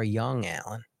God, you are young,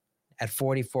 Alan. At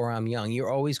 44, I'm young. You're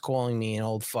always calling me an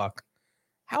old fuck.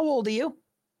 How old are you?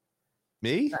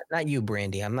 Me? Not you,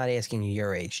 Brandy. I'm not asking you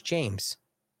your age. James.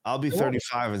 I'll be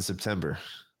 35 in September.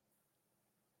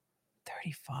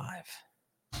 35.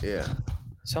 Yeah.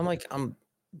 So I'm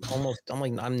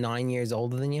 9 years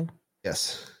older than you?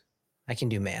 Yes. I can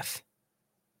do math.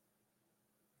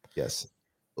 Yes.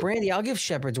 Brandy, I'll give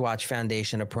Shepherd's Watch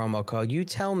Foundation a promo code. You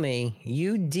tell me,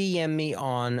 you DM me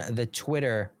on the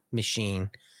Twitter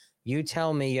machine. You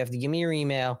tell me, you have to give me your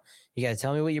email. You got to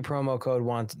tell me what your promo code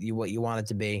what you want it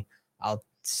to be. I'll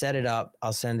set it up.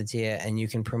 I'll send it to you, and you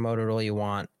can promote it all you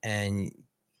want. And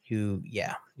you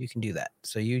can do that.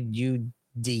 So you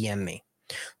DM me.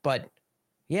 But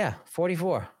yeah,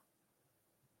 44.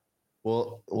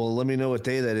 Well, let me know what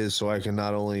day that is so I can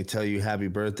not only tell you happy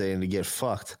birthday and to get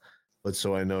fucked, but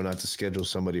so I know not to schedule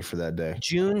somebody for that day.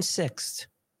 June 6th.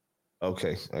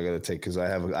 Okay, I got to take, because I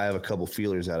have a couple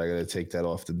feelers out. I got to take that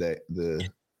off the day.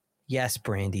 Yes,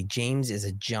 Brandy. James is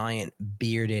a giant,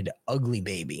 bearded, ugly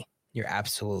baby. You're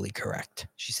absolutely correct.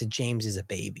 She said James is a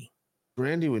baby.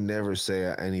 Brandy would never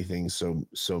say anything so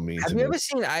mean. Have you ever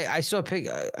seen? I saw a pic.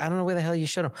 I don't know where the hell you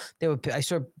showed him. I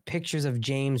saw pictures of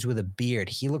James with a beard.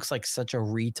 He looks like such a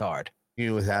retard. You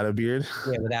mean without a beard?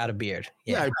 Yeah, without a beard.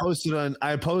 Yeah,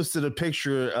 I posted a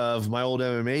picture of my old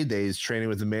MMA days training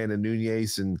with Amanda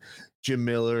Nunes and Jim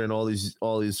Miller and all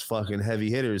these fucking heavy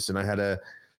hitters, and I had a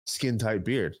skin tight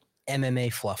beard.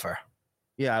 MMA fluffer.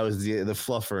 Yeah, I was the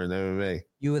fluffer in MMA.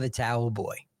 You were the towel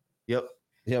boy. Yep.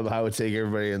 Yeah, but I would take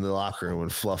everybody in the locker room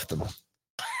and fluff them.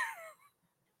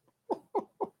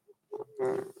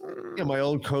 Yeah, my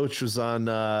old coach was on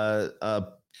a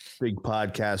big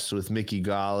podcast with Mickey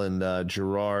Gall and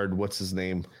Gerard. What's his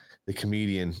name? The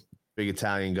comedian, big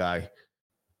Italian guy.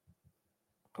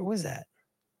 Who was that?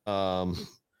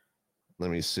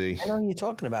 Let me see. I know who you're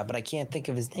talking about, but I can't think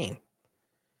of his name.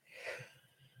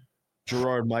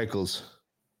 Gerard Michaels.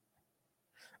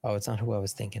 Oh, it's not who I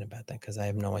was thinking about then, because I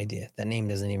have no idea. That name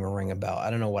doesn't even ring a bell. I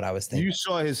don't know what I was thinking. You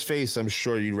saw his face. I'm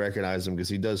sure you recognize him because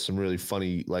he does some really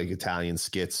funny, Italian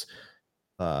skits.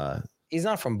 He's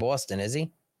not from Boston, is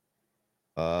he?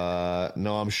 No,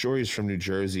 I'm sure he's from New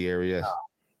Jersey area.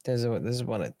 There's an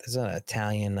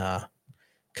Italian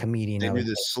comedian. They that do was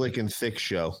the Slick and Thick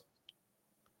show.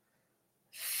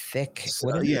 Thick?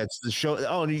 Yeah, it's the show.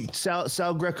 Oh, and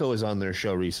Sal Greco is on their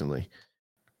show recently.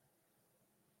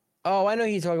 Oh, I know who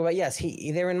you're talking about. Yes,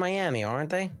 they're in Miami, aren't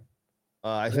they?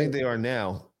 I think they are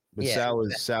now. But Yeah.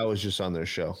 Sal was just on their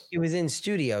show. He was in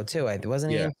studio too,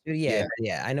 wasn't he? Yeah. In studio?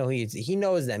 Yeah. I know he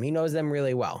knows them. He knows them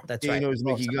really well. That's right. He knows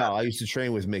Mickey Gall. I used to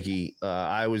train with Mickey.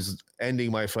 I was ending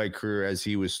my fight career as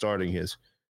he was starting his.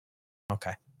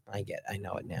 Okay, I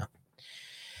know it now.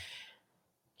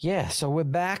 Yeah, so we're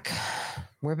back.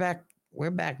 We're back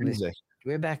Tuesday.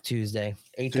 We're back Tuesday.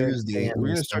 8:30. Tuesday. We're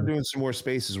gonna start doing some more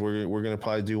spaces. We're gonna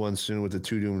probably do one soon with the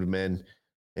Two Doomed Men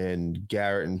and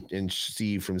Garrett and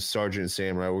Steve from Sergeant and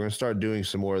Samurai. We're gonna start doing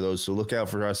some more of those. So look out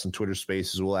for us in Twitter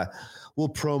Spaces. We'll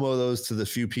promo those to the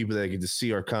few people that get to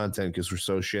see our content because we're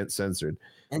so shit censored.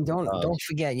 And don't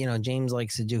forget, James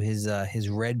likes to do his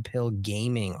Red Pill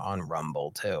Gaming on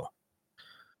Rumble too.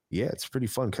 Yeah, it's pretty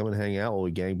fun. Come and hang out while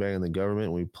we gangbang in the government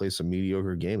and we play some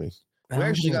mediocre gaming. We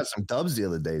actually got some dubs the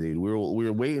other day, dude. We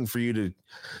were waiting for you to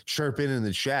chirp in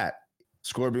the chat.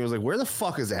 Scorpion was like, "Where the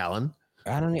fuck is Alan?"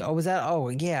 I don't know. Oh, was that? Oh,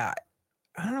 yeah.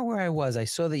 I don't know where I was. I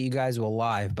saw that you guys were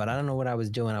live, but I don't know what I was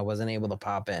doing. I wasn't able to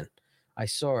pop in. I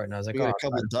saw it and I was like, we got a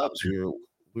couple of dubs.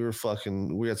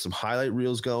 We had some highlight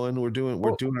reels going. We're doing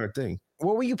our thing.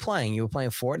 What were you playing? You were playing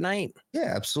Fortnite?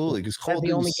 Yeah, absolutely. Because Call of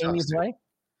Duty only game you play?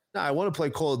 No, I want to play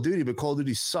Call of Duty, but Call of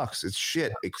Duty sucks. It's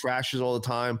shit. It crashes all the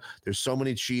time. There's so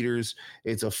many cheaters.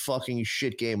 It's a fucking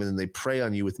shit game, and then they prey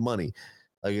on you with money.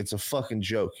 Like, it's a fucking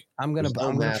joke. I'm gonna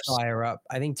fire up.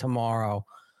 I think tomorrow.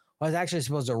 Well, it's actually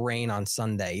supposed to rain on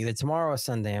Sunday. Either tomorrow or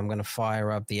Sunday, I'm gonna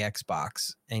fire up the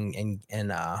Xbox and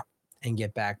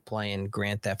get back playing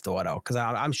Grand Theft Auto because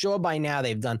I'm sure by now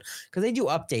they've done because they do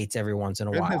updates every once in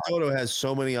a while. Grand Theft Auto has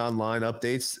so many online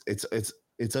updates.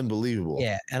 It's unbelievable.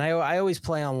 Yeah, and I always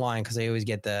play online because I always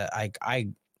get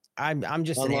I'm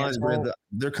just an asshole.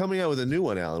 They're coming out with a new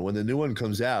one, Alan. When the new one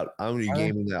comes out, I'm gonna be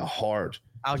gaming that hard.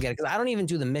 I'll get it because I don't even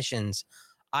do the missions.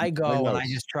 I go and I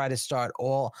just try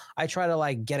to I try to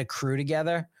like get a crew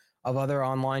together of other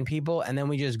online people, and then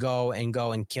we just go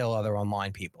and kill other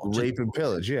online people. Rape and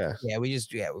pillage, yeah. Yeah, we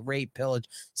rape, pillage,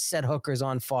 set hookers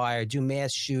on fire, do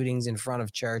mass shootings in front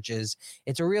of churches.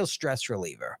 It's a real stress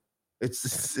reliever.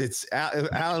 It's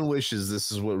Alan wishes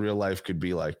this is what real life could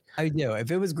be like. I do. If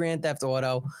it was Grand Theft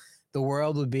Auto, the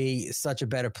world would be such a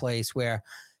better place where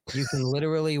you can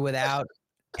literally, without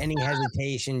any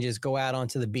hesitation, just go out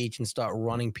onto the beach and start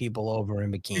running people over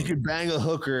in bikini. You could bang a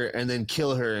hooker and then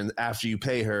kill her, and after you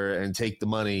pay her and take the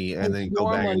money and then go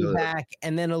back,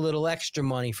 and then a little extra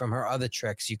money from her other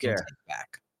tricks you can take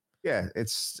back. Yeah,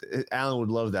 Alan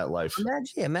would love that life.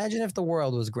 Imagine if the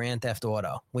world was Grand Theft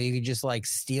Auto, where you could just like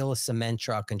steal a cement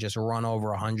truck and just run over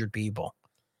 100 people.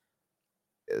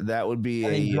 That would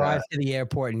be drive to the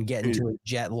airport and get into a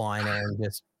jetliner and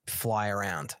just fly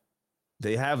around.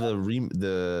 They have the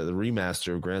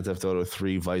remaster of Grand Theft Auto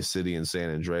 3, Vice City, and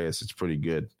San Andreas. It's pretty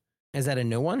good. Is that a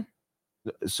new one?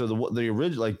 So the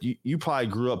original, like you probably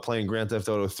grew up playing Grand Theft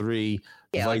Auto 3,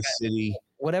 Vice City.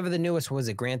 Whatever the newest was,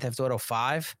 it Grand Theft Auto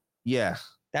 5? Yeah.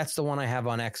 That's the one I have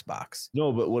on Xbox.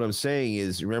 No, but what I'm saying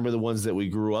is, remember the ones that we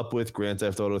grew up with? Grand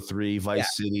Theft Auto 3,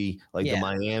 Vice City, the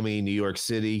Miami, New York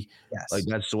City. Yes. Like,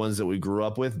 that's the ones that we grew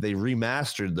up with. They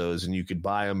remastered those, and you could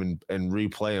buy them and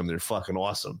replay them. They're fucking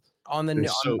awesome.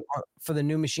 For the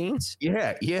new machines?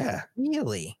 Yeah.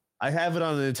 Really? I have it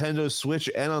on the Nintendo Switch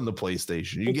and on the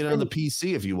PlayStation. You can get it on the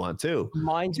PC if you want to.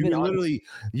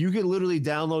 You can literally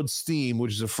download Steam,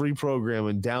 which is a free program,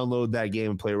 and download that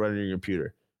game and play it right on your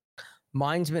computer.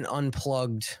 Mine's been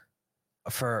unplugged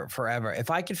for forever.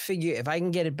 If I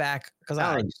can get it back, because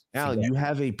Alan, you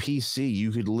have a PC.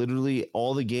 You could literally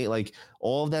all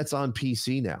of that's on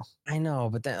PC now. I know,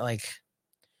 but that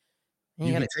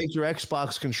you can take your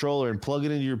Xbox controller and plug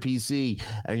it into your PC,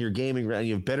 and you're gaming, and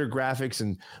you have better graphics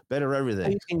and better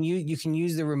everything. You can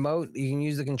use the remote. You can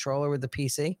use the controller with the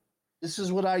PC. This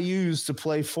is what I use to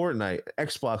play Fortnite,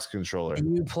 Xbox controller.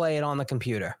 And you play it on the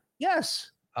computer.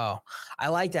 Yes. Oh, I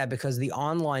like that because the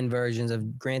online versions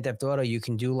of Grand Theft Auto, you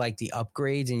can do like the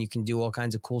upgrades and you can do all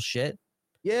kinds of cool shit.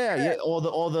 Yeah. All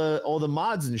the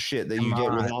mods and shit that you get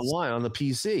with online on the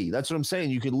PC. That's what I'm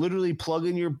saying. You could literally plug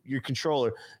in your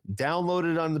controller,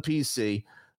 download it on the PC.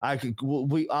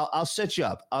 I'll set you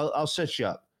up. I'll set you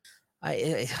up.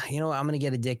 I'm gonna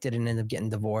get addicted and end up getting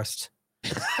divorced.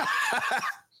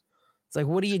 It's like,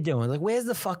 what are you doing? Like, where's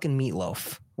the fucking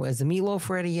meatloaf? Where's the meatloaf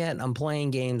ready yet? I'm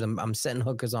playing games. I'm setting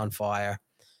hookers on fire.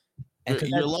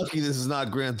 You're lucky this is not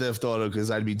Grand Theft Auto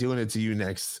because I'd be doing it to you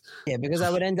next. Yeah, because I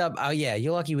would end up. Oh yeah,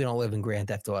 you're lucky we don't live in Grand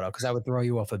Theft Auto because I would throw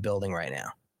you off a building right now.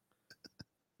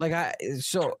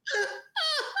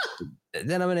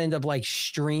 then I'm gonna end up like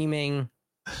streaming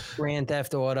Grand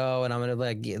Theft Auto, and I'm gonna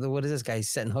like, what is this guy? He's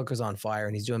setting hookers on fire,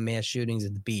 and he's doing mass shootings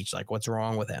at the beach. Like, what's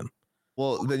wrong with him?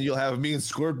 Well, then you'll have me and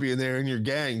Scorpion there in your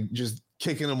gang, just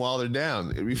kicking them while they're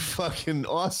down. It'd be fucking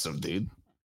awesome, dude.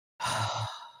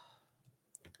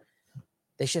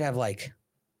 They should have like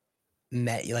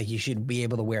you should be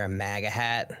able to wear a MAGA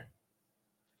hat.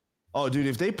 Oh, dude,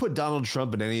 if they put Donald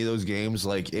Trump in any of those games,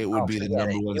 like it would be the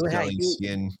number one selling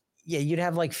skin. Yeah, you'd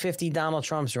have like 50 Donald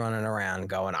Trumps running around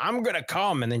going, I'm going to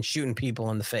come, and then shooting people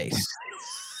in the face.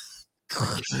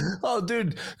 Oh,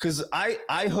 dude, because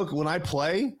I hook when I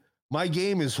play, my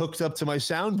game is hooked up to my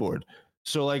soundboard.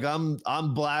 So like I'm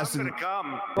blasting in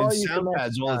sound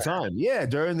pads all the time. Yeah,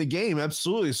 during the game,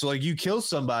 absolutely. So like you kill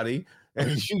somebody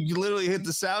and you literally hit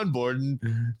the soundboard and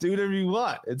do whatever you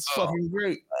want. It's fucking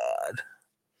great. God.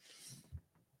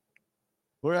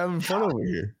 We're having fun over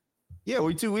here. Yeah,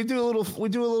 we do a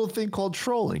little thing called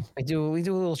trolling. We do a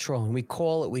little trolling. We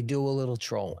call it. We do a little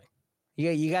trolling.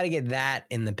 You got to get that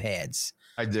in the pads.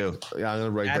 I do. Yeah, I'm gonna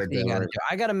write that down.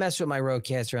 I got to mess with my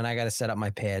Rodecaster, and I got to set up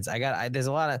my pads. There's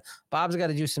a lot of Bob's got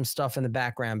to do some stuff in the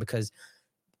background because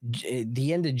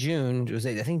the end of June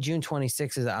I think June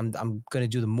 26th is I'm gonna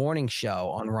do the morning show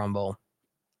on Rumble,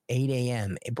 8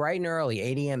 a.m. bright and early,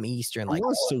 8 a.m. Eastern. Who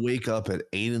wants to wake up at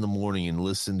 8 in the morning and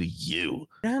listen to you?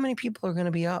 You know how many people are gonna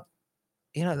be up?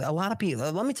 You know, a lot of people.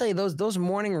 Let me tell you, those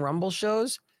morning Rumble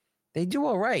shows, they do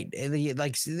all right.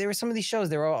 Like there were some of these shows,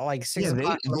 they were all like 6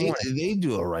 o'clock in the morning. They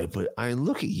do all right, but I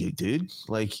look at you, dude.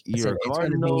 Like you're a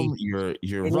garden gnome,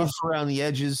 you're rough around the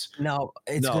edges. No,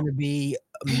 it's going to be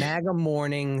MAGA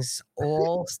mornings.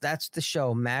 That's the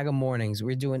show, MAGA mornings.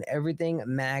 We're doing everything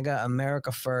MAGA,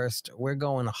 America first. We're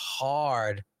going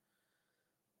hard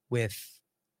with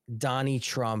Donnie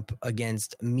Trump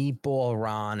against Meatball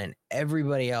Ron and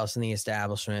everybody else in the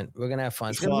establishment. We're gonna have fun.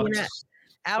 It's gonna be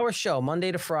our show,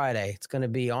 Monday to Friday. It's gonna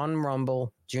be on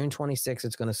Rumble, June 26th.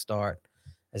 It's gonna start.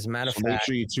 As a matter of fact, make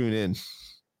sure you tune in.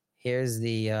 Here's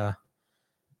the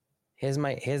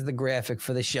graphic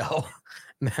for the show.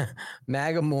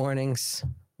 MAGA mornings.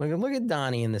 Look at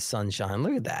Donnie in the sunshine.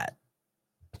 Look at that.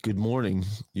 Good morning.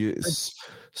 You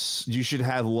should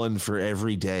have one for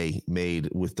every day made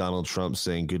with Donald Trump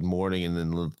saying good morning and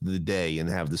then the day and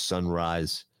have the sun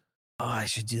rise. Oh, I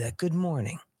should do that. Good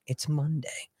morning. It's Monday.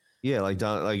 Yeah, like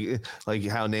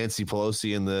how Nancy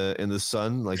Pelosi in the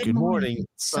sun, like good morning,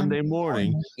 Sunday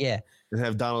morning. Yeah. And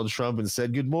have Donald Trump and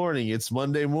said good morning. It's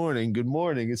Monday morning. Good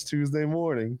morning. It's Tuesday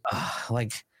morning.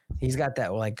 Like he's got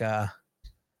that like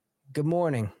good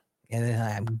morning. And then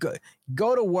I'm good.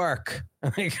 Go to work.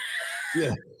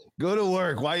 Yeah, go to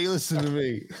work. Why are you listening to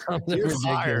me? You're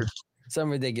fired.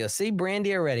 Something ridiculous. See,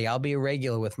 Brandy already. I'll be a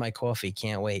regular with my coffee.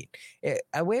 Can't wait.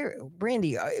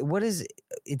 Brandy, what is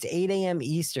it's 8 a.m.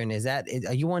 Eastern.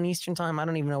 Are you on Eastern time? I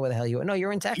don't even know where the hell you are. No,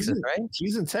 you're in Texas, right?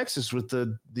 She's in Texas with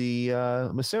the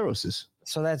Maceroses.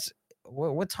 So that's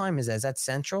what time is that? Is that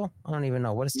Central? I don't even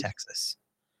know. What is Texas?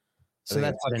 So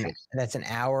that's an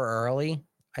hour early.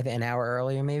 I think an hour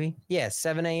earlier, maybe. Yeah,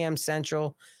 7 a.m.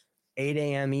 Central, 8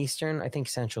 a.m. Eastern. I think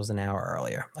Central's an hour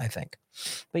earlier, I think.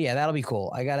 But yeah, that'll be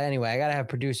cool. I gotta have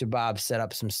producer Bob set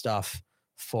up some stuff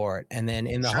for it. And then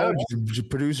in the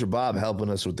producer Bob helping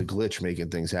us with the glitch, making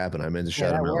things happen. I meant to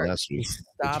shout him out last week.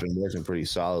 It's been working pretty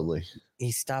solidly.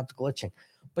 He stopped glitching.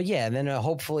 But yeah, and then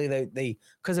hopefully they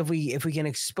because if we can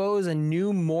expose a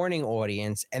new morning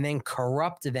audience and then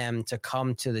corrupt them to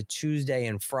come to the Tuesday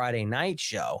and Friday night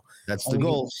show, that's the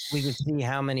goal. We can see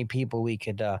how many people we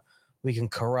can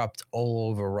corrupt all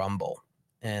over Rumble,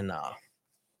 and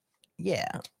yeah,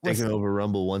 taking over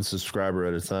Rumble one subscriber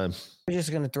at a time. We're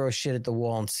just gonna throw shit at the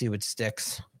wall and see what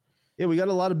sticks. Yeah, we got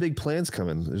a lot of big plans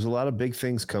coming. There's a lot of big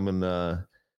things coming.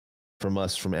 From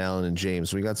us, from Alan and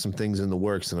James. We got some things in the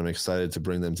works and I'm excited to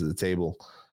bring them to the table.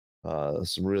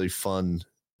 Some really fun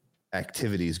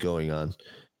activities going on.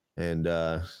 And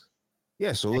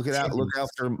so look out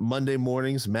for Monday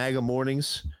mornings, MAGA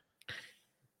mornings.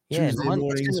 Yeah, Tuesday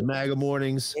mornings, MAGA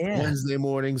mornings, Wednesday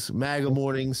mornings, MAGA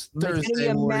mornings,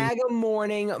 Thursday morning. MAGA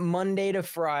morning, Monday to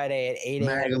Friday at 8 a.m.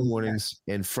 MAGA mornings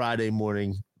and Friday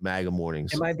morning, MAGA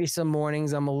mornings. There might be some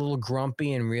mornings I'm a little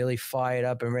grumpy and really fired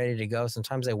up and ready to go.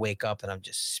 Sometimes I wake up and I'm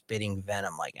just spitting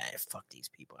venom like, fuck these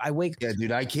people. Yeah,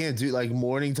 dude, I can't do like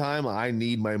morning time. I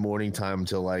need my morning time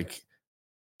to like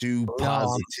do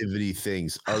positivity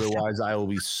things. Otherwise, I will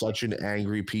be such an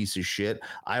angry piece of shit.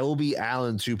 I will be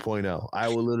Alan 2.0. I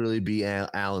will literally be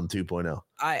Alan 2.0.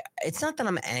 It's not that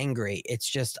I'm angry. It's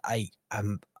just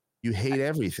you hate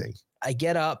everything. I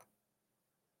get up,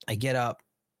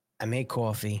 I make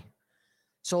coffee,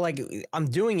 So like I'm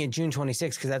doing it June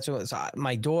 26th because that's what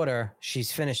my daughter,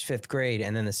 she's finished 5th grade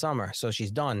and then the summer. So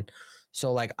she's done.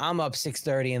 So like I'm up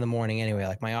 6:30 in the morning anyway.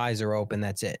 Like my eyes are open.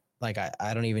 That's it. Like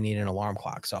I don't even need an alarm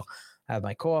clock. So I have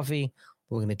my coffee.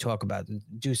 We're going to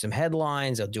do some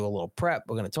headlines. I'll do a little prep.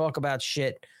 We're going to talk about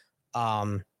shit.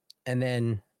 And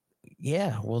then,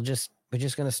 yeah, we're just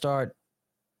going to start.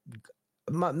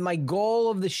 My goal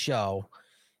of the show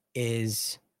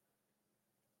is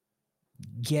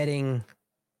getting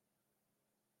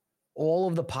all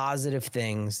of the positive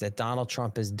things that Donald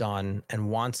Trump has done and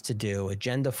wants to do,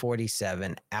 Agenda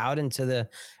 47, out into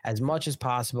as much as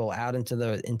possible, out into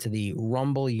the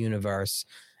Rumble universe,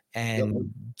 and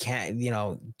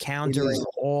countering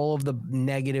all of the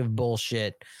negative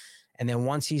bullshit. And then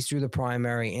once he's through the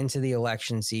primary, into the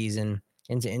election season,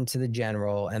 into the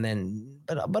general, and then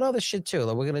but other shit too.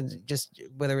 Like we're gonna just,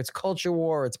 whether it's culture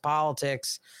war, it's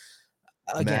politics.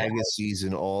 Again, MAGA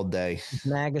season all day.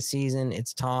 MAGA season,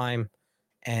 it's time.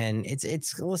 And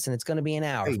it's listen, it's going to be an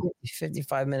hour,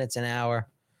 55 minutes, an hour.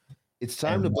 It's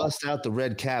time to bust out the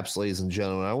red caps, ladies and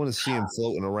gentlemen. I want to see them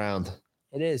floating around.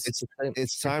 It is.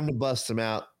 It's time to bust them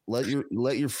out. Let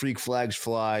your freak flags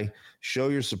fly. Show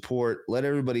your support. Let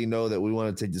everybody know that we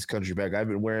want to take this country back. I've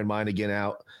been wearing mine again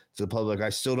out to the public. I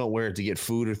still don't wear it to get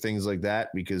food or things like that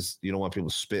because you don't want people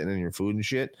spitting in your food and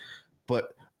shit.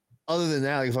 But other than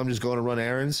that, like if I'm just going to run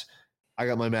errands, I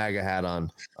got my MAGA hat on.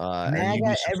 And you'd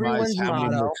be surprised how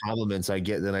many more compliments I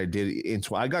get than I did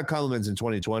I got compliments in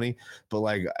 2020, but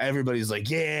like everybody's like,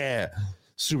 yeah,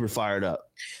 super fired up.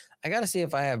 I got to see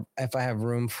if I have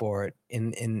room for it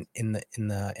in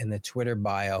the Twitter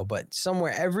bio, but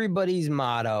somewhere everybody's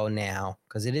motto now,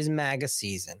 because it is MAGA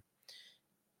season.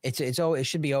 It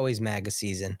should be always MAGA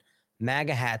season.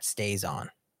 MAGA hat stays on.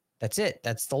 That's it.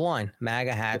 That's the line.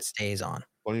 MAGA hat stays on.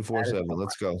 24/7.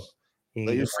 Let's go.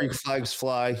 Let your freak flags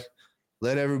fly.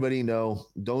 Let everybody know.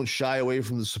 Don't shy away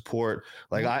from the support.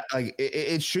 Like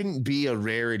it shouldn't be a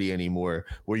rarity anymore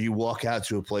where you walk out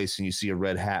to a place and you see a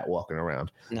red hat walking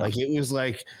around. No. Like it was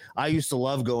like I used to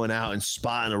love going out and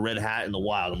spotting a red hat in the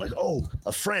wild. I'm like, oh,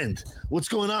 a friend. What's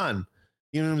going on?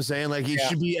 You know what I'm saying? Like it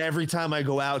should be every time I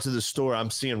go out to the store, I'm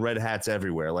seeing red hats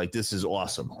everywhere. Like this is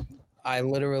awesome. I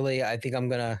think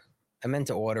I meant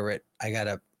to order it. I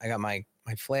got my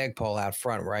flagpole out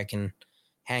front where I can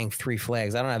hang 3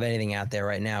 flags. I don't have anything out there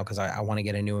right now because I want to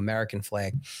get a new American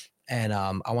flag. And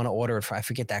I want to order it I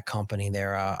forget that company.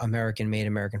 They're American-made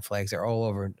American flags. They're all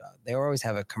over. They always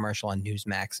have a commercial on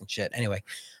Newsmax and shit. Anyway,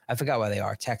 I forgot where they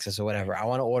are, Texas or whatever. I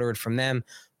want to order it from them,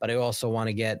 but I also want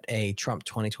to get a Trump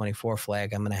 2024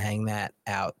 flag. I'm going to hang that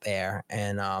out there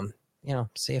and,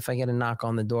 see if I get a knock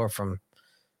on the door from,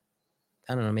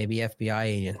 I don't know, maybe FBI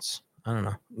agents. I don't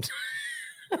know.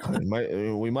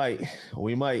 We might.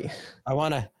 I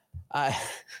want to.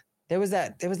 There was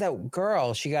that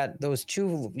girl. She got those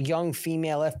 2 young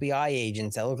female FBI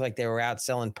agents that looked like they were out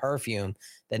selling perfume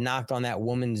that knocked on that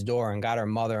woman's door and got her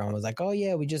mother and was like, "Oh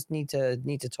yeah, we just need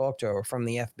to talk to her. We're from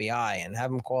the FBI," and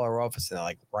have them call her office and they're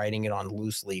like writing it on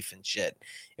loose leaf and shit.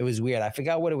 It was weird. I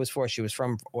forgot what it was for. She was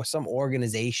from some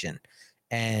organization,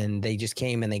 and they just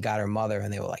came and they got her mother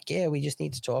and they were like, "Yeah, we just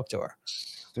need to talk to her."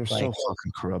 They're so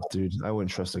fucking corrupt, dude. I wouldn't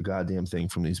trust a goddamn thing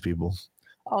from these people.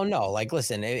 Oh no! Like,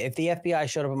 listen, if the FBI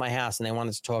showed up at my house and they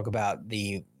wanted to talk about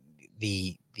the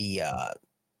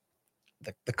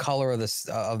color of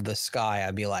the sky,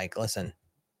 I'd be like, listen,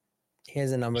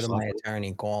 here's a number to my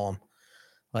attorney. Call him.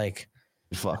 Like,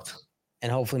 fucked.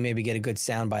 And hopefully maybe get a good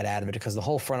soundbite out of it because the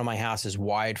whole front of my house is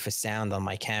wired for sound on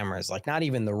my cameras. Like, not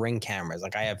even the Ring cameras.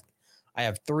 Like, I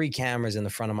have 3 cameras in the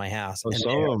front of my house. Oh,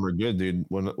 some of them are good, dude.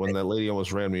 When that lady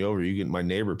almost ran me over, my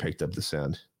neighbor picked up the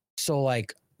sound. So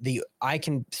like the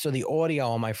audio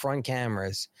on my front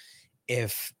cameras,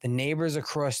 if the neighbors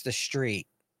across the street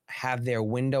have their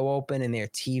window open and their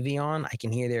TV on, I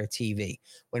can hear their TV.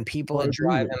 When people are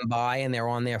driving by and they're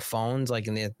on their phones, like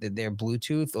in their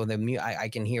Bluetooth or I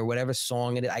can hear whatever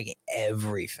song it is. I get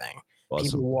everything. Awesome.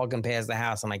 People walking past the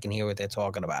house and I can hear what they're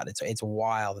talking about. It's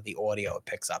wild that the audio it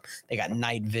picks up. They got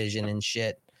night vision and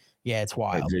shit. Yeah, it's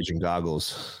wild. Night vision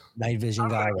goggles.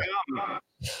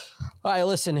 All right,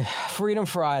 listen, Freedom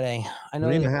Friday. I know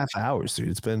 3.5 hours, dude.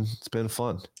 It's been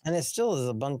fun. And there's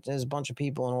a bunch of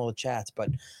people in all the chats, but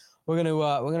we're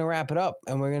gonna wrap it up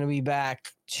and we're gonna be back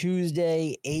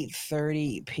Tuesday,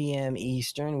 8:30 p.m.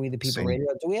 Eastern. We the People Radio.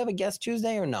 Do we have a guest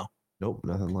Tuesday or no? Nope,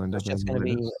 nothing lined up. It's just they're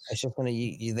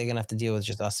gonna have to deal with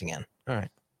just us again. All right.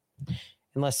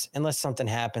 Unless something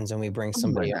happens and we bring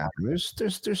somebody up. There's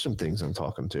some things I'm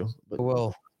talking to. But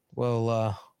I'm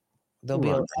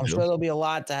sure there'll be a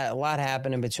lot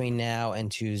happening between now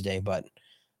and Tuesday, but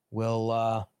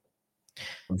we'll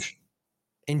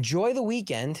enjoy the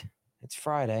weekend. It's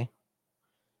Friday.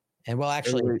 And well,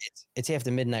 actually, it's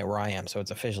after midnight where I am, so it's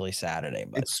officially Saturday.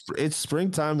 But it's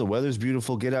springtime. The weather's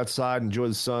beautiful. Get outside, enjoy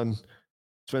the sun,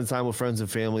 spend time with friends and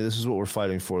family. This is what we're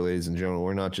fighting for, ladies and gentlemen.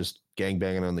 We're not just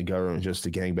gangbanging on the government, just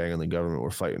to gangbang on the government.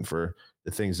 We're fighting for the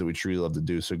things that we truly love to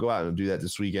do. So go out and do that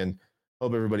this weekend.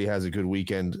 Hope everybody has a good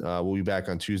weekend. We'll be back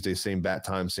on Tuesday, same bat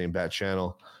time, same bat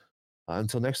channel.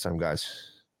 Until next time,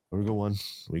 guys. We go one,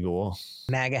 we go all.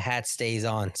 MAGA hat stays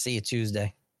on. See you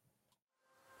Tuesday.